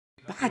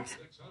What?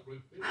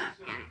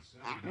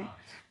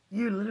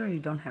 You literally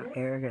don't have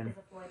arrogance.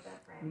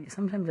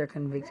 Sometimes they're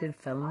convicted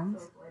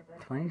felons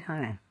 20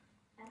 times.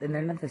 And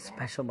there's nothing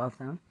special about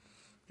them.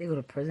 They go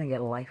to prison,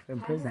 get life in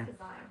prison.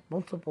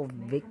 Multiple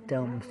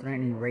victims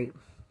threatening rape.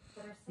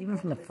 Even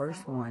from the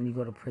first one, you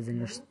go to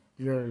prison.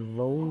 You're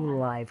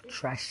low-life,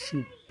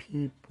 trashy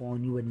people,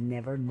 and you would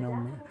never know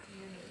me.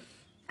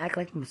 Act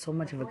like I'm so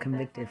much of a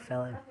convicted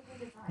felon.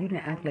 You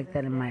didn't act like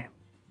that in my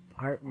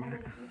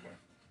apartment.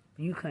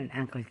 You couldn't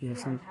act like you have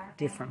some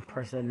different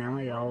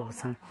personality all of a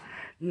sudden.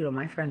 You know,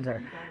 my friends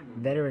are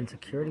veteran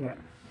security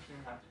guards.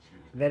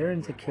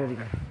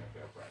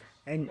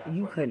 And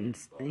you couldn't,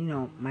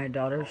 my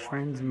daughter's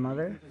friend's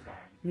mother,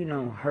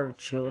 her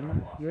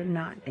children, you're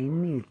not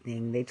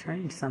anything. They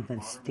turn into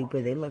something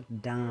stupid. They look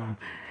dumb.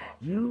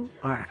 You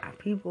are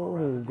people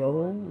who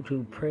go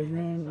to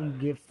prison, you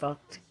get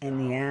fucked in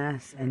the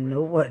ass, and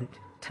no one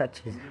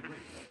touches you.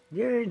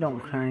 You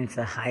don't turn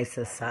into high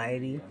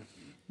society.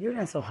 You're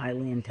not so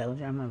highly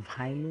intelligent. I'm a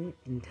highly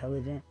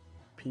intelligent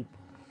people.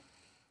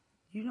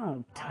 You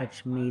don't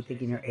touch me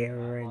thinking you're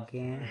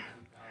arrogant.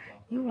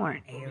 You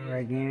aren't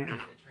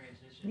arrogant.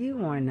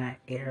 You are not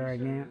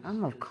arrogant.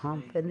 I'm a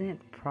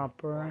confident,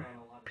 proper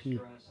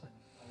people.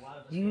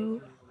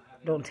 You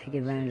don't take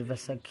advantage of a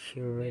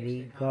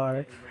security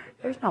guard.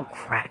 There's no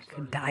crack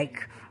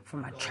dyke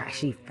from a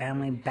trashy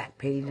family back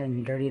page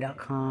on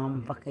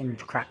dirty.com, fucking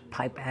crack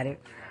pipe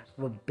addict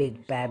with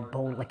big bad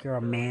bowl like you're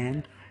a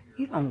man.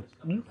 You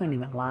couldn't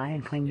even lie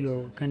and claim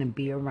you're gonna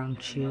be around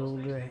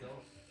children.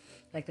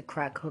 Like the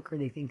crack hooker,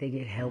 they think they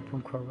get help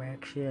from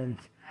corrections.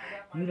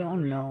 You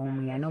don't know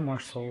me. I know more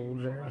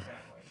soldiers.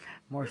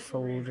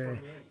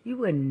 You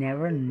would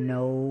never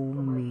know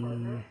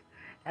me.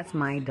 That's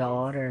my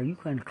daughter. You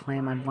couldn't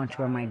claim I'd want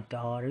you as my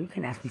daughter. You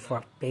couldn't ask me for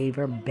a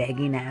favor,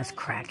 begging ass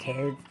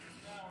crackheads.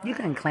 You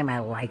couldn't claim I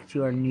liked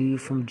you or knew you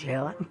from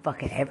jail. I didn't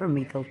fucking ever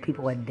meet those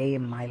people a day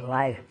in my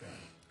life.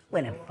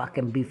 Wouldn't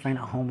fucking befriend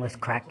a homeless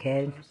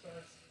crackhead.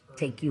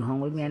 Take you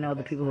home with me. I know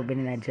the people who've been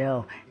in that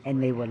jail,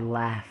 and they would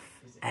laugh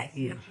at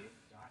you.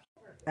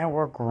 And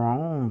we're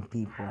grown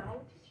people.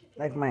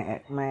 Like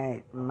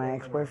my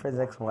ex-boyfriend's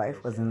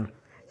ex-wife was in.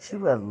 She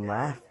would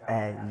laugh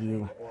at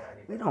you.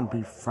 We don't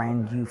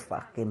befriend you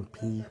fucking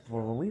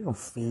people. We don't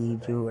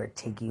feed you or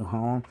take you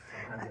home.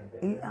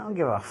 I don't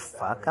give a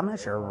fuck. I'm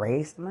not your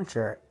race.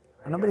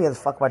 Nobody gives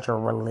a fuck about your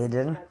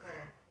religion.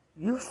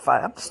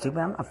 I'm stupid.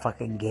 I'm not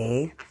fucking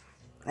gay.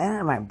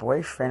 And my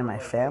boyfriend and my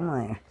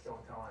family.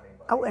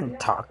 I wouldn't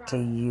talk to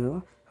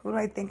you. Who do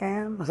I think I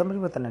am? Somebody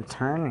with an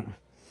attorney.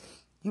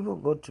 You will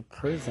go to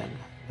prison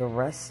the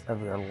rest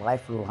of your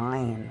life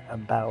lying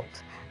about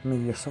me.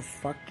 You're so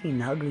fucking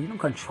ugly. You don't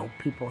control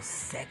people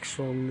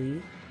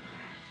sexually.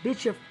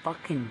 Bitch, you're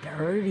fucking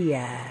dirty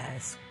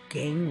ass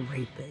gang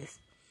rapist.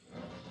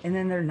 And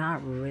then they're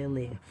not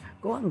really.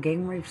 Go out and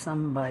gang rape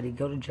somebody.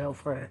 Go to jail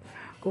for it.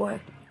 Go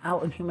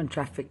out and human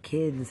traffic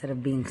kids instead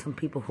of being some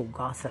people who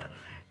gossip.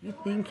 You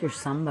think you're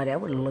somebody. I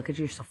wouldn't look at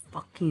you. You're so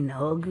fucking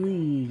ugly.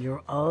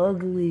 You're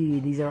ugly.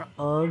 These are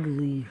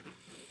ugly.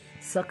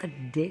 Suck a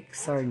dick,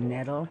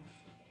 Sarnetto.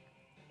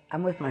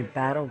 I'm with my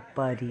battle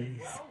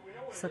buddies.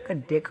 Suck a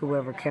dick,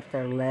 whoever kept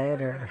their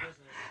letter.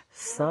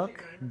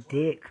 Suck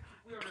dick.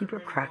 Keep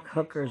your crack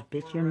hookers,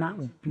 bitch. You're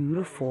not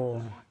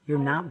beautiful. You're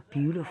not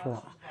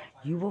beautiful.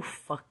 You will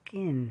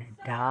fucking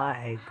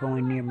die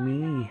going near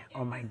me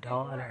or my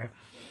daughter.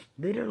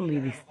 Literally,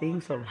 these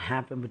things don't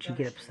happen, but you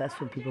get obsessed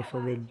with people,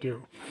 so they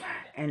do.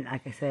 And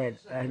like I said,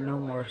 I know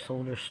more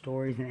soldier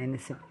stories and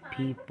innocent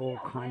people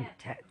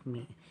contact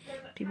me.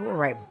 People who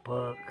write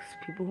books,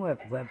 people who have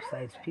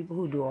websites, people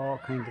who do all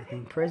kinds of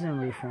things. Prison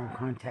reform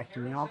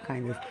contacted me, all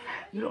kinds of.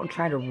 You don't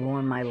try to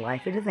ruin my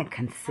life. It doesn't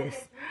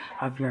consist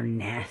of your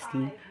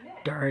nasty,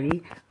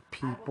 dirty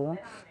people.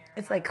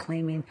 It's like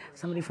claiming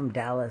somebody from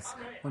Dallas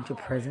went to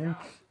prison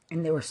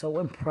and they were so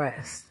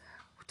impressed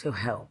to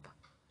help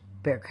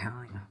Bear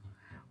County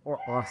or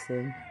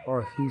Austin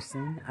or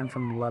Houston. I'm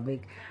from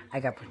Lubbock. I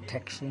got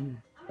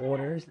protection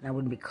orders and I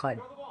wouldn't be caught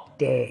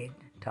dead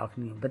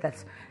talking to you. But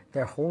that's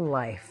their whole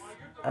life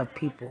of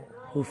people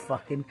who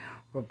fucking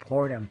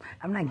report them.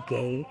 I'm not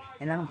gay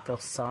and I don't feel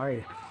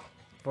sorry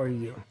for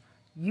you.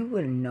 You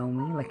wouldn't know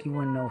me like you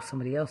wouldn't know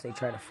somebody else they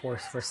try to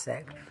force for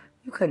sex.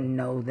 You couldn't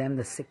know them,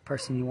 the sick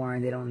person you are,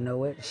 and they don't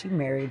know it. She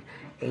married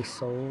a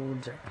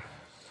soldier.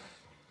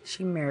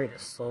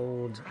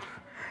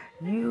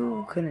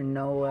 You couldn't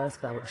know us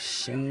because I would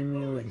shame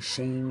you,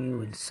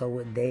 and so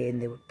would they,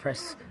 and they would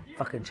press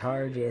fucking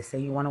charges. Say,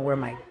 you want to wear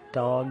my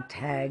dog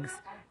tags,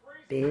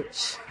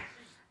 bitch?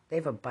 They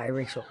have a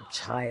biracial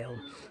child.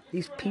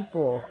 These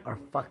people are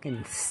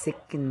fucking sick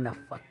in the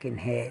fucking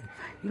head.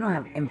 You don't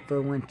have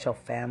influential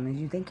families.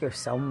 You think you're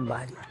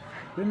somebody.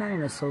 You're not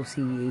an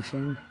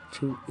association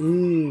to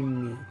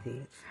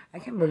anything. I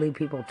can't believe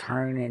people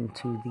turn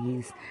into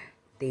these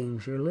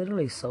things. You're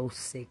literally so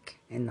sick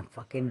in the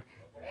fucking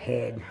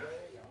head.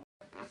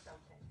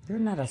 You're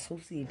not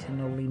associated to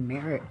no Lee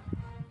Merritt.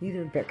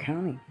 Neither is Bear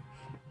County.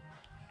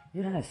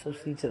 You're not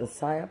associated to the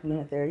PSYOP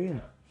unit there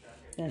either.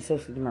 You're not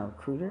associated to my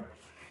recruiter.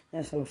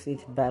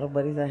 associated battle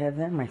buddies I have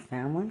there, my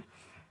family,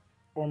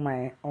 or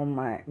me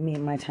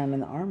and my time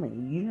in the army.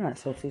 You're not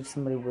associated with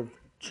somebody with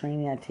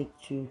training I take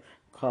to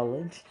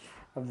college,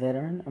 a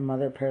veteran, a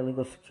mother,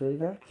 paralegal, security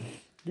guard.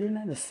 You're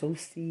not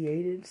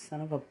associated,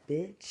 son of a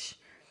bitch.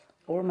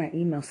 Or my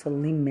email,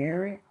 Salim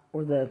Merritt,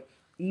 or the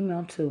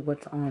email to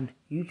what's on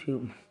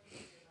YouTube.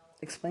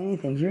 Explain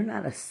anything. You're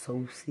not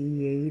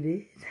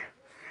associated.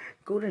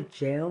 Go to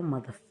jail,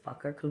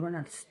 motherfucker, because we're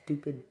not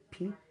stupid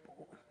people.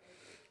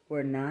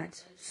 We're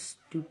not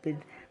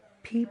stupid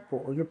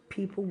people. Your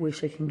people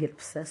wish they can get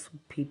obsessed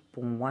with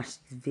people and watch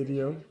these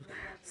videos,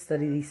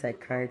 study these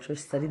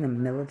psychiatrists, study the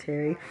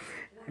military.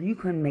 You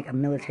couldn't make a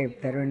military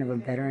veteran of a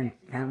veteran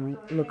family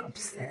look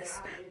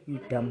obsessed, you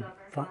dumb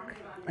fuck.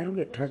 I don't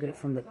get targeted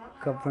from the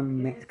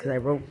government because I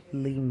wrote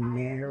Lee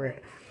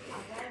Merritt.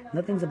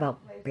 Nothing's about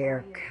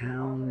Bexar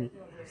County.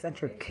 It's not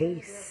your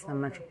case.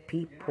 I'm not your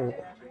people.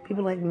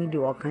 People like me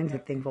do all kinds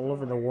of things all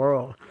over the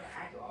world.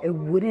 It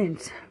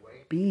wouldn't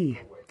be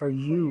for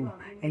you,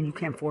 and you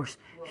can't force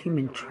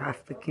human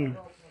trafficking.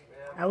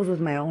 I was with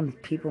my own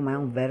people, my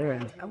own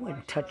veterans. I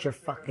wouldn't touch your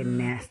fucking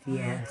nasty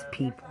ass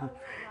people.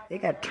 They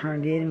got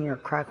turned in and you're a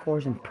crack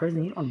whores in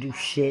prison. You don't do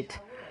shit,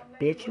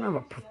 bitch. You don't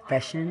have a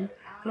profession.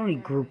 I don't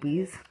need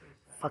groupies.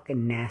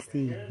 Fucking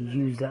nasty,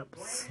 used up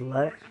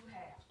slut.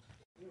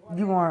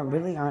 You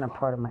aren't a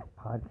part of my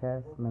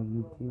podcast, my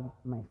YouTube,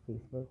 my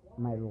Facebook,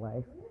 my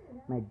life,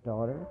 my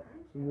daughter.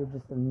 You're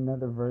just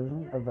another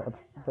version of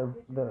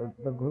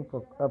the group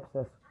of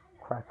obsessed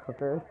crack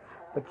hookers.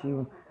 But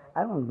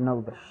I don't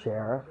know the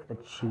sheriff, the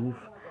chief,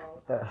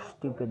 the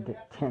stupid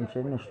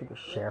detention, the stupid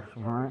sheriff's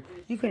warrant.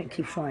 You couldn't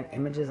keep showing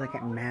images like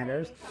it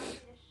matters.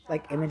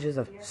 Like images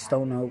of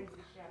Stone Oak,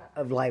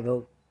 of Live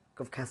Oak,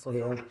 of Castle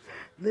Hill.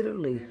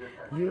 Literally,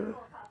 you're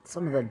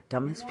some of the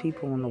dumbest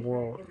people in the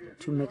world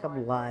to make up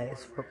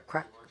lies for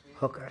crack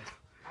hookers.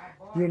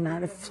 You're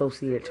not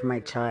associated to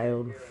my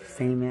child,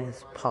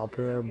 famous,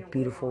 popular,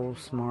 beautiful,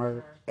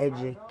 smart,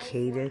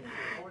 educated.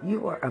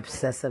 You are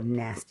obsessive,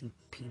 nasty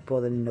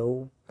people that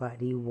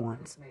nobody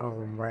wants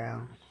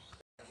around.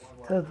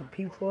 So the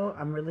people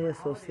I'm really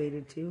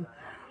associated to,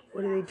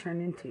 what do they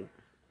turn into?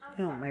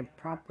 My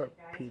proper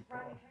people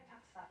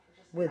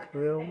with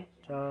real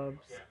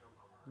jobs,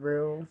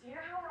 real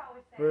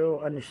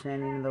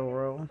understanding of the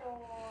world,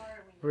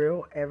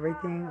 real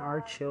everything. Our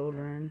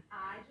children,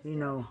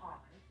 no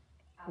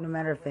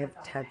matter if they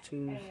have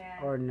tattoos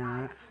or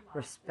not,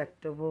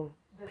 respectable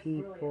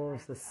people,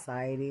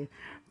 society,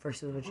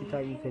 versus what you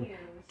thought you could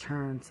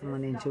turn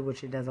someone into,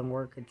 which it doesn't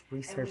work. It's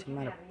research. I'm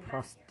not a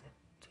prostitute.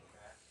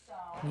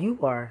 You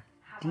are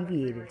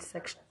deviated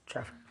sex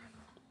trafficker.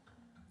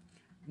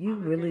 You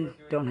really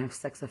don't have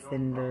sex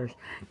offenders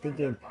or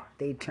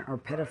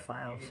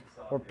pedophiles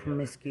or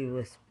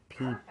promiscuous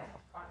people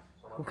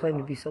who claim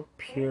to be so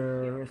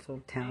pure, so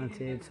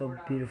talented, so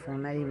beautiful,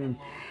 not even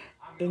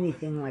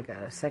anything like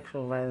a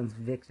sexual violence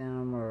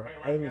victim or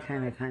any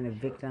kind of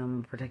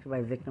victim protected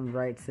by victim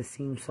rights that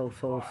seems so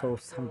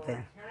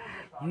something.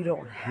 You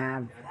don't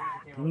have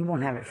that. And you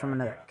won't have it from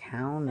another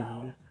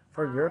county,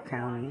 for your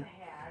county,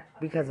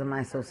 because of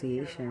my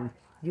association.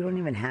 You don't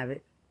even have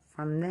it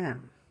from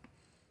them.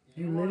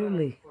 You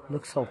literally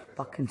look so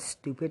fucking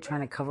stupid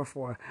trying to cover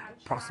for a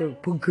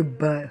prostitute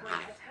butt.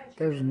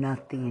 There's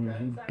nothing,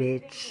 you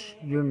bitch.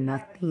 You're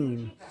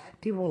nothing.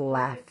 People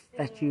laugh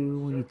at you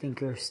when you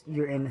think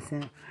you're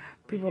innocent.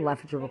 People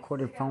laugh at your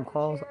recorded phone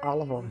calls,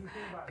 all of them.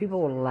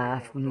 People will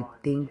laugh when you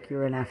think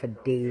you're an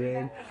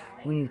affidavit,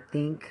 when you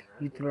think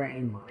you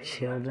threaten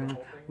children,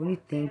 when you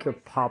think you're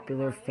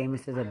popular,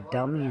 famous as a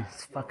dummy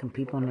as fucking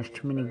people, and there's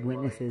too many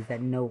witnesses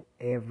that know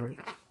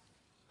everything.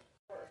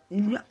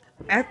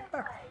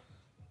 Ever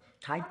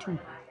tried to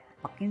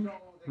fucking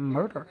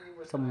murder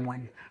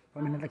someone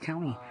from another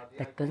county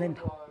that doesn't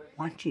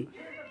want you.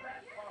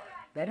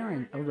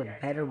 Veteran, those are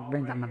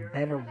veterans. I'm a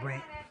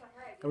veteran.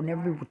 They'll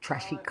never be with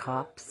trashy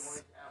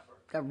cops.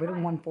 Got rid of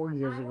one 4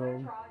 years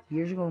ago.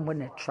 Years ago,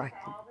 wasn't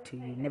attracted to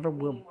you. Never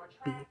will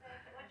be.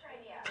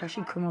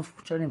 Trashy criminals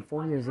started in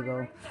 4 years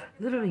ago.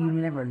 Literally, you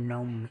never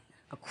know me.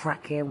 A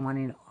crackhead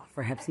wanting to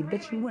offer Hep C.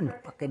 Bitch, you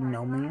wouldn't fucking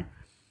know me.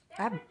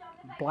 I have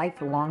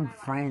lifelong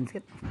friends.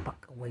 Get the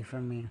fuck away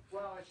from me.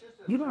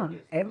 You don't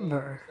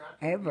ever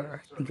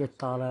think you're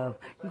thought of.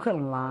 You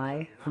couldn't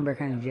lie from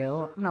Bexar County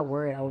Jail. I'm not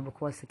worried. I would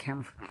request the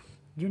camera.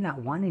 You're not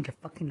wanting. You're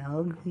fucking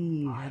ugly.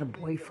 You had a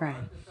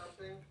boyfriend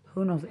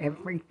who knows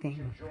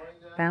everything.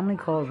 Family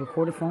calls,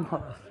 recorded phone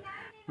calls.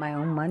 My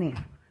own money.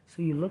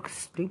 So you look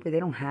stupid. They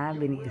don't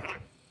have any.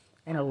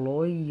 And a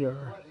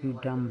lawyer, you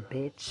dumb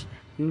bitch.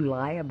 You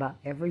lie about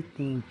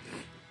everything.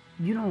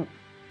 You don't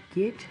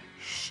get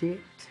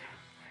shit.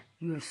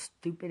 You're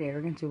stupid,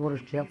 arrogant. You go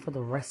to jail for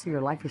the rest of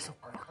your life. You're so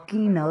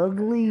fucking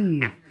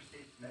ugly. And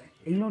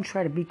you don't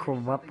try to be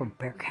corrupt for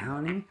Bexar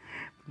County.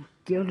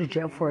 Go to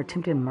jail for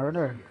attempted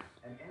murder.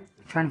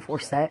 Trying to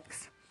force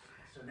sex.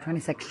 Trying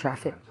to sex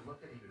traffic.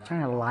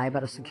 Trying to lie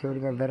about a security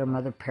guard, veteran,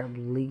 mother,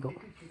 paralegal.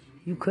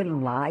 You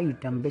couldn't lie, you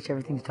dumb bitch.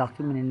 Everything's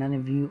documented and none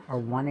of you are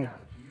wanted.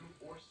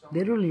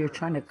 Literally, you're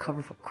trying to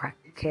cover for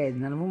crackheads.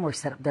 None of them were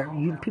set up there.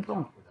 People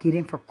don't get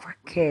in for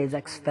crackheads,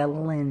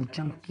 ex-felons,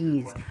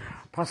 junkies,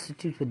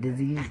 prostitutes with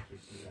disease.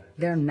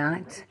 They're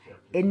not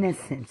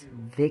innocent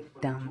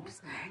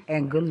victims.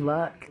 And good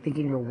luck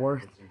thinking you're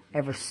worth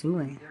ever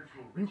suing.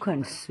 You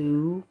couldn't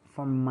sue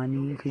for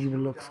money because you would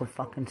look so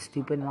fucking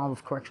stupid and all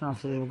those correctional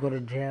officers will go to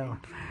jail.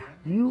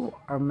 You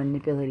are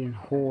manipulating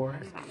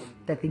whores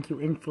that think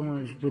you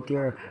influence with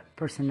your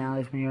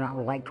personalities when you're not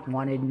liked,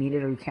 wanted,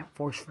 needed, or you can't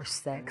force for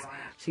sex.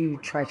 So you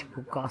try to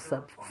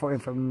gossip for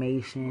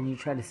information. You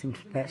try to seem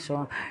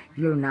special.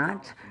 You're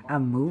not a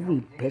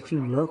movie, bitch.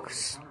 You look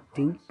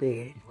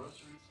stupid.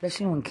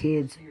 Especially when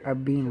kids are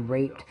being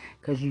raped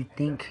because you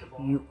think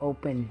you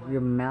open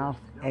your mouth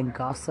and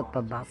gossip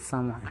about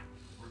someone.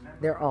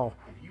 They're all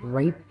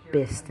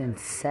rapists and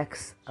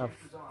sex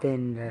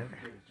offenders.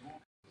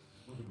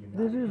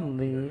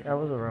 Literally, I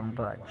was around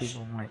black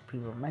people, white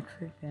people,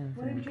 Mexicans,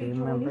 and gay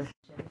members.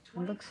 It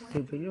looks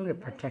stupid. You don't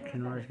get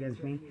protection orders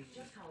against me.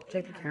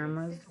 Check the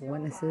cameras, the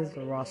witnesses,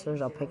 the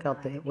rosters. I'll pick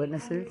out the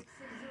witnesses.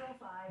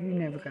 You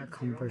never got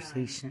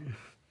conversation.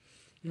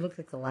 You look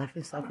like the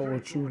laughing stock of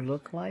what you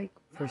look like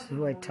versus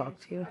who I talk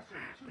to.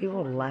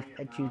 People laugh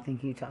at you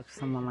thinking you talk to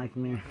someone like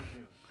me.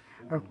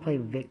 Or play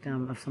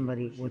victim of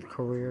somebody with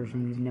careers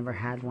and you've never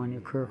had one.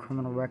 Your career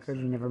criminal record,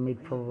 you never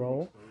made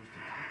parole.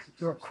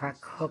 You're a crack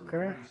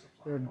hooker.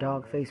 You're a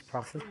dog-faced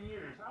prostitute.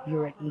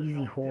 You're an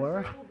easy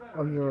whore.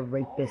 Or you're a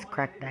rapist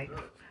crack addict.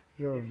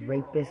 You're a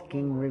rapist,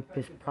 gang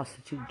rapist,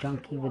 prostitute,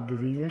 junkie with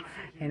diseases.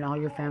 And all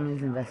your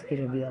family's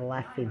investigated will be a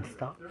laughing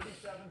stock.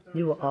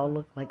 You will all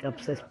look like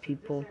obsessed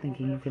people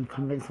thinking you can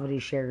convince somebody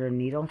to share your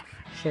needle,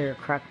 share your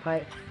crack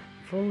pipe.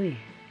 Fully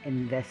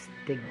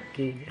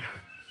investigated.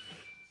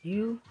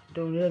 You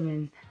don't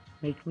even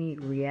make me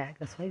react.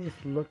 That's why I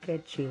just look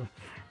at you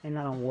and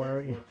I don't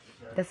worry.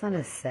 That's not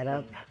a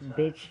setup,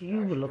 bitch.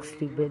 You would look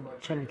stupid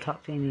trying to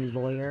talk to any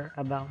lawyer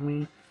about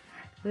me.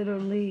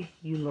 Literally,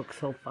 you look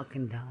so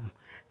fucking dumb.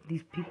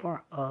 These people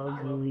are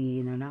ugly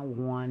and they're not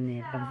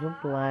wanted. I'm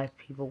with black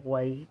people,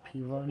 white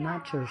people,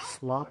 not your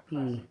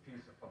sloppy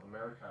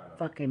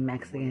fucking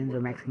Mexicans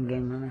or Mexican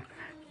gang members.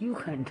 You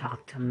couldn't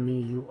talk to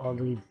me, you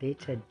ugly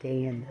bitch, a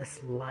day in this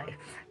life.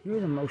 You're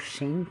the most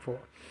shameful.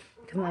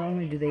 Because not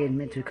only do they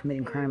admit to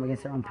committing crime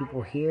against their own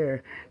people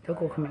here, they'll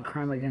go commit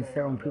crime against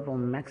their own people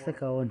in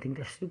Mexico and think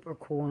they're super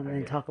cool and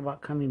then talk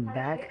about coming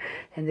back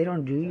and they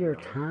don't do your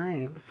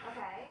time.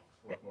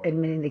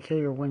 Admitting they kill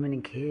your women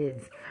and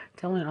kids.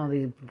 Telling all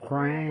these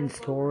grand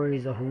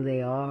stories of who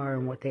they are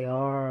and what they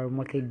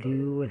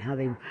do and how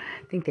they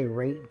think they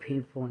rape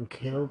people and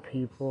kill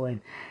people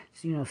and,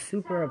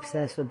 super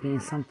obsessed with being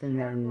something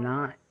they're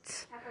not.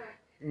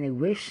 And they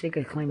wish they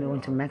could claim they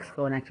went to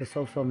Mexico and acted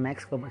so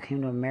Mexico, but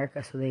came to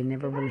America, so they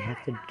never really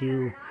have to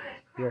do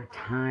your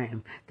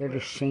time. They're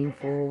just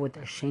shameful with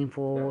their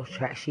shameful,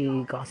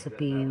 trashy,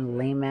 gossiping,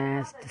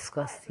 lame-ass,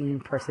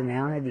 disgusting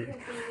personalities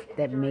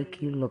that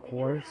make you look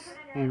worse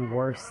and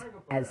worse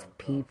as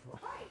people.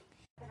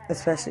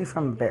 Especially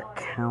from Bear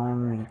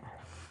County.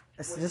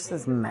 It's just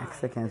as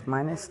Mexicans,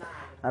 minus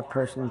a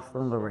person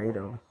from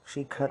Laredo.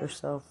 She cut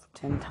herself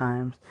 10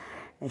 times.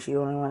 And she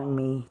only wanted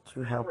me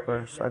to help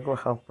her, so I go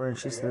help her, and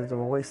she says the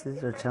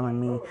voices are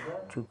telling me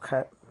to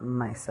cut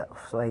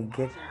myself, so I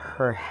get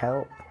her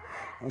help,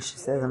 and she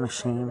says I'm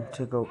ashamed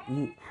to go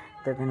eat.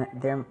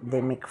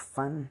 They make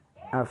fun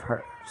of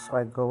her, so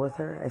I go with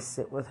her, I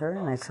sit with her,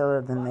 and I tell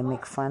her then they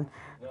make fun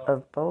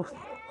of both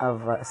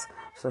of us,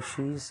 so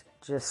she's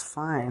just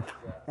fine.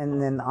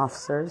 And then the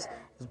officers,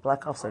 this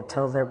black officer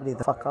tells everybody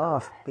to fuck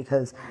off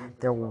because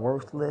they're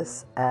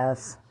worthless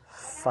as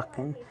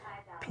fucking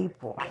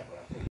people.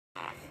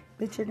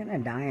 Bitch, you're gonna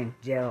die in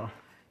jail.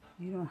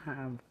 You don't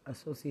have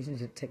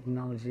associations with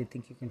technology to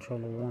think you control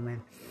a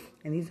woman.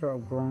 And these are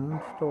grown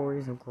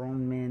stories of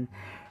grown men,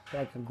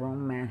 like a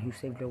grown man who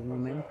saved a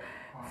woman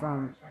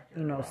from,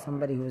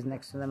 somebody who was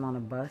next to them on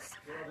a bus.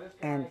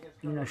 And,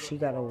 she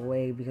got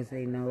away because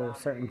they know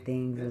certain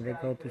things and they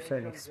go through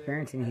certain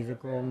experiences. And he's a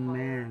grown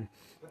man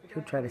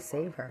who tried to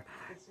save her.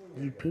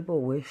 You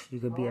people wish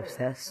you could be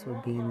obsessed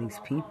with being these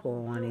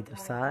people on either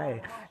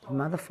side. The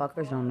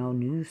motherfuckers don't know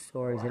news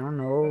stories. They don't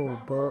know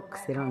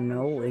books. They don't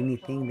know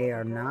anything. They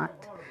are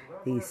not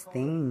these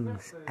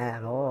things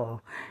at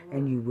all.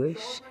 And you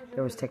wish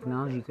there was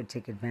technology you could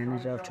take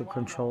advantage of to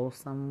control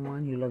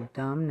someone. You look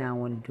dumb now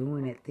when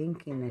doing it,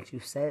 thinking that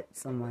you set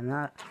someone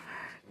up.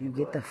 You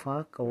get the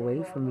fuck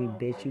away from me,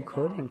 bitch. You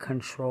couldn't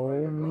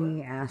control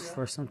me, ask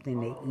for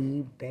something to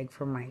eat, beg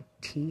for my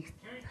teeth.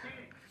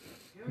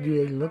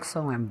 They look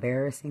so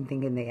embarrassing,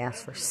 thinking they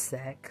ask for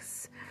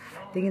sex,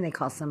 thinking they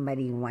call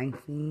somebody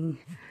wifey,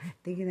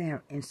 thinking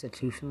they're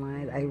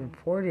institutionalized. I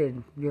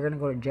reported you're going to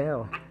go to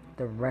jail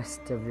the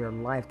rest of your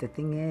life. The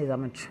thing is,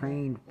 I'm a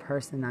trained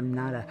person. I'm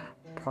not a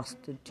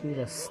prostitute,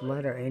 a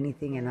slut, or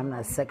anything, and I'm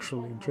not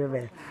sexually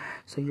driven.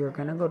 So you're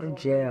going to go to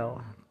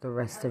jail the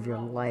rest of your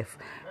life.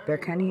 Bear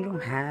County, you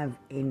don't have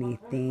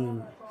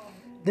anything.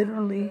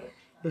 Literally,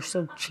 you're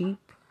so cheap.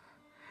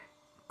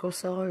 Go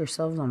sell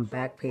yourselves on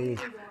Backpage,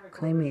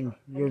 claiming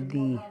you're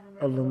the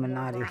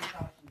Illuminati.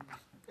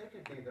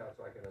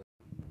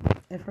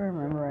 If I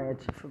remember right, a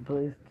chief of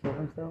police killed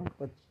himself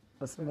with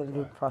somebody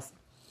who crossed.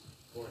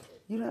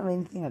 You don't have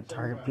anything to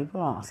target.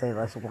 People don't say,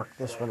 let's work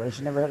this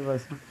relation. Never had a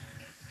relation.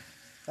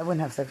 I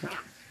wouldn't have sex with.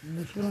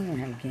 But you don't even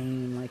have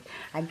game. Like,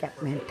 I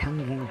got my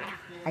tongue game.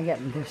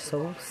 They're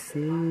so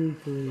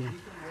sickly.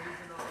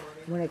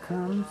 When it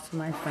comes to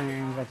my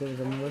friends, like it was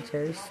a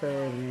military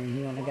sergeant,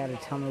 he only got to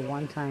tell me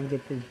one time,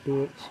 get this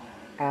bitch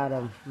out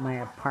of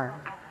my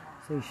apartment.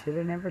 So he should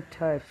have never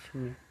touched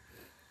me.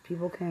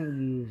 People can't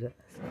use us.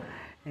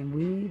 And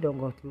we don't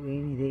go through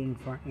anything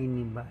for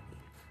anybody.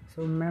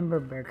 So remember,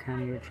 Bear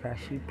County, your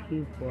trashy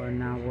people are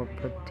now we're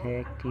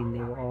protecting. They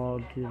will all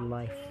do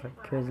life for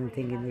prison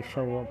thinking they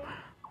show up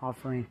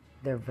offering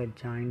their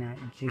vagina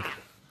juice.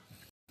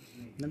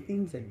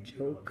 Nothing's a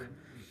joke.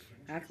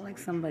 Act like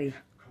somebody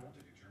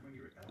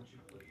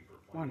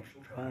wants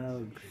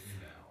drugs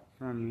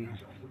from you.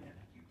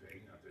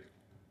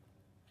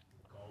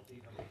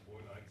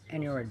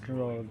 And you're a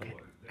drug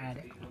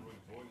addict.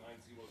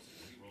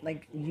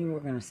 Like, you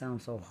are going to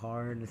sound so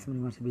hard that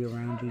somebody wants to be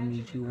around you,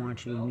 needs you,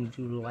 wants you, needs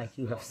you, like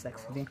you, have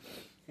sex with you.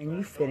 And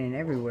you fit in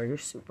everywhere. You're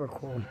super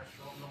cool.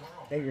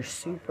 That you're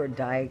super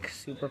dyke,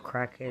 super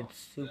crackhead,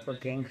 super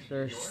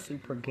gangster,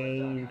 super gay.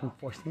 You can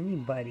force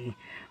anybody,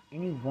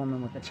 any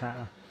woman with a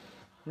child.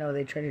 No,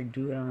 they try to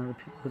do it on other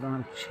people who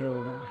don't have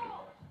children.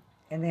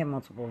 And they have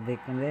multiple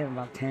victims. They have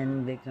about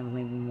 10 victims,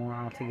 maybe more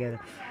altogether.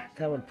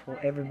 So I would pull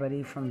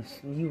everybody from,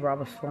 you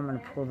rob a store, I'm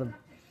going to pull the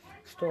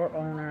store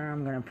owner,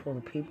 I'm going to pull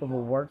the people who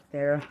work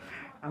there,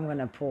 I'm going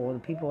to pull the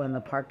people in the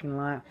parking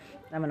lot,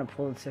 I'm going to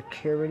pull the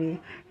security,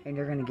 and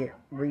you're going to get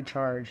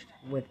recharged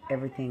with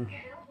everything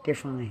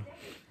differently.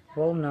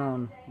 Well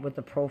known with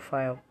the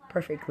profile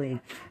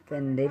perfectly,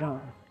 then they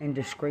don't and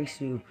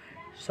disgrace you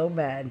so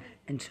bad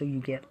until you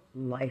get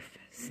life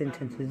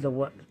sentences of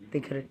what they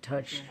could have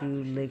touched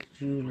you,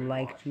 licked you,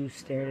 liked you,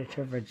 stared at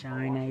your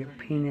vagina, your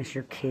penis,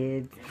 your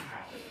kids.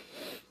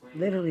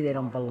 Literally, they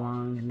don't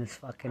belong in this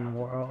fucking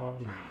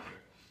world.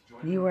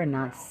 You are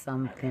not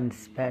something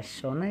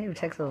special. Not even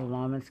Texas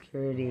Law and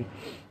Security.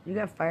 You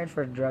got fired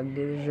for drug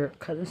dealers. Your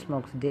cousin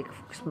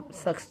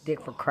sucks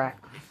dick for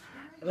crack.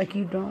 Like,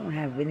 you don't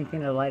have anything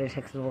to lie to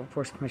Texas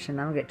Workforce Commission.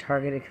 I don't get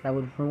targeted because I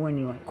would ruin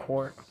you in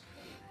court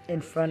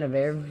in front of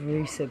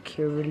every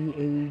security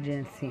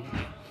agency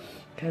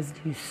because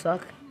you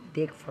suck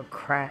dick for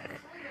crack.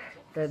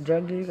 The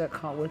drug dealer you got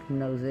caught with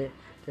knows it.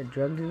 The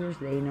drug dealers,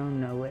 they don't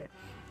know it.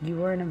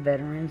 You are in a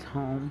veteran's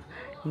home.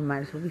 You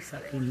might as well be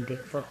sucking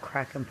dick for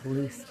crack and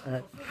police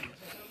up.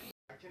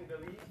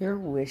 You're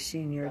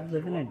wishing you're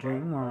living a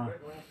dream world.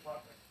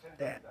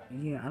 That,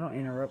 I don't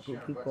interrupt who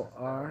people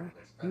are.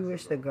 You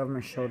wish the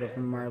government showed up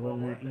in my little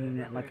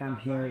unit like I'm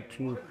here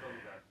to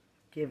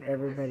give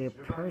everybody a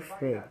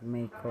perfect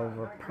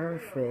makeover,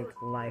 perfect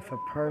life, a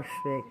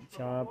perfect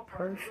job,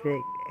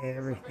 perfect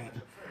everything.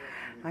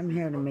 I'm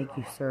here to make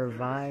you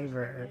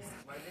survivors.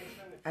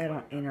 I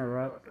don't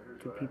interrupt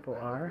who people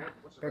are.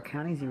 Bear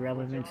County's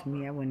irrelevant to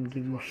me. I wouldn't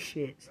give you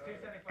shit.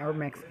 Our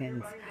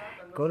Mexicans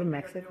go to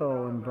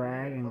Mexico and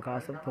brag and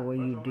gossip the way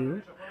you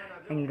do,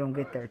 and you don't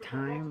get their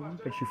time,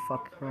 but you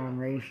fuck your own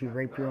race, you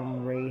rape your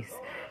own race,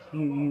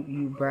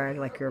 you brag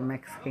like you're a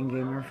Mexican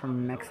gamer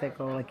from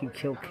Mexico, like you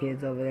kill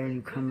kids over there and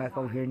you come back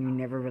over here and you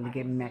never really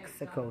get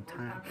Mexico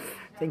time.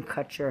 Then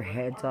cut your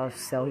heads off,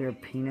 sell your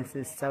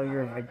penises, sell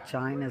your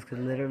vaginas, because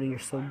literally you're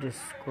so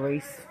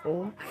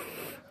disgraceful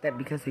that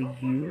because of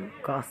you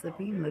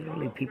gossiping,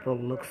 literally people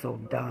look so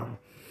dumb.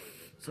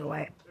 So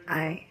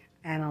I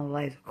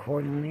analyze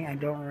accordingly, I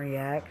don't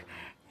react,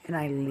 and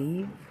I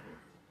leave,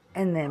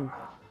 and then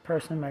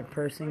person by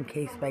person,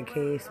 case by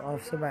case,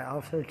 officer by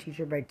officer,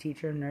 teacher by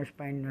teacher, nurse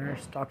by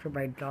nurse, doctor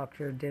by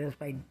doctor, dentist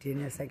by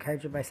dentist,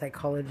 psychiatrist by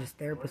psychologist,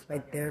 therapist by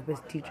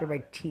therapist, teacher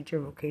by teacher,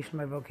 vocation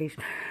by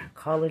vocation,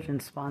 college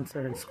and sponsor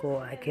and school.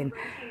 I can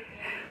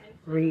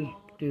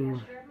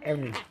redo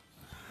everything.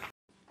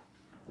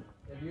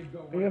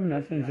 You have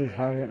nothing to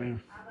target me.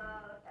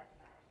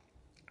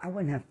 I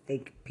wouldn't have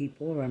fake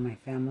people around my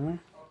family.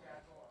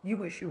 You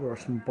wish you were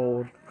some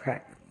bold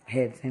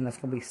crackhead saying let's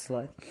go be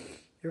sluts.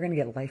 You're gonna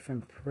get life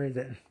in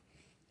prison.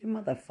 You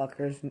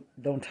motherfuckers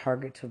don't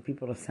target to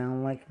people to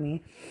sound like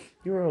me.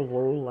 You're a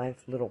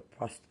low-life little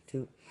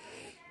prostitute.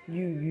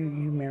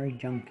 You marry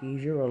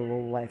junkies. You're a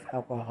low-life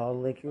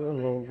alcoholic. You're a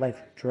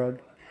low-life drug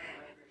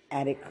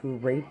addict who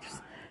rapes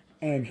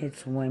and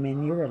hits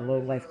women. You're a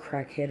low-life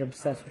crackhead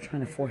obsessed with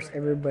trying to force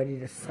everybody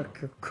to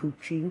suck your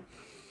coochie,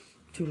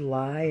 to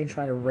lie and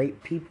try to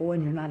rape people,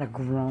 and you're not a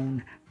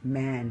grown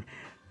man.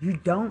 You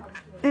don't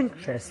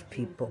interest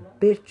people.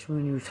 Bitch,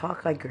 when you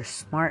talk like you're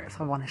smart,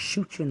 so I want to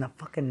shoot you in the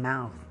fucking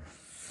mouth.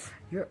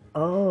 You're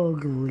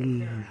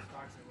ugly.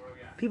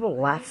 People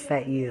laugh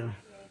at you.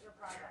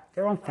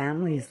 Their own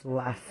families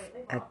laugh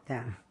at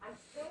them.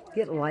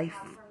 Get life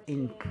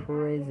in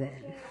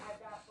prison.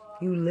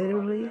 You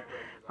literally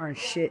aren't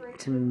shit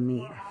to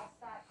me.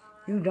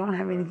 You don't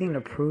have anything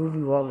to prove.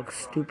 You all look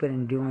stupid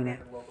in doing it.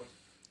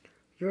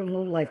 You're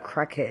low-life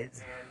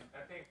crackheads.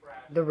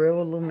 The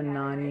real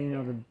Illuminati,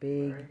 the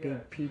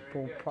big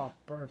people,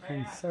 proper,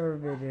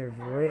 conservative,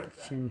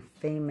 rich, and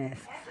famous,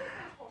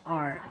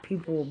 are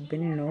people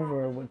bending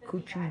over with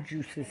coochie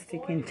juices,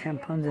 sticking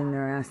tampons in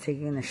their ass,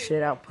 taking the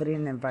shit out, putting it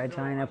in their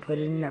vagina,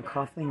 putting it in their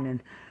coffin,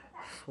 and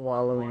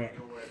swallowing it.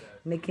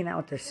 Making out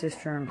with their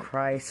sister in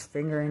Christ,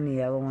 fingering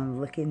the other one,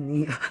 licking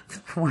the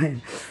other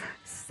one,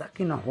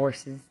 sucking a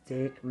horse's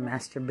dick,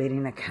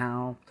 masturbating a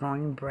cow,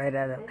 throwing bread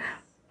at a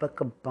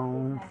buck of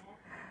bones.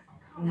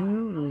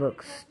 You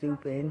look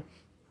stupid,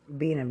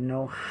 being of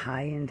no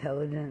high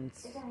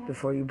intelligence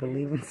before you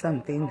believe in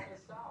something.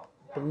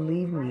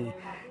 Believe me,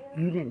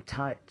 you didn't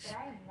touch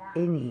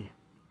any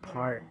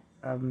part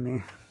of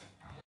me.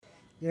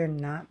 You're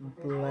not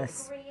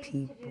blessed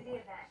people.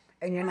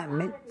 And you're not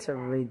meant to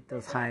read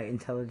those high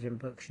intelligent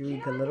books. You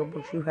read the little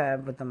books you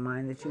have with the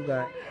mind that you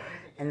got,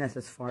 and that's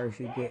as far as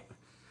you get.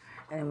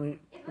 And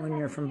when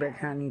you're from Bear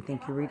County, you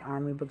think you read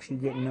army books, you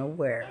get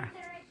nowhere.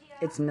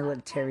 It's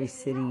Military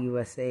City,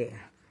 USA.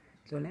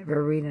 Don't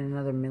ever read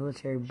another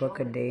military book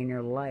a day in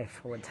your life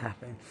for what's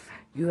happened.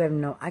 You have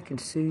I can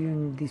sue you,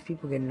 and these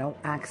people get no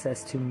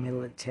access to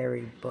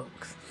military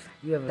books.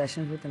 You have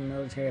obsessions with the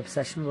military,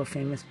 obsessions with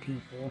famous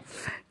people.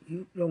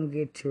 You don't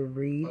get to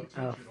read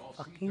a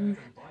fucking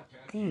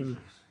thing.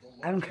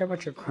 I don't care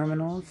about your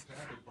criminals.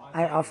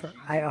 I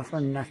offer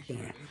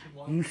nothing.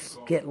 You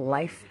get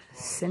life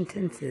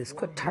sentences.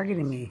 Quit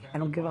targeting me. I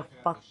don't give a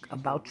fuck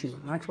about you.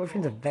 My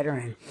ex-boyfriend's a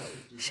veteran.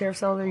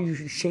 Sheriff's elder, you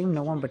shame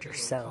no one but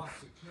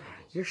yourself.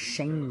 You're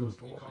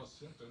shameful.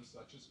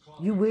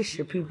 You wish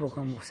your people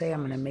can say, I'm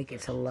going to make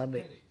it to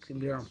Lubbock,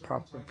 be around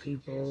proper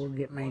people,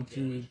 get my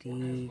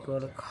GED, go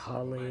to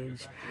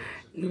college.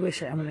 You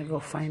wish I'm going to go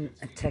find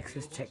a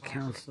Texas Tech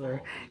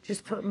counselor.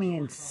 Just put me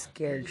in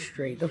Scared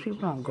Straight. Those people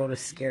don't go to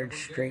Scared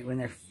Straight when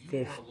they're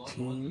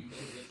 15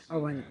 or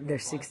when they're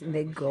 16.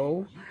 They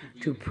go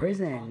to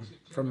prison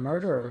for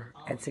murder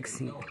at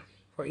 16,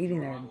 for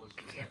eating their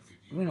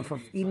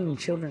for eating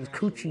children's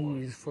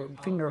coochies, for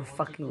finger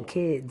fucking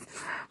kids,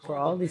 for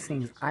all these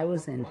things. I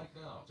was in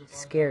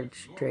Scared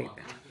Straight.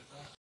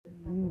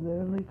 You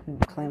literally can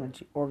claim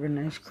it's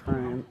organized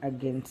crime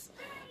against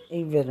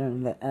a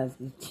veteran that, as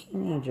a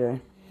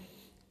teenager,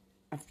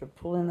 after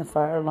pulling the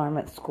fire alarm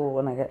at school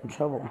when I got in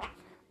trouble,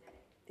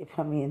 they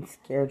put me in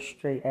Scared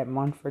Straight at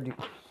Montford.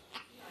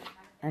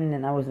 And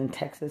then I was in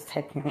Texas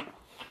Tech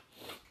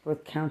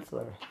with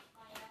counselor,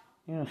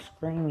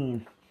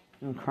 screaming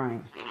and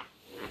crying.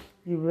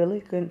 You really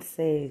couldn't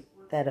say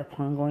that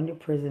upon going to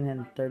prison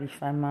in a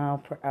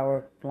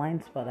 35-mile-per-hour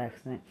blind spot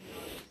accident,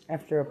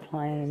 after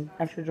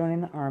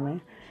joining the Army,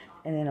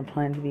 and then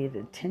applying to be a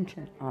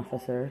detention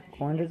officer,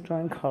 going to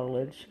join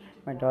college,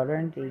 my daughter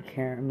in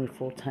daycare, and me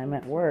full-time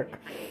at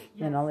work.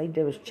 And all they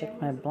did was check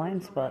my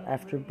blind spot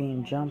after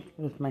being jumped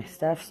with my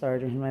staff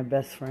sergeant, who's my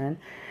best friend,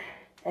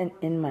 and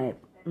in my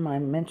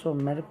mental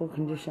medical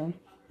condition,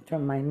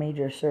 from my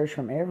major surge,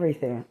 from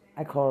everything.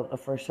 I called a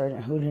first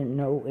sergeant who didn't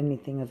know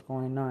anything was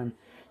going on.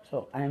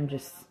 So I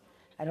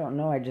don't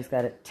know, I just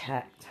got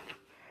attacked.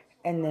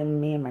 And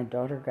then me and my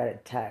daughter got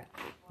attacked.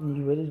 And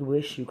you really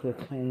wish you could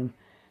claim,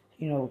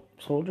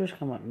 soldiers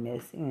come up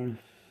missing,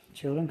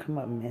 children come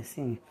up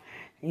missing.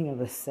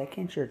 The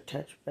second you're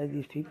touched by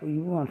these people,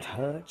 you won't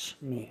touch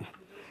me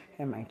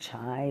and my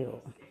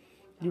child.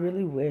 You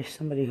really wish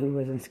somebody who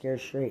wasn't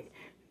Scared Straight.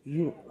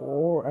 I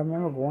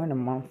remember going to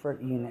Montfort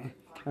unit.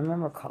 I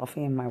remember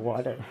coffee in my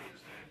water.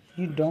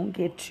 You don't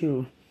get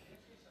to,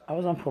 I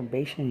was on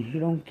probation, you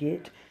don't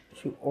get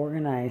to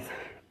organize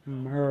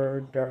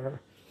murder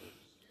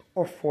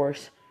or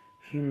force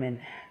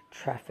human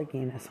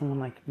trafficking as someone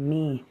like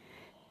me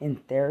in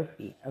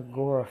therapy,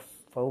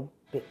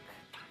 agoraphobic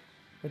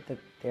with the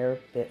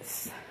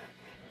therapist,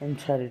 and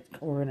try to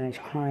organize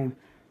crime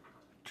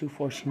to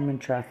force human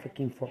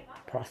trafficking for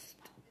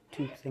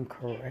prostitutes and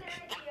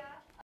correction.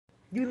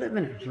 You live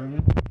in a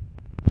dream,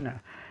 in a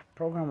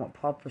program with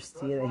Paul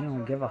Prestia that he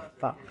don't give a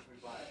fuck.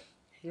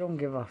 He don't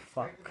give a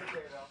fuck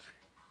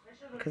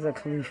because of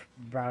Khalif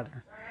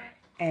Browder.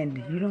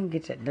 And you don't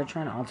get to, they're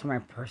trying to alter my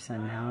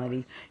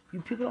personality.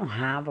 You people don't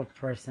have a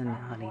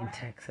personality in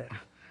Texas.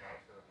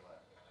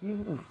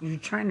 You're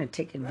trying to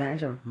take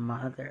advantage of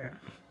mother.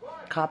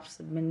 Cops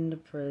have been to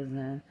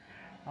prison.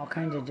 All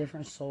kinds of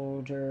different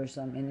soldiers.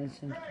 Some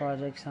innocent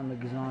projects, some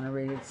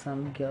exonerated,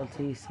 some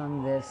guilty,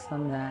 some this,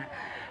 some that.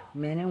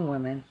 Men and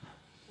women.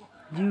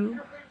 You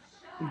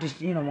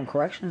just, when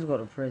corrections go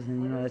to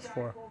prison, it's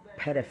for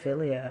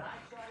pedophilia.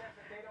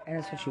 And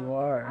that's what you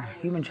are.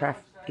 Human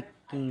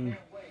trafficking.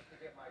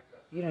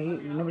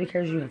 Nobody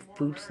cares you have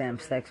food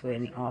stamp sex with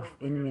any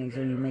enemies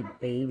or you make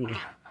babies.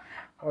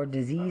 Or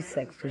disease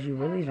sex, because you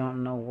really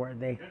don't know where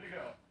they...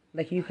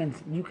 you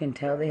can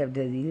tell they have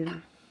disease.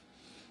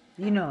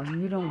 You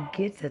don't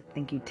get to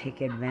think you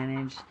take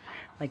advantage.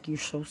 You're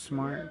so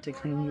smart to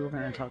claim you were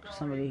going to talk to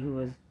somebody who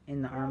was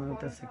in the army with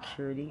the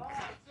security.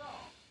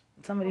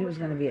 Somebody who was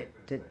going to be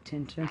at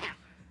detention.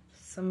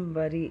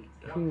 Somebody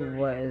who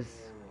was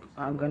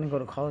going to go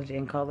to college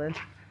and college.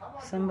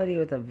 Somebody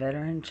with a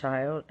veteran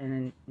child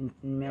and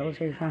a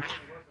military family.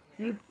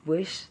 You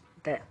wish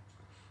that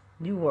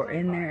you were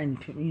in there and,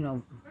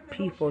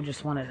 people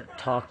just wanted to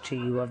talk to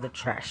you of the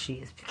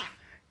trashiest.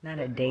 Not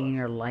a day in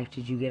your life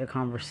did you get a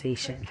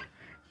conversation.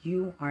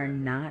 You are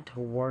not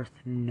worth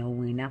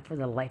knowing, not for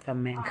the life of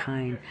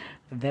mankind.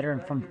 A veteran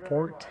from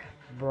Fort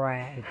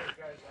Bragg.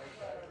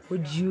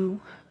 Would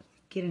you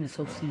get an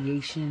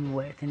association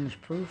with, and there's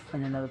proof,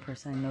 and another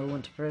person I know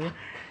went to prison?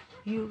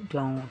 You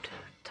don't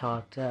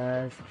talk to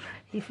us.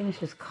 He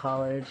finishes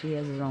college. He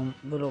has his own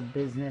little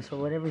business or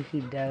whatever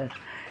he does.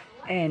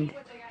 And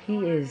he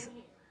is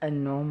a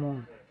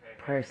normal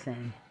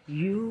person.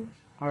 You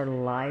are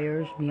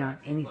liars beyond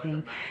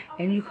anything.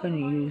 And you couldn't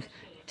use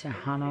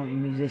Tejano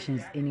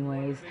musicians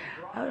anyways.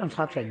 I don't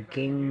talk to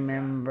gang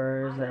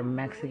members that are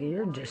Mexican.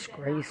 You're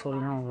disgraceful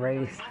in your own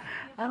race.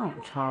 I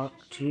don't talk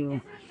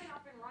to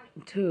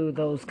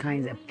those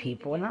kinds of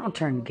people. And I don't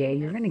turn gay.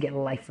 You're going to get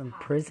life in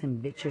prison,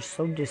 bitch. You're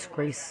so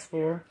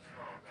disgraceful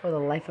for the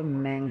life of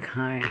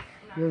mankind.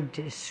 You're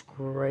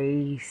disgraceful.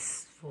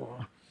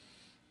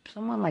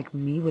 Someone like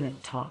me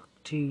wouldn't talk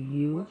to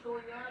you.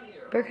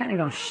 Bear County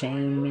don't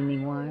shame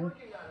anyone.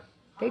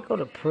 They go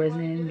to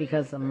prison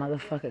because the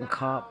motherfucking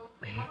cop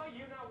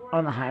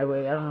on the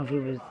highway, I don't know if he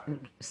was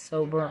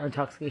sober or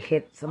intoxicated,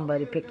 hit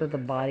somebody, picked up the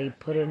body,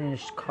 put it in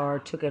his car,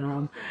 took it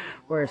home,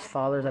 where his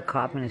father's a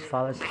cop and his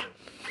father's...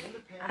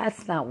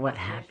 That's not what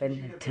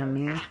happened to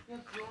me.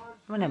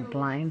 I'm in a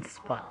blind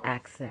spot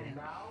accident.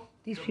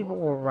 These people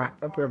will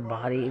wrap up your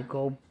body,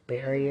 go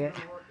bury it,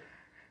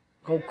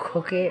 go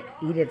cook it,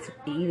 eat its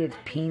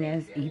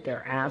penis, eat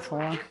their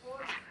asshole.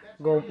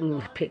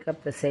 Go pick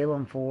up the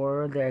Salem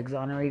 4, the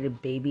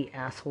exonerated baby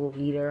asshole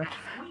eater,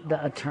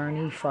 the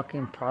attorney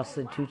fucking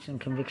prostitutes and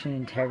conviction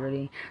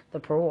integrity, the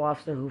parole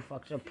officer who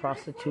fucks a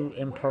prostitute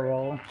in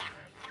parole,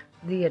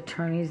 the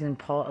attorneys in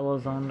Paul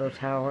Elizondo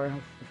Tower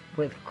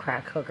with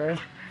crack hooker,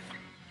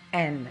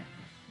 and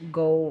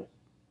go,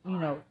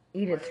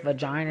 eat its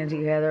vagina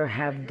together,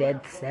 have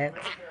dead sex.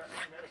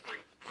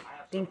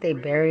 Think they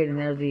buried and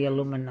they're the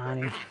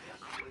Illuminati.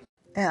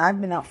 And I've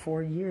been out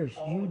 4 years.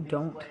 You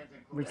don't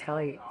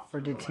retaliate for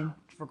detention,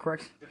 for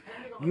correction.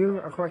 You're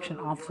a correction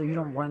officer. You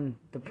don't run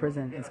the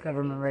prison. It's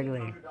government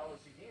regulated.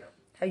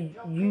 Hey,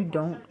 you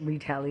don't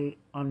retaliate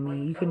on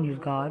me. You couldn't use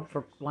God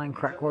for lying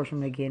crack horse from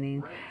the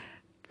beginning.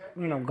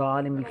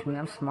 God in between.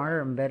 I'm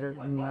smarter and better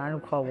than you. I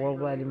don't call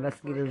worldwide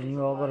investigators and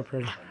you all go to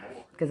prison.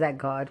 Because that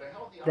God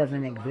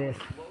doesn't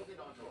exist.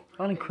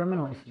 Only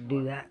criminals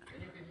do that.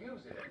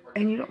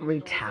 And you don't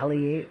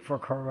retaliate for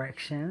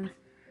corrections.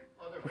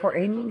 For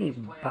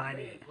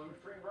anybody.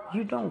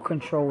 You don't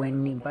control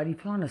anybody.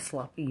 Put on a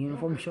sloppy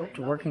uniform, show up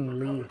to work and you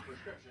leave.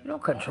 You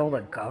don't control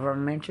the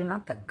government. You're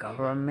not the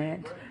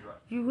government.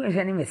 You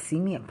couldn't even see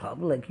me in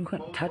public. You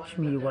couldn't touch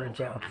me. You go to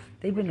jail.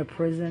 They've been to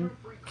prison,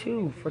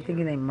 too, for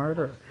thinking they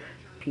murder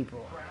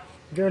people.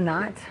 You're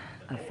not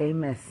a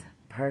famous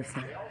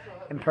person,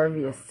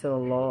 impervious to the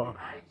law.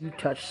 You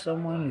touch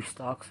someone, you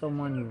stalk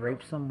someone, you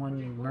rape someone,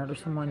 you murder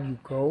someone, you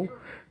go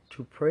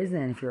to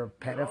prison. If you're a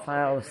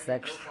pedophile, a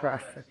sex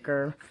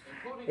trafficker,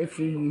 if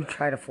you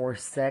try to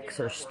force sex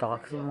or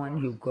stalk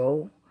someone, you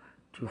go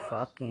to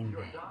fucking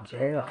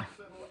jail.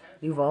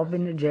 You've all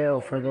been to jail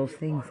for those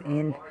things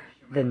in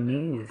the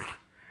news.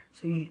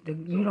 So you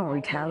don't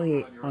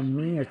retaliate on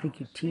me or think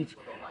you teach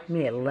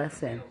me a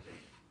lesson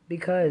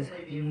because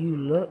you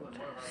looked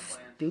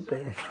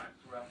stupid.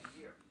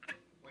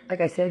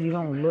 Like I said, you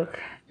don't look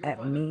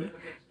at me.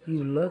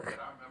 You look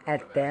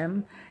at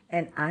them,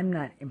 and I'm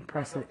not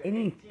impressed with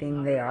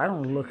anything they are. I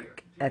don't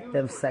look at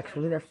them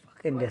sexually. They're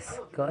fucking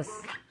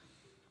disgusting.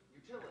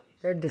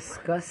 They're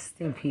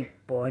disgusting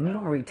people, and you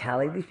don't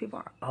retaliate. These people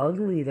are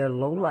ugly. They're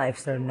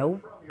lowlifes. They're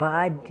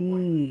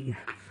nobody.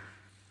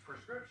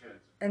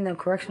 And the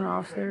correctional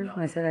officers,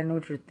 when I said I know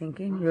what you're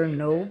thinking, you're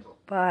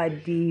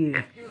nobody.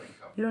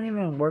 You don't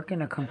even work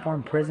in a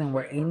conformed prison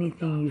where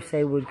anything you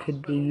say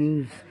could be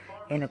used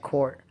in a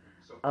court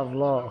of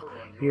law.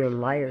 You're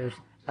liars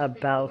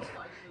about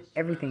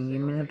everything. You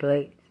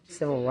manipulate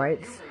civil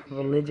rights,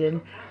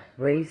 religion,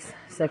 race,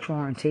 sexual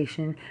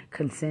orientation,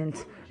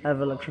 consent of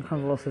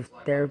electroconvulsive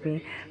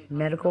therapy,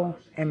 medical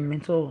and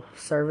mental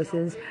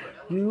services.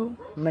 You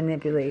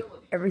manipulate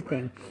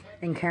everything.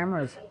 And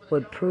cameras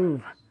would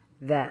prove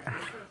that.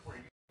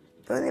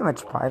 Don't they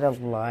much pride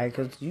of lie,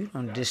 because you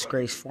don't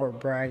disgrace Fort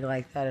Bragg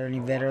like that or any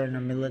veteran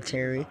or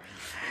military.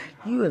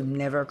 You have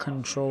never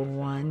controlled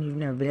one. You've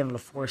never been able to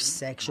force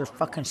sex. Your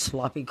fucking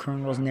sloppy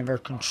criminals never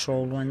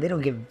controlled one. They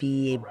don't get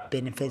VA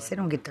benefits. They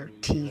don't get their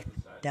teeth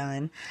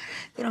done.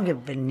 They don't get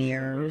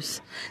veneers.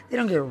 They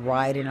don't get to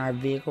ride in our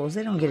vehicles.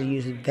 They don't get to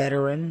use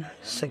veteran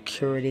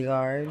security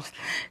guards.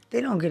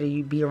 They don't get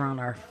to be around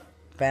our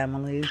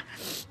families.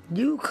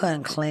 You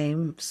couldn't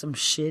claim some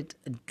shit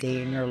a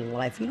day in your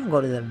life. You don't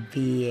go to the VA.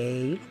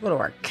 You don't go to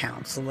our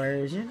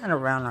counselors. You're not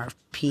around our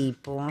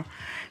people.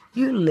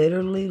 You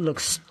literally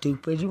look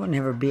stupid. You would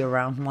never be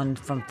around one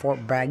from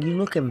Fort Bragg. You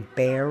look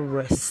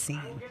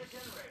embarrassing.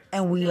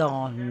 And we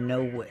all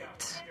know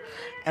it.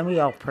 And we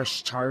all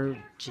press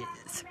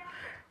charges.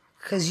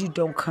 Because you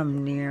don't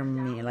come near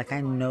me. Like,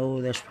 I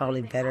know there's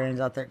probably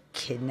veterans out there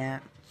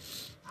kidnapped.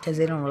 Because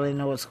they don't really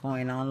know what's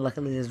going on.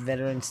 Luckily, there's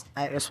veterans.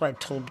 That's why I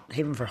told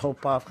Haven for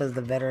Hope off, because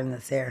the veteran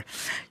that's there.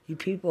 You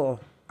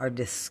people are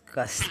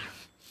disgusting.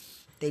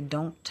 They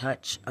don't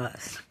touch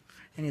us.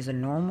 And he's a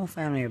normal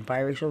family, a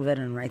biracial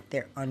veteran right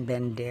there on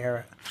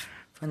Bandera.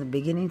 From the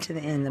beginning to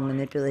the end, the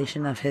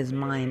manipulation of his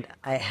mind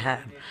I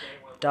have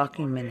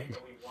documented.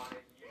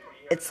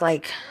 It's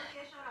like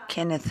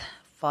Kenneth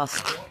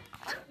Foster.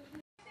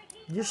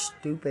 You're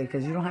stupid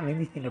because you don't have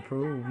anything to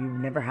prove. You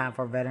never have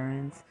our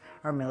veterans,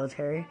 our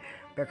military.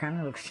 They're kind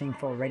of looks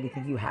shameful already.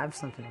 Think you have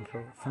something to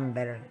prove from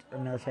veterans or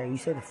military. You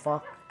say the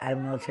fuck out of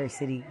Military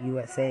City,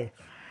 USA.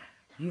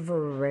 You've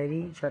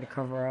already tried to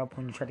cover up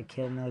when you try to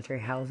kill military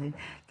housing.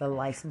 The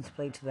license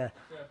plate to the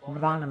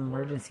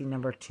non-emergency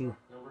number 2,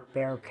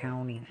 Bear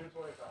County.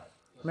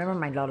 Remember,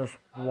 my daughter's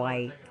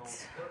white.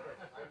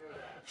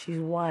 She's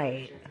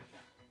white.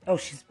 Oh,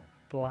 she's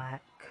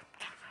black.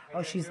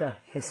 Oh, she's a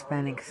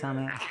Hispanic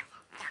summit.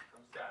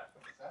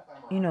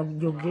 You know,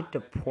 you'll get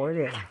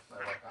deported.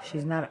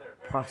 She's not a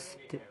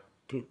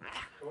prostitute.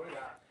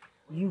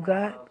 You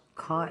got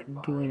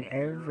caught doing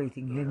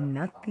everything. You have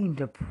nothing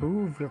to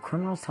prove. Your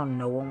criminals tell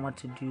no one what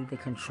to do. They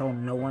control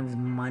no one's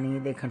money.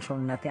 They control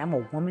nothing. I'm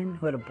a woman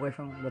who had a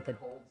boyfriend with a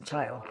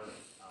child.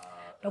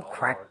 No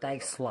crack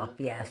dyke,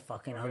 sloppy ass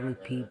fucking ugly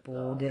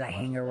people. Did I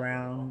hang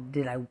around?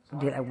 Did I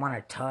want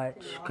to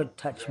touch? Could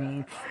touch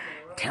me?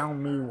 Tell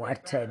me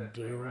what to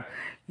do.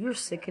 You're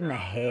sick in the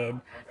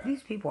head.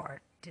 These people are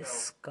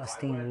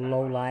disgusting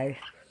lowlife.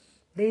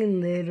 They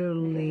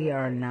literally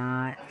are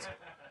not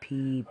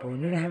people.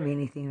 You don't have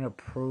anything to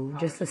prove.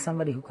 Just as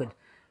somebody who could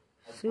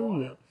sue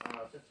you.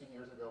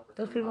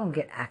 Those people don't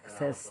get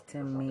access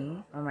to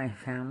me or my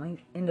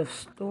family. End of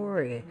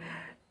story.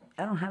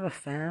 I don't have a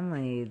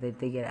family that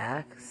they get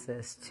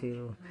access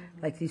to.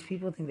 Like, these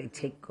people think they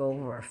take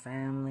over our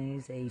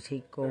families. They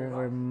take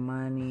over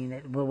money.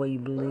 The way you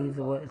believe,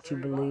 what you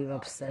believe,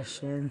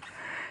 obsession.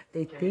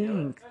 They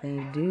think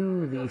they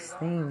do these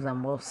things.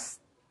 I'm well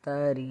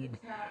studied.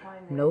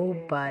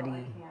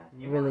 Nobody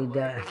really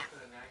does.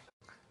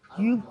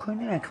 You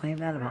couldn't even claim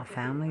that about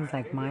families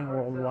like mine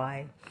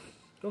worldwide.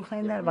 Go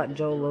claim that about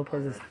Joe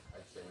Lopez's.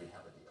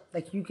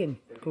 Like, you can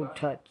go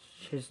touch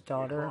his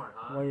daughter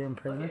while you're in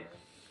prison.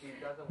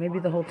 Maybe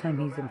the whole time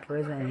he's in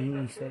prison, he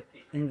needs to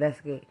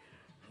investigate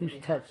who's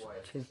touched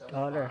his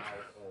daughter,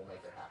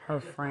 her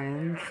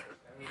friends,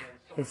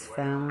 his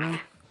family,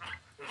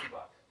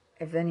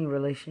 if any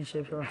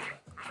relationships, or,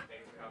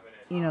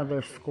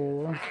 their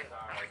school.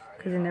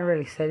 Because they never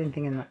really said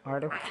anything in the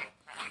article.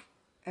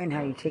 And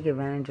how you take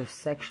advantage of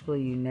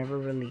sexually, you never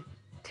really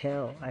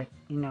tell.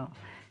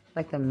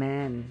 Like the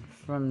man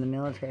from the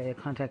military that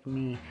contacted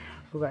me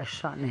who got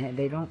shot in the head.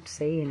 They don't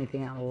say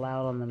anything out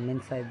loud on the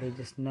men's side. They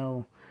just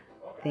know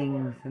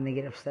things and they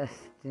get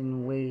obsessed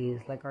in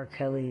ways like R.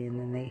 Kelly, and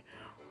then they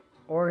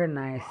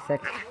organize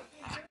sex.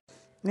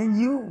 Then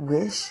you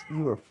wish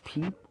you were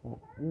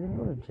people. You didn't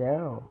go to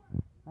jail.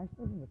 I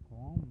still think it's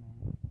wrong, man.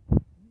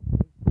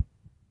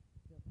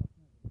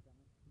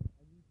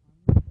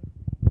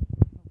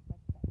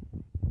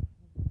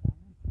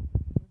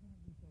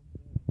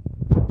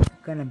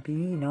 Gonna be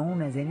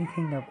known as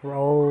anything that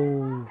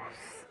gross.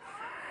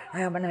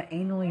 I'm gonna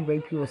anally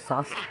rape you with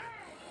sausage.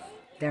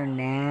 They're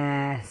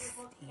nasty.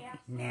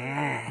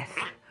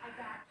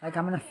 Like,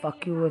 I'm gonna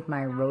fuck you with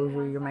my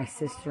rosary. You're my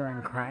sister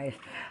in Christ.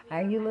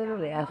 You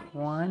literally ask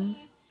one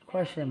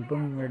question,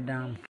 boom, you're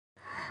done.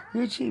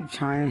 You keep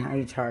trying how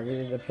you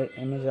targeted to put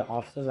images of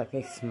officers like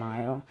they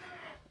smile.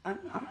 I'm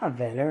a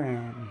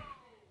veteran.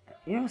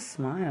 You don't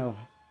smile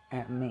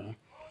at me.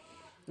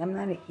 I'm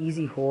not an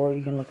easy whore.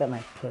 You can look at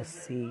my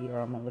pussy, or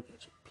I'm gonna look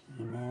at your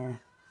penis.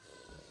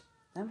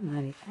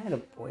 I had a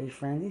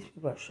boyfriend. These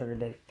people are sugar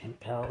daddy pimp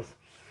pals.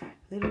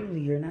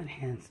 Literally, you're not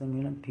handsome.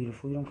 You're not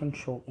beautiful. You don't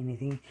control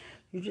anything.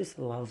 You're just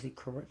a lousy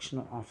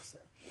correctional officer.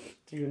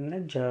 So you're not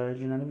a judge.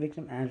 You're not a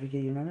victim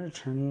advocate. You're not an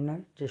attorney. You're not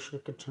a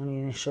district attorney.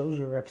 And it shows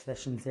your rep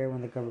sessions there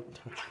when the government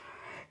talks.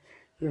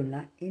 You're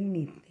not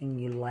anything.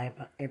 You lie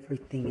about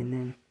everything. And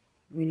then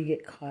when you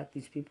get caught,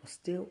 these people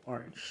still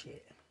aren't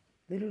shit.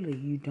 Literally,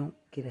 you don't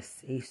get a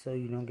say-so.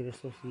 You don't get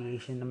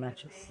association. I'm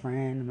not your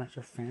friend. I'm not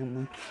your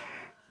family.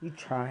 You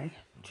try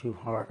too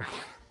hard.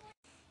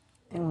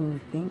 And when you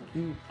think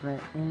you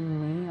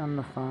threaten me on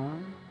the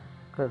phone,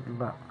 good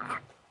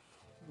luck.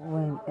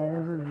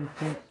 Whenever you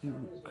think you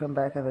come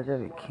back and they're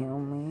going to kill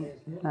me,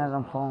 not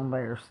on phone by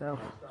yourself,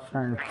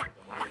 son.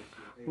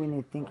 When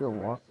you think you're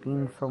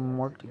walking from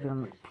work to get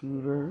on the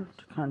computer,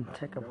 to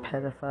contact a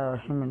pedophile,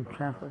 human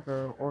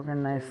trafficker, or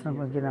organize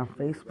something, get on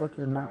Facebook,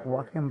 you're not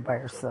walking by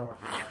yourself.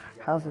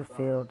 How's it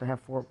feel to have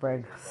Fort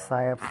Bragg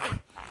psyops?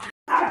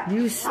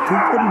 You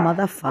stupid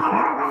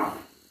motherfucker.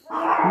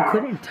 You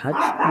couldn't touch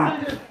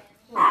me.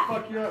 I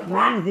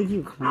don't even think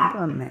you comment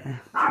on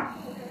that.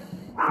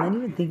 I don't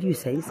even think you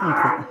say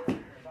something.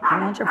 I'm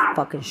not your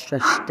fucking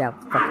stretched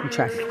out fucking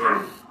trash.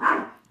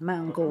 My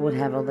uncle would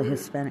have all the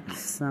Hispanic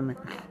summit.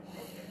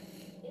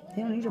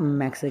 They don't need your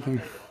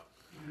Mexican.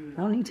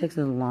 I don't need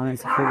Texas law and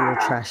security or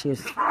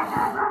trashiest.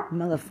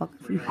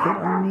 Motherfucker, if you hit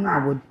on me,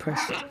 I would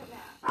press it.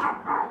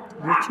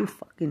 You're too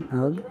fucking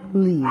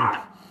ugly.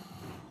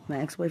 My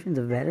ex-boyfriend's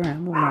a veteran. I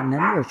don't want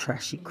none of your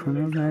trashy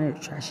criminals, none of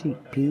your trashy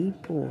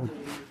people.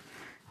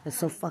 That's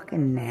so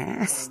fucking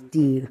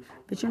nasty.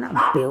 But you're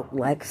not built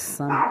like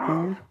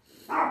something.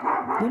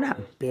 You're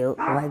not built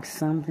like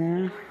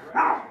something.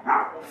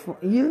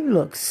 You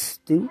look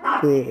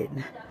stupid.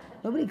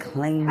 Nobody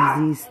claims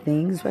these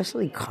things,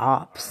 especially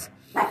cops.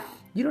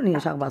 You don't need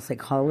to talk about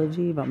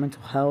psychology, about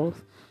mental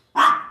health,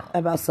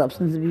 about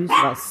substance abuse,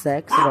 about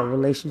sex, about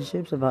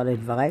relationships, about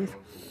advice.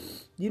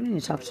 You don't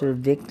need to talk to the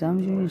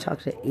victims. You don't need to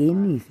talk to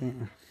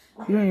anything.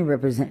 You don't need to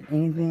represent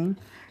anything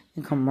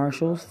in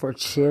commercials for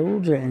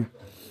children.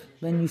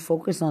 When you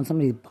focus on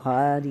somebody's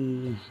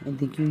body and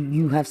think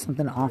you have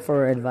something to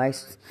offer or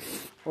advice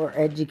or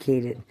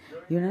educated,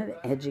 you're not an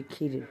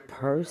educated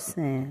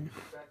person.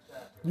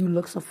 You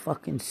look so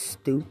fucking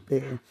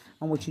stupid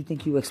on what you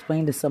think you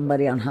explain to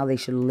somebody on how they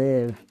should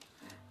live,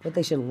 what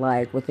they should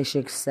like, what they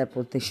should accept,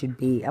 what they should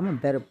be. I'm a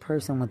better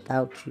person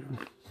without you.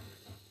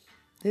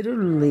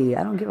 Literally,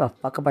 I don't give a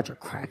fuck about your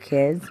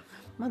crackheads.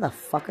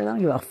 Motherfucker, I don't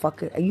give a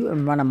fuck. You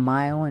haven't run a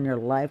mile in your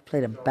life,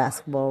 played a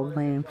basketball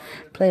game,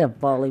 played a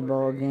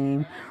volleyball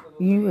game.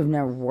 You have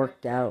never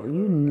worked out.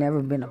 You've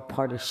never been a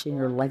part of shit in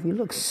your life. You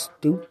look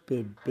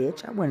stupid,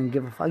 bitch. I wouldn't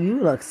give a fuck.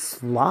 You look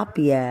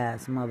sloppy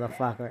ass,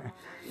 motherfucker.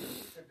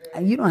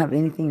 You don't have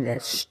anything to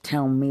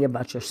tell me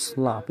about your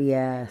sloppy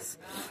ass.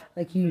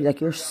 Like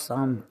you're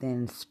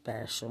something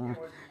special.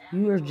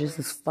 You are just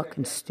as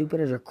fucking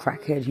stupid as your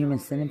crackhead human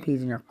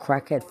centipedes and your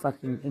crackhead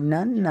fucking...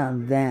 None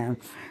of them.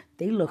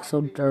 They look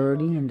so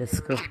dirty and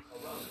disgusting.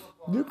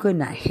 You could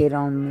not hit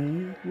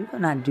on me. You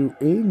could not do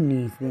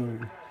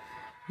anything.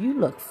 You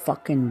look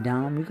fucking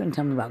dumb. You couldn't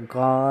tell me about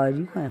God.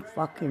 You couldn't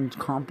fucking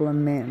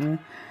compliment me.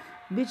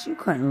 Bitch, you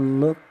couldn't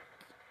look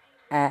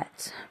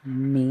at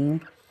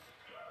me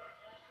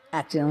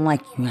acting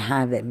like you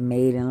have it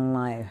made in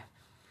life.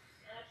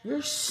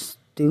 You're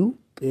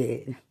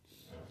stupid.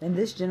 In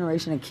this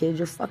generation of kids,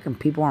 your fucking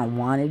people aren't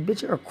wanted.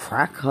 Bitch, you're a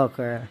crack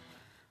hooker.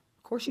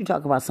 Of course you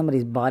talk about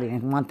somebody's body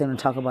and want them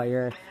to talk about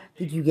your...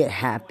 Think you get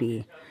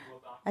happy.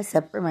 I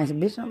separate myself.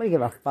 Bitch, nobody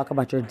give a fuck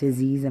about your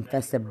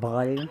disease-infested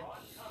body.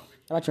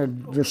 About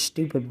your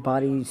stupid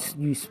body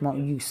you smoke,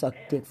 you suck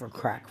dick for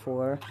crack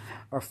for,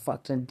 or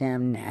fucked a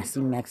damn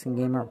nasty Mexican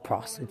gamer, or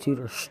prostitute,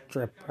 or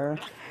stripper.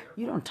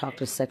 You don't talk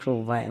to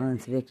sexual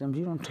violence victims.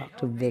 You don't talk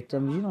to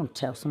victims. You don't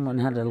tell someone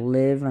how to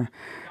live or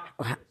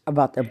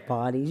about their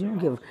bodies. You don't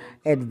give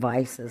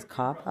advice as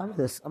cop.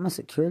 I'm a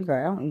security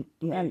guard.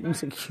 I'm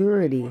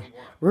security,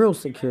 real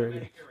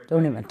security.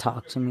 Don't even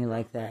talk to me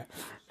like that.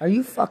 Are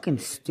you fucking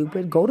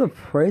stupid? Go to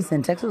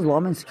prison. Texas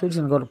Lawman Security's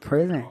gonna go to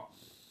prison.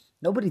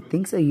 Nobody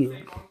thinks of you.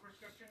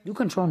 You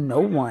control no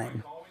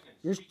one.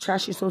 Your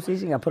trashy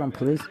association got put on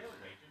police.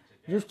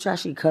 Your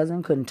trashy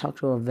cousin couldn't talk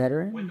to a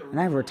veteran. And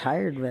I have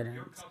retired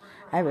veterans.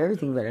 I have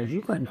everything veterans.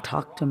 You couldn't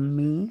talk to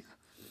me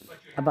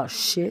about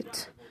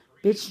shit.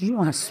 Bitch, you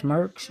don't have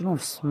smirks. You don't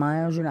have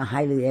smiles. You're not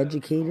highly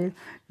educated.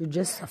 You're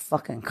just a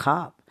fucking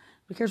cop.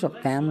 Who cares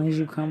what families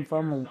you come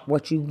from or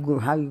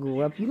how you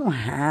grew up? You don't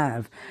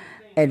have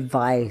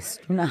advice.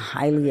 You're not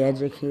highly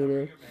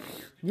educated.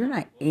 You're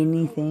not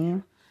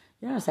anything.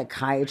 You're not a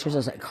psychiatrist,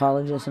 a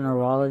psychologist, a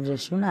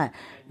neurologist. You're not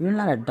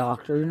a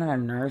doctor. You're not a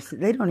nurse.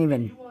 They don't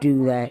even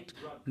do that.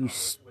 You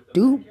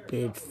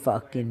stupid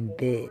fucking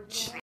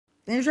bitch.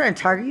 Then you're trying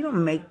to target. You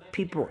don't make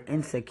people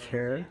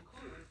insecure.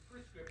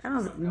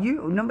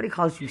 Nobody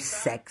calls you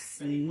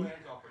sexy.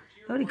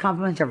 Nobody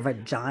compliments your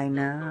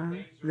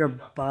vagina, your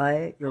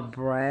butt, your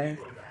breath,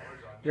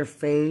 your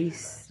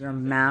face, your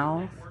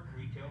mouth.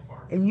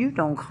 And you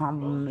don't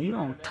compliment. You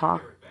don't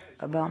talk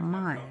about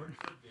mine.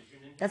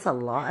 That's a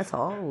lot. That's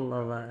all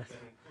of us.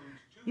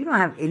 You don't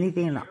have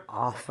anything to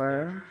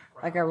offer.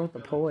 Like I wrote the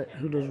poet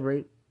who does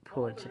rape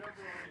poetry.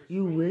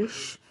 You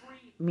wish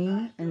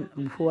me and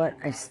what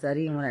I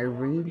study and what I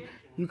read,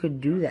 you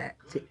could do that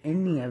to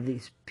any of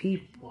these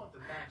people.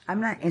 I'm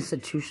not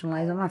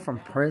institutionalized. I'm not from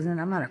prison.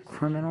 I'm not a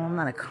criminal. I'm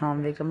not a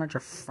convict. I'm not your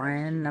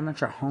friend. I'm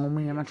not your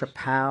homie. I'm not your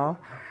pal.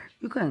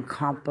 You couldn't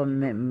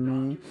compliment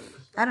me.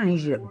 I don't need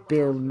you to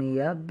build me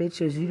up,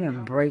 bitches. You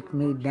didn't break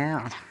me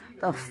down.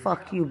 The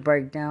fuck you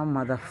break down,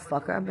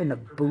 motherfucker? I've been to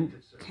boot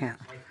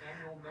camp.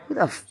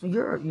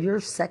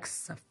 You're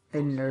sex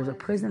offenders. A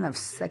prison of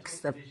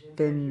sex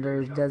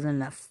offenders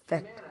doesn't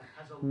affect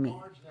me.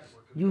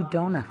 You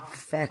don't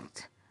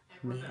affect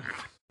me.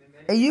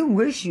 And you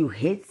wish you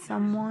hit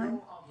someone?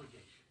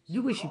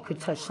 You wish you could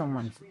touch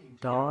someone's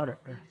daughter,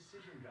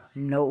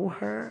 know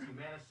her,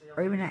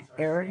 or even that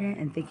arrogant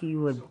and think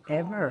you would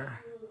ever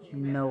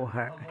know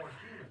her.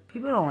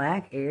 People don't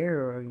act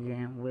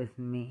arrogant with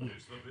me.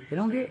 They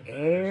don't get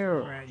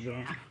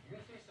arrogant.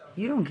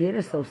 You don't get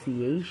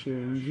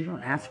associations. You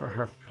don't ask for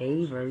her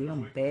favor. You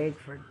don't beg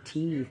for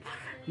teeth.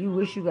 You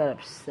wish you got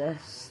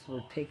obsessed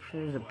with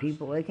pictures of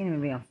people. They can't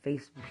even be on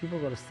Facebook.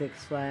 People go to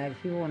Six Flags.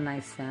 People with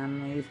nice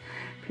families.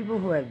 People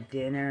who have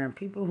dinner.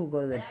 People who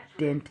go to the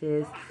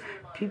dentist.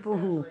 People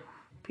who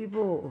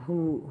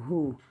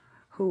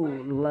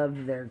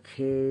love their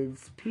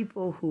kids,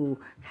 people who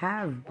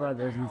have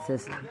brothers and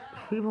sisters,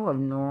 people who have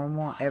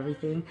normal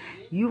everything.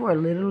 You are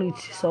literally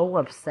so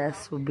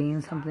obsessed with being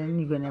something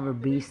you can never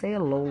be. Stay a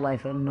low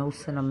life and no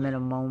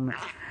sentimental moment.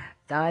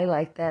 Die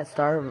like that.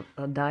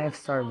 Die of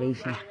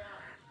starvation.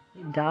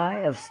 Die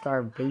of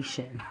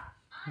starvation.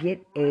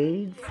 Get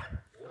AIDS.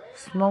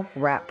 Smoke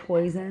rat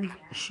poison.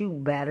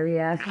 Shoot battery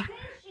acid.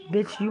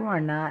 Bitch, you are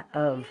not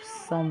of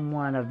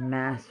someone of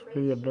mass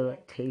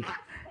rehabilitation.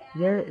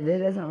 There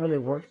doesn't really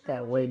work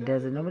that way,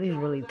 does it? Nobody's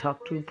really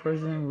talked to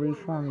prison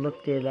reform,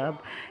 looked it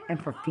up.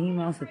 And for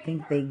females to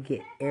think they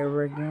get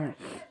arrogant,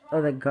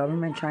 or the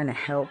government trying to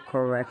help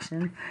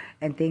correction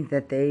and think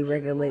that they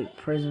regulate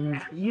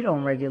prisoners, you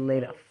don't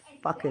regulate a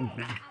fucking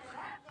thing.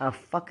 A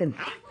fucking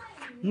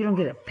You don't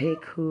get to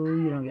pick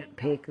who, you don't get to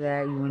pick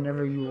that.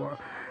 Whenever you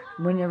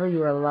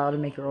are allowed to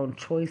make your own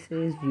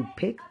choices, you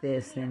pick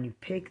this and you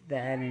pick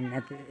that, and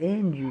at the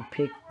end you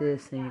pick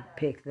this and you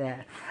pick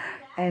that,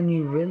 and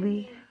you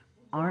really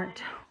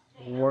aren't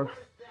worth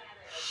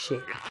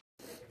shit.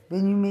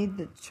 When you made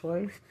the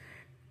choice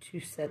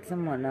to set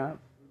someone up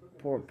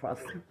for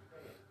prostitution,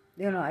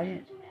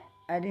 I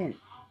didn't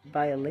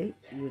violate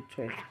your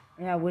choice.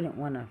 And I wouldn't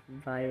want to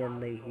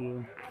violate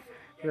you.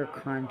 Your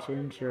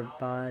conscience, your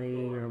body,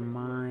 your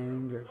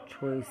mind, your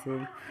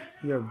choices,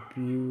 your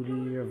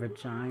beauty, your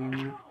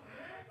vagina.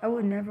 I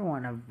would never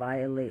want to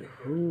violate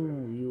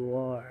who you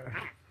are.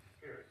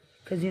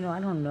 Because, I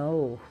don't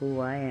know who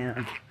I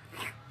am.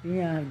 I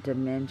have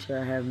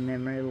dementia, I have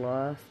memory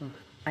loss.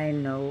 I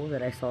know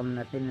that I saw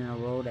nothing in a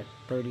road at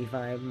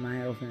 35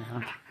 miles an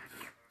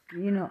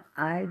hour.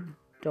 I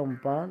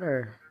don't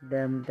bother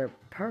them. They're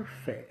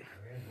perfect.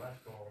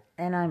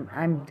 And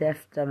I'm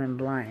deaf, dumb, and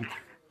blind.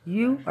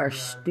 You are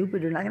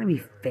stupid. You're not going to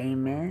be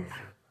famous.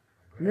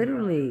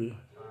 Literally,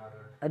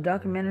 a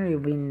documentary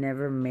will be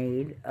never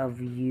made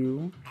of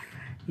you.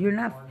 You're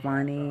not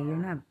funny. You're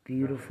not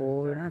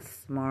beautiful. You're not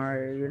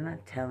smart. You're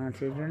not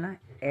talented. You're not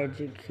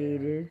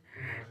educated.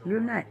 You're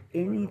not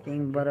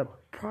anything but a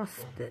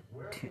prostitute.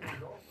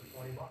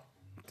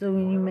 So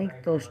when you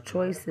make those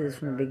choices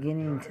from the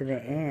beginning to the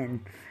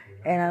end,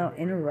 and I don't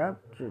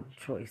interrupt your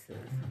choices,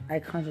 I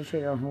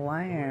concentrate on who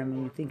I am,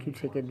 and you think you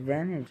take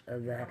advantage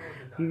of that.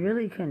 You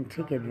really couldn't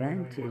take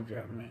advantage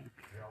of me.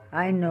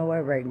 I know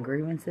I write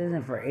grievances,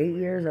 and for 8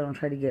 years, I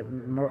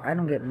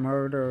don't get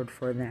murdered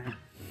for that.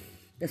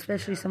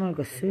 Especially someone who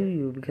could sue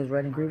you, because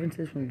writing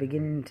grievances from the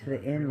beginning to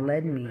the end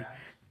led me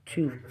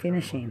to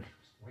finishing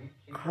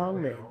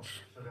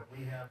college.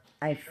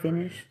 I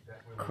finished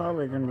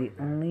college. I'm the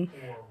only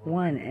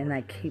one, and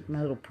I keep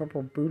my little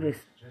purple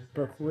Buddhist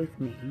book with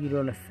me. You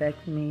don't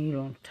affect me, you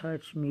don't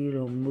touch me, you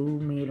don't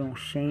move me, you don't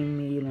shame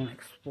me, you don't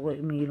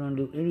exploit me, you don't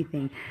do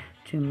anything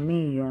to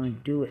me. You only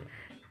do it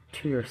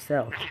to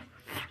yourself.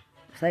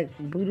 It's like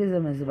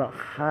Buddhism is about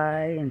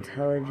high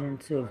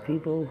intelligence of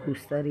people who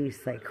study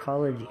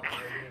psychology.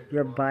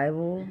 Your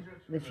Bible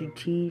that you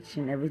teach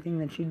and everything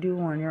that you do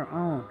on your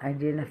own, I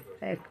didn't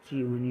affect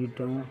you, and you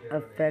don't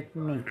affect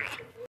me.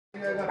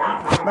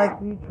 Like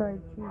you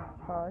tried to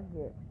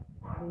target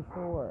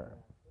before.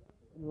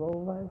 Low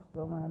lives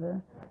don't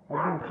matter.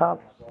 Even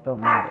cops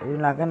don't matter. You're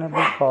not going to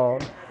be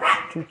called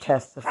to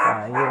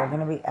testify. You're not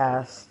going to be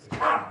asked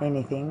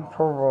anything.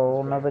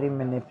 Parole. Nobody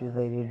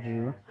manipulated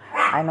you.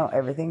 I know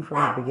everything from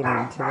the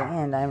beginning to the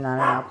end. I'm not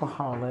an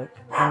alcoholic.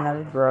 I'm not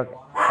a drug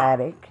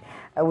addict.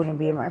 I wouldn't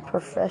be in my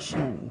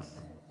professions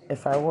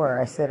if I were.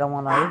 I said I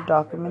want all the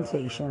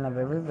documentation of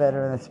every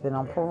veteran that's been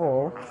on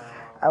parole.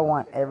 I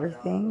want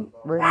everything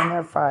written in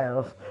their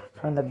files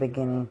from the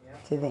beginning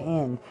to the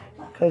end.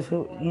 Because,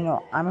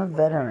 I'm a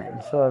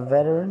veteran. So a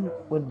veteran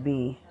would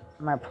be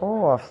my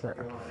parole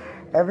officer.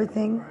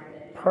 Everything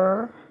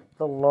per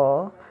the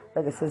law.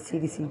 Like I said,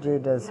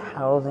 CDCJ does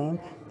housing.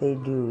 They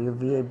do your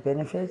VA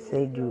benefits.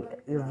 They do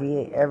your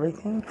VA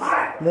everything.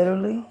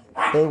 Literally,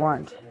 they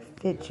weren't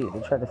fit you.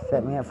 They tried to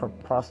set me up for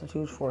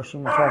prostitutes, force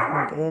human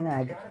trafficking in.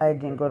 I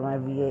didn't go to my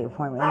VA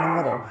appointment in the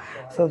middle.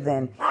 So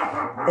then,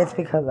 it's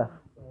because of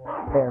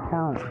Bexar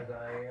County.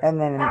 And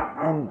then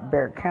in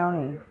Bexar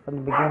County, from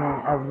the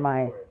beginning of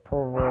my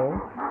parole,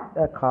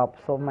 the cop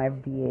sold my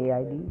VA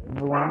ID,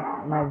 ruined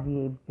my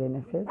VA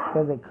benefits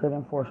because they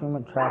couldn't force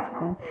human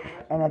trafficking.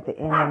 And at the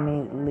end of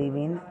me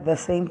leaving, the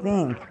same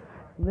thing.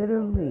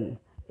 Literally,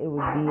 it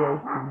would be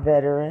a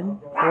veteran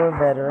for a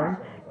veteran.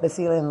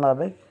 Basile and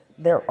Lubbock,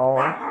 they're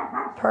all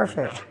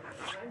perfect.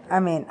 I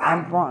mean,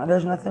 I'm wrong.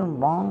 There's nothing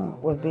wrong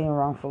with being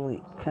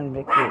wrongfully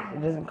convicted.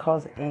 It doesn't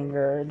cause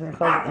anger. It doesn't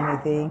cause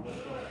anything.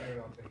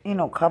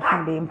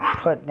 Cops being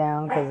put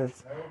down because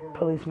it's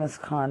police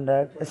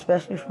misconduct,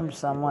 especially from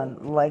someone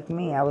like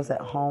me. I was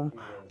at home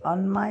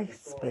on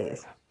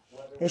MySpace.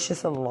 It's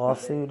just a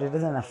lawsuit. It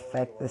doesn't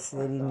affect the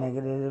city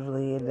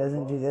negatively. It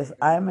doesn't do this.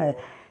 I'm a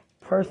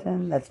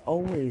person that's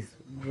always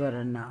good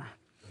enough.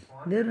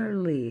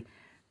 Literally,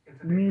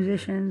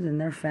 musicians and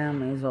their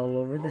families all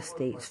over the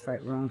states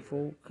fight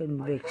wrongful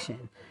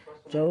conviction.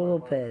 Joe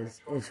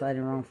Lopez is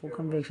fighting wrongful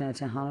conviction, a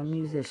Tejano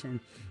musician,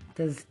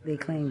 because they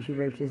claim he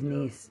raped his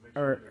niece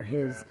or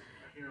his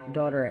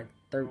daughter at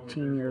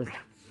 13 years.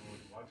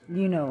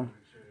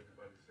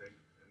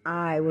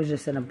 I was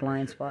just in a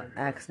blind spot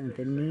accident,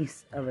 the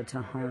niece of a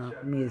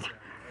Tejano musician,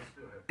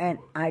 and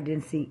I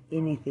didn't see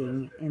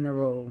anything in the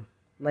road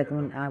Like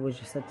when I was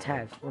just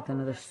attacked with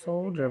another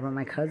soldier, but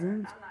my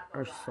cousins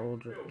are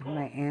soldiers.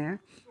 My aunt,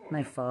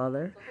 my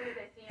father,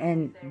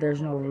 and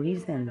there's no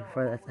reason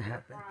for that to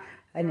happen.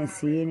 I didn't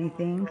see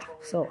anything,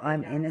 so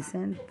I'm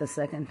innocent the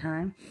second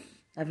time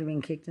after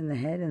being kicked in the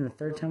head, and the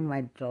third time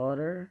my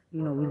daughter, we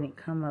didn't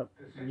come up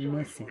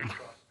missing.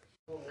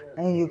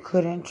 And you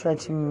couldn't try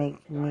to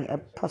make me a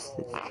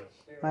prostitute.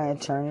 My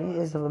attorney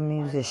is a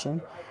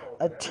musician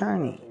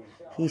attorney.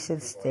 He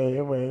said stay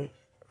away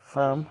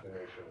from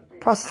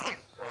prostitutes.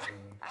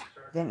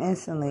 Then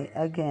instantly,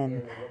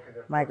 again,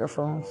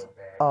 microphones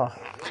off.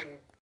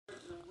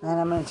 And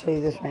I'm going to tell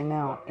you this right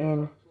now.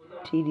 In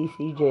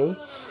TDCJ,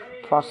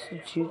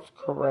 prostitutes,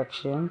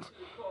 corrections,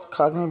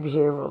 cognitive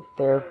behavioral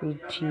therapy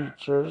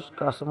teachers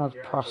gossip with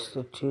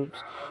prostitutes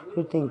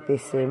who think they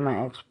say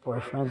my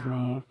ex-boyfriend's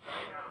name.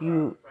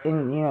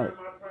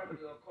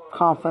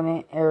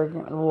 Confident,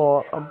 arrogant,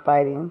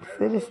 law-abiding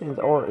citizens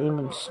or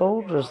even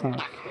soldiers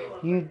now.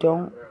 You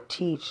don't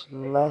teach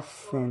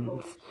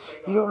lessons.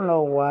 You don't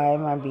know why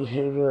my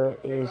behavior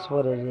is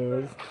what it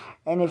is.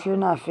 And if you're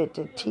not fit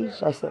to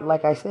teach, I said,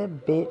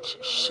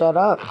 bitch, shut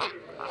up.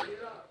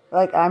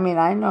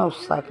 I know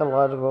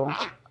psychological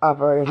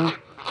operating.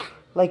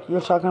 Like,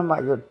 you're talking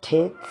about your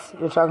tits.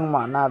 You're talking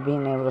about not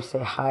being able to say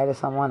hi to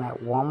someone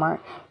at Walmart.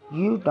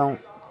 You don't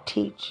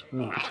teach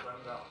me.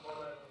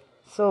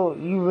 So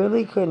you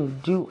really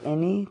couldn't do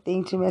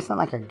anything to me. It's not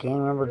like a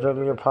gang member, drug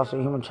dealer,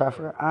 prostitute, human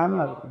trafficker. I'm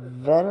a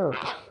veteran.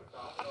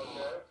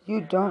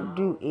 You don't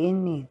do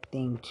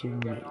anything to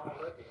me.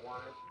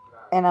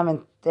 And I'm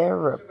in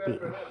therapy.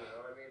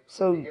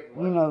 So,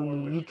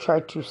 you try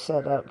to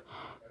set up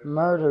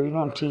murder. You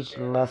don't teach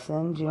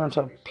lessons. You don't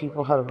tell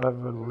people how to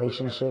have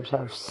relationships,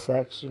 have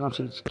sex. You don't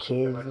teach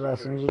kids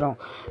lessons. You don't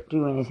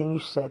do anything. You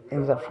set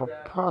things up for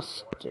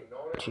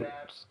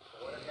prostitutes.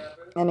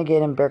 And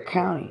again, in Bexar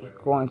County,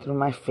 going through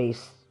my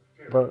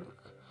Facebook,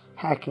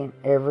 hacking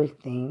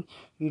everything,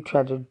 you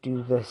try to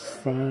do the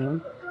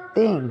same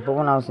thing. But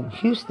when I was in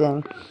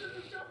Houston,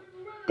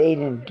 they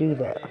didn't do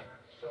that.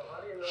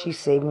 She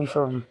saved me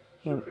from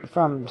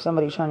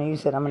somebody trying to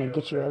use it. I'm going to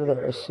get you out of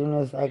there as soon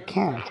as I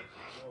can.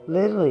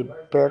 Literally,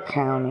 Bexar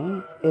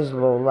County is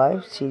low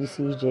life.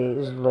 TDCJ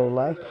is low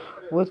life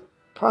with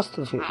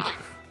prostitutes.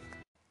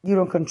 You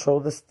don't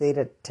control the state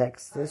of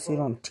Texas. You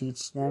don't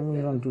teach them.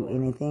 You don't do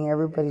anything.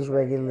 Everybody's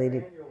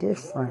regulated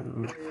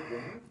differently.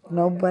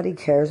 Nobody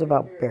cares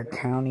about Bexar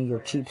County. You're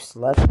cheap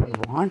sluts,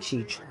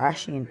 raunchy,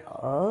 trashy, and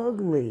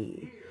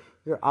ugly.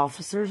 Your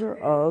officers are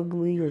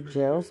ugly. Your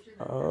jail's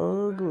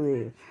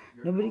ugly.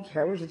 Nobody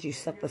cares that you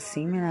suck the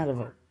semen out of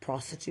a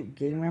prostitute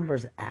gang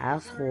member's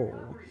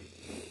asshole.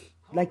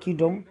 Like, you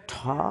don't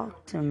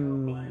talk to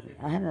me.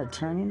 I had an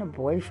attorney and a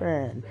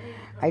boyfriend.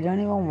 I don't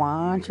even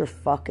want your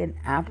fucking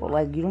apple.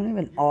 Like, you don't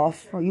even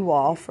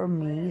offer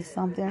me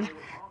something.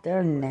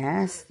 They're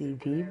nasty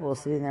people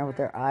sitting there with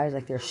their eyes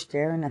like they're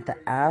staring at the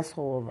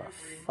asshole of a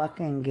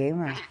fucking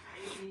gamer.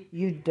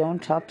 You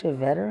don't talk to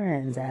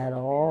veterans at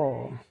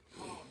all.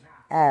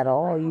 At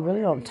all. You really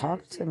don't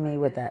talk to me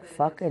with that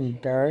fucking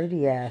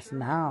dirty ass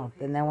mouth.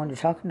 And then when you're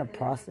talking to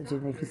prostitutes,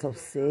 it makes me so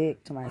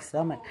sick to my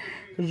stomach.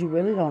 Because you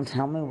really don't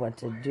tell me what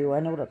to do.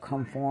 I know what a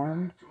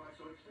conformed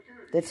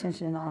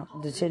detention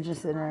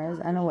center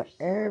is. I know what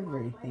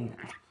everything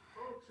is.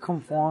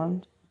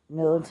 Conformed,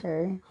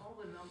 military.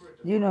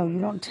 You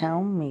don't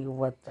tell me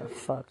what the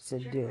fuck to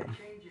do.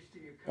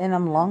 And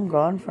I'm long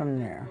gone from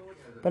there.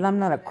 But I'm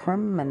not a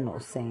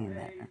criminal saying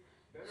that.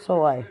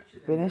 So I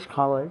finish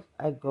college,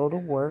 I go to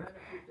work,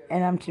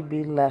 and I'm to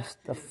be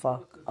left the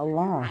fuck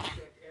alone.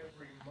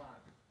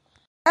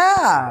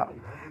 Yeah,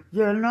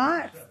 you're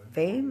not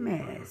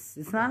famous.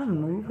 It's not a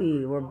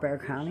movie where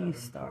Bexar County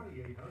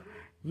started.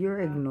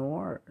 You're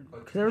ignored.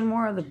 Because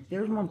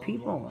there's more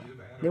people.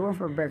 They weren't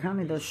for Bexar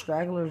County. They're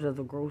stragglers of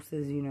the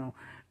grossest,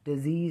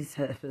 disease,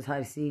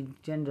 hepatitis C,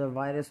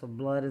 gingivitis of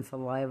blood and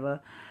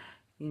saliva,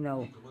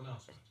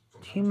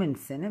 human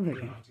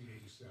centipede.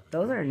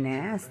 Those are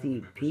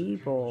nasty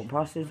people.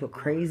 Prostitutes with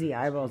crazy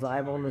eyeballs. The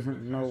eyeball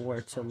doesn't know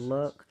where to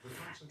look.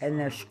 And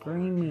they're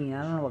screaming.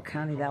 I don't know what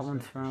county that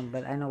one's from,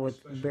 but I know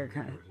with Bexar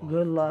County.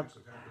 Good luck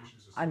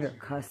under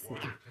custody.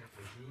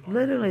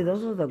 Literally,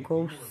 those are the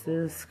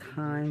grossest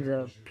kinds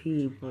of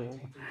people.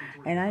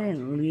 And I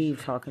didn't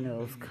leave talking to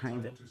those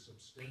kinds of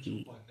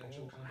people.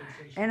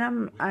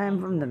 And I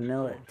am from the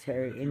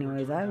military.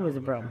 Anyways, I was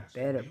around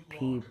better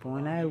people,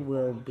 and I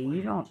will be.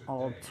 You don't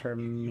alter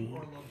me.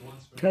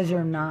 Because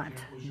you're not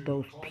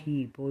those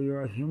people.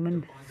 You're a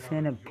human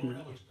centipede.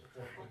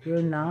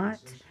 You're not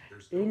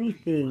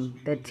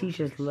anything that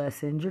teaches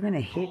lessons. You're going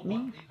to hit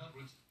me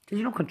because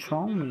you don't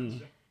control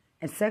me.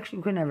 And sexually,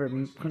 you could never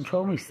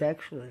control me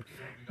sexually.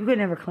 You could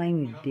never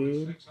claim you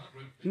did.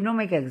 You don't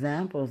make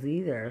examples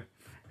either.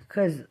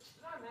 Because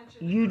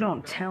you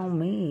don't tell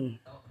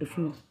me, if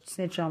you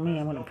snitch on me,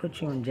 I'm going to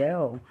put you in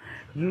jail.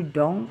 You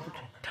don't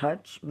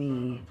touch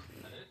me.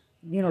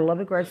 love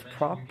it rights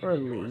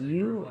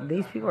properly.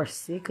 These people are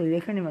sickly. They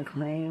couldn't even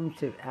claim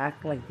to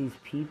act like these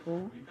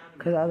people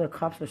because other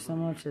cops are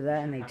similar to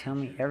that, and they tell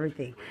me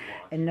everything.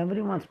 And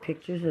nobody wants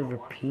pictures of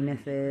your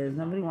penises.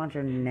 Nobody wants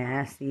your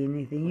nasty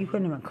anything. You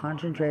couldn't even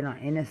concentrate on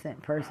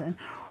innocent person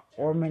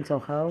or mental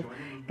health.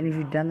 And if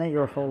you've done that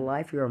your whole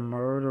life, you're a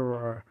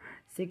murderer.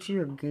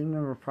 6-year gang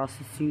member,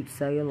 prostitute,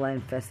 cellulite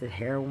infested,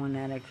 heroin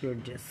addict. You're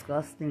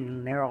disgusting,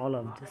 and they're all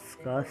of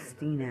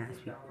disgusting ass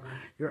people.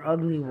 Your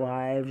ugly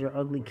wives, your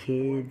ugly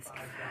kids.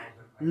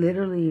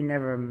 Literally, you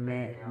never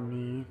met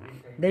me.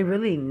 They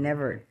really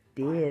never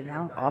did. I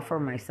don't offer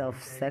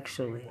myself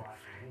sexually.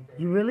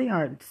 You really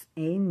aren't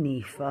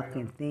any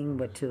fucking thing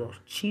but to those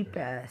cheap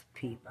ass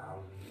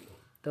people.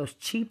 Those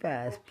cheap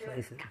ass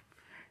places.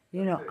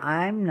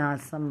 I'm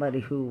not somebody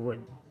who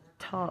would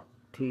talk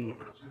to you.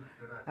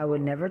 I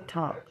would never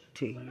talk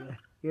to you.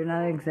 You're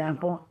not an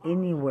example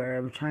anywhere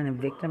of trying to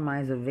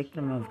victimize a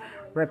victim of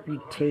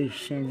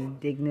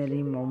reputations,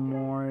 dignity,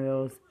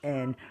 memorials,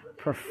 and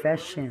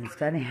professions.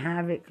 I didn't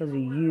have it because of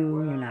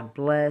you. You're not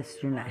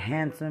blessed. You're not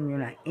handsome. You're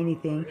not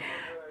anything.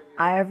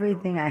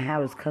 Everything I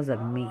have is because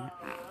of me.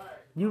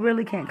 You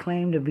really can't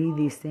claim to be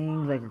these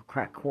things like a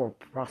crack whore,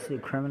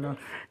 prostitute, criminal.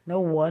 No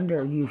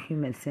wonder you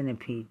human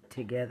centipede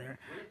together.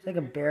 It's like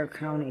a Bexar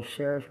County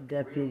sheriff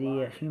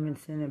deputy, a human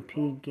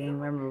centipede gang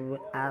member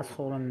with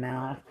asshole and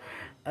mouth,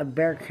 a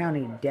Bexar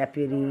County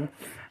deputy,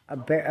 a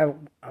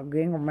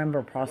gang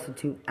member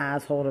prostitute,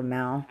 asshole to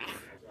mouth,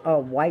 a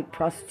white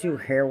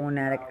prostitute, heroin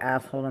addict,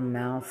 asshole to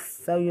mouth,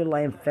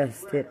 cellulite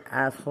infested,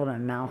 asshole to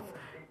mouth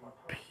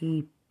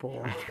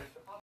people.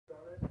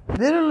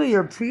 Literally,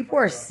 your people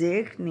are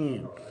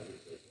sickening.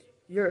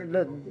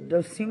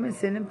 Those human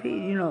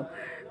centipede,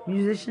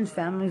 musicians'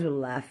 families will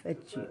laugh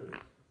at you.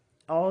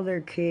 All their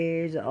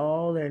kids,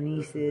 all their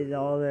nieces,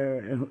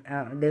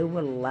 they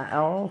would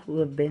all who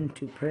have been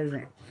to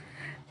prison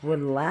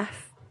would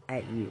laugh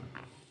at you.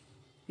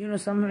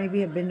 Some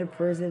maybe have been to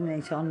prison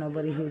and they tell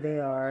nobody who they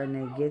are and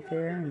they get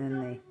there and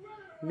then they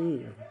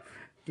leave.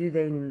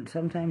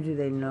 Sometimes do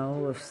they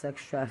know if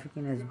sex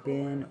trafficking has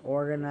been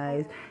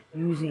organized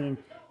using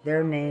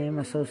their name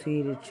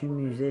associated to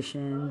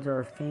musicians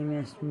or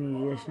famous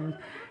musicians?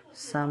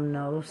 Some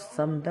know,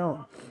 some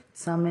don't.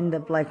 Some end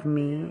up like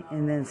me,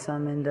 and then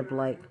some end up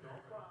like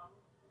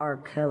R.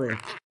 Kelly.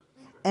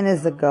 And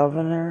is the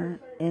governor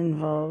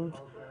involved,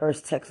 or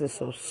is Texas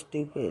so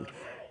stupid?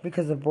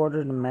 Because the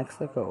border to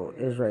Mexico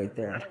is right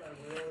there.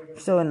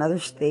 So in other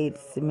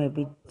states, it may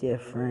be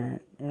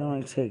different. It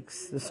only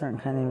takes a certain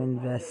kind of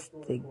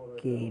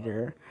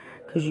investigator.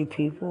 Because you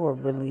people are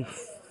really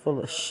full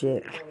of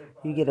shit.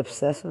 You get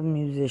obsessed with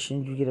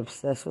musicians. You get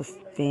obsessed with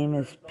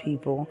famous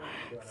people.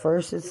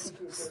 First, it's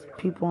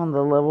people on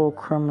the level of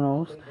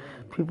criminals.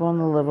 People on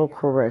the level of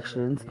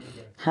corrections.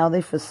 How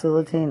they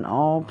facilitate and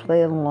all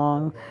play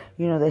along.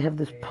 They have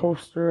this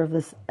poster of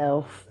this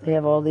elf. They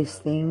have all these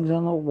things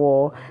on the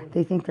wall.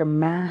 They think they're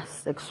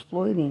mass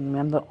exploiting me.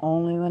 I'm the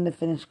only one to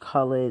finish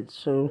college,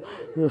 so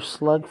your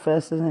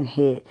slugfest isn't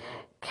hit.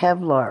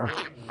 Kevlar.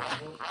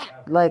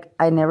 Like,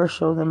 I never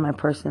show them my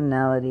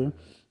personality.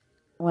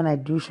 When I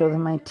do show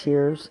them my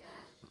tears,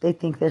 they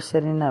think they're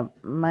setting up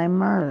my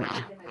murder.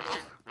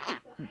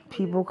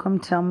 People come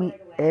tell me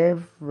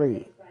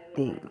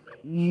everything.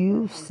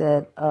 You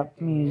set up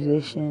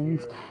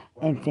musicians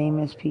and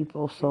famous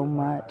people so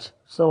much.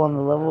 So on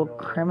the level of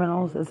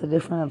criminals, it's a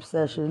different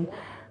obsession.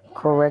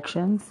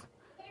 Corrections,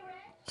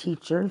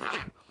 teachers,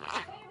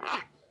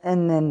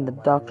 and then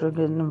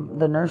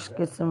the nurse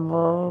gets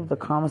involved, the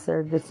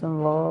commissary gets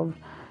involved,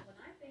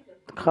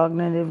 the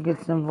cognitive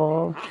gets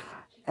involved,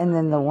 and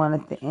then the one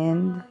at the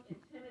end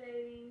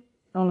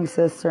only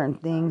says certain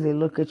things. They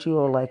look at you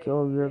all like,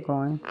 oh, you're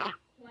going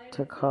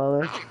to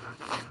college.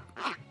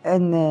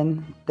 And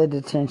then the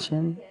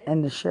detention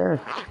and the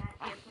sheriff.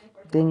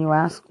 Then you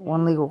ask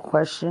one legal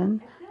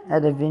question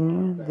at a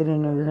venue they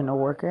didn't know you're going to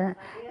work at,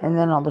 and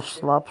then all the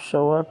slops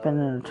show up and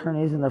an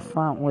attorney's in the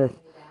front with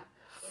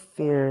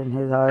fear in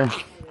his eyes.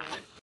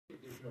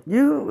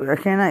 You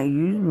cannot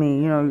use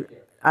me.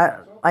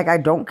 I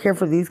don't care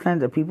for these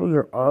kinds of people.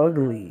 You're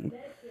ugly.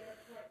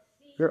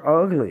 You're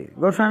ugly.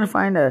 Go trying to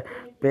find a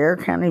Bexar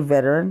County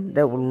veteran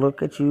that will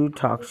look at you,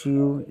 talk to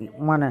you,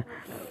 want to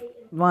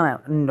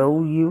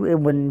know you. It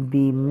wouldn't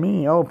be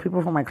me. Oh,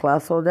 people from my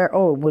class over there.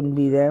 Oh, it wouldn't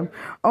be them.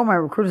 Oh, my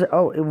recruiters.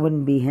 Oh, it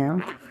wouldn't be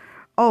him.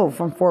 Oh,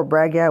 from Fort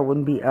Bragg. Yeah, it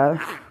wouldn't be us.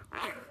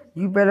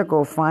 You better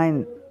go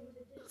find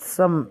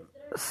somebody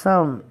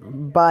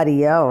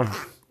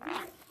else.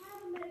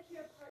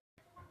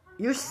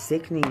 You're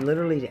sickening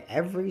literally to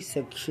every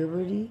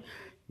security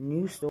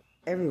news story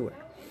everywhere.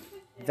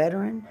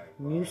 Veteran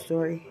news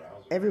story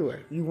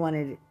everywhere. You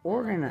wanted it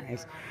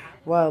organized.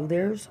 While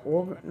there's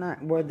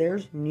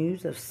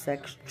news of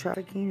sex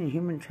trafficking and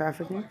human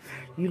trafficking,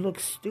 you look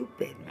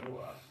stupid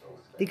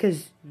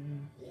because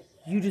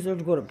you deserve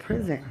to go to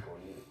prison.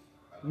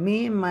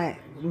 Me and my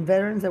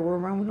veterans that were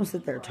around, we don't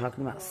sit there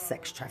talking about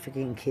sex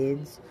trafficking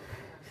kids.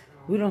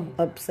 We don't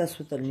obsess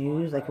with the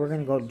news like we're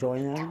going to go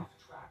join them.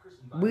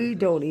 We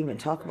don't even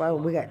talk about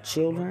it. We got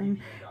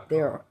children.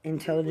 They're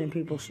intelligent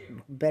people,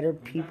 better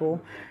people.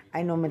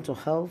 I know mental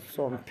health,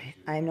 so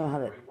I know how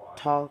to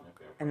talk,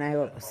 and I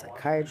go to a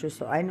psychiatrist,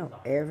 so I know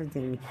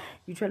everything.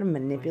 You try to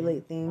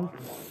manipulate things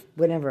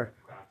whenever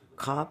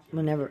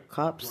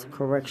cops,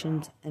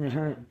 corrections, and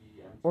her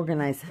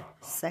organized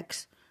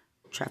sex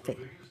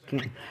trafficking.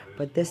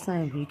 But this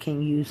time you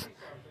can use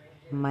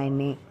my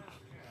name.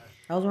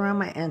 I was around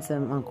my aunts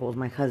and uncles,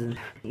 my cousins.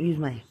 Use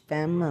my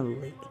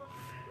family.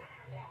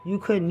 You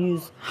couldn't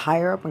use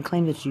higher up and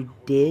claim that you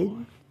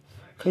did,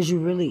 because you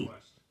really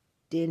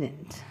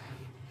didn't.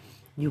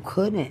 You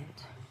couldn't.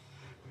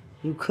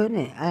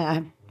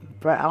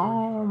 But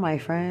all my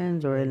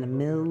friends are in the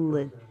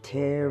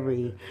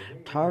military,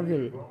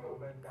 targeted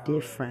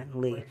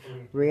differently,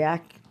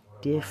 react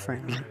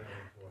differently,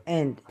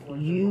 and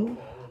you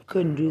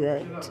couldn't do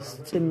that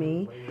to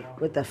me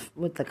with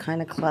the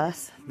kind of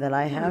class that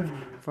I have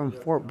from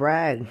Fort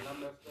Bragg,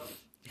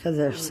 because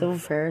they're Civil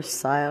Affairs,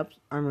 PSYOPs,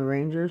 Army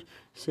Rangers,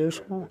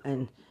 SEAL,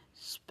 and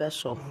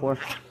Special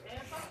Forces.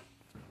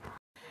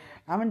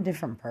 I'm a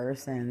different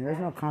person. There's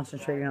no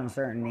concentrating on a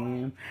certain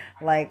name.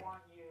 Like,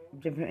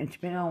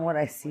 depending on what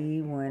I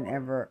see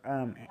whenever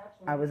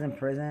I was in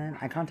prison,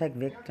 I contact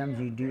victims.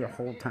 You do your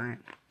whole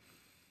time.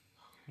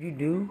 You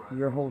do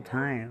your whole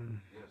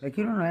time. Like,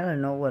 you don't really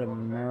know what a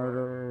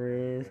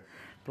murderer is.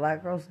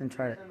 Black girls didn't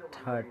try to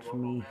touch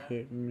me,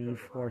 hit me,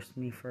 force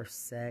me for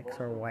sex,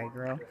 or white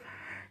girl.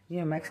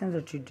 Mexicans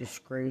are too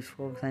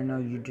disgraceful, because I know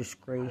you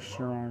disgrace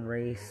your own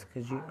race.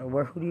 Because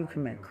who do you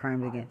commit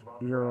crimes against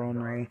your own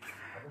race?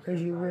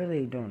 Because you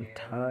really don't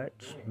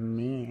touch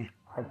me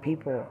or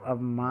people of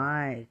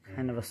my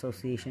kind of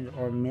associations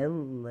or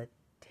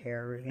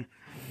military.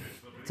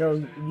 So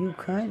you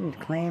couldn't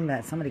claim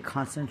that somebody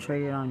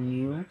concentrated on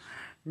you.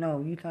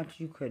 No, you thought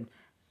you could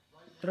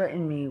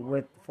threaten me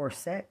for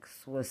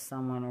sex with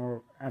someone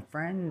or a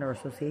friend or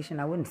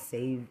association. I wouldn't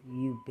save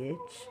you,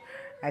 bitch.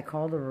 I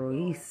call the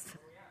Ruiz.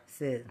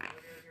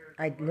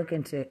 I look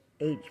into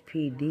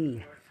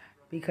HPD,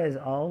 because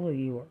all of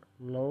you are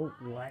low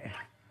life.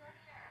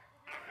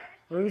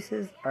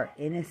 Ruices are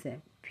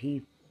innocent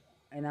people,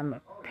 and I'm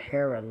a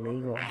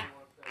paralegal.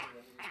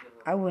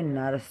 I would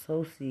not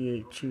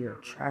associate you,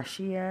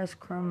 trashy ass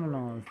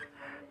criminals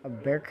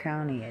of Bexar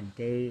County, a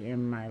day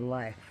in my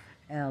life.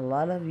 And a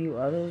lot of you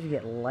others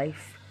get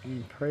life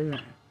in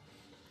prison.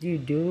 You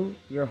do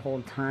your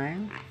whole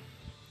time.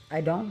 I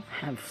don't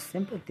have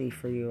sympathy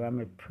for you. I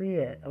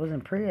was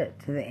in Priya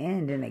to the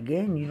end, and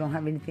again, you don't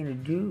have anything to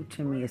do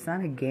to me. It's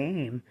not a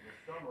game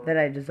that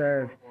I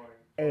deserve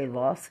a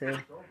lawsuit.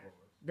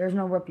 There's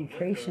no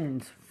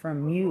reputations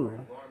from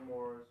you.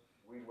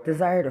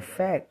 Desired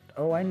effect.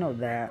 Oh, I know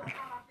that.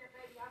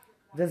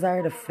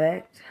 Desired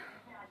effect.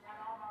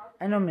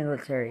 I know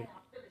military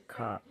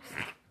cops.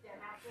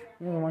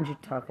 The ones you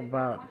talk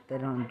about, they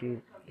don't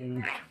do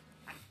any,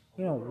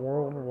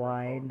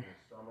 worldwide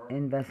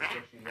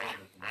investigation.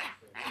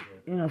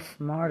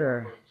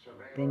 Smarter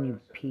than you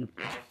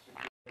people.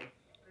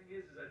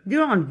 You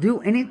don't do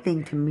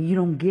anything to me. You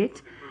don't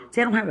get. See,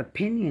 I don't have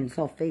opinions. It's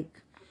all fake.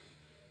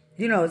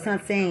 It's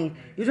not saying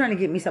you're trying to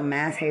get me some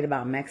mass hate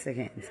about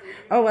Mexicans.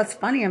 Oh, what's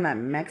funny? I'm not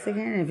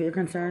Mexican. If you're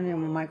concerned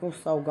with Michael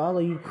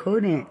Salgado, you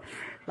couldn't.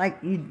 Like,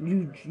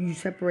 you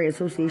separate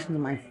associations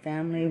with my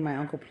family. My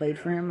uncle played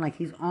for him. Like,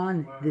 he's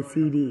on the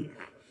CD.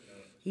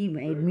 He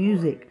made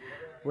music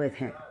with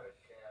him.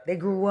 They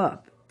grew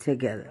up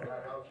together.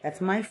 That's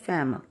my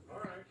family.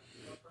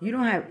 You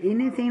don't have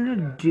anything to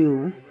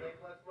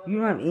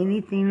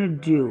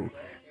do.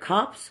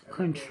 Cops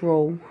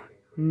control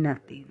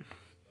nothing.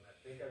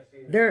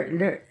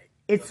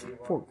 It's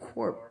for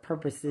court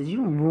purposes. You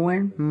don't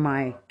ruin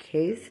my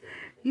case.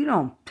 You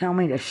don't tell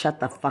me to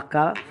shut the fuck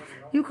up.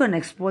 You couldn't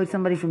exploit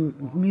somebody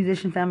from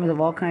musician families of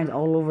all kinds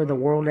all over the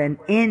world and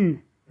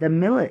in the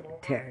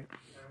military.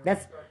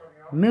 That's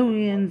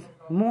millions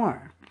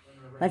more.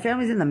 My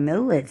family's in the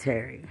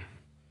military.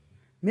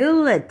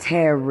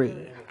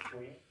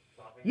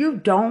 You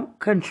don't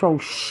control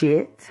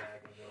shit,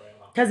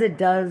 because it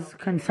does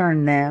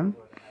concern them.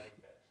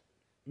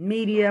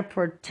 Media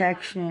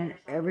protection,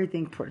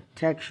 everything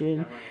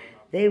protection.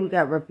 They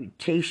got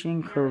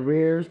reputation,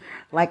 careers.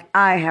 Like,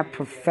 I have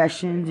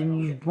professions,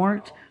 and you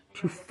weren't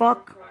to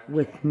fuck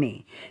with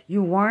me.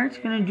 You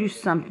weren't going to do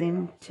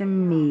something to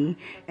me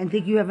and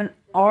think you have an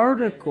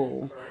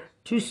article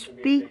to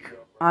speak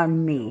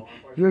on me.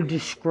 You're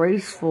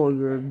disgraceful.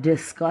 You're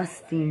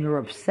disgusting. You're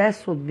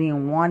obsessed with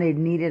being wanted,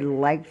 needed,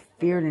 liked,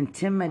 feared,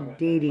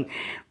 intimidating,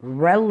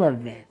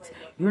 relevant.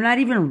 You're not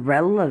even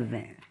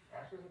relevant.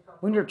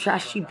 When your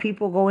trashy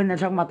people go in there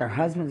talking about their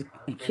husbands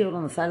killed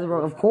on the side of the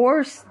road, of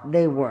course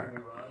they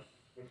were.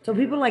 So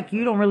people like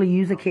you don't really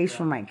use a case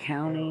from my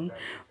county.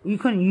 You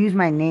couldn't use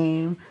my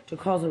name to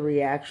cause a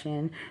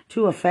reaction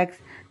to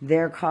affect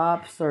their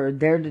cops or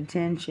their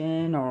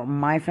detention or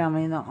my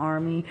family in the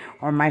army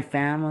or my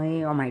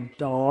family or my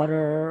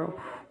daughter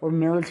or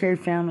military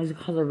families to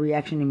cause a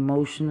reaction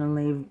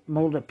emotionally,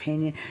 mold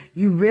opinion.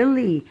 You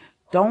really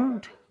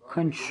don't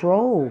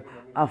control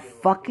a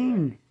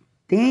fucking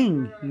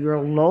thing. You're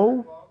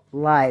low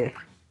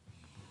life.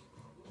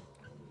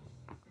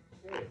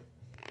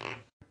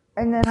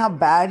 And then how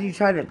bad you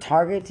try to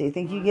target so you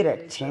think you get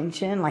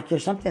attention, like you're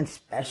something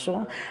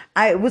special.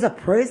 It was a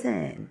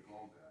prison.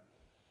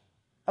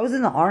 I was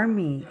in the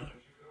army.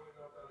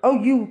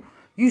 Oh,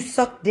 you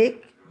suck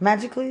dick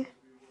magically?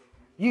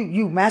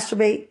 You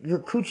masturbate your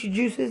coochie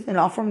juices and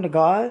offer them to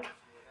God?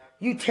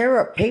 You tear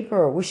up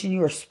paper wishing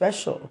you were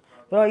special,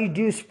 but all you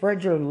do is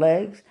spread your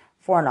legs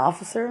for an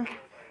officer?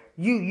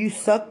 You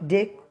suck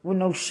dick with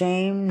no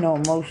shame, no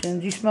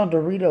emotions. You smell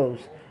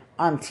Doritos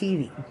on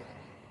TV.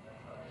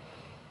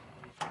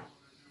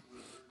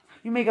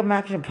 You make a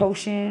magic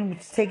potion,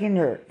 taking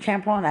your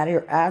tampon out of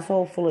your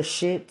asshole full of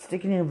shit,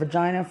 sticking in your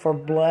vagina for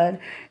blood,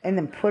 and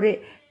then put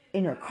it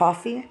in your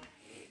coffee.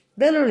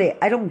 Literally,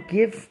 I don't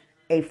give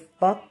a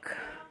fuck.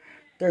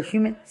 They're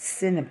human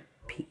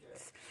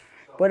centipedes.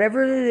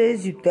 Whatever it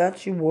is you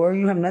thought you were,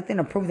 you have nothing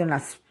to prove. They're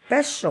not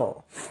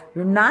special.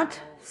 You're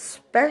not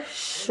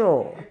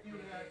special.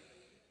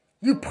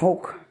 You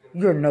poke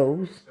your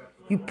nose.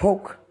 You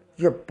poke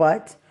your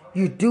butt.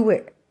 You do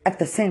it at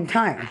the same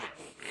time.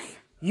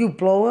 You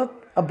blow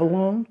up a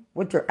balloon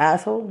with your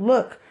asshole.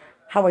 Look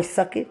how I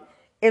suck it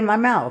in my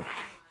mouth.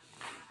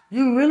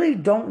 You really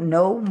don't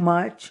know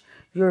much.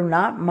 You're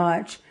not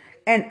much.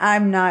 And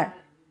I'm not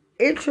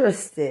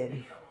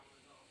interested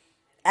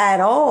at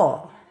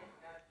all.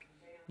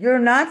 You're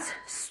not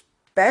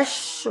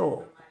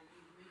special.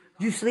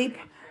 You sleep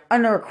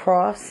under a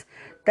cross.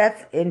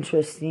 That's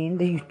interesting.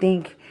 Do you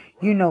think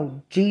you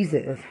know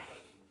Jesus?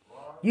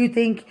 You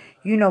think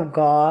you know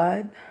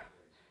God?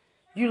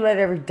 You let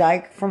every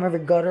dyke from every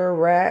gutter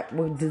rat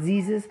with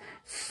diseases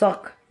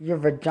suck your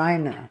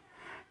vagina.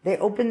 They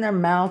open their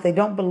mouth. They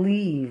don't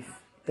believe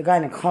the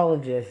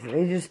gynecologist.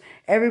 They just,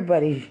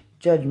 everybody's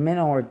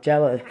judgmental or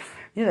jealous.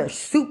 You know, they're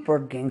super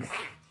gangsters.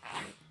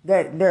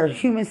 They're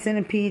human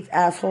centipedes,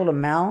 asshole to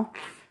mouth.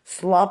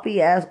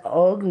 Sloppy ass,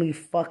 ugly,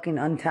 fucking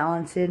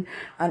untalented,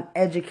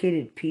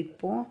 uneducated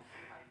people.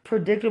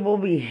 Predictable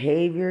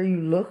behavior. You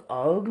look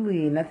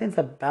ugly. Nothing's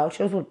about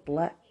you. With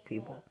black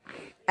people.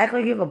 Act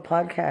like you have a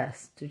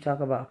podcast to talk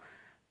about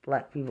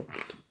black people.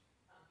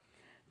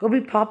 Go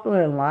be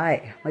popular and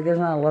lie. Like there's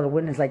not a lot of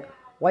witness like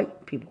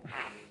white people.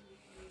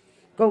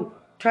 Go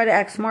try to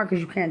act smart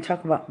because you can't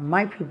talk about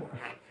my people.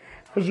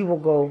 Because you will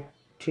go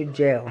to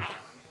jail.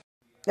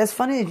 That's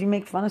funny that you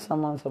make fun of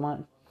someone so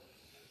much.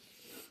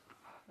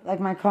 Like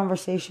my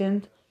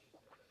conversation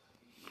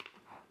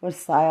with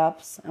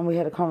PsyOps, and we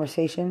had a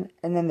conversation,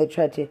 and then they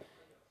tried to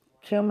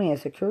kill me at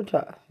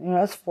Securitas. You know,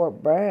 that's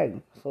Fort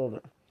Bragg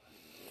soldier.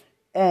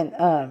 And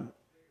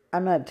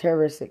I'm not a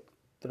terroristic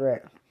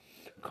threat.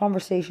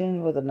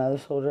 Conversation with another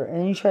soldier,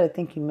 and you try to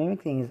think you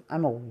mimic things.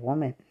 I'm a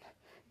woman.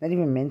 Not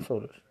even men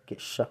soldiers get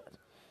shot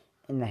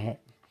in the head.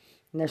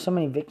 And there's so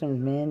many victims,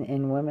 men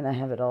and women. I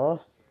have it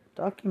all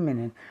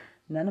documented.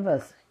 None of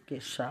us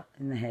get shot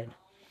in the head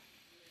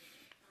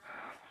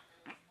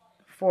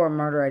for a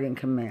murder I didn't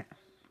commit.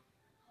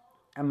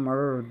 A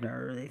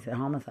murder, they said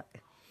homicide.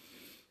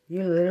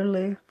 You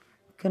literally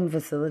couldn't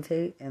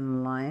facilitate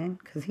in lying,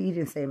 because he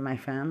didn't say my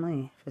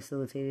family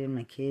facilitated,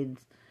 my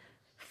kids'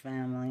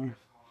 family.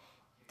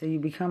 So you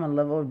become a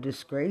level of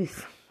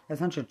disgrace.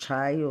 That's not your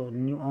child,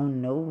 and you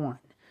own no one,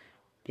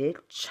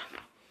 bitch.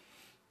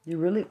 You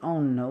really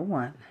own no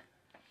one.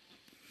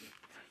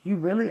 You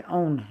really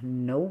own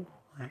no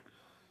one.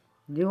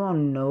 You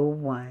own no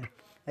one.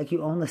 Like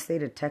you own the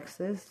state of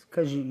Texas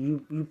because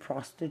you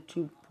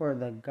prostitute for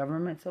the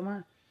government so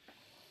much.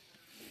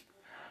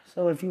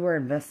 So if you were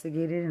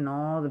investigated and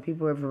all the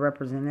people ever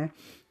represented,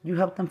 you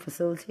helped them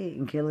facilitate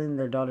in killing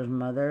their daughter's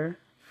mother,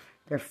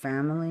 their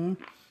family.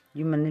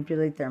 You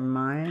manipulate their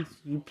minds.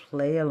 You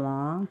play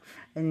along.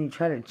 And you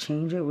try to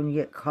change it when you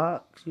get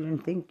caught. You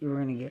didn't think you were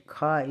going to get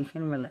caught. You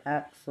couldn't really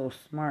act so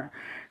smart.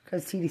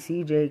 Because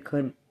TDCJ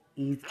couldn't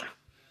either.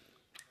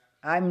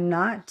 I'm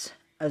not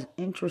as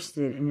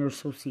interested in your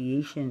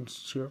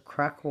associations, your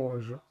crack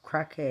whores, your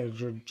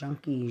crackheads, your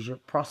junkies, your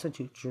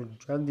prostitutes, your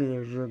drug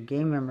dealers, your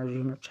gang members,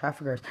 your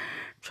traffickers,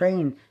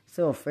 trained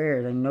civil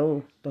affairs. I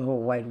know the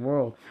whole wide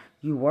world.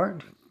 You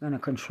weren't going to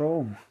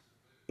control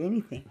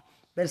anything.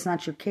 But it's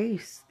not your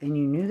case, and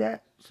you knew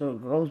that. So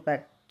it goes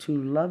back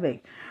to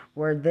Lubbock,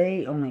 where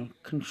they only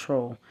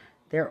control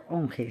their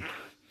own case.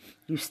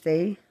 You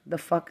stay the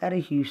fuck out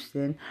of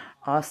Houston.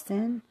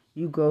 Austin,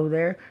 you go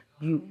there.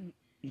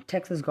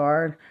 Texas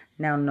Guard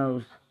now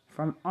knows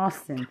from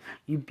Austin.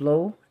 You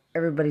blow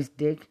everybody's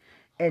dick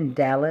in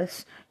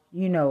Dallas.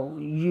 You know,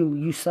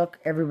 you suck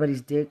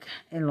everybody's dick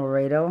in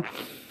Laredo.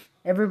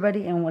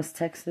 Everybody in West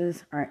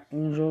Texas are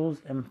angels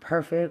and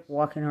perfect,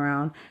 walking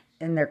around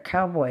in their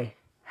cowboy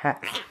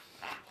hats.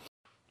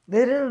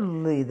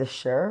 Literally, the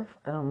sheriff,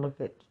 I don't look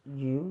at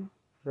you,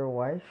 your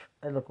wife,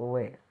 I look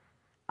away.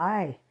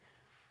 I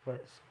was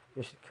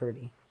your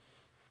security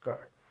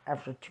guard.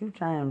 After 2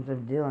 times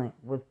of dealing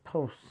with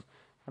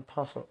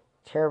post-apostle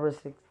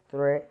terroristic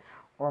threat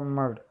or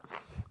murder.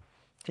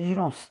 Because you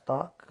don't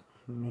stalk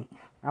me.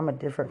 I'm a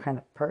different kind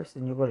of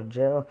person. You go to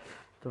jail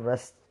the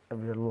rest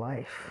of your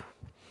life.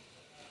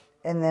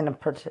 And then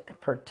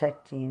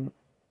protecting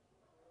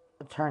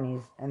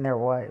attorneys and their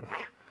wives.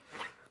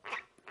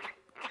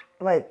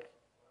 Like,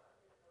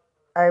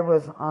 I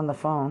was on the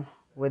phone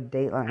with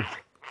Dateline,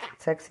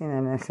 texting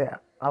them, and I said,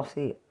 I'll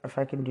see if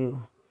I can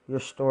do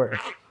your story.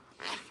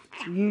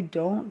 You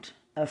don't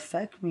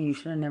affect me. You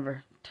should have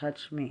never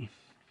touched me.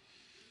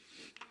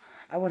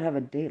 I would have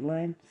a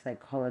Dateline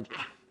psychologist.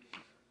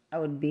 I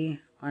would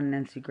be on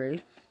Nancy Grace.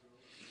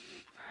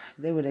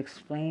 They would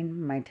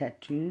explain my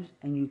tattoos,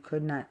 and you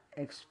could not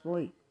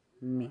exploit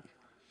me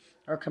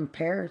or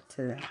compare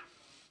to them.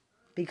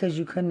 Because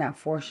you could not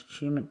force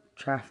human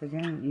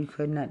trafficking. You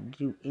could not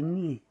do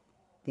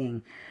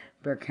anything.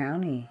 Bexar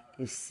County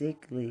is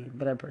sickly,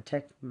 but I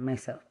protect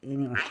myself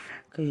anyway.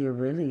 Because you're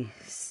really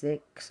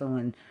sick. So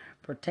in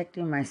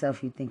protecting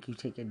myself, you think you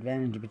take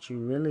advantage, but you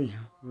really,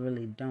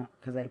 really don't.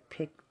 Because I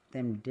pick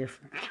them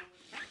different.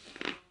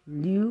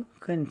 You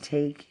can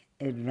take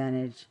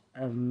advantage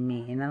of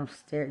me. And I'll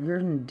stare.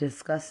 You're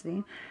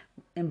disgusting.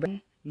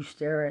 And you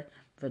stare at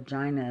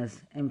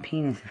vaginas and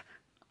penises.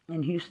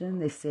 In Houston,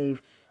 they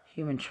save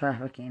human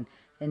trafficking.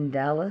 In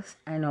Dallas,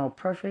 I know a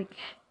perfect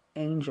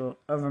angel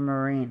of a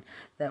Marine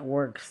that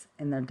works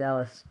in the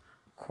Dallas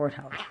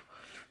courthouse.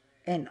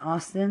 In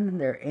Austin,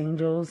 they're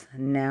angels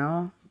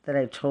now that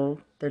I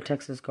told their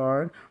Texas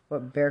Guard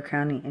what Bexar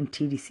County and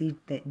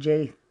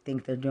TDCJ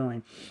think they're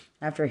doing.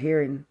 After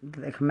hearing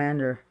the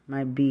commander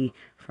might be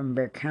from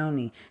Bexar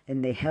County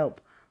and they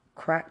help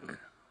crack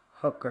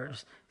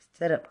hookers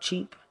set up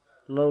cheap,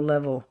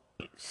 low-level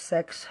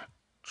sex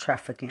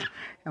trafficking.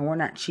 And we're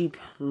not cheap,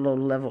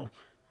 low-level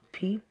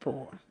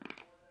people.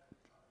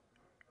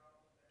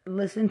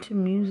 Listen to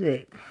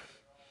music.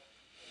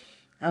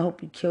 I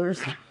hope you kill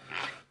yourself.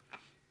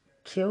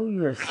 Kill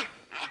yourself.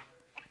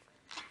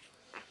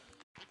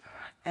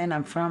 And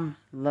I'm from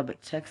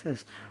Lubbock,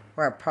 Texas,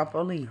 where I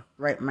properly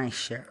write my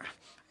share.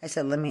 I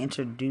said, let me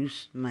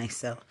introduce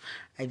myself.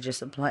 I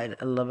just applied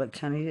a Lubbock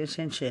County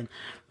detention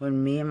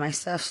when me and my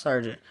staff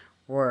sergeant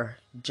were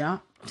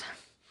jumped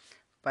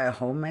by a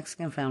whole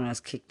Mexican family. I was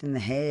kicked in the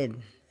head,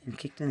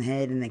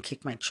 and they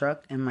kicked my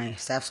truck, and my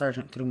staff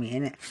sergeant threw me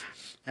in it.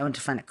 I went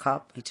to find a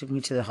cop. He took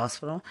me to the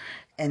hospital,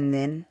 and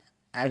then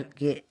I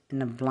get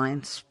in a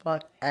blind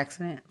spot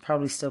accident,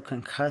 probably still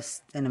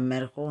concussed in a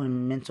medical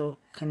and mental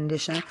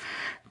condition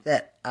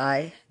that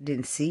I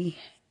didn't see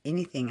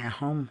anything at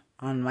home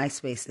on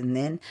MySpace. And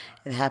then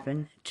it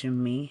happened to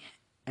me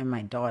and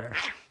my daughter.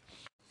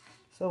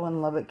 So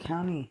in Lubbock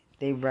County,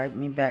 they write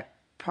me back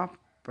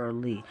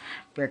properly.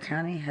 Bexar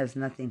County has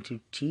nothing to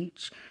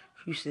teach.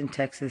 Houston,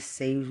 Texas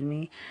saves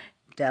me.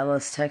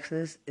 Dallas,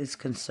 Texas is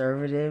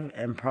conservative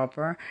and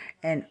proper.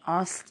 And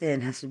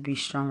Austin has to be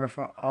stronger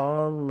for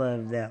all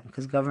of them.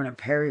 Because Governor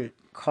Perry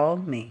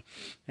called me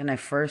when I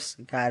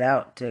first got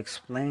out to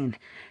explain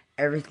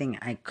everything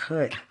I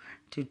could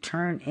to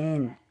turn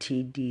in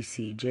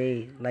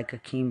TDCJ like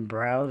Akeem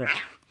Browder.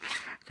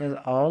 Because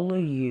all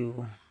of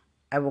you,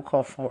 I will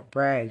call Fort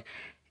Bragg,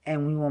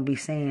 and we won't be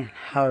saying,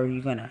 how are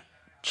you going to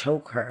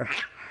choke her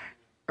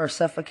or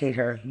suffocate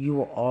her? You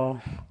will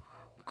all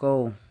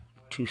go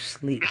to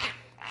sleep.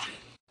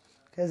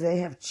 Because they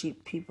have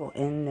cheap people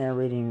in there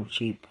reading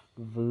cheap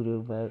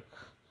voodoo books.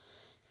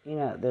 You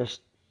know,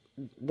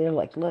 they're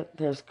like, look,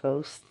 there's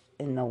ghosts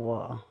in the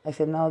wall. I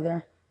said, no,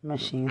 they're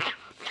machines.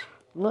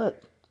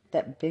 Look,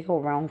 that big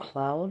old round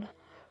cloud.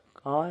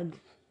 God,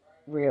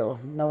 real.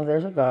 No,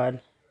 there's a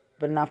God,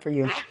 but not for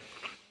you.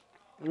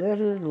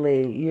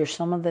 Literally, you're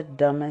some of the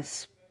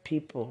dumbest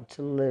people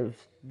to live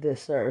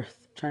this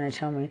earth. Trying to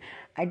tell me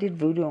I did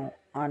voodoo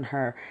on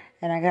her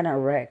and I got a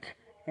wreck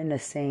in the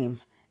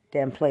same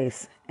damn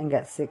place and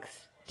got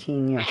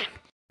 16 years.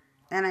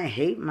 And I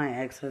hate my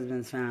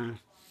ex-husband's family.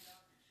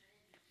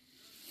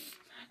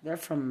 They're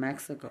from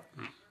Mexico.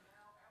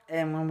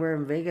 And when we were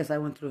in Vegas, I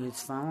went through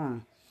his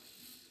phone.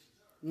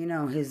 You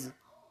know, his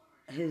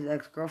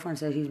ex-girlfriend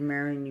said he's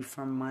marrying you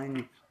for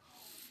money.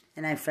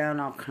 And I found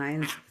all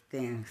kinds of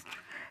things.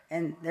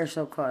 And they're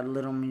so-called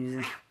little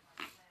music.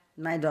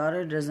 My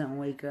daughter doesn't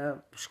wake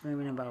up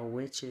screaming about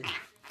witches.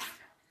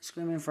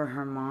 Screaming for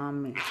her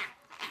mommy.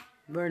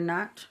 We're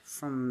not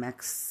from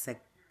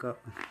Mexico.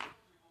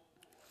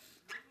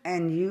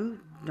 And you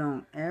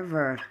don't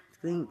ever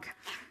think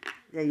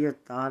that you're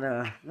thought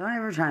of. Don't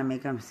ever try to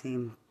make them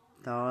seem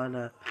thought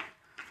of.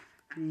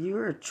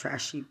 You're a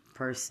trashy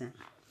person.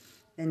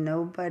 And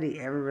nobody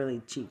ever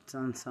really cheats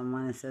on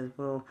someone and says,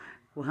 well,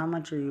 how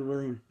much are you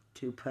willing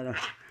to put up?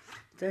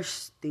 They're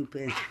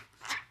stupid.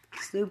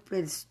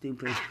 Stupid.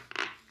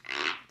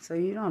 So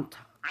you don't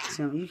talk to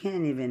them. You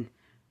can't even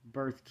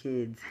birth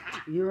kids.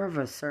 You're of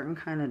a certain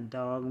kind of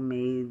dog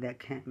maid that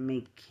can't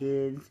make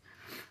kids,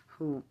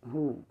 who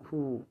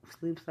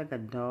sleeps like a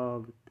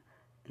dog,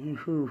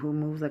 who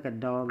moves like a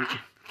dog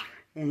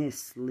in his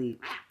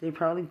sleep. They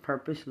probably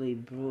purposely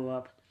blew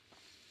up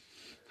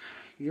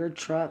your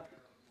truck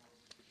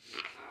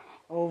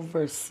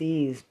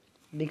overseas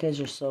because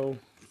you're so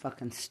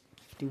fucking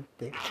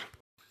stupid.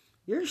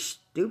 You're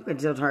stupid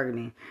till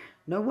targeting.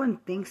 No one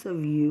thinks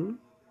of you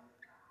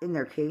in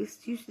their case.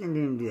 Houston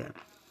didn't do that.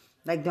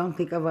 Like, don't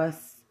think of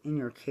us in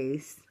your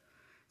case.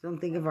 Don't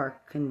think of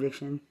our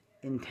conviction,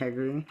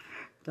 integrity.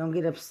 Don't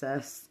get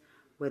obsessed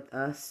with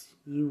us,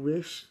 you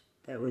wish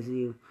that was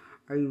you.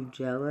 Are you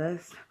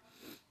jealous?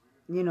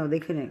 You know, they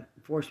couldn't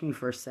force me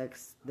for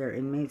sex. They're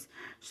inmates.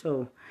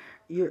 So,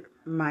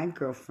 my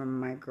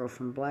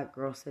girlfriend, black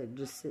girl, said,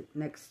 just sit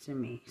next to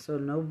me. So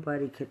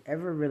nobody could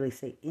ever really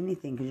say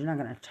anything because you're not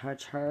going to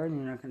touch her and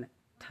you're not going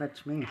to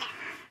touch me.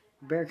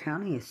 Bexar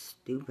County is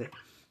stupid.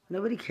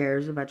 Nobody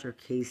cares about your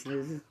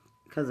cases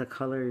because of the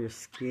color of your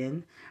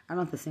skin. I'm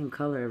not the same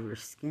color of your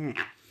skin.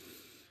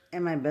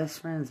 And my best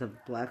friend's a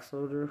black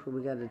soldier who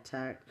we got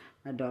attacked.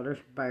 My daughter's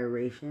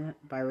biracial,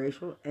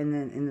 and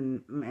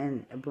then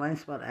and a blind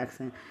spot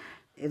accent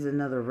is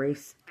another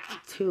race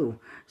too.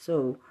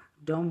 So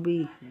don't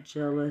be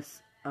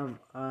jealous of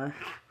us,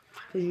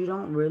 because you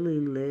don't really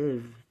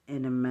live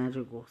in a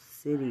magical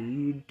city.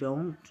 You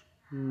don't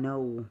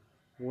know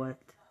what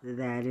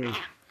that is.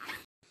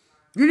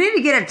 You need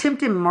to get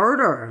attempted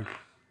murder.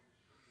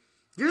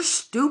 You're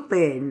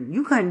stupid.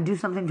 You couldn't do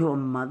something to a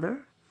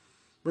mother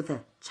with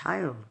a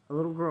child, a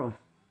little girl.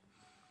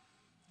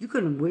 You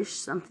couldn't wish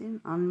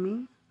something on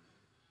me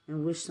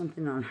and wish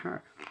something on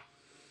her.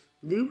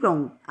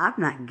 I'm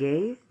not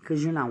gay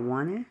because you're not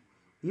wanted.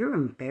 You're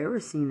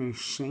embarrassing and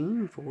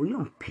shameful. You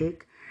don't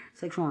pick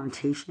sexual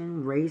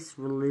orientation, race,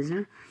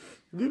 religion.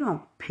 You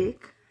don't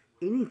pick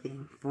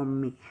anything for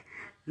me.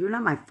 You're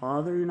not my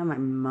father. You're not my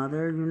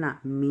mother. You're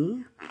not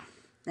me.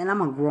 And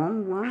I'm a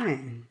grown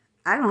woman.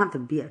 I don't have to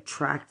be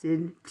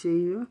attracted to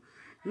you.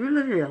 You're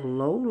literally a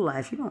low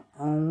life. You don't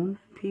own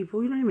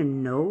people. You don't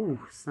even know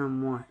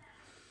someone.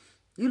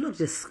 You look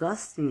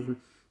disgusting.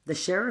 The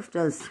sheriff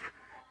does,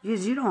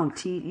 because you don't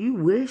teach. You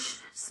wish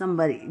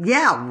somebody,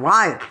 yeah,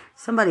 right.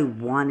 Somebody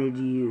wanted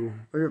you,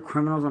 or your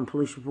criminals on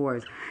police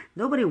reports.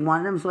 Nobody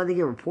wanted them, so they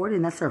get reported,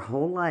 and that's their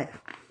whole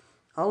life.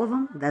 All of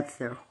them, that's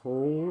their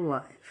whole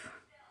life.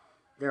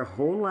 Their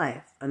whole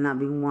life of not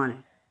being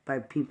wanted by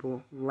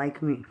people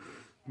like me.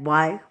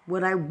 Why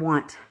would I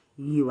want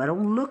you? I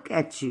don't look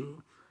at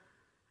you.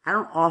 I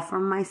don't offer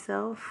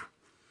myself.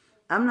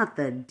 I'm not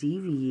the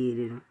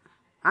deviated.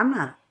 I'm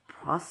not a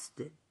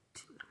prostitute.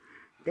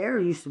 There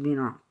used to be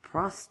no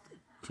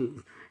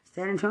prostitutes.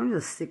 San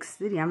Antonio's a sick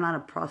city. I'm not a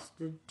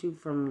prostitute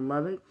from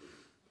Lubbock.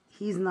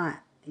 He's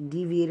not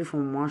deviated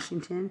from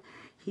Washington.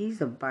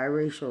 He's a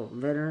biracial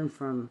veteran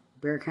from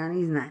Bexar County.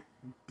 He's not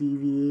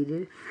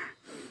deviated.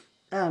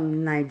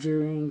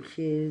 Nigerian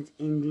kids,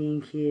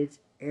 Indian kids,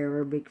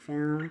 Arabic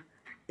found.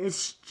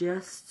 It's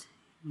just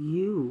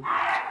you.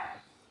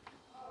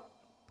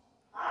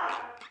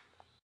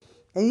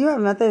 And you have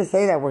nothing to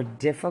say that we're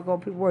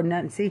difficult people or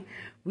nothing. See,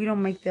 we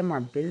don't make them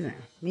our business.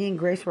 Me and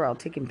Grace were out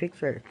taking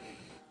pictures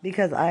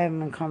because I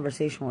am in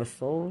conversation with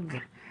souls.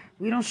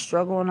 We don't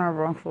struggle in our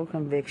wrongful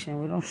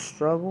conviction. We don't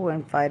struggle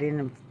in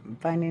finding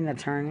an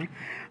attorney.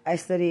 I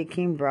studied at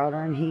King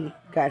Browder and he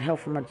got help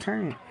from an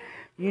attorney.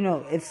 You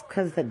know, it's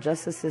because the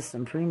justice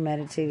system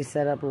premeditated,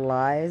 set up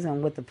lies,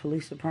 and with the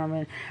police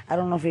department, I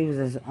don't know if it was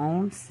his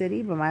own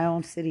city, but my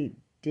own city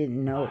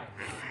didn't know.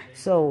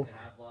 So,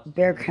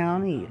 Bexar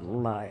County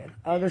lied.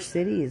 Other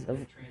cities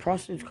of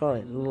prostitutes call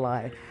it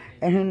lied.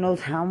 And who knows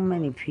how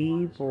many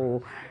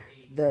people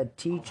the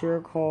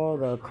teacher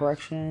called, the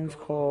corrections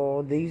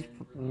called, these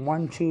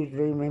 1, 2,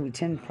 3, maybe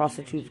 10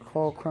 prostitutes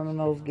call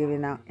criminals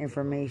giving out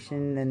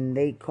information, and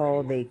they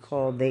call.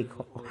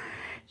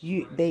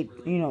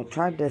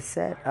 Tried to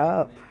set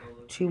up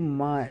too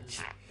much.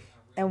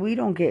 And we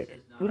don't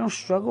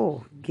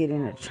struggle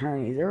getting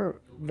attorneys. There are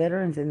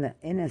veterans in the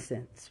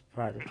Innocence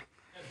Project.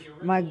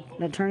 My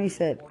attorney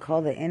said,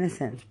 call the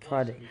Innocence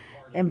Project.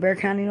 In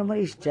Bexar County,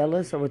 nobody's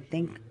jealous or would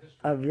think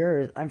of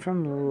yours. I'm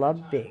from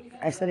Lubbock.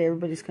 I study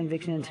everybody's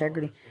conviction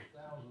integrity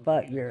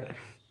but yours.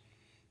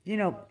 You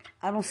know,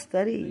 I don't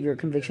study your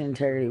conviction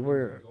integrity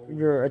where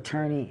your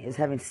attorney is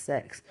having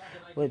sex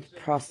with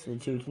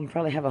prostitutes. You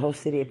probably have a whole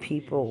city of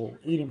people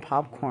eating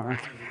popcorn.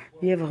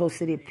 You have a whole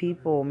city of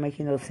people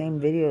making those same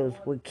videos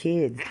with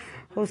kids.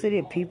 A whole city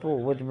of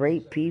people with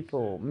rape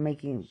people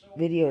making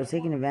videos,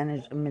 taking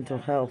advantage of mental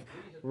health,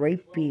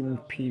 raping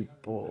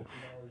people,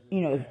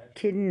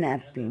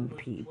 kidnapping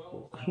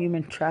people,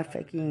 human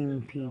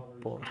trafficking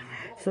people.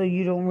 So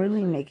you don't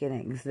really make an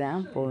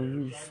example.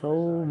 You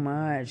so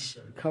much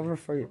cover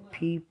for your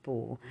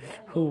people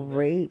who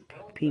rape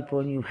people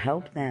and you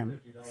help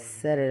them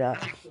set it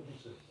up.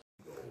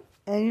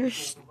 And you're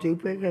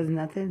stupid because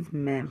nothing's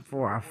meant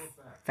for a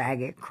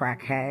faggot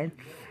crackhead.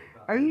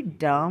 Are you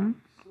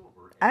dumb?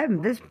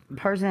 This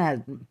person has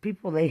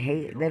people they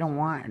hate, they don't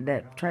want,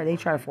 they try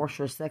to force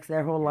their sex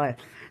their whole life.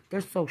 They're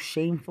so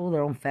shameful,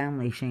 their own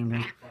family shames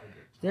them.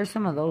 There's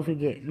some of those who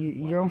get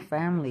your own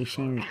family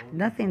shamed.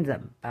 Nothing's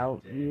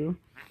about you.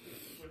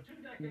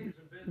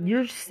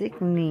 You're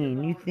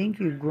sickening. You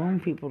think you groom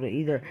people to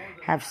either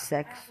have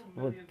sex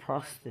with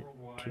prostitutes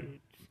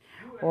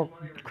or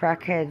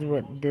crackheads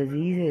with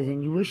diseases,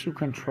 and you wish you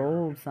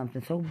controlled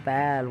something so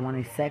bad,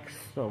 wanting sex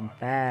so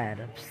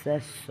bad,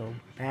 obsessed so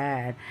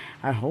bad.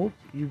 I hope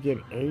you get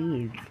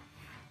AIDS.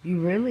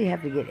 You really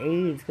have to get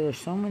AIDS because there's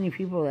so many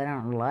people that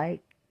aren't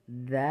like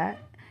that,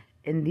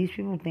 and these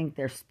people think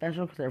they're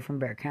special because they're from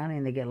Bexar County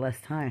and they get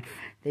less time.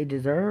 They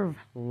deserve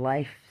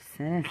life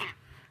sentence.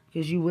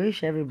 Because you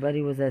wish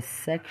everybody was as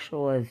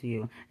sexual as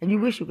you. And you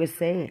wish you could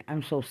say,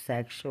 I'm so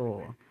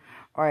sexual.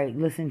 Or I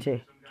listen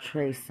to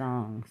Trey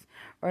songs.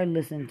 Or I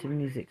listen to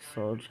Music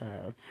Soul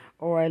Child.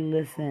 Or I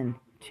listen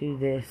to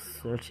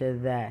this or to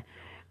that.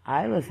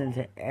 I listen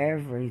to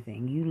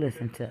everything. You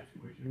listen to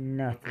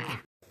nothing.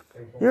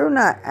 You're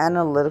not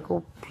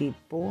analytical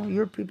people.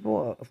 You're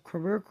people, a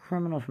career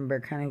criminal from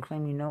Bexar County who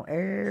claim you know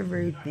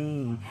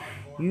everything.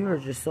 You are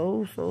just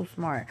so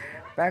smart.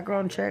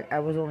 Background check, I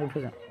was only in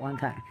prison one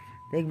time.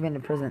 They've been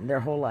in prison their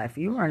whole life.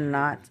 You are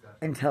not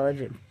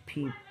intelligent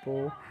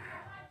people,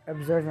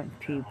 observant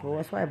people.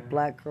 That's why a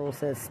black girl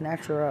says,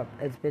 snatch her up.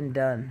 It's been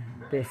done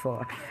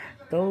before.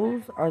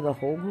 Those are the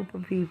whole group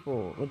of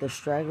people with the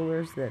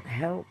stragglers that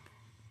help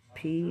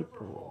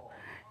people.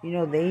 You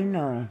know, they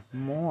know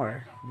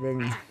more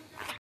than you.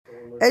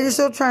 And you're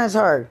still trying as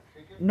hard.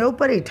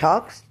 Nobody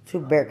talks to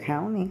Bexar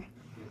County.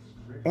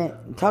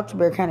 And talk to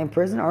Bexar County in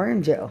prison or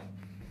in jail.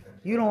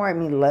 You don't write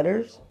me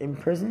letters in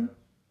prison.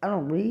 I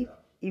don't read.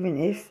 Even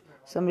if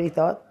somebody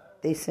thought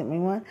they sent me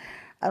one,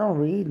 I don't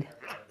read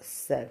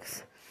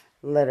sex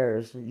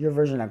letters. Your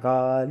version of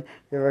God,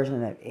 your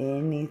version of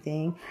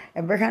anything.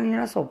 And Bexar County, you're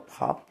not so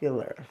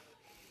popular.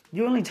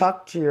 You only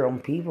talk to your own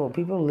people.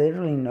 People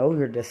literally know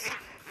you're just...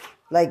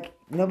 Like,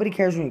 nobody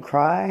cares when you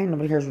cry.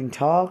 Nobody cares when you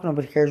talk.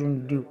 Nobody cares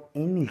when you do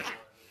anything.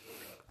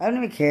 I don't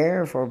even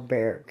care for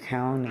Bexar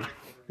County.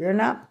 You're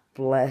not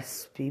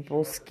blessed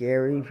people,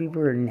 scary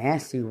people. You're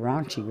nasty,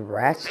 raunchy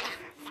rats.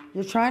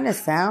 You're trying to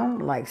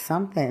sound like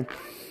something.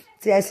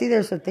 See, I see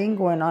there's a thing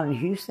going on in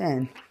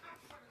Houston.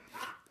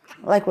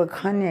 Like with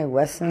Kanye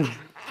West.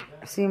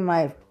 See,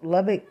 my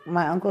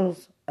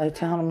uncle's a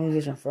talent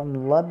musician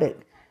from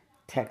Lubbock,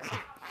 Texas.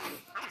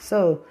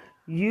 So...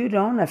 you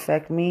don't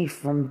affect me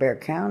from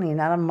Bexar County.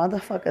 Not a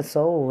motherfucking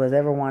soul has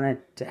ever wanted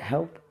to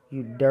help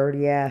you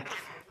dirty ass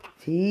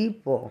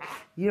people.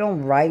 You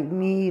don't write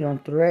me. You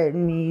don't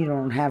threaten me. You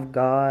don't have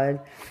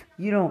God.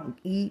 You don't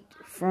eat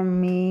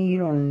from me. You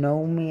don't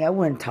know me. I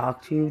wouldn't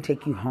talk to you,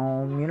 take you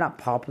home. You're not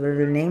popular.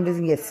 Your name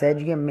doesn't get said.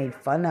 You get made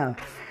fun of.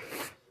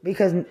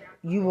 Because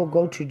you will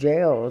go to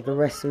jail the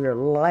rest of your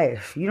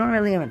life. You don't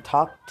really even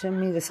talk to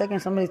me. The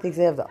second somebody thinks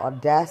they have the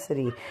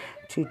audacity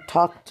to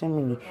talk to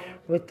me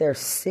with their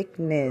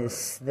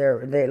sickness,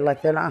 they're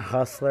not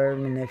hustler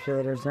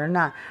manipulators. They're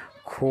not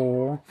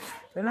cool.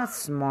 They're not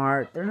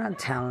smart. They're not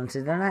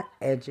talented. They're not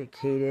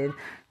educated.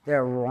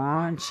 They're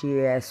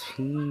raunchy ass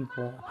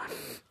people.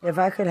 If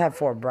I could have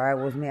Fort Bragg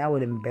with me, I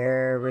would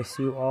embarrass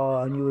you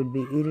all, and you would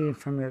be eating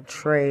from your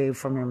tray,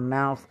 from your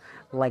mouth,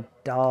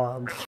 like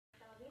dogs.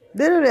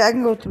 Literally, I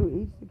can go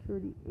through each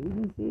security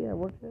agency I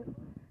work at.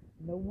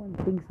 No one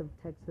thinks of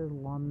Texas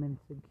lawmen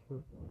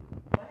security.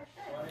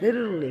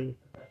 Literally,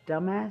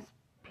 dumbass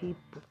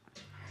people.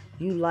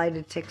 You lie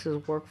to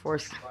Texas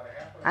workforce.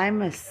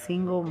 I'm a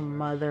single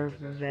mother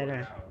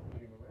veteran.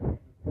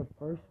 The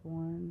first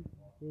one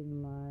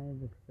didn't lie.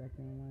 The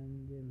second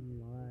one didn't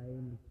lie.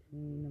 In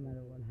between, no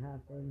matter what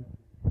happened,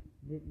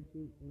 didn't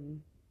do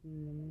anything to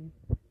me.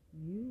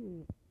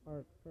 You are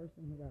a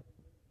person who got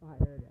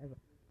fired as a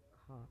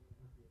cop.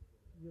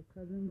 Your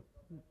cousin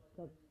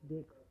sucks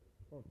dick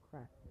for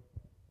crack.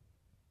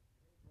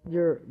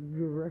 Your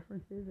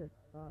references are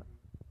thought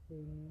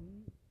things.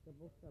 They're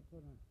both got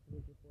put on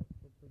stage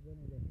for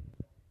preventative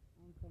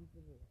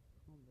uncomfortable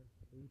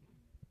conversation.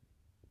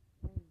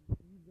 And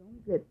you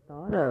don't get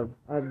thought of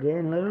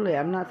again. Literally,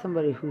 I'm not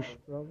somebody who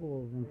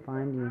struggles in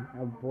finding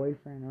a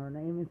boyfriend or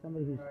not even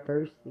somebody who's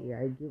thirsty.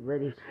 I get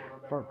ready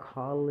for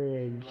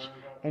college,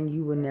 and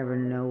you would never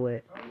know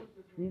it.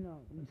 You know,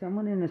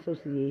 someone in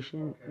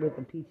association with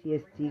the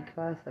PTSD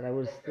class that I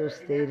would have still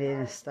stayed in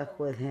and stuck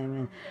with him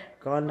and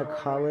gone to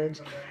college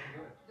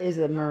is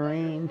a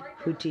Marine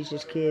who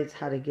teaches kids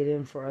how to get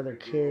in for other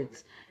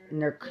kids.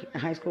 And their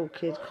high school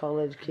kids,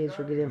 college kids,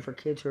 for getting in for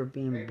kids who are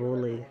being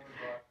bullied.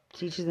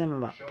 Teaches them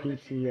about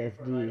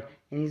PTSD.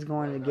 And he's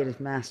going to get his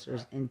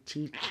master's in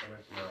teach.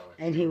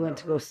 And he went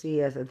to go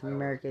see us at the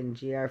American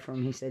GI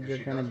firm. He said, you're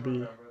going to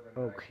be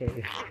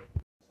okay.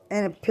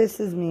 And it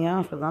pisses me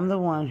off because I'm the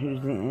one who's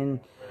the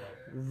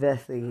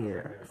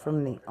investigator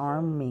from the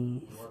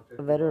Army,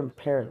 a veteran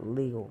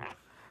paralegal.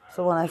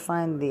 So when I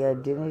find the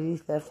identity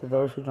theft of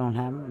those who don't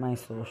have my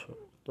social,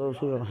 those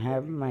who don't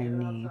have my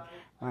name,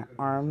 my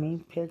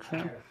Army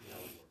picture,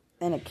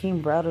 and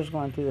Akeem Browder's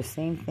going through the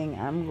same thing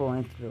I'm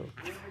going through.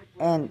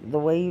 And the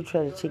way you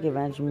try to take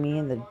advantage of me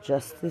in the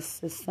justice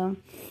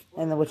system,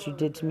 and then what you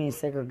did to me in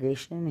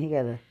segregation, he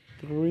got a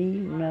 $3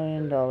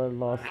 million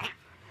lawsuit.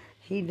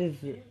 He does,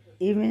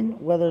 even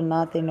whether or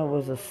not they know it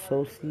was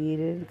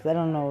associated, because I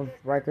don't know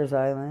if Rikers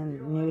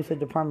Island knew the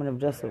Department of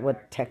Justice,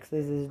 what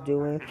Texas is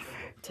doing.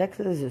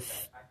 Texas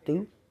is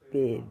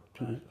stupid,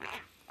 Pete.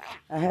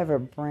 I have a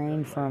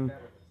brain from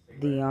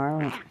the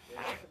Army,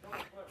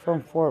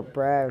 from Fort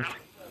Bragg.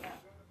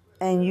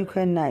 And you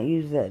could not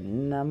use that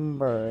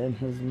number. And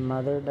his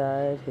mother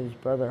died. His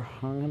brother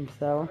hung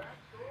himself.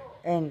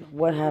 And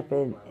what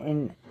happened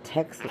in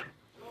Texas?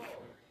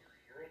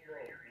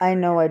 I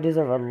know I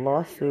deserve a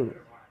lawsuit.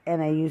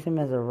 And I use him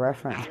as a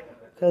reference.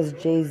 Because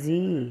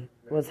Jay-Z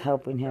was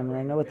helping him. And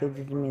I know what they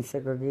did to me in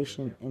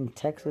segregation in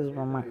Texas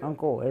when my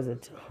uncle is a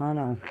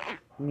Tejano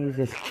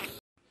musician.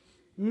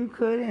 You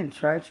couldn't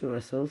try to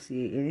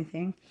associate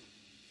anything.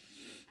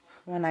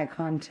 When I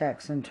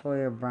contact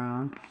Centoya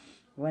Brown,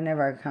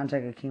 whenever I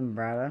contact Akeem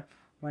Brada,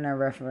 when I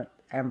reference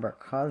Amber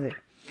Cosset,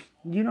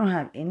 you don't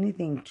have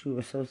anything to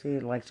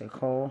associate like to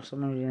call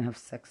someone who didn't have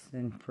sex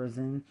in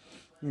prison,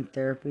 in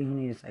therapy, who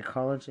needs a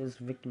psychologist,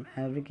 victim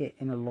advocate,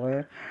 and a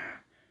lawyer.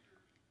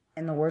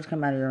 And the words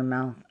come out of your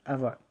mouth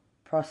of a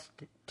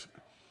prostitute,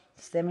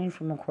 stemming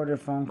from recorded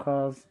phone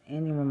calls,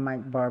 ending with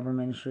Mike Barber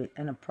Ministry,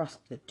 and a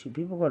prostitute.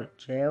 People go to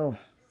jail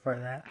for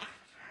that.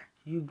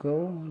 You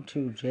go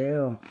to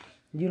jail.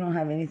 You don't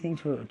have anything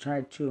to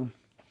try to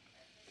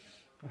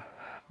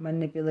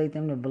manipulate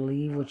them to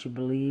believe what you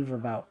believe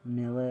about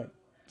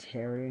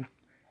military.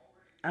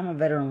 I'm a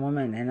veteran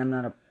woman and I'm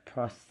not a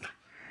prostitute.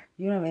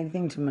 You don't have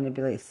anything to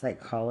manipulate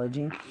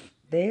psychology.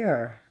 They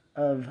are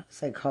of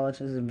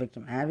psychologists and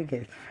victim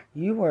advocates.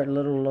 You are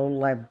little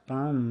low-life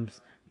bums,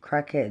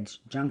 crackheads,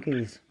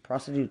 junkies,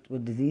 prostitutes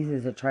with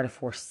diseases that try to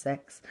force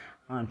sex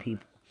on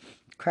people.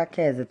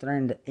 Crackheads that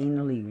threaten to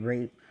anally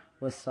rape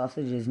with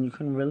sausages, and you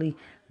can really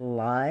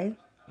lie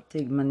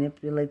to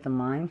manipulate the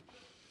mind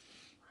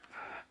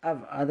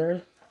of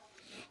others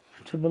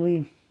to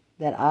believe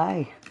that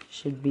I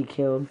should be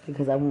killed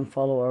because I won't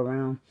follow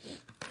around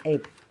a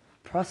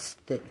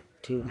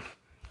prostitute.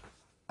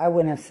 I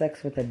wouldn't have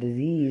sex with a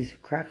diseased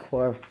crack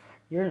whore.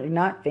 You're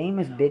not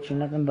famous, bitch. You're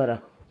nothing but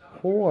a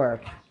whore.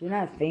 You're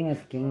not famous,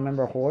 gang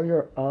member whore.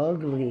 You're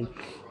ugly.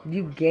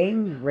 You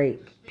gang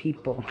rape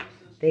people.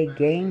 They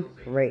gang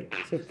rape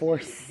to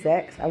force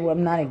sex.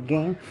 I'm not a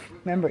gang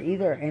member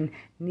either, and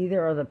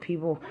neither are the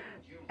people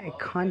I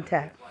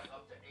contact.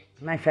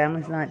 My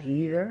family's not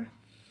either.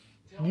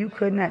 You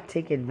could not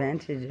take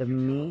advantage of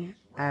me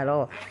at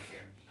all.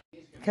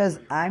 Because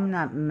I'm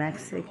not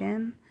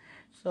Mexican,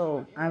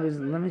 so I was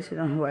limited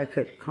on who I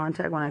could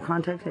contact. When I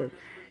contacted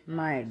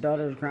my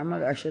daughter's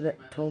grandmother, I should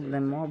have told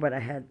them more, but I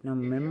had no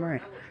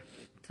memory.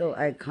 So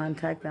I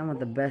contact them with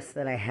the best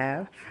that I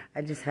have.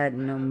 I just had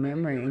no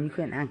memory, and you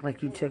couldn't act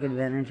like you took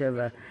advantage of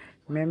a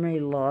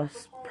memory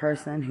loss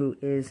person who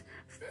is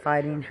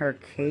fighting her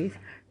case.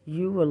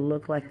 You will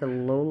look like the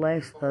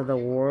lowlifes of the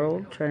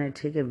world trying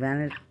to take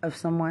advantage of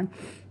someone,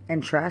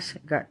 and trash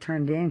got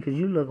turned in because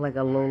you look like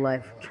a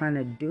lowlife trying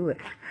to do it.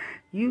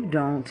 You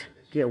don't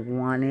get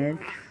wanted.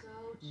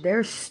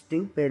 They're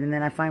stupid, and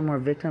then I find more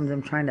victims.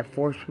 I'm trying to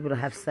force people to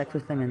have sex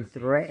with them and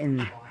threaten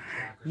them.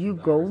 You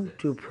go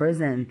to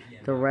prison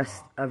the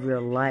rest of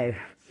your life.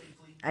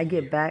 I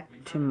get back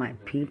to my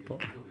people.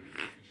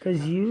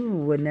 Because you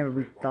would never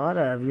be thought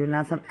of. You're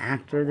not some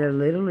actor. They're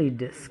literally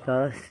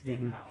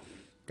disgusting.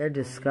 They're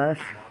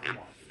disgusting.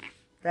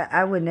 That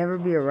I would never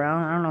be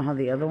around. I don't know how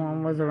the other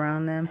one was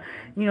around them.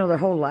 You know, their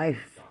whole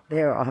life,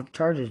 they're off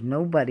charges.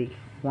 Nobody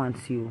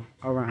wants you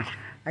around.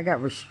 I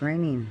got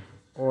restraining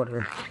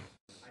order.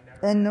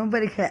 And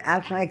nobody can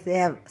act like they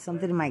have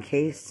something in my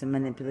case to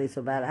manipulate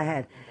so bad. I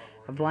had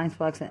a blind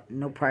spot and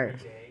no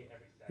priors.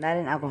 Not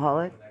an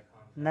alcoholic.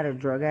 Not a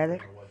drug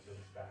addict.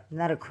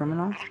 Not a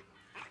criminal.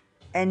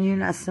 And you're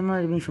not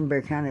similar to me from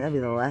Bexar County. That'd be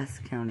the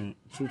last county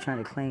that you're trying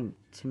to claim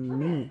to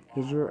me.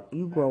 Because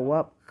you grow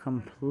up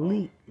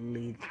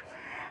completely.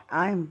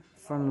 I'm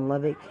from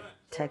Lubbock,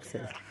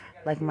 Texas.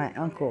 Like my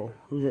uncle,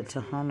 who's a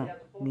Tejano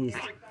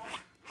musician.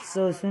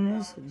 So as soon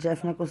as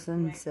Jeff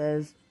Nicholson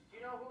says,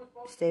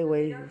 stay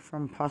away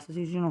from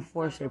prostitutes, you don't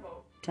force a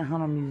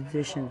Tejano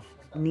musician's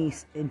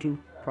niece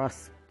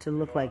to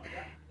look like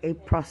a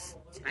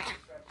prostitute.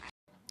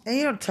 And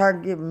you don't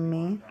target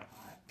me.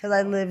 Because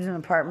I lived in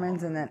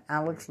apartments, and then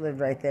Alex lived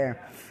right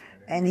there.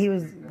 And he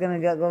was going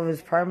to go to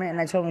his apartment,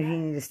 and I told him if he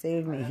needed to stay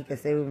with me, he could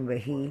stay with me. But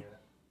he,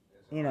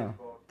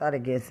 thought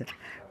against it.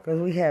 Because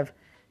we have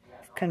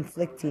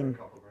conflicting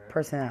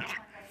personalities.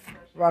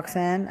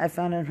 Roxanne, I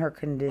found in her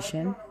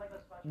condition,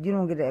 you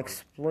don't get to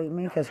exploit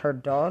me because her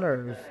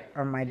daughters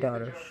are my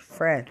daughter's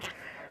friends.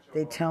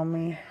 They tell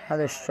me how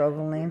they're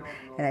struggling,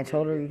 and I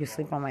told her you can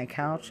sleep on my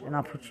couch, and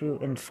I'll put you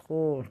in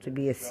school to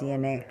be a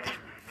CNA.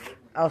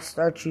 I'll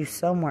start you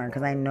somewhere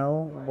because I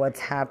know what's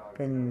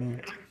happening.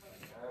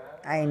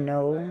 I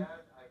know,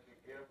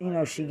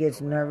 she gets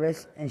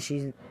nervous and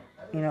she's,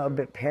 a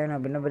bit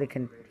paranoid, but nobody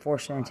can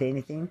force her into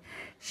anything.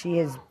 She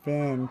has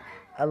been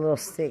a little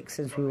sick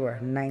since we were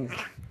 9.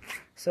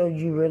 So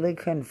you really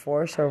couldn't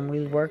force her.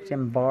 We worked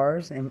in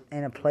bars in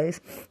a place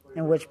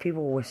in which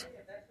people wish,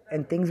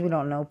 and things we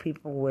don't know,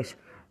 people wish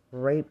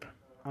rape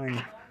on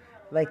you.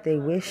 Like they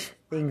wish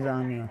things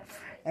on you.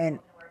 And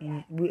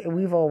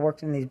we've all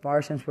worked in these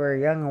bars since we were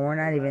young, and we're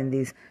not even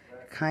these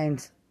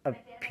kinds of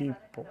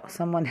people.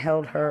 Someone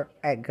held her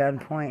at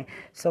gunpoint.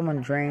 Someone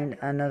drained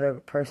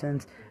another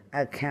person's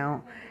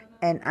account.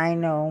 And I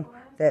know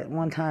that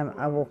one time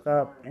I woke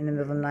up in the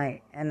middle of the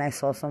night and I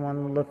saw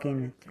someone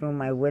looking through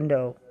my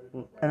window,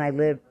 and I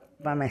lived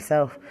by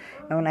myself.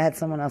 And when I had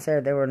someone else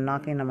there, they were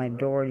knocking on my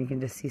door, and you can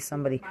just see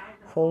somebody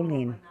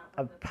holding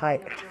a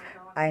pipe.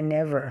 I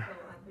never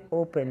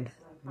opened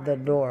the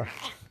door.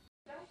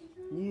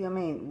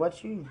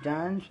 What you've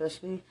done,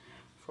 especially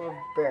for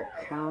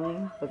Barrett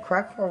County. The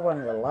crack whore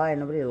wanted to lie.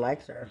 Nobody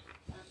likes her.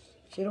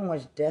 She don't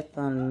wish death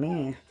on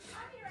me.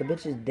 The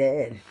bitch is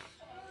dead.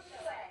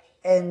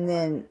 And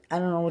then, I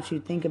don't know what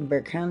you think in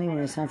Barrett County when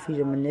it's time for you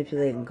to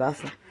manipulate and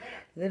gossip.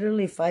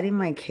 Literally fighting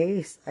my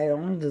case, I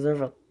only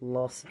deserve a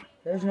lawsuit.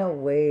 There's no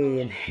way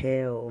in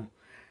hell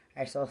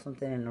I saw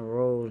something in the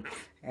road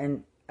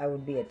and I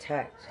would be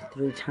attacked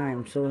 3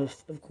 times. So,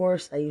 of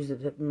course, I used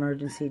the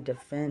emergency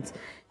defense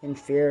in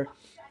fear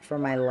for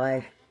my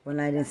life when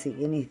I didn't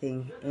see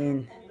anything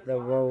in the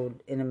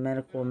road in a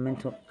medical and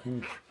mental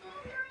condition.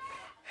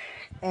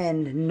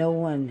 And no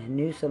one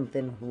knew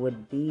something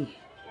would be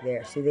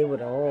there. See, they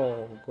would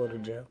all go to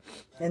jail.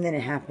 And then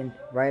it happened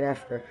right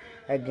after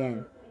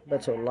again.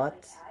 But so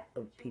lots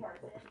of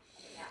people.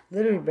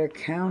 Literally, Barrett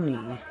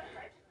County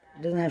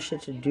doesn't have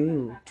shit to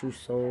do to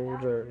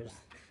soldiers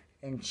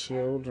and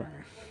children.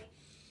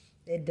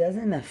 It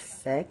doesn't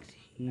affect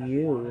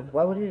you.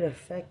 Why would it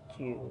affect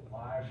you?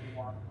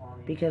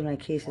 Because my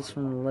case is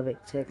from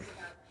Lubbock, Texas.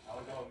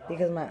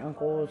 Because my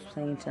uncle was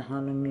playing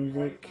Tejano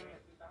music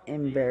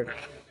in Barrett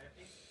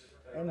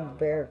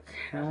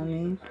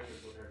County,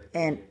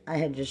 and I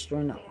had just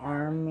joined the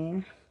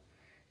army,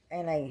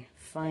 and I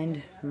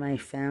find my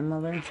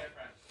family.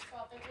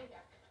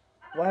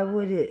 Why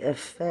would it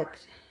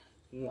affect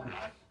you?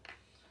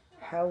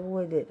 How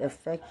would it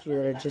affect you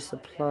that I just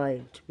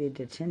applied to be in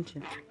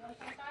detention?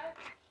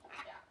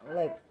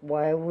 Like,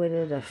 why would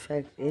it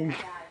affect it?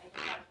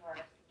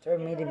 For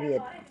me to be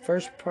a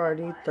first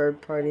party,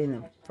 third party, and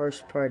a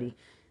first party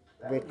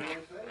victim.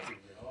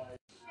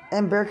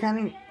 And Barrett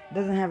County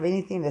doesn't have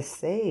anything to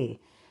say.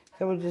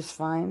 It would just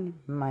find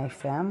my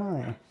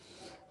family.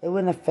 It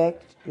wouldn't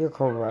affect your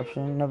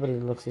corruption. Nobody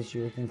looks at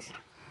you and thinks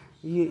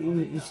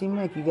you seem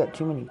like you got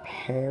too many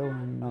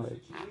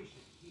paranoid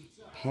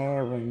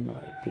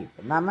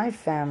people. Not my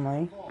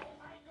family.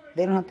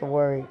 They don't have to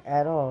worry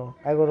at all.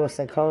 I go to a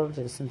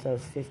psychologist since I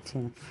was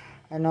 15.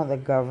 I know the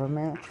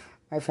government.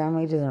 My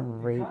family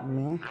doesn't rape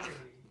me.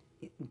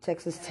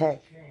 Texas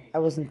Tech. I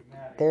was in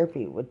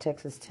therapy with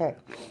Texas Tech.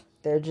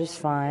 They're just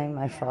fine.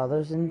 My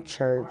father's in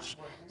church,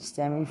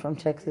 stemming from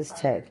Texas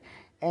Tech.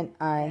 And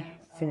I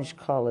finished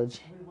college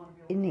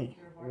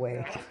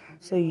anyway.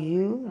 So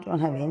you don't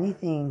have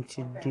anything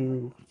to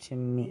do to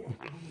me.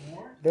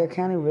 Barrett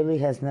County really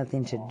has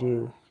nothing to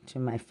do to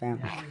my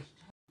family.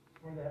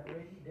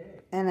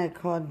 And I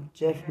called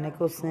Jeff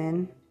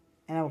Nicholson,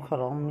 and I would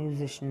call all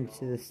musicians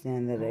to the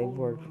stand that I've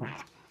worked for.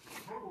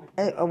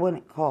 I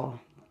wouldn't call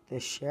the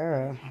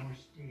sheriff.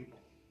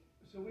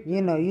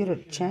 You know, you had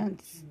a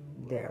chance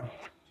there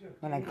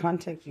when I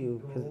contact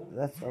you, because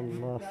that's a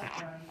loss.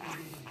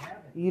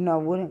 You know, I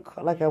wouldn't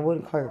call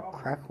your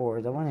crack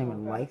whores. I wouldn't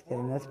even like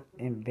them. That's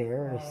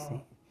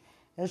embarrassing.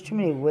 There's too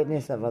many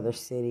witnesses of other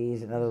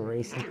cities and other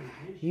races.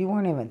 You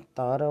weren't even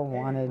thought of,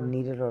 wanted,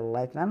 needed, or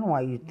liked. I don't know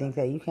why you think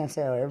that. You can't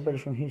say, oh, everybody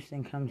from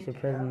Houston comes to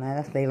prison.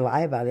 They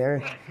lie about it.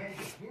 Everybody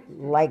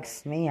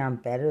likes me. I'm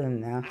better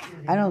than them.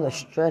 I know the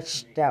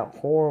stretched out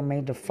whore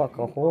made to fuck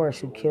a horse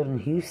who killed in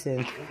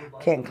Houston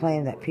can't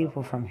claim that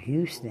people from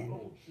Houston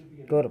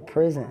go to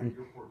prison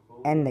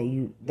and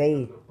that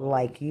they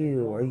like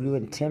you, or you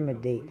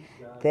intimidate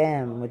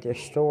them with your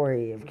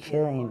story of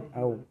killing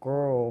a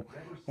girl,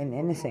 an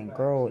innocent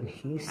girl in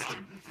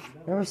Houston.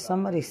 There was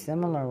somebody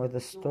similar with a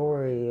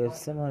story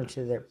similar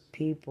to their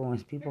people,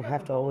 and people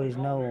have to always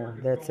know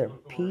that's their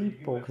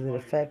people because it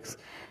affects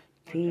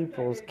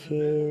people's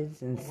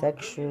kids and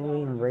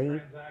sexually and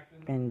rape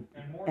and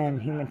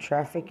human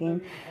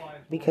trafficking,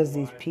 because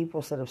these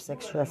people set up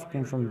sex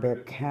trafficking from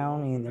Barrett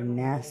County, and they're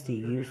nasty,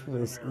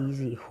 useless,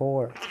 easy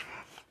whores.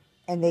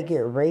 And they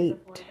get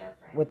raped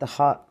with the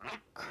hot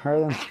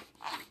curling.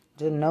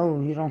 Just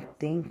know you don't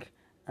think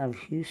of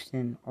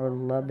Houston or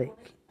Lubbock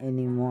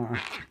anymore.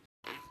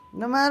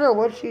 No matter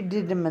what you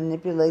did to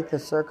manipulate the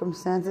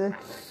circumstances,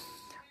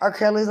 R.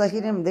 Kelly's like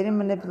they didn't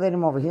manipulate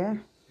him over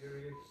here.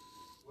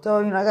 So,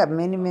 you know, I got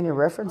many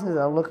references.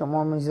 I'll look at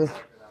Mormons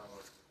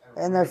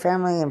and their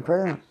family in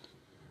prison.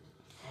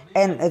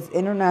 And it's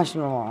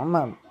international law. I'm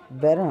a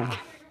veteran.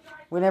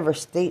 Whenever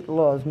state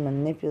law is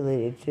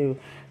manipulated to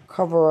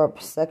cover up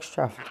sex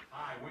trafficking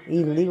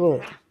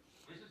illegally.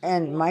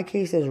 And my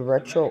case is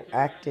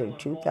retroactive.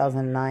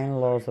 2009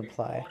 laws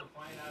apply.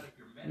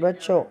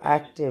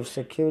 Retroactive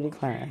security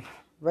clearance.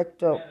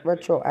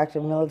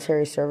 Retroactive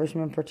military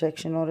serviceman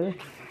protection order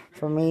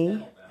for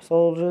me,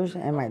 soldiers,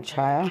 and my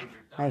child,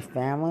 my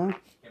family,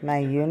 my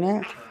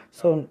unit.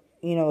 So,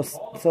 you know,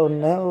 so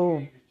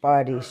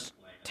nobody's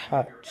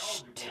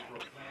touched.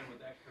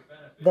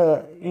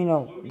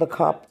 The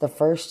cop the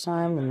first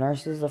time, the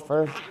nurses the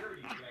first,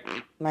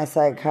 my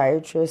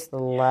psychiatrist the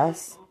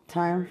last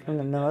time from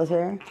the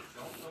military.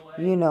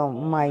 You know,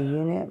 my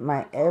unit,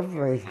 my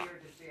everything.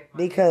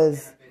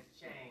 Because,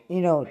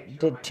 you know,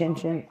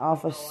 detention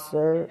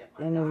officer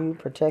interview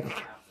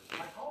protect,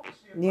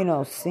 you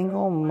know,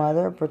 single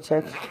mother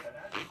protect,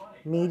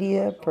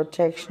 media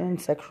protection,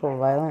 sexual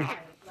violence.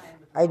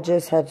 I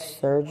just had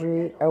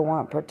surgery. I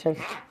want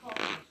protection.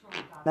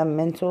 The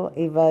mental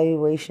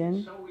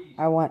evaluation.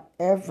 I want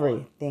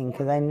everything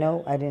because I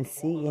know I didn't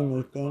see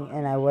anything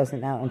and I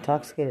wasn't out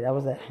intoxicated. I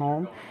was at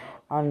home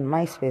on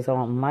MySpace. I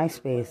want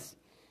MySpace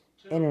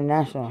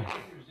International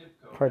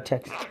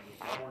protection.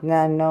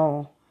 Now I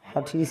know how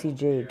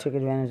TCJ took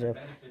advantage of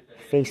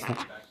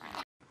Facebook.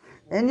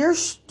 And you're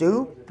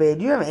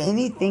stupid. You have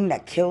anything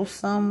that kills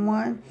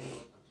someone?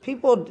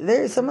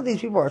 Some of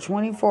these people are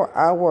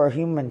 24-hour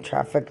human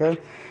traffickers.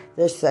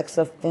 They're sex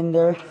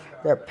offenders.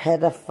 They're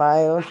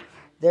pedophiles.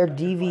 They're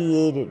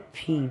deviated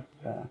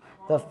people.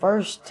 The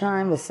first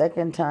time, the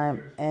second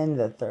time, and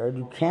the third.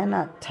 You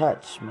cannot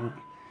touch me.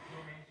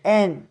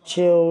 And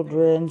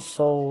children,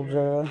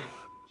 soldiers.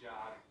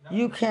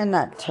 You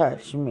cannot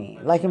touch me.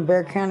 Like in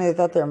Bexar County, they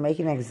thought they were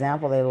making an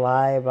example. They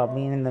lie about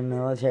being in the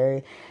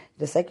military.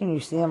 The second you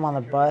see them on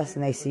the bus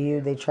and they see you,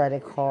 they try to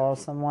call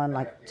someone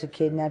like to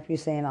kidnap you,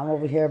 saying, I'm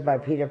over here by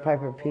Peter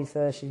Piper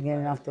Pizza. She's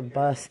getting off the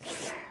bus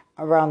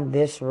around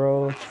this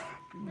road.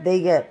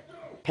 They get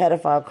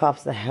pedophile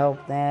cops to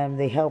help them.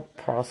 They help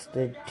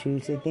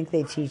prostitutes. They think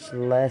they teach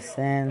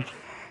lessons.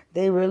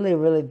 They really,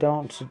 really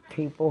don't to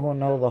people who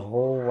know the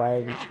whole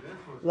wide.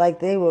 Like,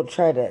 they will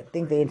try to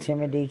think they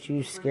intimidate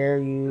you, scare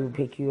you,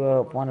 pick you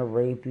up, want to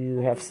rape you,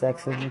 have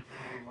sex with you.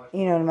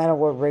 You know, no matter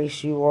what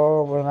race you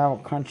are, no matter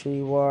what country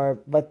you are,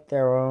 but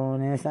their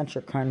own, and it's not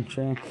your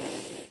country.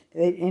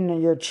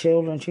 Your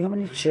children, how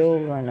many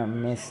children are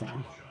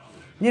missing?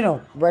 You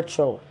know,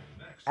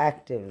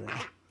 retroactively.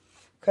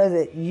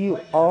 Because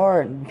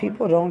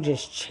people don't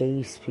just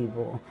chase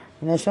people.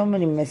 And there's so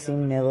many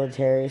missing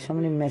military, so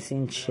many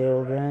missing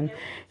children,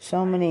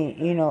 so many,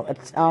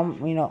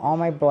 all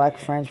my black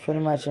friends pretty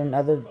much in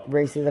other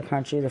races of the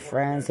country, the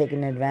friends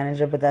taking advantage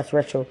of, but that's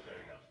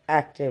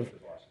retroactive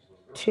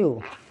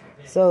too.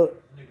 So,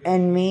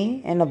 and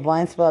me in a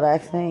blind spot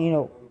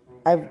accident,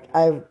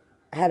 I've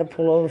had to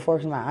pull over for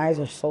because my eyes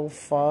are so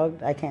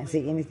fogged. I can't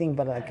see anything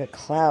but like a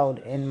cloud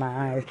in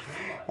my eyes.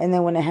 And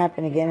then when it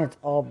happened again, it's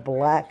all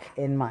black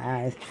in my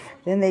eyes.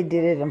 Then they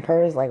did it in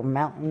purpose, like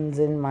mountains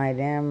in my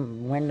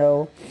damn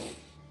window.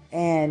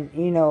 And,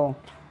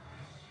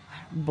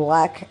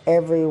 black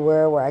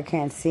everywhere where I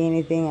can't see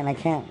anything and I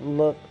can't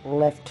look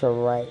left to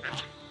right.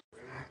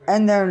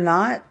 And they're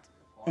not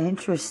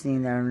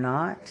interesting. They're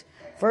not.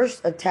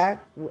 First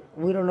attack,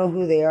 we don't know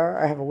who they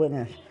are. I have a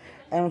witness.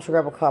 I went to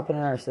grab a cop and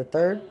a nurse. The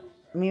third,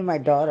 me and my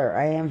daughter,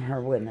 I am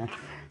her witness.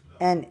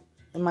 And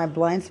in my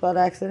blind spot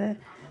accident,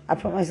 I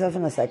put myself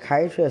in a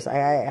psychiatrist.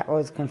 I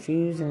was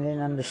confused and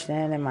didn't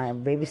understand, and my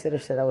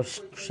babysitter said I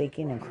was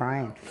shaking and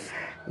crying.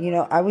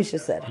 I was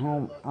just at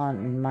home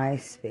on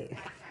MySpace.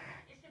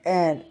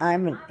 And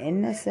I'm an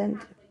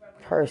innocent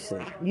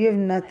person. You have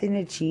nothing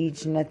to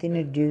teach, nothing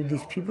to do.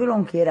 These people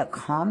don't get a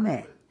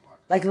comment.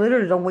 Like,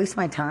 literally, don't waste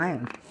my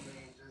time.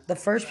 The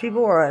first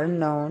people are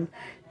unknown.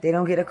 They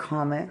don't get a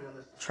comment.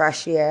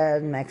 Trashy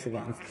ass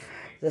Mexicans.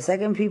 The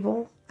second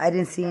people, I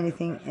didn't see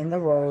anything in the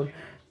road.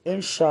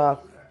 In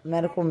shock.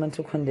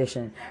 Mental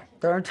condition.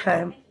 Third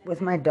time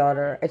with my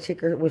daughter, I take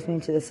her with me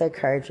to the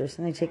psychiatrist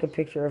and I take a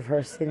picture of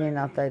her sitting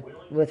outside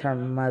with her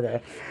mother.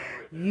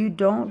 You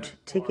don't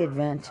take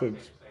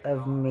advantage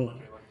of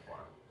me.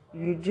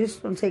 You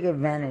just don't take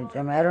advantage.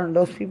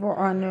 Those people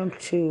are unknown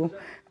too.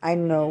 I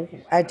know.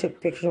 I took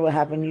pictures of what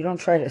happened. You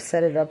don't try to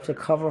set it up to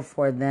cover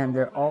for them.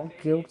 They're all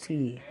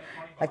guilty.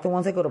 Like the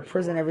ones that go to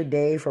prison every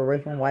day for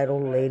raping white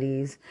old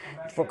ladies,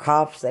 for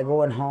cops that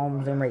go in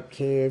homes and rape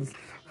kids,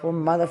 for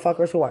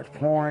motherfuckers who watch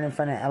porn in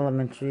front of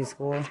elementary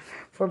school,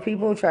 for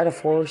people who try to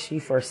force you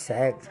for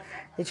sex.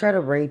 They try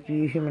to rape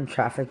you, human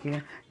traffic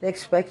you. They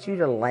expect you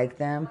to like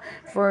them.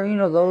 For,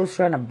 those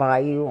trying to buy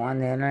you on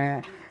the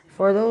internet.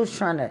 For those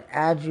trying to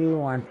add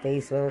you on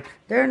Facebook.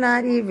 They're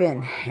not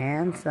even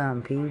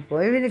handsome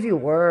people. Even if you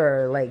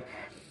were, like,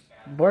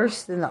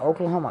 worse than the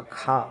Oklahoma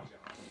cop.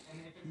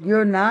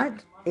 You're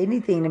not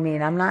anything to me,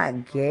 and I'm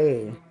not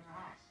gay.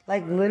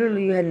 Like,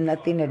 literally, you had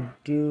nothing to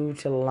do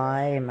to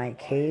lie in my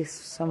case.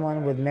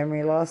 Someone with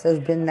memory loss has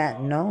been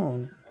that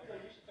known.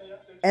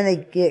 And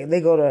they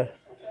go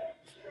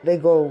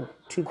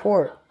to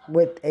court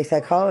with a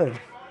psychologist.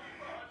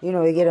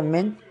 They get a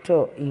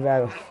mental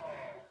eval.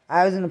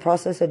 I was in the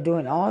process of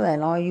doing all that,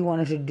 and all you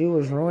wanted to do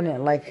was ruin it.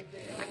 Like,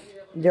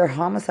 your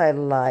homicide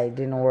lie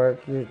didn't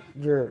work.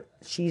 Your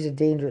she's a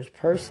dangerous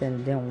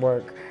person didn't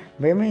work.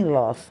 Memory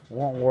loss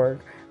won't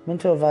work.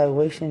 Mental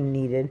evaluation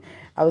needed.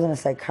 I was in a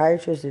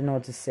psychiatrist, didn't know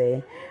what to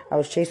say. I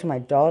was chasing my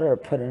daughter,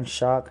 put in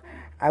shock.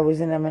 I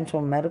was in a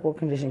medical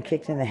condition,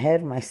 kicked in the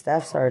head. My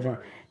staff sergeant,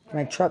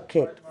 my truck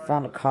kicked,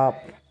 found a cop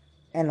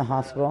in the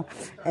hospital.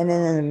 And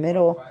then in the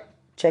middle,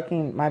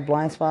 checking my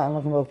blind spot and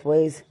looking both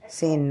ways,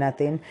 seeing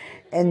nothing.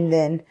 And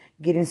then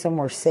getting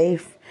somewhere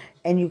safe.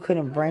 And you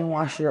couldn't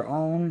brainwash your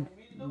own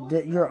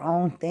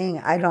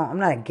thing. I'm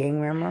not a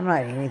gang member. I'm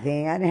not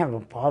anything. I didn't have a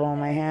bottle in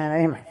my hand. I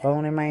didn't have my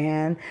phone in my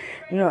hand.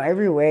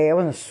 Every way. I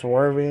wasn't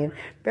swerving.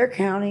 Bexar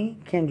County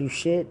can't do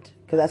shit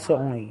because that's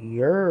only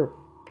your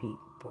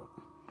people.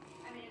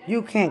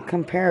 You can't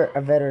compare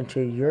a veteran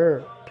to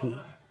your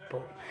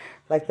people.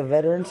 Like the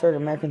veterans started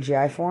American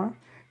GI for him.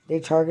 They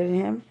targeted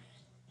him.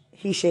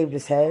 He shaved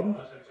his head.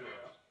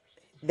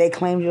 They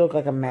claimed you look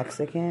like a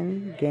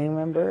Mexican gang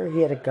member.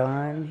 He had a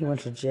gun. He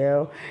went to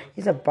jail.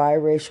 He's a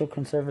biracial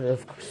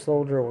conservative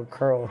soldier with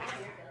curls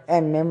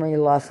and memory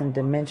loss and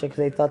dementia because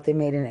they thought they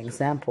made an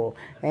example.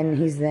 And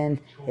he's then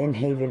in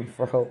Haven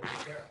for Hope.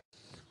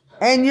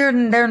 And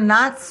they're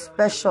not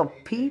special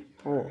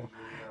people.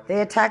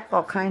 They attack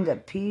all kinds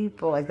of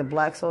people. Like the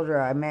black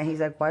soldier I met, he's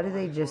like, why do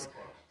they just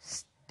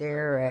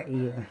stare at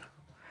you?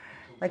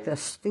 Like the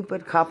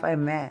stupid cop I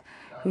met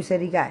who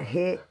said he got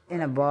hit in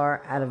a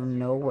bar out of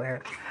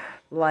nowhere.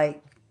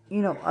 Like,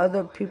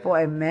 other people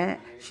I met,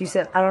 she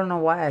said, I don't know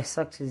why I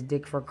sucked his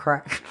dick for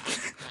crack.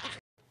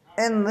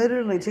 And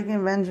literally taking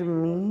advantage of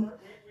me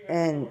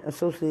and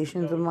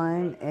associations of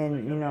mine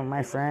and,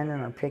 my friend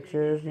and our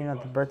pictures,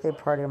 the birthday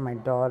party of my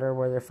daughter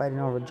where they're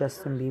fighting over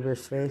Justin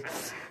Bieber's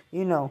face.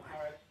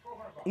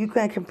 You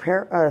can't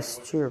compare us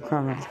to your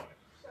criminals.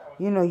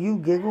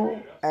 You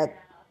giggle at,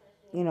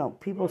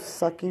 people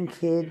sucking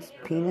kids'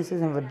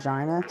 penises and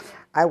vagina.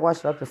 I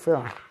watched Dr.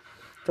 Phil.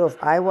 So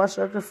if I watched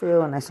Dr.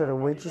 Phil and I started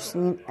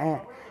waitressing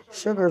at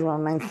Sugar's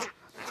one night,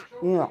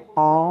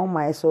 all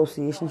my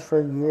associations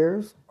for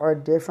years are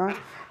different,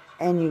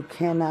 and you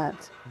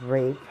cannot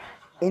rape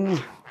any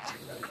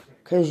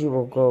because you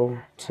will go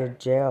to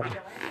jail.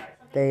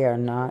 They are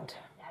not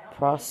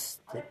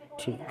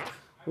prostitutes.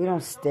 We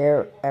don't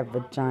stare at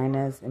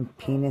vaginas and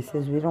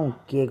penises. We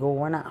don't giggle.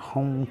 We're not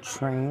home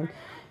trained.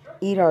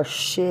 Eat our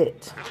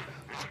shit.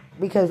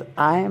 Because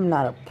I am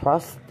not a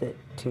prostitute.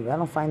 I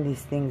don't find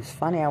these things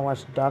funny. I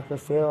watch Dr.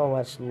 Phil. I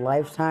watch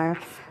Lifetime.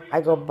 I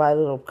go buy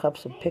little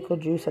cups of pickle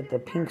juice at the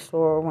pink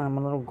store when I'm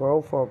a little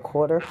girl for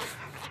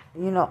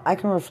 $0.25. I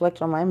can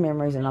reflect on my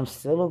memories and I'm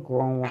still a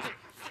grown one.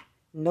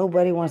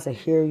 Nobody wants to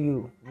hear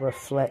you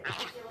reflect.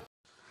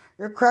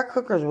 Your crack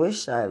hookers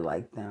wish I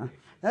liked them.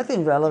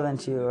 Nothing's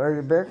relevant to you. Or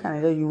your Bear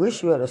County, you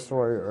wish you had a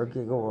story or a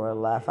giggle or a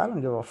laugh. I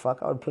don't give a fuck.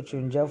 I would put you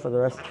in jail for the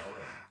rest.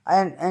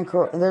 And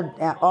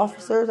they're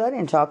officers. I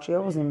didn't talk to you.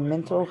 I was in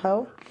mental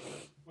health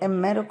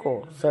and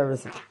medical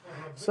services.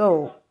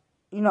 So,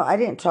 I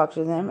didn't talk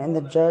to them. And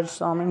the judge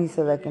saw me and he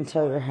said, I can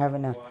tell you're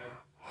having a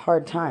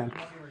hard time.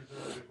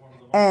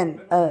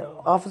 And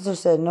officer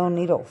said, no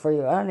needle for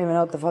you. I don't even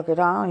know what the fuck it is.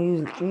 I don't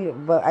use needle.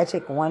 But I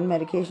take one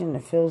medication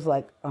that feels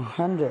like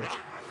 100.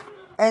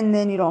 And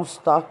then you don't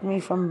stalk me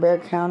from Bear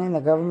County. The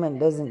government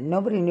doesn't.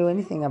 Nobody knew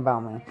anything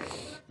about me.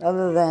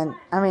 Other than,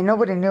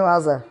 nobody knew I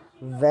was a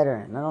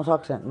veteran. I don't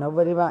talk to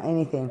nobody about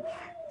anything.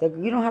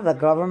 You don't have the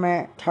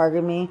government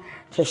target me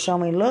to show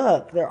me,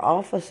 look, they're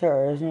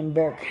officers in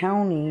Bear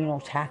County,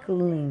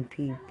 tackling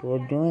people,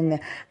 doing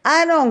that.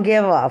 I don't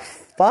give a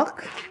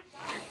fuck.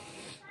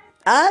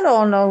 I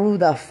don't know who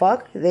the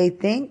fuck they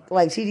think.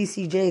 Like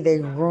CDCJ, they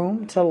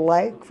groomed to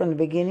like from the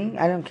beginning.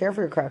 I don't care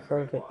for your crack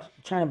cocaine.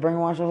 Trying to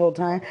brainwash the whole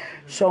time,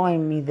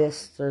 showing me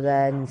this or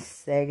that and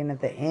sagging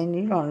at the end.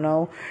 You don't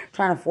know.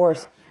 Trying to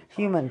force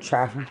human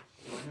trafficking.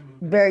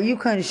 Barry, you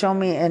couldn't show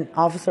me an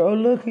officer, oh,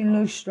 look, he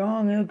looks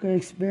strong, he looks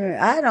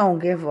experienced. I don't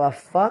give a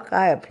fuck.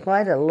 I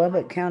applied to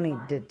Lubbock County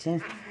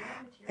Detention.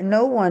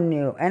 No one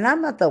knew. And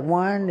I'm not the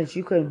one that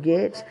you could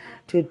get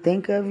to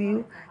think of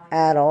you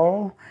at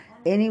all.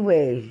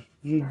 Anyway,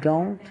 you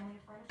don't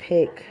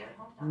pick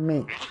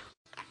me.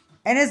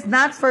 And it's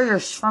not from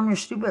your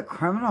stupid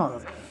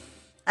criminals.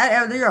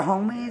 They're your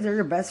homies, they're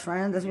your best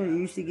friends. That's what you're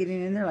used to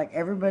getting in there. Like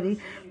everybody,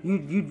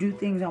 you do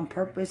things on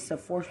purpose to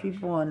force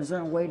people in a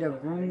certain way to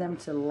groom them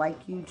to like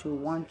you, to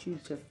want you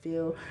to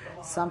feel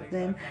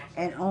something.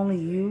 And only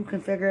you can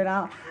figure it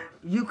out.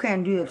 You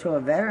can't do it to a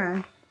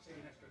veteran.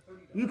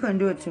 You couldn't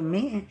do it to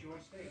me.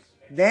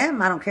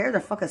 Them, I don't care.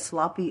 They're fucking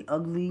sloppy,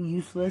 ugly,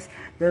 useless.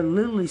 They're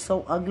literally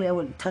so ugly I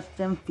wouldn't touch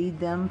them, feed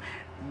them,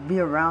 be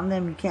around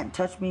them. You can't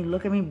touch me.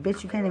 Look at me,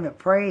 bitch. You can't even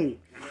pray.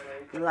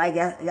 Like,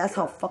 that's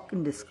how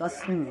fucking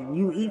disgusting.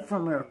 You eat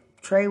from your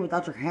tray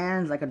without your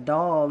hands like a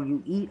dog.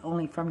 You eat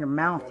only from your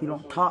mouth. You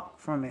don't talk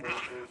from it.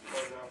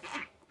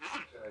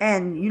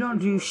 And you don't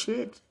do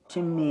shit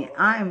to me.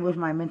 I'm with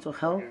my mental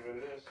health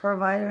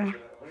provider.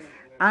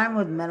 I'm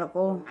with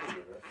medical.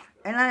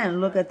 And I didn't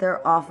look at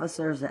their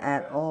officers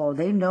at all.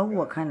 They know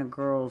what kind of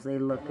girls they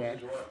look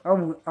at.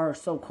 Or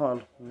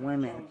so-called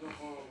women.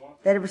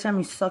 That every time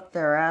you suck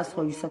their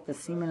asshole, you suck the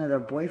semen of their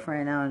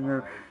boyfriend out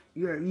and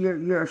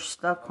you're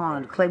stuck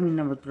on claiming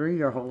number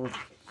 3-year-olds.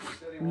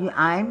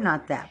 I'm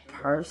not that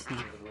person.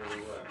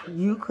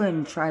 You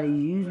couldn't try to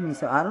use me,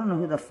 so I don't know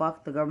who the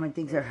fuck the government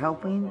thinks they're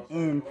helping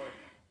in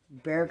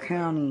Bear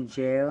County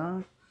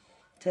Jail.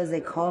 Because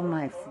they called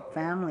my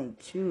family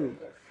too,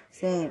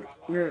 saying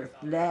your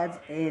dad's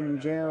in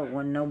jail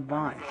with no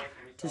bond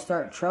to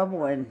start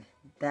trouble, and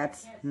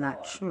that's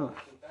not true.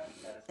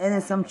 And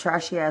then some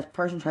trashy ass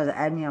person tries to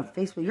add me on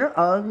Facebook. You're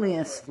ugly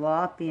and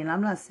sloppy, and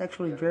I'm not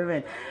sexually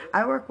driven.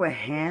 I work with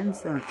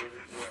handsome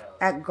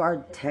at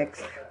Guard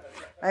Tex.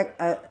 Like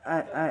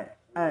a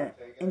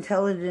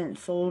intelligent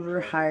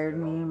soldier hired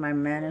me. My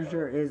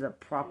manager is a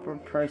proper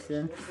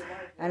person,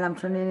 and I'm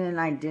turning in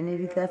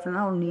identity theft. And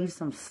I don't need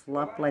some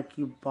slut like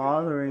you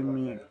bothering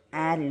me and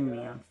adding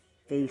me on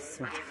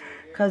Facebook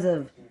because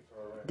of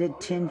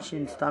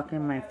detention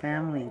stalking my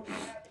family.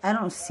 I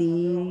don't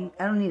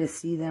need to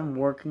see them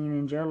working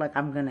in jail like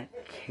I'm gonna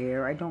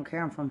care. I don't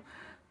care. I'm from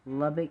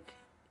Lubbock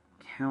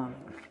County.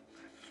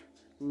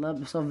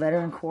 So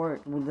veteran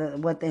court,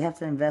 what they have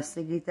to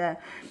investigate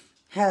that,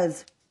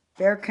 has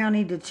Bexar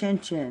County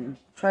detention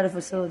try to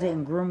facilitate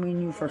and grooming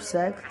you for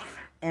sex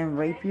and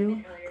rape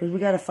you, because we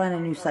got to find a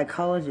new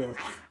psychologist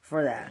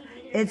for that.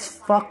 It's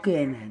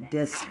fucking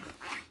dis.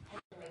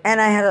 And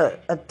I had an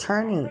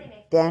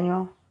attorney,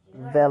 Daniel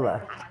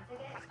Vela.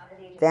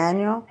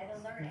 Daniel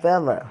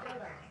Vela.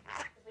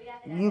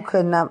 You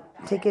could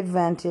not take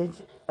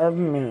advantage of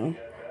me.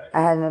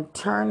 I had an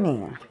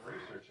attorney.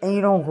 And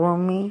you don't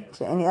groom me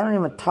to any. I don't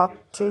even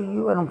talk to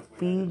you. I don't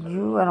feed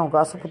you. I don't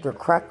gossip with your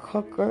crack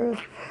hookers.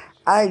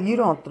 You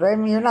don't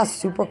threaten me. You're not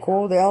super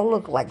cool. They all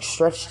look like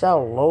stretched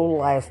out low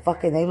life.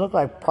 They look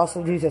like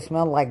prostitutes that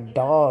smell like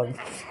dogs.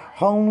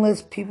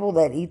 Homeless people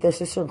that eat their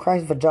sister in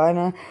Christ's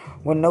vagina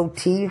with no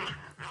teeth.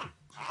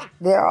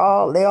 They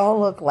all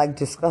look like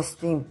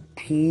disgusting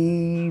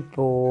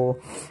people.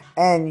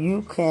 And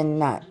you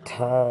cannot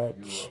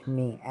touch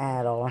me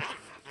at all.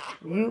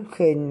 You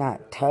could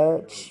not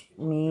touch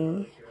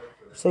me.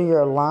 So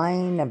you're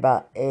lying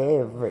about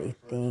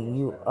everything,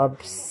 you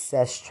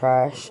obsessed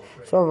trash.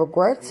 So I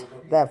regret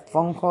that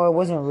phone call. It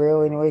wasn't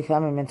real anyway, because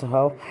I'm in mental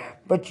health.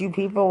 But you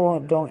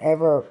people don't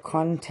ever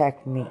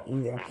contact me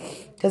either,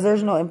 because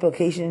there's no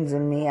implications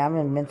in me. I'm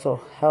in mental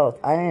health.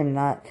 I am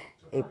not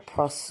a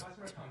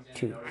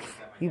prostitute.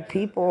 You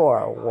people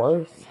are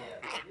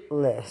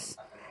worthless.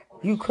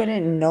 You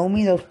couldn't know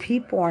me. Those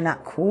people are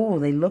not cool.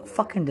 They look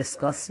fucking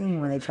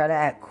disgusting when they try to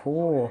act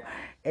cool.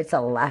 It's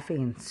a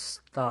laughing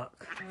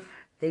stock.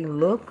 They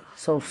look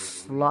so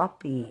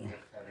sloppy.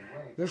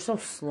 You're so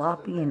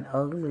sloppy and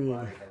ugly.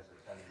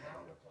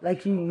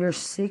 Like you're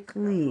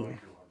sickly.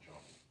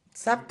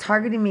 Stop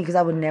targeting me, because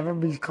I would never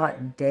be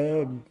caught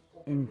dead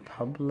in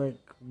public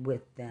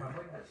with them.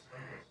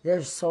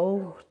 They're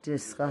so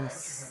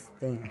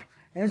disgusting.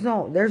 There's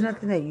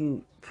nothing that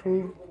you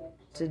prove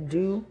to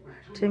do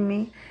to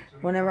me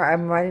whenever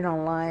I'm writing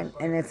online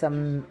and it's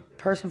a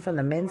person from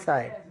the men's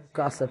side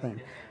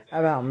gossiping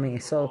about me.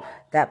 So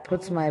that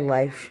puts my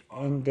life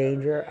in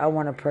danger. I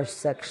want to press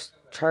sex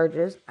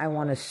charges. I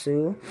want to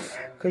sue,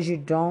 because you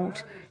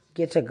don't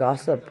get to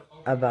gossip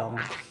about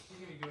me.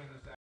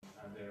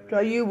 So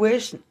you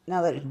wish,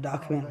 now that it's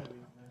documented,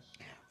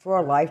 for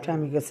a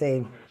lifetime you could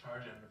say,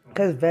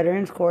 because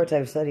veterans courts,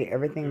 I've studied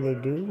everything they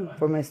do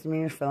for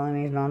misdemeanors,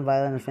 felonies,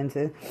 nonviolent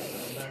offenses,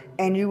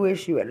 and you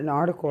wish you had an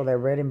article that I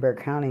read in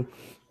Bexar County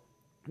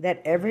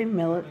that every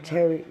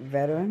military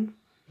veteran,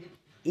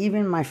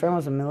 even my friend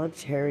was a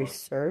military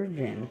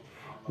surgeon,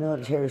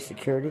 military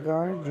security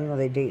guard,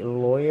 they date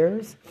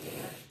lawyers,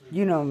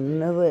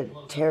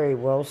 military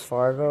Wells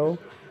Fargo,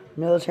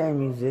 military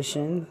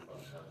musicians,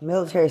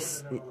 military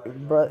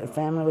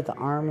family with the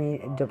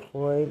army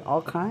deployed,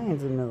 all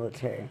kinds of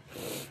military.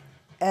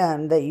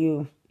 And that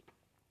you,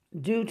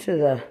 due to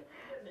the,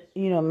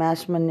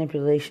 mass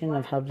manipulation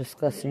of how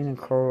disgusting and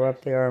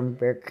corrupt they are in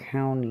Bexar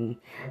County,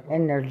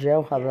 and their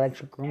jail, how they like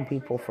to groom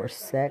people for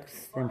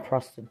sex and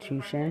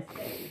prostitution.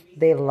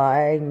 They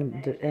lie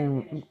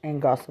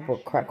and gossip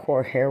with crack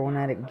whore, heroin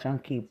addict,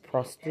 junkie,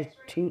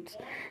 prostitutes.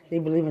 They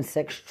believe in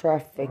sex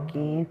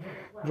trafficking,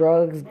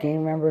 drugs,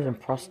 gang members, and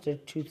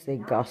prostitutes they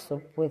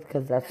gossip with,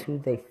 because that's who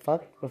they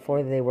fucked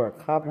before they were a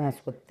cop, and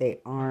that's what they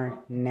are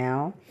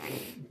now.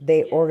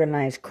 They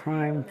organize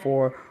crime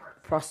for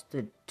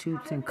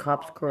prostitutes and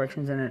cops,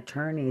 corrections, and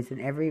attorneys in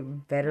every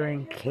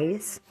veteran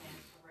case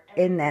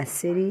in that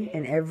city,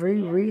 and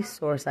every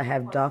resource I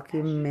have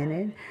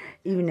documented,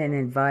 even in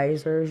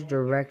advisors,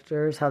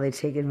 directors, how they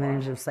take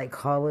advantage of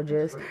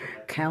psychologists,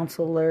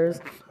 counselors,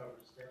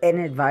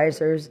 and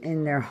advisors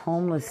in their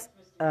homeless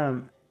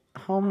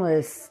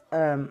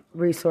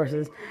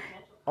resources.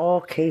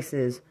 All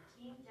cases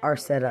are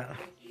set up.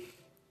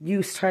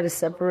 You try to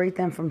separate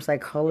them from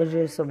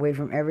psychologists, away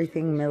from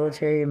everything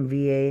military and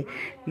VA.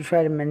 You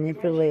try to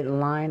manipulate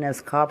line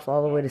as cops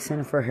all the way to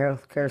Center for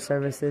Healthcare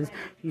Services.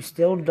 You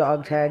still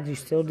dog tags. You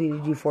still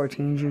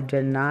DDG-14s. You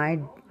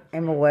deny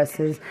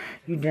MOSs.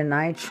 You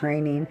deny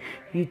training.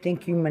 You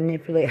think you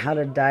manipulate how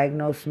to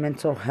diagnose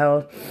mental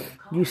health.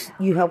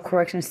 You help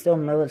correction steal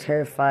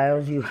military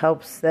files. You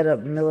help set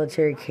up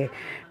military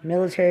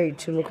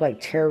to look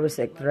like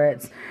terroristic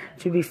threats,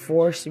 to be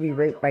forced to be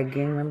raped by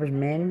gang members,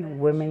 men,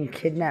 women,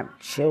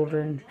 kidnapped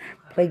children,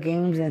 play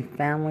games in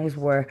families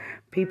where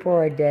people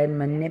are dead,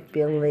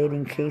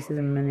 manipulating cases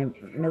in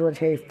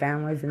military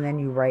families, and then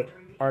you write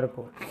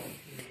articles.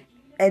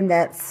 And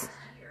that's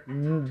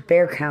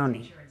Bexar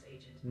County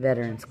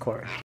Veterans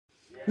Court.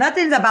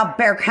 Nothing's about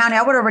Bexar County.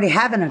 I would already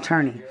have an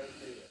attorney.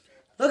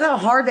 Look how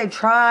hard they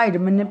try to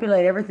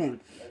manipulate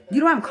everything. You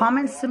don't have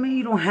comments to me.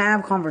 You don't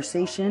have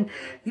conversation.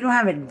 You don't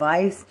have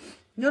advice.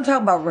 You don't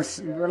talk about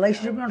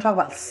relationship. You don't talk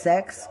about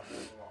sex.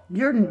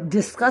 You're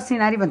disgusting,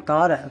 not even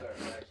thought of.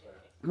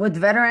 With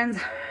veterans,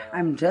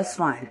 I'm just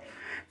fine.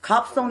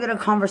 Cops don't get a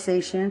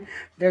conversation.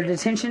 Their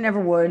detention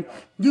never would.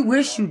 You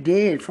wish you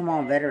did from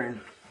all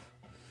veterans.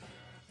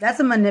 That's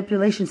a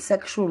manipulation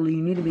sexually.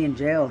 You need to be in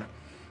jail.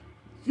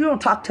 You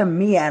don't talk to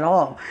me at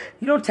all.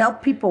 You don't tell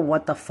people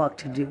what the fuck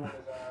to do.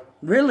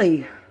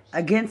 Really,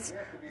 against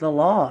the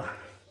law.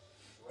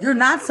 You're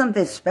not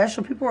something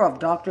special. People are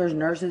doctors,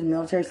 nurses,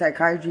 military,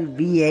 psychiatry,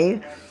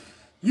 VA.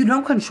 You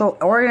don't control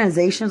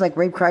organizations like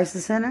Rape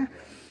Crisis Center.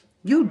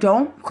 You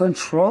don't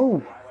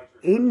control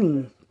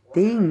anything.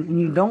 And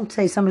you don't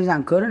say somebody's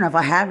not good enough.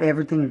 I have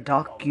everything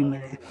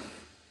documented.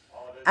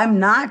 I'm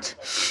not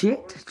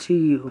shit to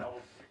you.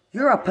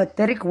 You're a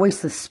pathetic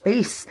waste of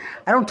space.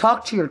 I don't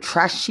talk to your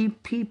trashy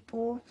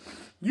people.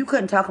 You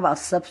couldn't talk about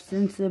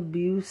substance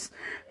abuse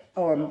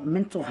or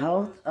mental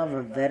health of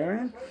a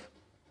veteran.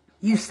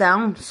 You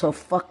sound so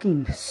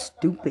fucking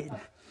stupid.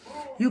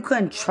 You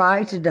couldn't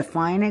try to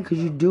define it because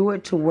you do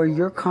it to where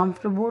you're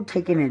comfortable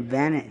taking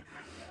advantage.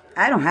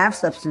 I don't have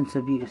substance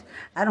abuse.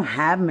 I don't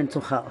have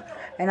mental health.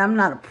 And I'm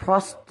not a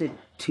prostitute.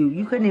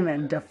 You couldn't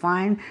even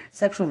define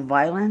sexual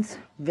violence,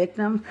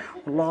 victims,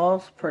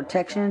 laws,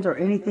 protections, or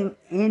anything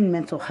in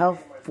mental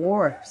health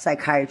for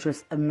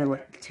psychiatrists and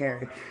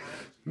military.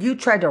 You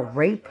tried to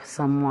rape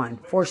someone,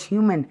 force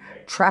human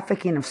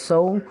trafficking of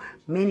so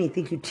many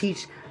things. You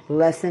teach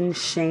lessons,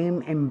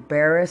 shame,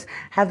 embarrass,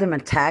 have them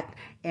attacked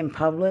in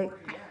public.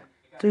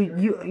 So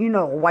you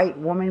know, a white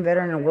woman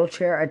veteran in a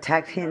wheelchair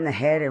attacked, hit in the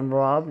head, and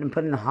robbed and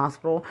put in the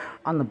hospital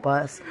on the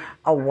bus.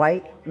 A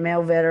white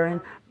male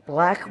veteran,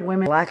 black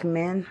women, black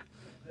men,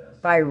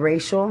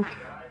 biracial.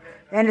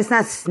 And it's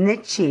not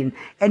snitching.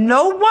 And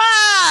no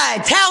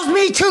one tells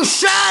me to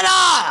shut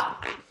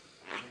up.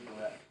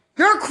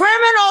 Your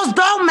criminals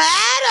don't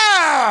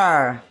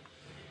matter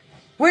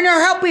when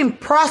you're helping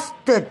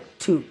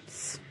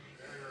prostitutes,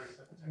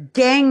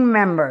 gang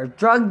members,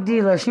 drug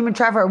dealers, human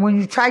traffickers. When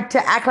you try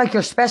to act like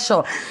you're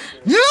special,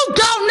 you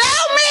don't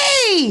know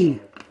me.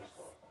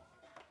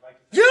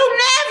 You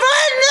never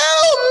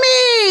knew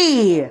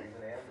me.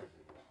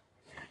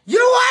 You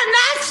are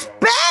not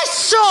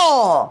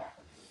special.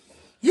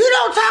 You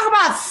don't talk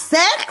about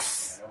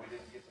sex.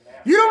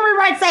 You don't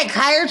rewrite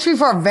psychiatry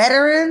for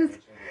veterans.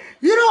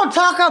 You don't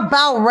talk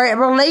about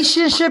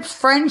relationships,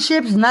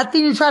 friendships,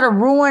 nothing. You try to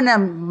ruin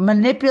them,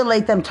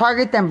 manipulate them,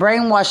 target them,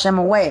 brainwash them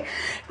away.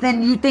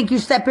 Then you think you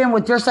step in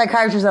with your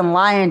psychiatrist and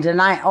lie and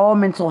deny all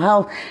mental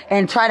health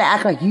and try to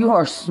act like you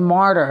are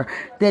smarter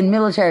than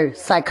military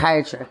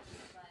psychiatrists.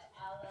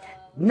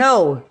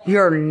 No,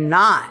 you're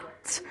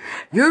not.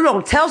 You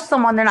don't tell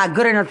someone they're not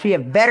good enough to be a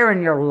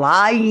veteran. You're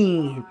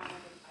lying.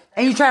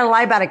 And you try to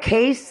lie about a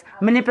case,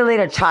 manipulate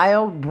a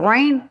child,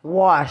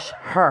 brainwash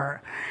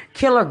her.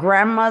 Kill her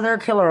grandmother,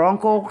 kill her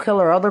uncle, kill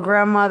her other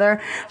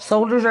grandmother.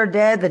 Soldiers are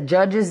dead, the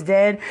judge is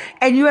dead,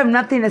 and you have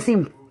nothing to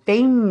seem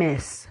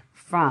famous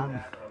from.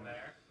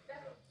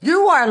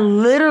 You are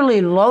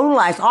literally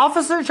lowlife.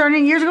 Officer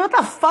turning years ago, what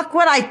the fuck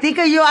would I think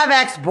of you? I have an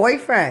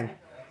ex-boyfriend.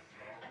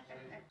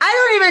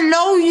 I don't even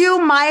know you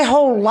my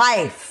whole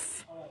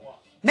life.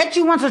 Met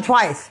you once or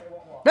twice.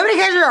 Nobody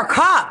cares you're a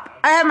cop.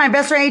 I had my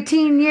best friend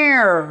 18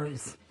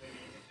 years.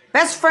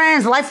 Best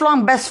friends,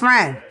 lifelong best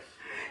friend.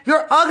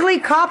 Your ugly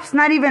cop's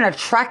not even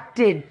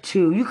attracted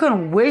to. You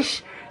can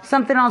wish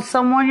something on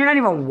someone. You're not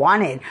even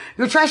wanted.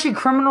 Your trashy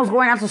criminals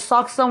going out to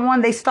stalk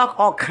someone. They stalk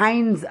all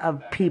kinds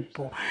of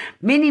people.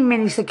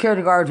 Many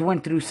security guards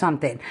went through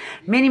something.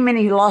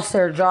 Many lost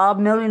their job.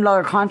 $1 million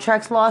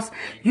contracts lost.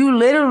 You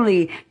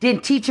literally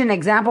didn't teach an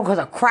example because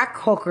a crack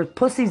hooker,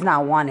 pussy's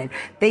not wanted.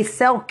 They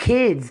sell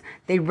kids.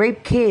 They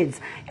rape kids.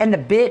 And the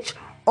bitch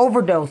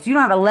overdose. You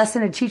don't have a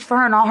lesson to teach for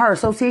her, and all her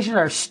associations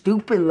are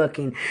stupid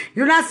looking.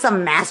 You're not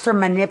some master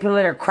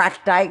manipulator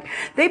crack dyke.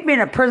 They've been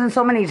in prison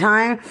so many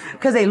times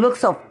because they look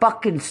so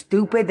fucking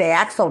stupid. They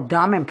act so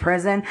dumb in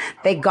prison.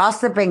 They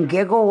gossip and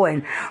giggle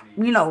and,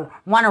 you know,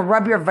 want to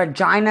rub your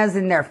vaginas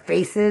in their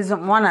faces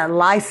and want to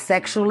lie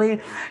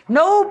sexually.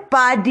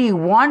 Nobody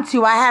wants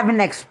you. I have an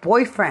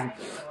ex-boyfriend.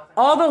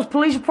 All those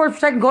police reports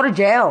protect, go to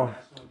jail.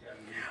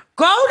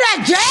 Go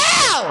to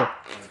jail!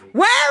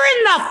 Where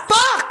in the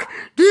fuck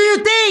do you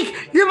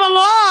think you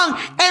belong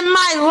in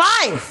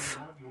my life?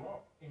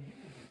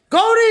 Go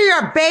to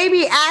your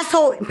baby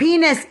asshole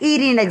penis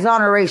eating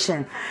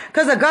exoneration.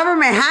 Because the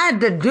government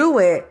had to do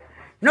it.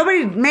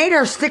 Nobody made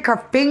her stick her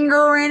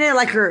finger in it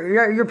like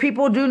your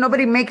people do.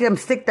 Nobody make them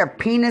stick their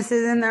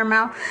penises in their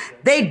mouth.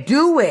 They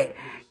do it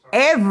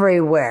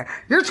everywhere.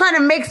 You're trying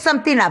to make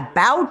something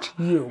about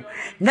you.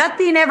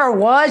 Nothing ever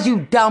was, you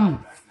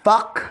dumb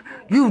fuck.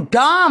 You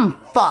dumb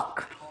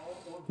fuck.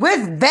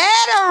 With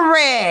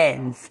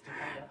veterans,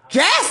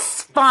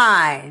 just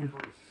fine.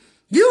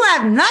 You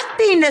have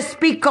nothing to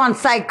speak on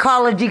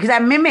psychology because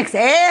that mimics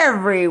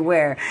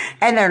everywhere.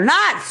 And they're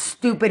not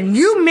stupid.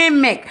 You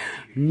mimic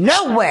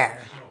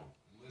nowhere.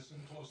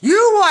 You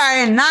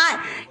are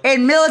not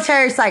in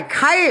military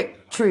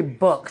psychiatry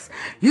books.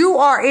 You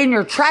are in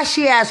your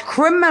trashy ass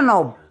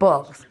criminal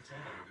books.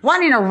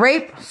 Wanting to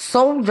rape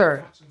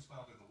soldiers.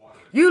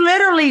 You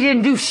literally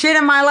didn't do shit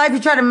in my life. You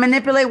tried to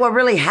manipulate what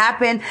really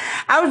happened.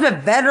 I was a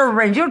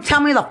veteran. You don't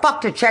tell me the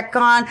fuck to check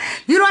on.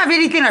 You don't have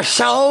anything to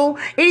show,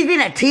 anything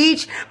to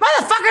teach.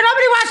 Motherfucker,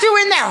 nobody wants you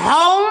in their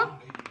home.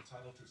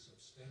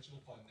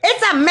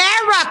 It's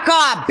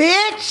America,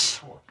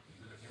 bitch.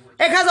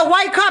 Because a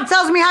white cop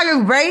tells me how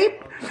you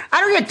rape,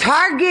 I don't get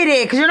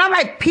targeted because you're not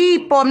my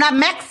people. I'm not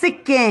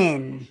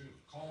Mexican.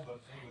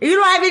 You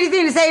don't have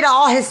anything to say to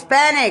all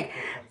Hispanic,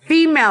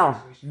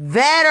 female,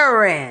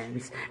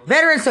 veteran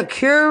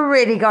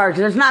security guards.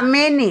 There's not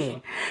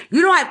many.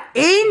 You don't have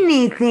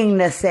anything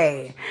to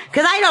say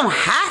because I don't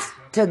have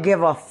to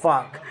give a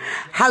fuck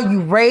how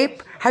you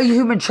rape, how you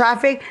human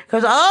traffic,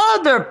 because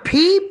other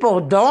people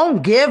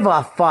don't give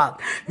a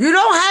fuck. You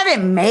don't have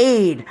it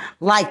made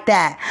like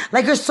that.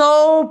 Like you're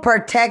so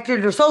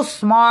protected, you're so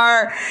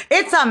smart.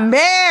 It's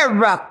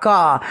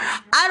America.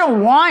 I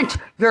don't want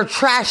your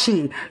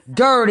trashy,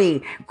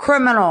 dirty,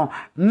 criminal,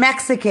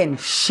 Mexican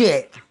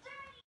shit.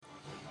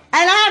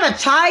 And I have a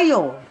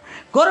child.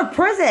 Go to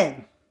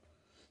prison.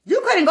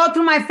 You couldn't go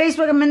through my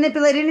Facebook and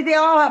manipulate anything.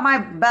 All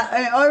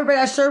everybody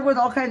I served with,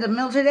 all kinds of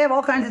military, they have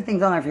all kinds of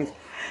things on their face.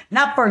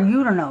 Not for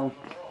you to know.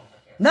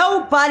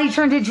 Nobody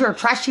turned into your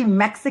trashy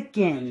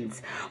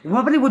Mexicans.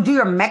 Nobody would do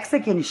your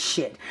Mexican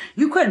shit.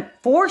 You couldn't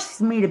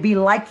force me to be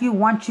like you,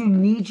 want you,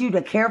 need you,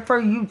 to care for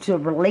you, to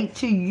relate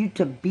to you,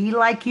 to be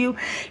like you.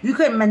 You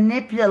couldn't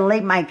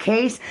manipulate my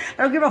case.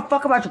 I don't give a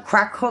fuck about your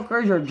crack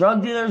hookers, your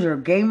drug dealers, your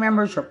gay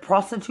members, your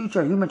prostitutes,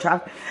 your human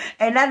traffickers.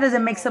 And that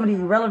doesn't make somebody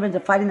irrelevant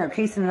to fighting their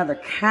case in another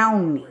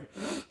county.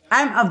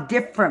 I'm of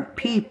different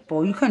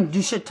people. You couldn't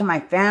do shit to my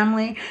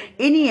family,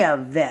 any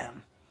of them.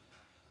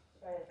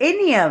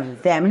 Any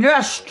of them.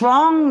 You're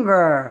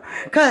stronger.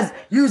 Because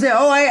you say,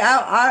 oh,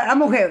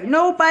 I'm okay.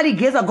 Nobody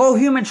gives a go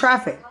human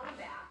traffic.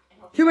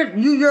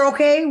 You're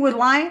okay with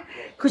lying?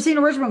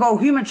 Christina Richmond go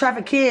human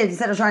traffic kids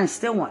instead of trying to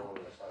steal one.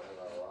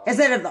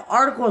 Instead of the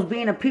articles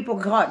being of people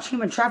caught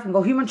human trafficking,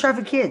 go human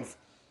traffic kids.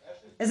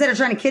 Instead of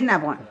trying to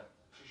kidnap one.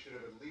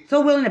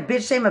 So willing to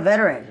bitch shame a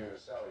veteran.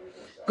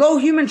 Go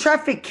human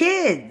traffic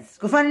kids.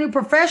 Go find a new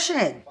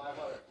profession.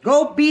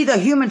 Go be the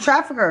human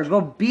traffickers. Go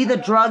be the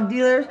drug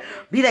dealers.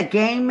 Be the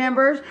gang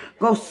members.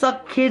 Go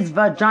suck kids'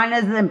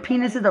 vaginas and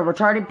penises of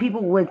retarded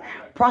people with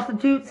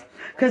prostitutes.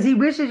 Because he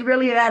wishes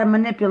really had a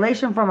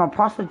manipulation from a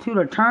prostitute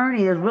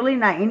attorney. There's really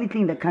not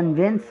anything to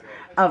convince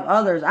of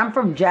others. I'm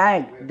from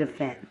JAG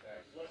Defense.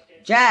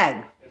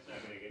 JAG.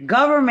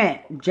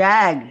 Government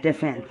JAG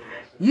Defense.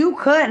 You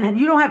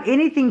don't have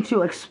anything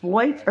to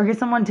exploit or get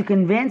someone to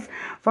convince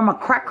from a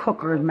crack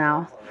hooker's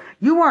mouth.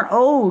 You weren't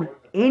owed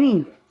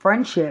any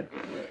friendship.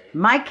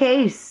 My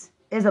case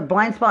is a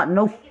blind spot,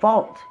 no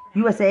fault.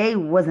 USAA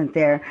wasn't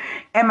there.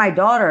 And my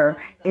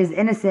daughter is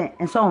innocent,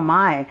 and so am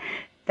I.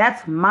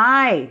 That's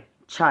my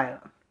child.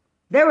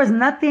 There was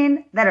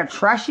nothing that a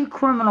trashy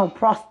criminal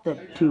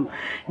prostitute,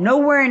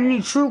 nowhere in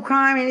any true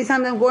crime,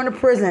 anytime them going to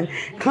prison,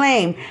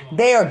 claim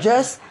they are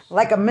just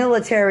like a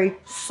military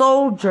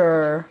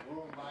soldier.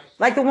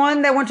 Like the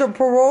one that went to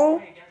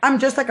parole. I'm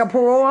just like a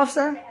parole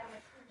officer.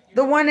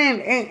 The one in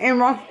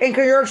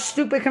your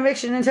stupid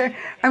conviction,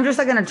 I'm just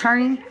like an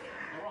attorney.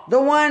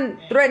 The one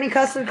threatening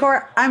custody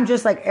court, I'm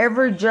just like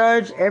every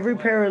judge, every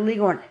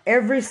paralegal, and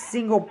every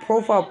single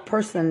profile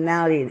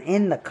personality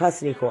in the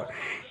custody court.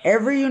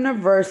 Every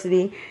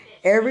university,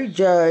 every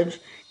judge,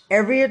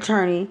 every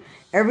attorney,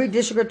 every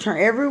district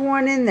attorney,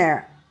 everyone in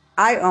there,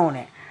 I own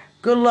it.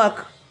 Good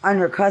luck on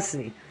your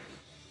custody.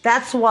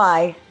 That's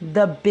why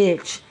the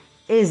bitch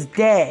is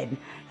dead.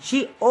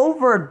 She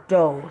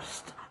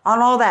overdosed on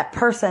all that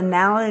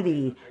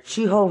personality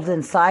she holds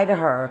inside of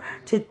her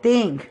to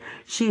think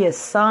she is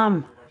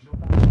some.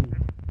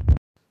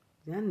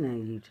 I know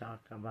you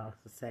talk about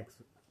the sex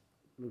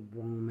with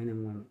grown men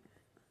and women.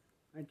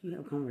 Like you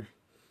have conversation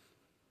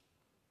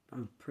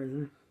from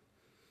prison,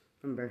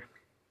 from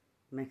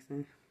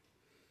Mexican.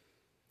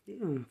 You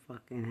don't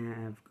fucking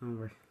have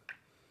conversation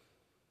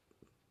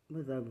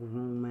with a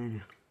grown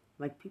man.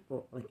 Like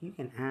people, like you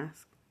can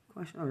ask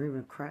questions or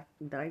even crack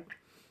dyke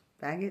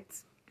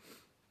faggots.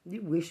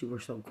 You wish you were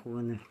so cool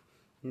in the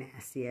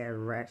nasty ass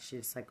rat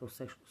shit,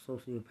 psychosexual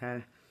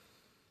sociopath.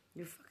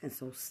 You're fucking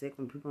so sick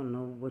when people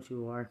know what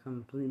you are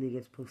completely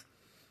gets posted.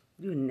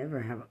 You would never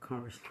have a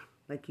conversation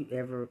like you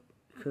ever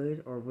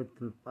could or with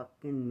the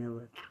fucking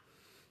military.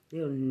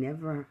 You'll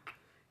never,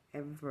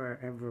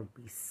 ever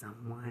be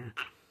someone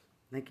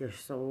like you're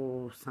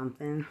so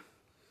something.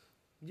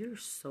 You're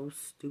so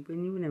stupid.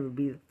 You would never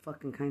be the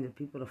fucking kind of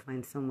people to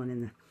find someone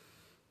in the.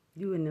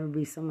 You would never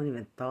be someone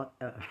even thought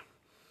of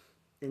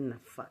in the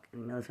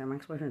fucking military. My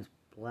ex-boyfriend is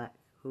black,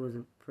 who was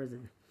in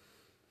prison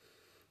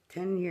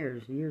 10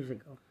 years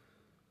ago.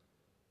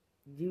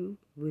 You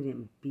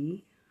wouldn't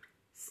be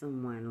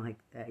someone like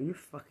that. You're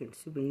fucking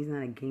stupid. He's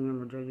not a gang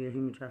member, drug dealer,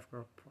 human trafficker,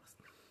 or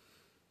prostitute.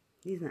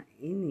 He's not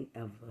any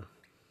of the.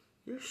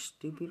 You're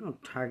stupid. You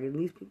don't target.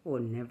 These people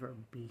will never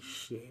be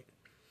shit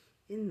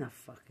in the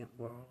fucking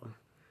world.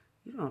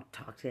 You don't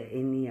talk to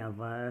any of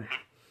us.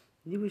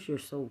 You wish you're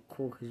so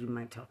cool because you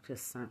might talk to a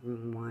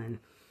certain one.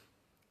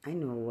 I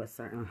know what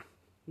certain.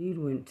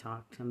 You wouldn't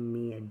talk to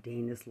me a day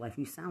in this life.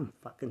 You sound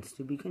fucking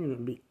stupid. You can't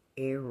even be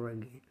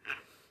arrogant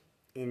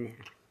in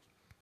it.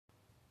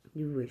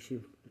 You wish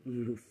you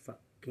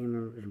fucking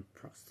members and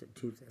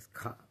prostitutes as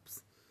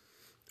cops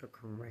or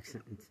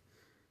corrections.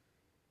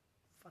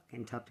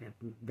 fucking talk to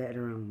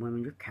veteran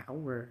women. You're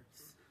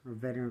cowards. Or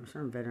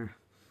certain veteran.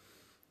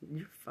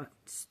 You're fucking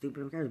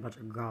stupid. Who cares about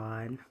your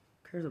God?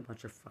 Who cares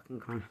about your fucking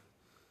con?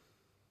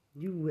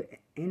 You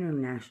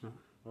international.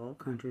 All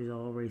countries,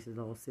 all races,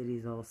 all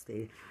cities, all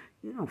states.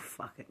 You don't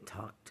fucking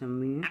talk to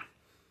me.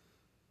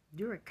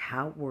 You're a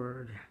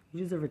coward.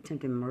 You deserve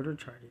attempted murder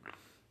charges.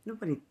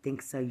 Nobody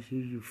thinks of you,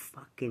 you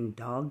fucking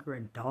dog. You're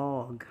a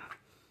dog.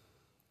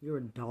 You're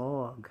a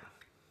dog.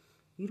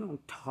 You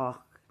don't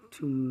talk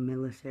to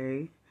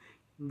military,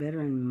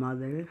 veteran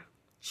mother,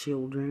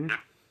 children.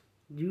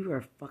 You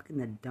are fucking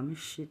the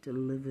dumbest shit to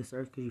live this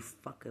earth because you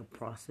fuck a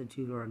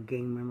prostitute or a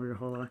gang member your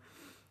whole life.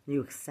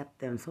 You accept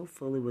them so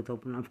fully with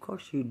open arms. Of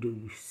course you do,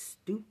 you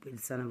stupid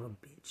son of a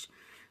bitch.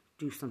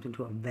 Do something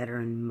to a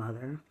veteran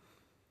mother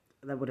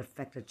that would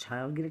affect a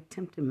child. Get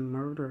attempted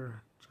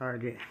murder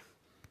charges.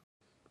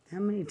 How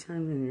many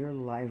times in your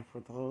life,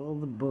 with all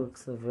the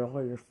books of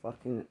all your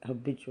fucking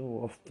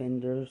habitual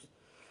offenders,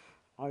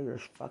 all your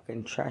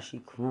fucking trashy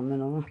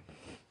criminal,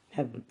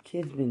 have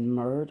kids been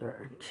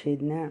murdered,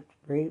 kidnapped,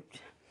 raped,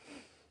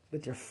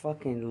 with your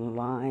fucking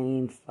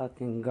lying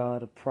fucking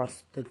god, a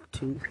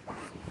prostitute,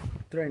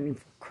 threatening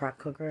for crack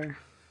cooker,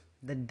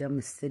 the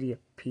dumbest city of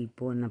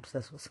people and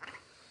obsessed with.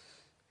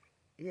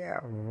 Yeah,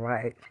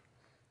 right.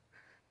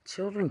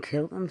 Children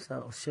kill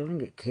themselves. Children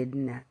get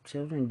kidnapped.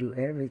 Children do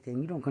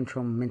everything. You don't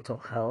control mental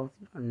health.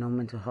 You don't know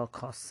mental health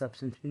costs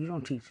substance. You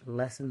don't teach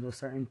lessons with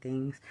certain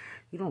things.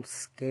 You don't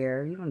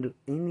scare. You don't do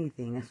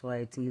anything. That's why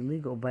it's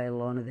illegal by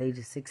law under the age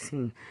of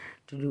 16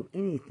 to do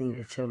anything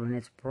to children.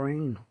 It's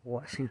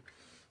brainwashing.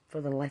 For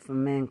the life of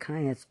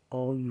mankind, that's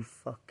all you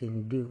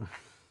fucking do.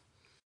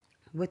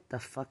 With the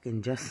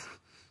fucking justice.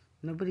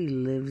 Nobody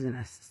lives in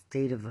a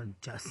state of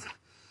injustice.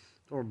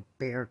 Or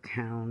Bexar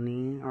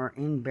County, or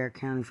in Bexar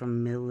County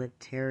from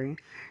military.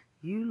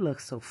 You look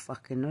so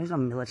fucking, there's no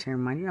military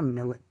minded. You're a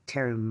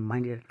military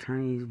minded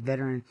attorneys,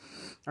 veteran,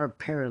 or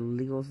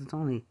paralegals. It's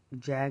only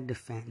JAG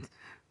defense,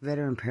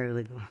 veteran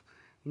paralegal,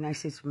 United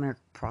States of America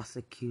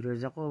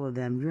prosecutors, all of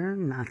them. You're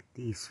not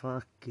these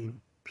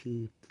fucking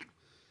people.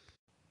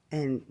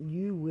 And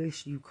you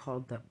wish you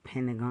called the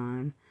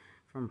Pentagon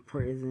from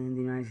prison,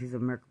 the United States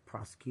of America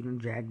prosecutor,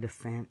 JAG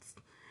defense,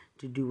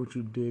 to do what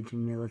you did to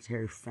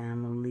military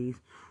families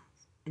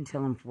and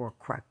tell them for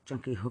a crack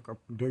junkie, hooker,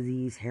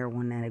 disease,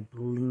 heroin addict,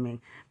 bulimic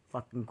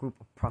fucking group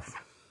of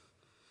prostitutes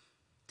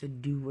to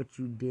do what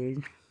you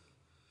did,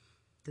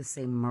 to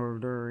say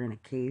murder in a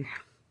cage.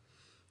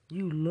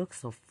 You look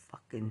so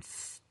fucking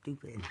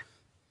stupid.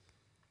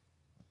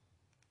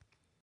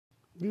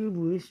 You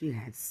wish you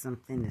had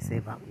something to say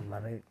about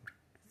Lubbock.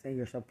 Say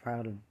you're so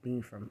proud of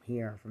being from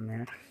here or from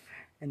there.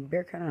 And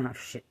Bexar County don't have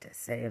shit to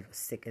say of the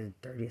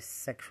sickest,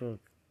 dirtiest, sexual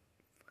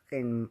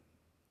kind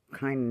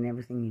and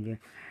everything you do.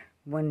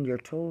 When you're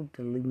told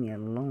to leave me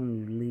alone,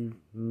 you leave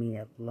me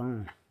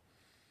alone.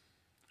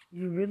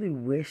 You really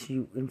wish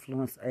you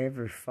influence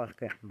every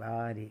fucking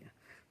body.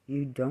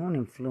 You don't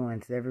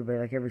influence everybody.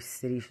 Like every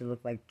city should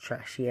look like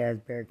trashy ass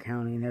Bexar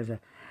County. And there's a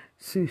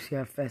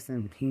Sushi Fest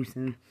in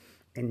Houston,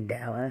 in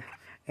Dallas,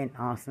 in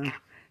Austin,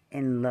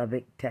 in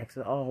Lubbock,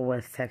 Texas, all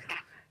West Texas.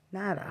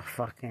 Not a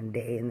fucking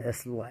day in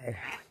this life.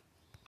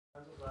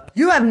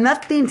 You have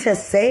nothing to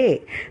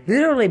say.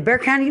 Literally,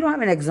 Bexar County, you don't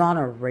have an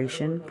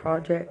exoneration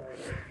project.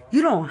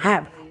 You don't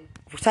have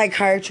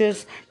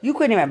psychiatrists. You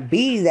couldn't even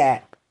be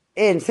that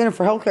in Center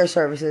for Healthcare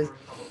Services.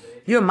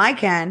 You and Mike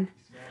can.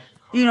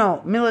 You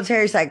know,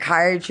 military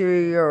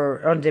psychiatry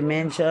or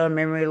dementia,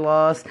 memory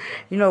loss.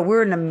 You know,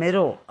 we're in the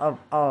middle of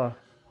all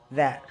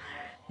that.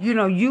 You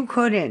know, you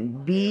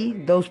couldn't be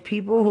those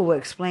people who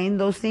explain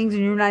those things,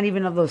 and you're not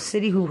even of those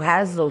city who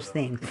has those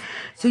things.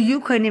 So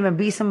you couldn't even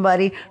be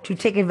somebody to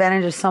take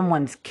advantage of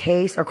someone's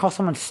case or call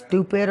someone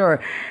stupid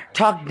or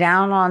talk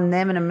down on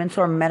them in a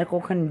mental or medical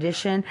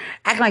condition,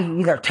 acting like you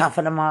either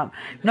toughen them up.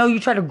 No,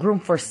 you try to groom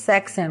for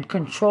sex and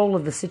control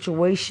of the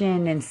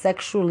situation and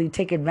sexually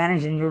take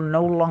advantage, and you're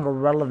no longer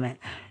relevant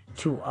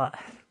to us.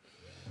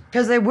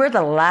 Because we're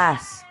the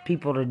last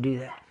people to do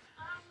that.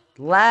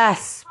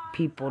 Last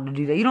people to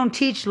do that. You don't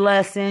teach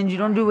lessons. You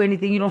don't do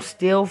anything. You don't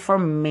steal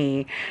from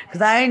me.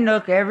 Because I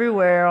look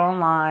everywhere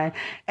online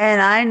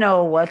and I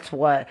know what's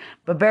what.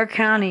 But Bexar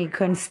County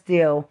couldn't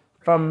steal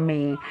from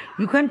me.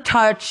 You couldn't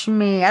touch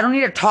me. I don't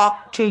need to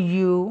talk to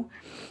you.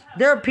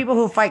 There are people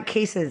who fight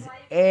cases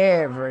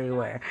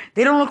everywhere.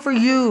 They don't look for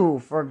you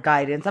for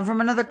guidance. I'm from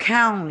another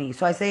county,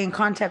 so I stay in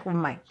contact with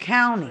my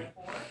county.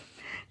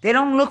 They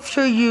don't look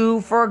to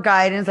you for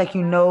guidance like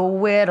you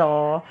know it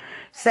all.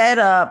 Set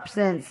up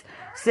since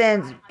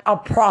a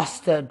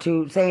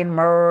prostitute saying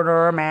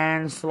murder,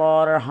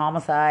 manslaughter,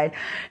 homicide.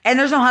 And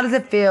there's no how does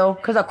it feel?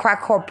 Because a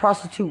crack whore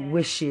prostitute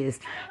wishes.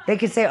 They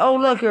can say, oh,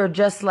 look, you're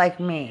just like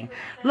me.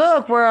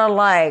 Look, we're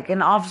alike.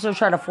 And the officer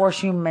tried to force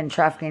human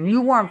trafficking.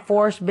 You weren't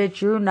forced, bitch.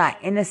 You're not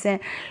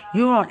innocent.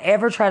 You don't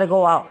ever try to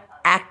go out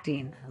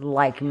acting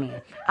like me.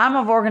 I'm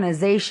of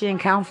organization,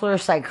 counselor,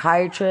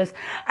 psychiatrist.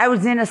 I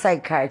was in a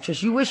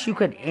psychiatrist. You wish you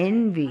could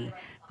envy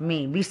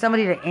me. Be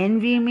somebody to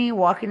envy me,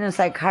 walking in a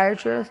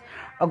psychiatrist,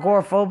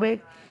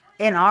 agoraphobic,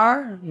 in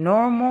our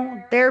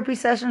normal therapy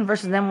sessions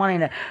versus them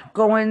wanting to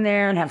go in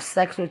there and have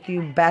sex with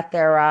you, bat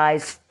their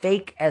eyes,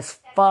 fake as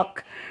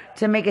fuck,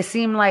 to make it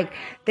seem like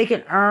they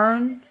can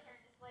earn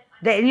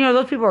that. You know,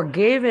 those people are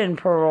given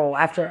parole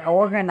after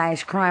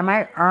organized crime.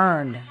 I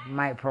earned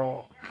my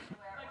parole.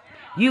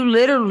 You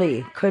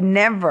literally could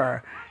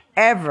never,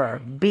 ever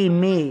be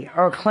me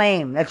or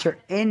claim that you're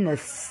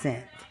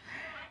innocent.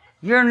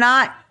 You're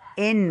not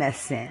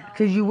innocent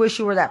because you wish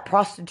you were that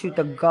prostitute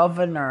the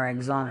governor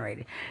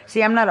exonerated.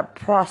 See, I'm not a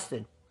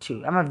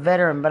prostitute. I'm a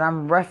veteran, but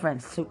I'm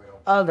referenced to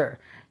other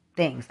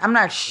things. I'm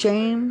not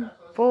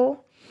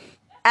shameful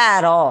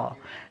at all.